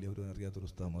തങ്ങുമില്ല, ഒരു അറിയാത്തൊരു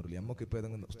ഉസ്താമാരില്ല. നമുക്കിപ്പോൾ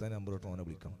ഏതെങ്കിലും ഉസ്താദിനെ നമ്പർ ഇട്ടോ ഓനെ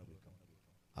വിളിക്കാം.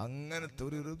 അങ്ങനത്തെ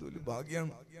ഒരു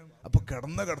ഭാഗ്യമാണ്. അപ്പൊ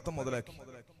കിടന്ന കടത്തം മുതലാക്കി,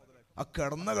 ആ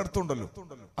കിടന്ന കടത്തുണ്ടല്ലോ,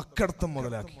 അക്കടത്തം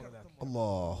മുതലാക്കി.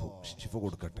 അല്ലാഹു ശിഫ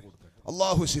കൊടുക്കട്ടെ,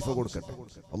 അല്ലാഹു ശിഫ കൊടുക്കട്ടെ,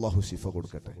 അല്ലാഹു ശിഫ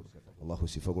കൊടുക്കട്ടെ, അല്ലാഹു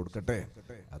ശിഫ കൊടുക്കട്ടെ.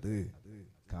 അത്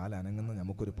കാലനങ്ങുന്ന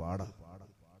നമുക്കൊരു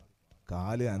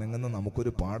കാല് അനങ്ങുന്ന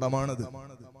നമുക്കൊരു പാഠമാണത്.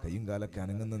 കൈയും കാലൊക്കെ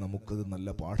അനങ്ങുന്ന നമുക്കത്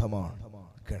നല്ല പാഠമാണ്.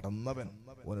 കിടന്നവൻ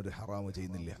ഓനൊരു ഹറാമ്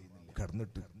ചെയ്യുന്നില്ല,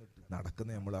 കിടന്നിട്ട്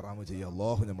നടക്കുന്ന നമ്മൾ ഹറാമ് ചെയ്യുക.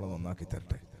 അല്ലാഹു നമ്മളെ നന്നാക്കി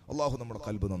തരട്ടെ, അല്ലാഹു നമ്മുടെ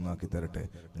ഖൽബ് നന്നാക്കി തരട്ടെ.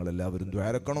 നിങ്ങളെല്ലാവരും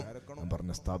ദ്വാരക്കണം. ഞാൻ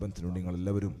പറഞ്ഞ സ്ഥാപനത്തിന് വേണ്ടി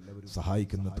നിങ്ങളെല്ലാവരും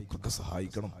സഹായിക്കുന്നതൊക്കെ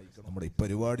സഹായിക്കണം. നമ്മുടെ ഈ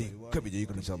പരിപാടി ഒക്കെ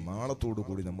വിജയിക്കണം ഇൻഷാ അല്ലാഹ്. നാളത്തോടു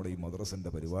കൂടി നമ്മുടെ ഈ മദ്രസന്റെ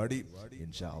പരിപാടി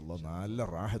ഇൻഷാ അല്ലാഹ് നല്ല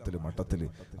റാഹത്തിൽ മട്ടത്തിൽ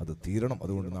അത് തീരണം.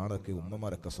 അതുകൊണ്ട് നാളെയൊക്കെ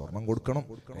ഉമ്മമാരൊക്കെ സ്വർണം കൊടുക്കണം,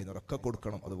 കൈനിറക്കെ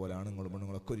കൊടുക്കണം. അതുപോലെ ആണുങ്ങളും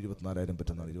പെണ്ണുങ്ങളൊക്കെ ഒരു 24,000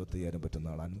 പറ്റുന്ന ആൾ, 25,000 പറ്റുന്ന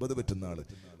ആൾ, 50 പറ്റുന്ന ആൾ,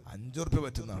 5 റുപ്യ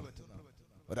പറ്റുന്ന ആൾ,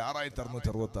 ഒരു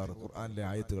 6,666 ഖുർആനിലെ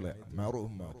ആയത്തുകളെ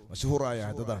മശഹൂറായ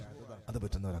ആയതാണ്, അത്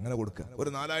പറ്റുന്നവർ അങ്ങനെ കൊടുക്കുക. ഒരു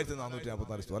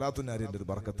 4,444 സ്വലാത്തുന്നാരിന്റെ ഒരു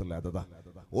ബർക്കത്തുള്ള അതതാ.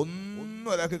 ഒന്നും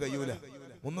ഒരാൾക്ക് കഴിയൂല.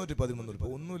 313 രൂപ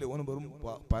ഒന്നുമില്ല, ഓന് വെറും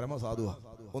പരമസാധുവാ.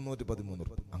 313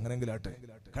 രൂപ അങ്ങനെങ്കിലാട്ടെ,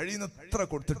 കഴിയുന്നത്ര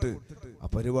കൊടുത്തിട്ട് ആ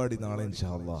പരിപാടി നാളെ ഇൻഷാ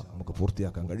അല്ലാഹ് നമുക്ക്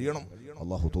പൂർത്തിയാക്കാൻ കഴിയണം.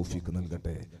 അല്ലാഹു തൗഫീഖ്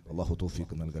നൽകട്ടെ, അല്ലാഹു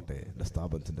തൗഫീഖ് നൽകട്ടെ. എന്റെ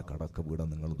സ്ഥാപനത്തിന്റെ കടക്ക വീടാൻ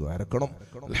നിങ്ങൾ ദ്വാരക്കണം.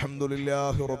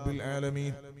 അൽഹംദുലില്ലാഹി റബ്ബിൽ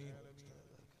ആലമീൻ,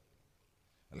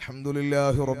 الحمد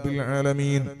لله رب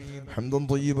العالمين حمدا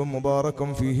طيبا مباركا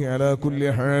فيه على كل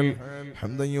حال،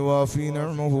 حمدا يوافي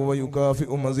نعمه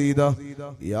ويكافئ مزيده.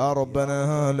 يا ربنا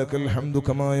لك الحمد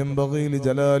كما ينبغي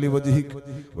لجلال وجهك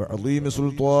وعظيم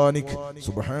سلطانك.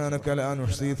 سبحانك لا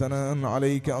نحصي ثناء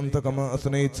عليك أنت كما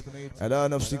أثنيت على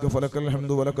نفسك، فلك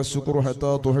الحمد ولك الشكر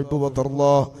حتى تحب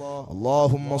وترضى.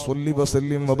 اللهم صل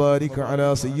وسلم وبارك على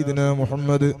سيدنا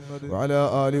محمد وعلى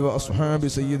آله وأصحاب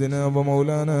سيدنا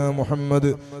ومولانا محمد.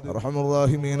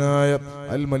 റഹ്മാനുർ-റഹീമീനായ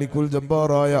അൽ മലിക്കുൽ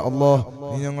ജബ്ബാറായ അല്ലാഹ്,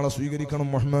 നീ ഞങ്ങളെ സ്വീകരിക്കണം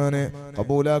റഹ്മാനെ,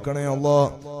 ഖബൂലാക്കണേ അല്ലാഹ്.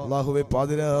 അല്ലാഹുവേ,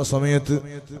 പാതിരാ സമയത്ത്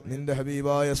നിന്റെ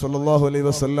ഹബീബായ സ്വല്ലല്ലാഹു അലൈഹി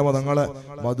വസല്ലമ തങ്ങളെ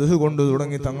മദ്ഹ് കൊണ്ട്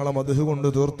തുടങ്ങി തങ്ങളെ മദ്ഹ് കൊണ്ട്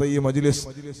തീർത്ത ഈ മജ്ലിസ്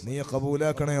നീ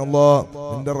ഖബൂലാക്കണേ അല്ലാഹ്.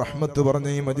 നിന്റെ റഹ്മത്ത് പറഞ്ഞ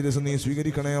ഈ മജ്ലിസ് നീ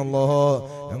സ്വീകരിക്കണേ അല്ലാഹ്.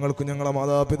 ഞങ്ങൾക്ക് ഞങ്ങളെ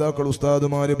മാതാപിതാക്കൾ,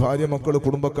 ഉസ്താദുമാര്, ഭാര്യ, മക്കൾ,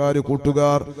 കുടുംബക്കാർ,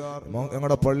 കൂട്ടുകാർ,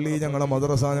 ഞങ്ങളുടെ പള്ളി, ഞങ്ങളുടെ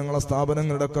മദ്രസ, ഞങ്ങളുടെ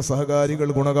സ്ഥാപനങ്ങളുടെ ഒക്കെ സഹകാരികൾ,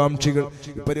 ഗുണകാംക്ഷികൾ,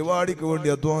 ഈ പരിപാടിക്ക് വേണ്ടി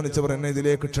അധ്വാനിച്ചവർ, എന്നെ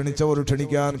ഇതിലേക്ക് ക്ഷണിച്ചവർ,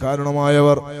 ക്ഷണിക്കാൻ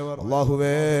കാരണമായവർ,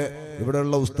 അല്ലാഹുവേ,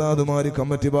 ഇവിടെയുള്ള ഉസ്താദുമാര്,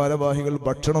 കമ്മിറ്റി ഭാരവാഹികൾ,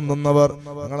 ഭക്ഷണം തന്നവർ,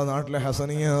 ഞങ്ങളുടെ നാട്ടിലെ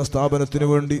ഹസനിയ സ്ഥാപനത്തിനു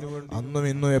വേണ്ടി അന്നും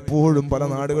ഇന്നും എപ്പോഴും പല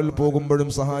നാടുകളിൽ പോകുമ്പോഴും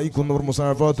സഹായിക്കുന്നവർ,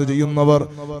 മുസാഫാത്ത് ചെയ്യുന്നവർ,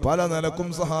 പല നിലക്കും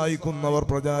സഹായിക്കുന്നവർ,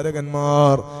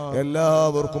 പ്രചാരകന്മാർ,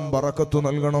 എല്ലാവർക്കും ബറക്കത്ത്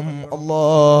നൽകണം അല്ലാ,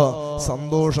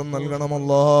 സന്തോഷം നൽകണം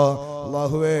അല്ലാ.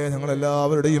 അല്ലാഹുവേ,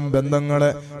 ഞങ്ങളെല്ലാവരുടെയും ബന്ധങ്ങളെ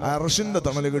അർശിന്റെ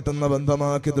തണല് കിട്ടുന്ന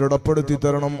ബന്ധമാക്കി ദൃഢപ്പെടുത്തി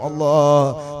തരണം അല്ലാ.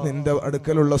 നിന്റെ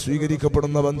അടുക്കലുള്ള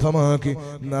സ്വീകരിക്കപ്പെടുന്ന ബന്ധമാക്കി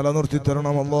നിലനിർത്തി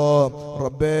തരണം അല്ലാ.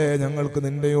 റബ്ബേ, ഞങ്ങൾക്ക്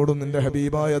നിന്റെയോടും നിന്റെ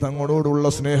ഹബീബായ തങ്ങളോടുള്ള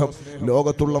സ്നേഹം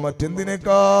ലോകത്തുള്ള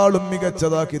മറ്റെന്തിനേക്കാളും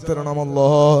മികച്ചതാക്കി തരണമല്ലോ.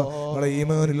 ഞങ്ങളെ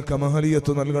ഈമാനിൽ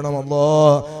കമാലിയത്ത് നൽകണമല്ലോ,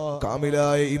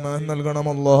 കാമിലായ ഈമാൻ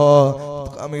നൽകണമല്ലോ,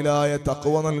 കാമിലായ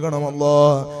തഖ്വ നൽകണമല്ലോ.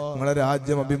 ഞങ്ങളെ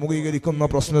രാജ്യം അഭിമുഖീകരിക്കുന്ന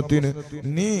പ്രശ്നത്തിന്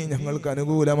നീ ഞങ്ങൾക്ക്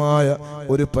അനുകൂലമായ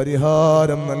ഒരു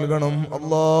പരിഹാരം നൽകണം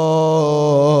അല്ലാ.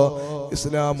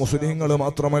 ഇസ്ലാം മുസ്ലിങ്ങൾ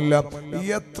മാത്രമല്ല,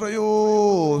 എത്രയോ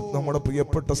നമ്മുടെ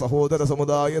പ്രിയപ്പെട്ട സഹോദര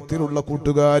സമുദായത്തിലുള്ള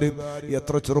കൂട്ടുകാര്,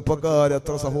 എത്ര ചെറുപ്പക്കാർ,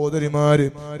 എത്ര സഹോദരിമാര്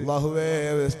അല്ലാഹുവേ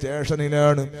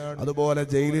സ്റ്റേഷനിലാണ്, അതുപോലെ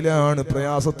ജയിലിലാണ്,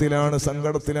 പ്രയാസത്തിലാണ്,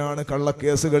 സങ്കടത്തിലാണ്,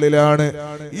 കള്ളക്കേസുകളിലാണ്.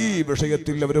 ഈ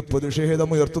വിഷയത്തിൽ അവർ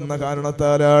പ്രതിഷേധമുയർത്തുന്ന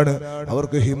കാരണത്താലാണ്.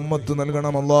 അവർക്ക് ഹിമ്മത്ത്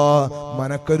നൽകണമല്ലോ,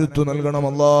 മനക്കരുത്തു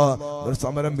നൽകണമല്ലോ, ഒരു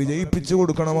സമരം വിജയിപ്പിച്ചു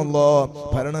കൊടുക്കണമല്ലോ.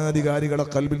 ഭരണാധികാരികളെ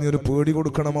കൽബിൽ നീ ഒരു പേടി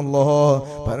കൊടുക്കണമല്ലോ.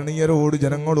 ഭരണീയരോട്,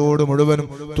 ജനങ്ങളോട് മുഴുവനും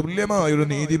തുല്യമായൊരു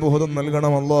നീതിബോധം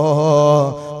നൽകണമല്ലോ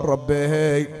റബ്ബേ.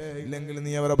 ഇല്ലെങ്കിൽ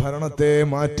നീ അവരെ ഭരണത്തെ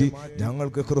മാറ്റി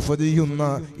ഞങ്ങൾക്ക് കൃപ ചെയ്യുന്ന,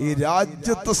 ഈ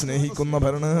രാജ്യത്തെ സ്നേഹിക്കുന്ന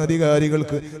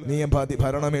ഭരണാധികാരികൾക്ക് നീ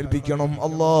ഭരണമേൽപ്പിക്കണം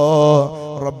അല്ലാ.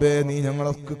 റബ്ബേ, നീ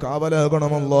ഞങ്ങൾക്ക്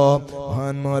കാവലാകണമല്ലോ,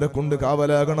 മഹാന്മാരെ കൊണ്ട്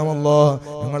കാവലാകണമല്ലോ.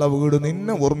 ഞങ്ങളെ വീട്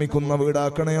നിന്നെ ഓർമ്മിക്കുന്ന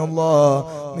വീടാക്കണേ അല്ലാ,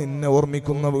 നിന്നെ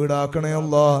ഓർമ്മിക്കുന്ന വീടാക്കണേ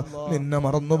അല്ലാ. നിന്നെ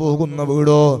മറന്നു പോകുന്ന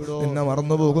വീടോ, നിന്നെ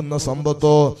മറന്നു പോകുന്ന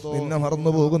സമ്പത്തോ, നിന്നെ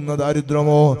മറന്നു പോകുന്ന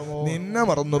ദാരിദ്ര്യമോ, നിന്നെ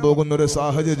മറന്നു പോകുന്ന ഒരു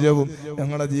സാഹചര്യവും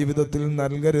ഞങ്ങളുടെ ജീവിതത്തിൽ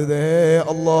നൽകരുതേ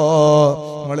അല്ലാ.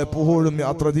 ഞങ്ങളെപ്പോഴും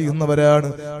യാത്ര ചെയ്യുന്നവരാണ്,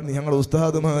 ഞങ്ങൾ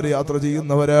ഉസ്താദുമാര് യാത്ര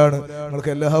ചെയ്യുന്നവരാണ്.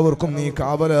 ഞങ്ങൾക്ക് എല്ലാവർക്കും നീ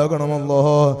കാവലാകണമല്ലോ.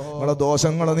 ഞങ്ങളെ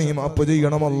ദോഷങ്ങളെ നീ മാപ്പ്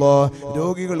ചെയ്യണമല്ലോ.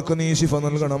 രോഗികൾക്ക് നീ ശിഫ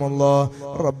നൽകണമല്ലോ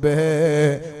റബ്ബേ.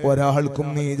 ഒരാൾക്കും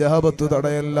നീ ഇജാബത്ത്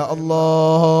തടയല്ല അല്ലാ.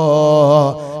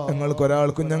 ഞങ്ങൾ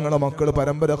ഞങ്ങൾക്കൊരാൾക്കും ഞങ്ങളെ മക്കൾ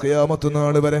പരമ്പര ഖിയാമത്ത്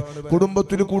നാൾ വരെ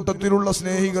കുടുംബത്തിൽ കൂട്ടത്തിലുള്ള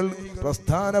സ്നേഹികൾ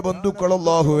പ്രസ്ഥാന ബന്ധുക്കൾ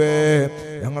അല്ലാഹുവേ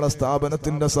ഞങ്ങളെ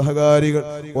സ്ഥാപനത്തിന്റെ സഹകാരികൾ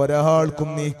ഒരാൾക്കും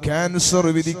നീ ക്യാൻസർ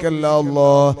വിധിക്കല്ല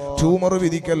അല്ലാഹ്, ട്യൂമർ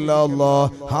വിധിക്കല്ല അല്ലാഹ്,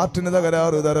 ഹാർട്ടിന്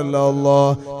തകരാറ് തരല്ല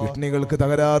അല്ലാഹ്, കിഡ്നികൾക്ക്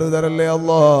തകരാറ് തരല്ലേ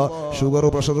അല്ലാഹ്, ഷുഗർ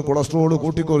പ്രഷർ കൊളസ്ട്രോൾ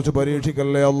കൂട്ടിക്കുറച്ച്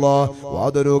പരീക്ഷിക്കല്ലേ അല്ലാഹ്,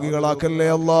 വാദരോഗികളാക്കല്ലേ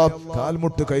അല്ലാഹ്,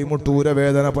 കാൽമുട്ട് കൈമുട്ട്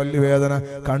ഊരവേദന പല്ലുവേദന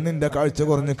കണ്ണിന്റെ കാഴ്ച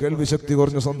കുറഞ്ഞ് കേൾവി ശക്തി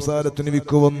കുറഞ്ഞ് സംസാരത്തിന്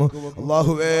വിക്കുവന്നു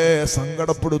അല്ലാഹുവേ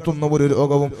സങ്കടപ്പെടുത്തുന്ന ഒരു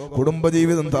രോഗവും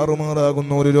കുടുംബജീവിതം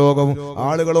താറുമാറാകുന്ന ഒരു രോഗവും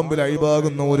ആളുകൾ മുമ്പിൽ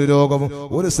അഴിവാകുന്ന ഒരു രോഗവും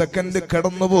ഒരു സെക്കൻഡ്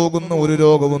കടന്നു പോകുന്ന ഒരു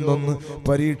രോഗവും തന്ന്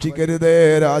പരീക്ഷിക്കരുതേ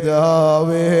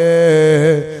രാജാവേ.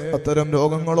 അത്തരം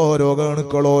രോഗങ്ങളോ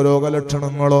രോഗാണുക്കളോ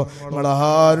രോഗലക്ഷണങ്ങളോ നിങ്ങൾ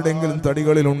ആരുടെങ്കിലും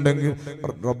തടികളിലുണ്ടെങ്കിൽ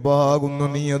റബ്ബാകുന്നു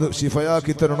നീ അത്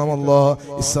ശിഫയാക്കി തരണമല്ലാ.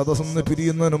 ഈ സദസ്സെന്ന്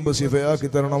പിരിയുന്നതിന് മുമ്പ് ശിഫയാക്കി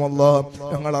തരണമല്ലാ.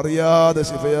 ഞങ്ങൾ അറിയാതെ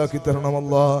ശിഫയാക്കി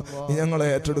തരണമല്ലാ. നീ ഞങ്ങളെ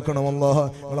ഏറ്റെടുക്കണമല്ലാ.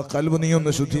 ഞങ്ങളെ കൽബ് നീ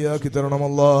ഒന്ന് ശുദ്ധിയാക്കി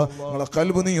തരണമല്ലാ. ഞങ്ങളെ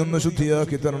കൽബ് നീ ഒന്ന്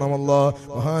ശുദ്ധിയാക്കി തരണമല്ലാ.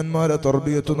 മഹാന്മാരെ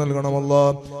തർബിയത്ത് നൽകണമല്ലാ.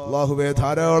 അല്ലാഹുവേ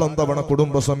ധാരാളം തവണ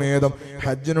കുടുംബസമേതം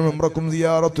ഹജ്ജിനും ഉംറക്കും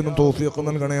സിയാറത്തിനും തൗഫീഖ്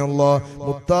നൽകണേ അല്ലാ.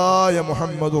 മുത്തായ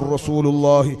മുഹമ്മദുർ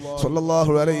റസൂലുള്ളാഹി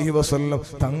സ്വല്ലല്ലാഹു അലൈഹി വസല്ലം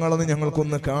തങ്ങളെ നീ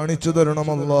ഞങ്ങൾക്കൊന്ന് കാണിച്ചു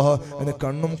തരണമല്ലാ. അതിന്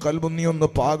കണ്ണും കൽബും നീ ഒന്ന്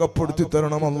പാകപ്പെടുത്തി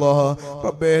തരണമല്ലാ.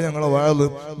 റബ്ബേ ഞങ്ങളെ വഅദ്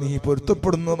നീ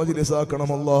പൊരുത്തപ്പെടുന്ന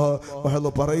മജ്ലിസാക്കണമല്ലാ.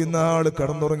 വഅദ് പറയുന്ന ആള്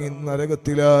കടന്നുറങ്ങി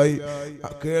നരകത്തിലായി,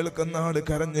 കേൾക്കുന്ന ആള്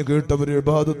കരഞ്ഞു കേട്ടവർ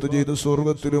ഇബാദത്ത് ചെയ്ത്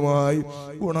സ്വർഗത്തിലുമായി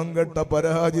ഗുണം കെട്ട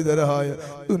പരാജിതരായ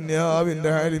ദുന്യാവിന്റെ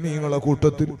ആലിമീങ്ങളെ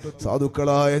കൂട്ടത്തിൽ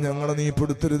സാധുക്കളായ ഞങ്ങളെ നീ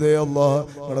പെടുത്തരുതേ അല്ലാ.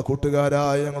 ഞങ്ങളെ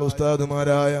കൂട്ടുകാരായ ഞങ്ങളെ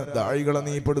ഉസ്താദുമാരായ ദാഴികളെ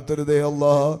നീ പെടുത്തരുതേ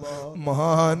അല്ലാ.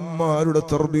 മഹാന്മാരുടെ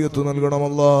തർബിയത്ത്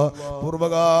നൽകണമല്ലാ.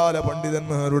 പൂർവകാല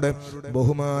പണ്ഡിതന്മാരുടെ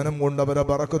ബഹുമാനം കൊണ്ട് അവരെ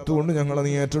ബറക്കത്ത് കൊണ്ട് ഞങ്ങളെ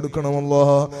നീ ഏറ്റെടുക്കണമല്ലാ.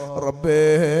 റബ്ബേ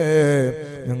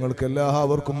ഞങ്ങൾക്ക്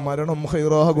എല്ലാവർക്കും മരണം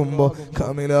ഖൈറാകുമ്പോ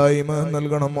കാമിലായി ഈമാൻ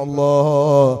നൽകണം അല്ലാ.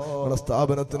 ഞങ്ങളുടെ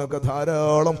സ്ഥാപനത്തിനൊക്കെ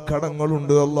ധാരാളം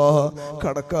കടങ്ങളുണ്ട് അല്ലാ.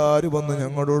 കടക്കാര് വന്ന്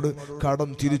ഞങ്ങളോട് കടം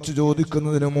തിരിച്ചു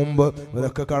ചോദിക്കുന്നതിന് മുമ്പ്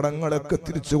ഇവരൊക്കെ കടങ്ങളൊക്കെ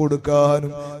തിരിച്ചു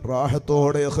കൊടുക്കാനും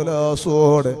റാഹത്തോടെ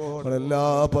ഇഖ്ലാസോടെ എല്ലാ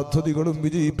പദ്ധതികളും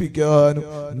വിജയിപ്പിക്കാനും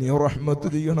നീ റഹ്മത്ത്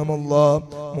ചെയ്യണമല്ലാ.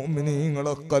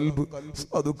 മുഅ്മിനീങ്ങളെ ഖൽബ്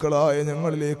സാധുക്കളായ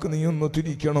ഞങ്ങളിലേക്ക് നീ ഒന്ന്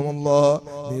തിരിക്കണമല്ലാ.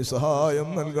 നീ സഹായം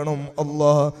നൽകണം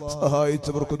അല്ലാ.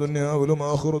 സഹായിച്ചവർക്ക് ദുനിയാവിലും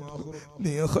ആഖിറത്തിലും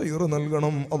നീ ഖൈർ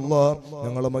നൽകണം അല്ലാ.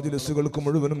 ഞങ്ങളെ മജ്ലിസുകൾക്ക്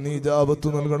മുഴുവനും നീ ഇജാബത്ത്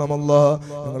നൽകണമല്ലാ.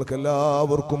 ഞങ്ങൾക്ക്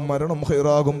എല്ലാവർക്കും മരണം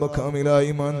ഖൈറാകുമ്പോ കാമിലായി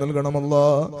ഈമാൻ നൽകണമല്ലാ.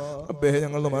 റബ്ബേ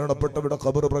ഞങ്ങളുടെ മരണപ്പെട്ടവരുടെ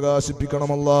ഖബർ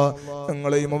പ്രകാശിപ്പിക്കണമല്ലാ.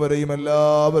 ഞങ്ങളെയും അവരെയും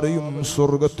എല്ലാവരെയും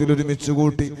സ്വർഗത്തിൽ ഒരുമിച്ച്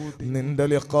കൂട്ടി നിന്റെ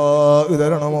ലിഖാ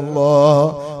തരണമല്ലാ.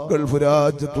 ഗൾഫ്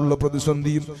രാജ്യത്തുള്ള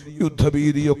പ്രതിസന്ധിയും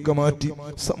യുദ്ധഭീതിയൊക്കെ മാറ്റി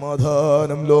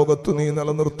സമാധാനം ലോകത്ത് നീ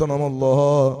നിലനിർത്തണമല്ലാ.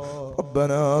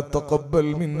 ربنا تقبل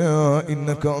منا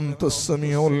إنك أنت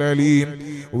السميع العليم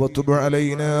وتب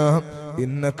علينا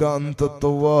إنك أنت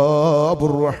التواب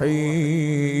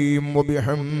الرحيم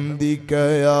وبحمدك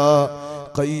يا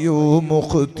قيوم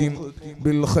اختم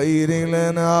بالخير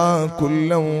لنا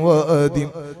كلا وأدم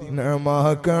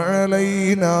نعمك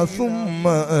علينا ثم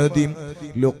أدم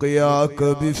لقياك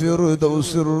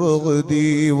بفردوس الرغد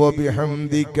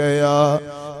وبحمدك يا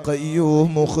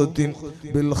قيوم اختم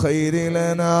بالخير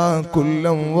لنا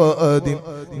كلا وأدم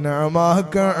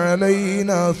نعمك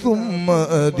علينا ثم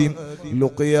أدم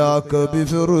لقياك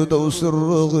بفردوس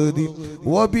الرغد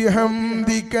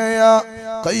وبحمدك يا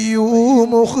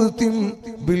قيوم اختم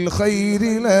بالخير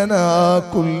لنا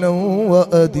كلا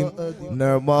وأدم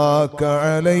نعمك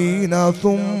علينا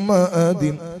ثم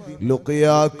أدم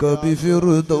لقياك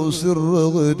بفردوس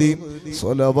الرغد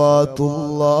صلوات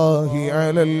الله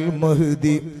على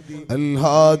المهدي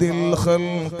الهادي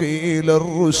الخلق إلى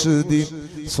الرشد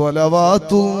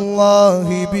صلوات الله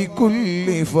بكل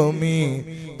فمي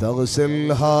تغسل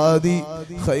الهادي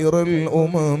خير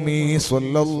الأمم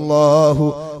صلى الله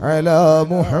على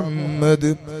محمد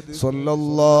صلى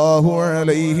الله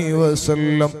عليه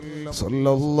وسلم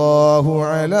صلى الله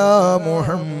على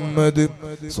محمد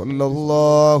صلى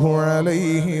الله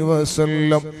عليه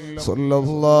وسلم صلى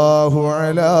الله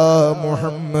على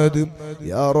محمد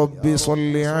يا رب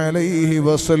صل عليه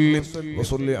وسلم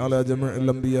وصل على جميع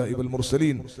الأنبياء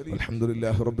والمرسلين والحمد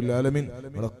لله رب العالمين.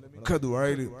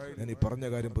 ദുആയിൽ ഞാൻ ഈ പറഞ്ഞ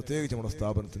കാര്യം പ്രത്യേകിച്ച് നമ്മുടെ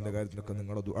സ്ഥാപനത്തിന്റെ കാര്യത്തിലൊക്കെ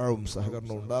നിങ്ങളുടെ ദുആവും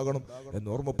സഹകരണവും ഉണ്ടാകണം എന്ന്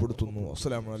ഓർമ്മപ്പെടുത്തുന്നു.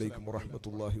 അസ്സലാമു അലൈക്കും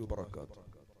വറഹ്മത്തുള്ളാഹി വബറകാതുഹു.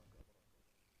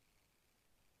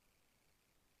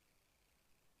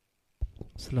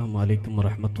 അസ്സലാമു അലൈക്കും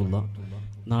വറഹ്മത്തുള്ളാഹി.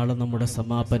 നാളെ നമ്മുടെ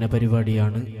സമാപന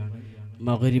പരിപാടിയാണ്.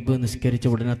 മഗ്രിബ് നിസ്കരിച്ച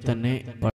ഉടനെ തന്നെ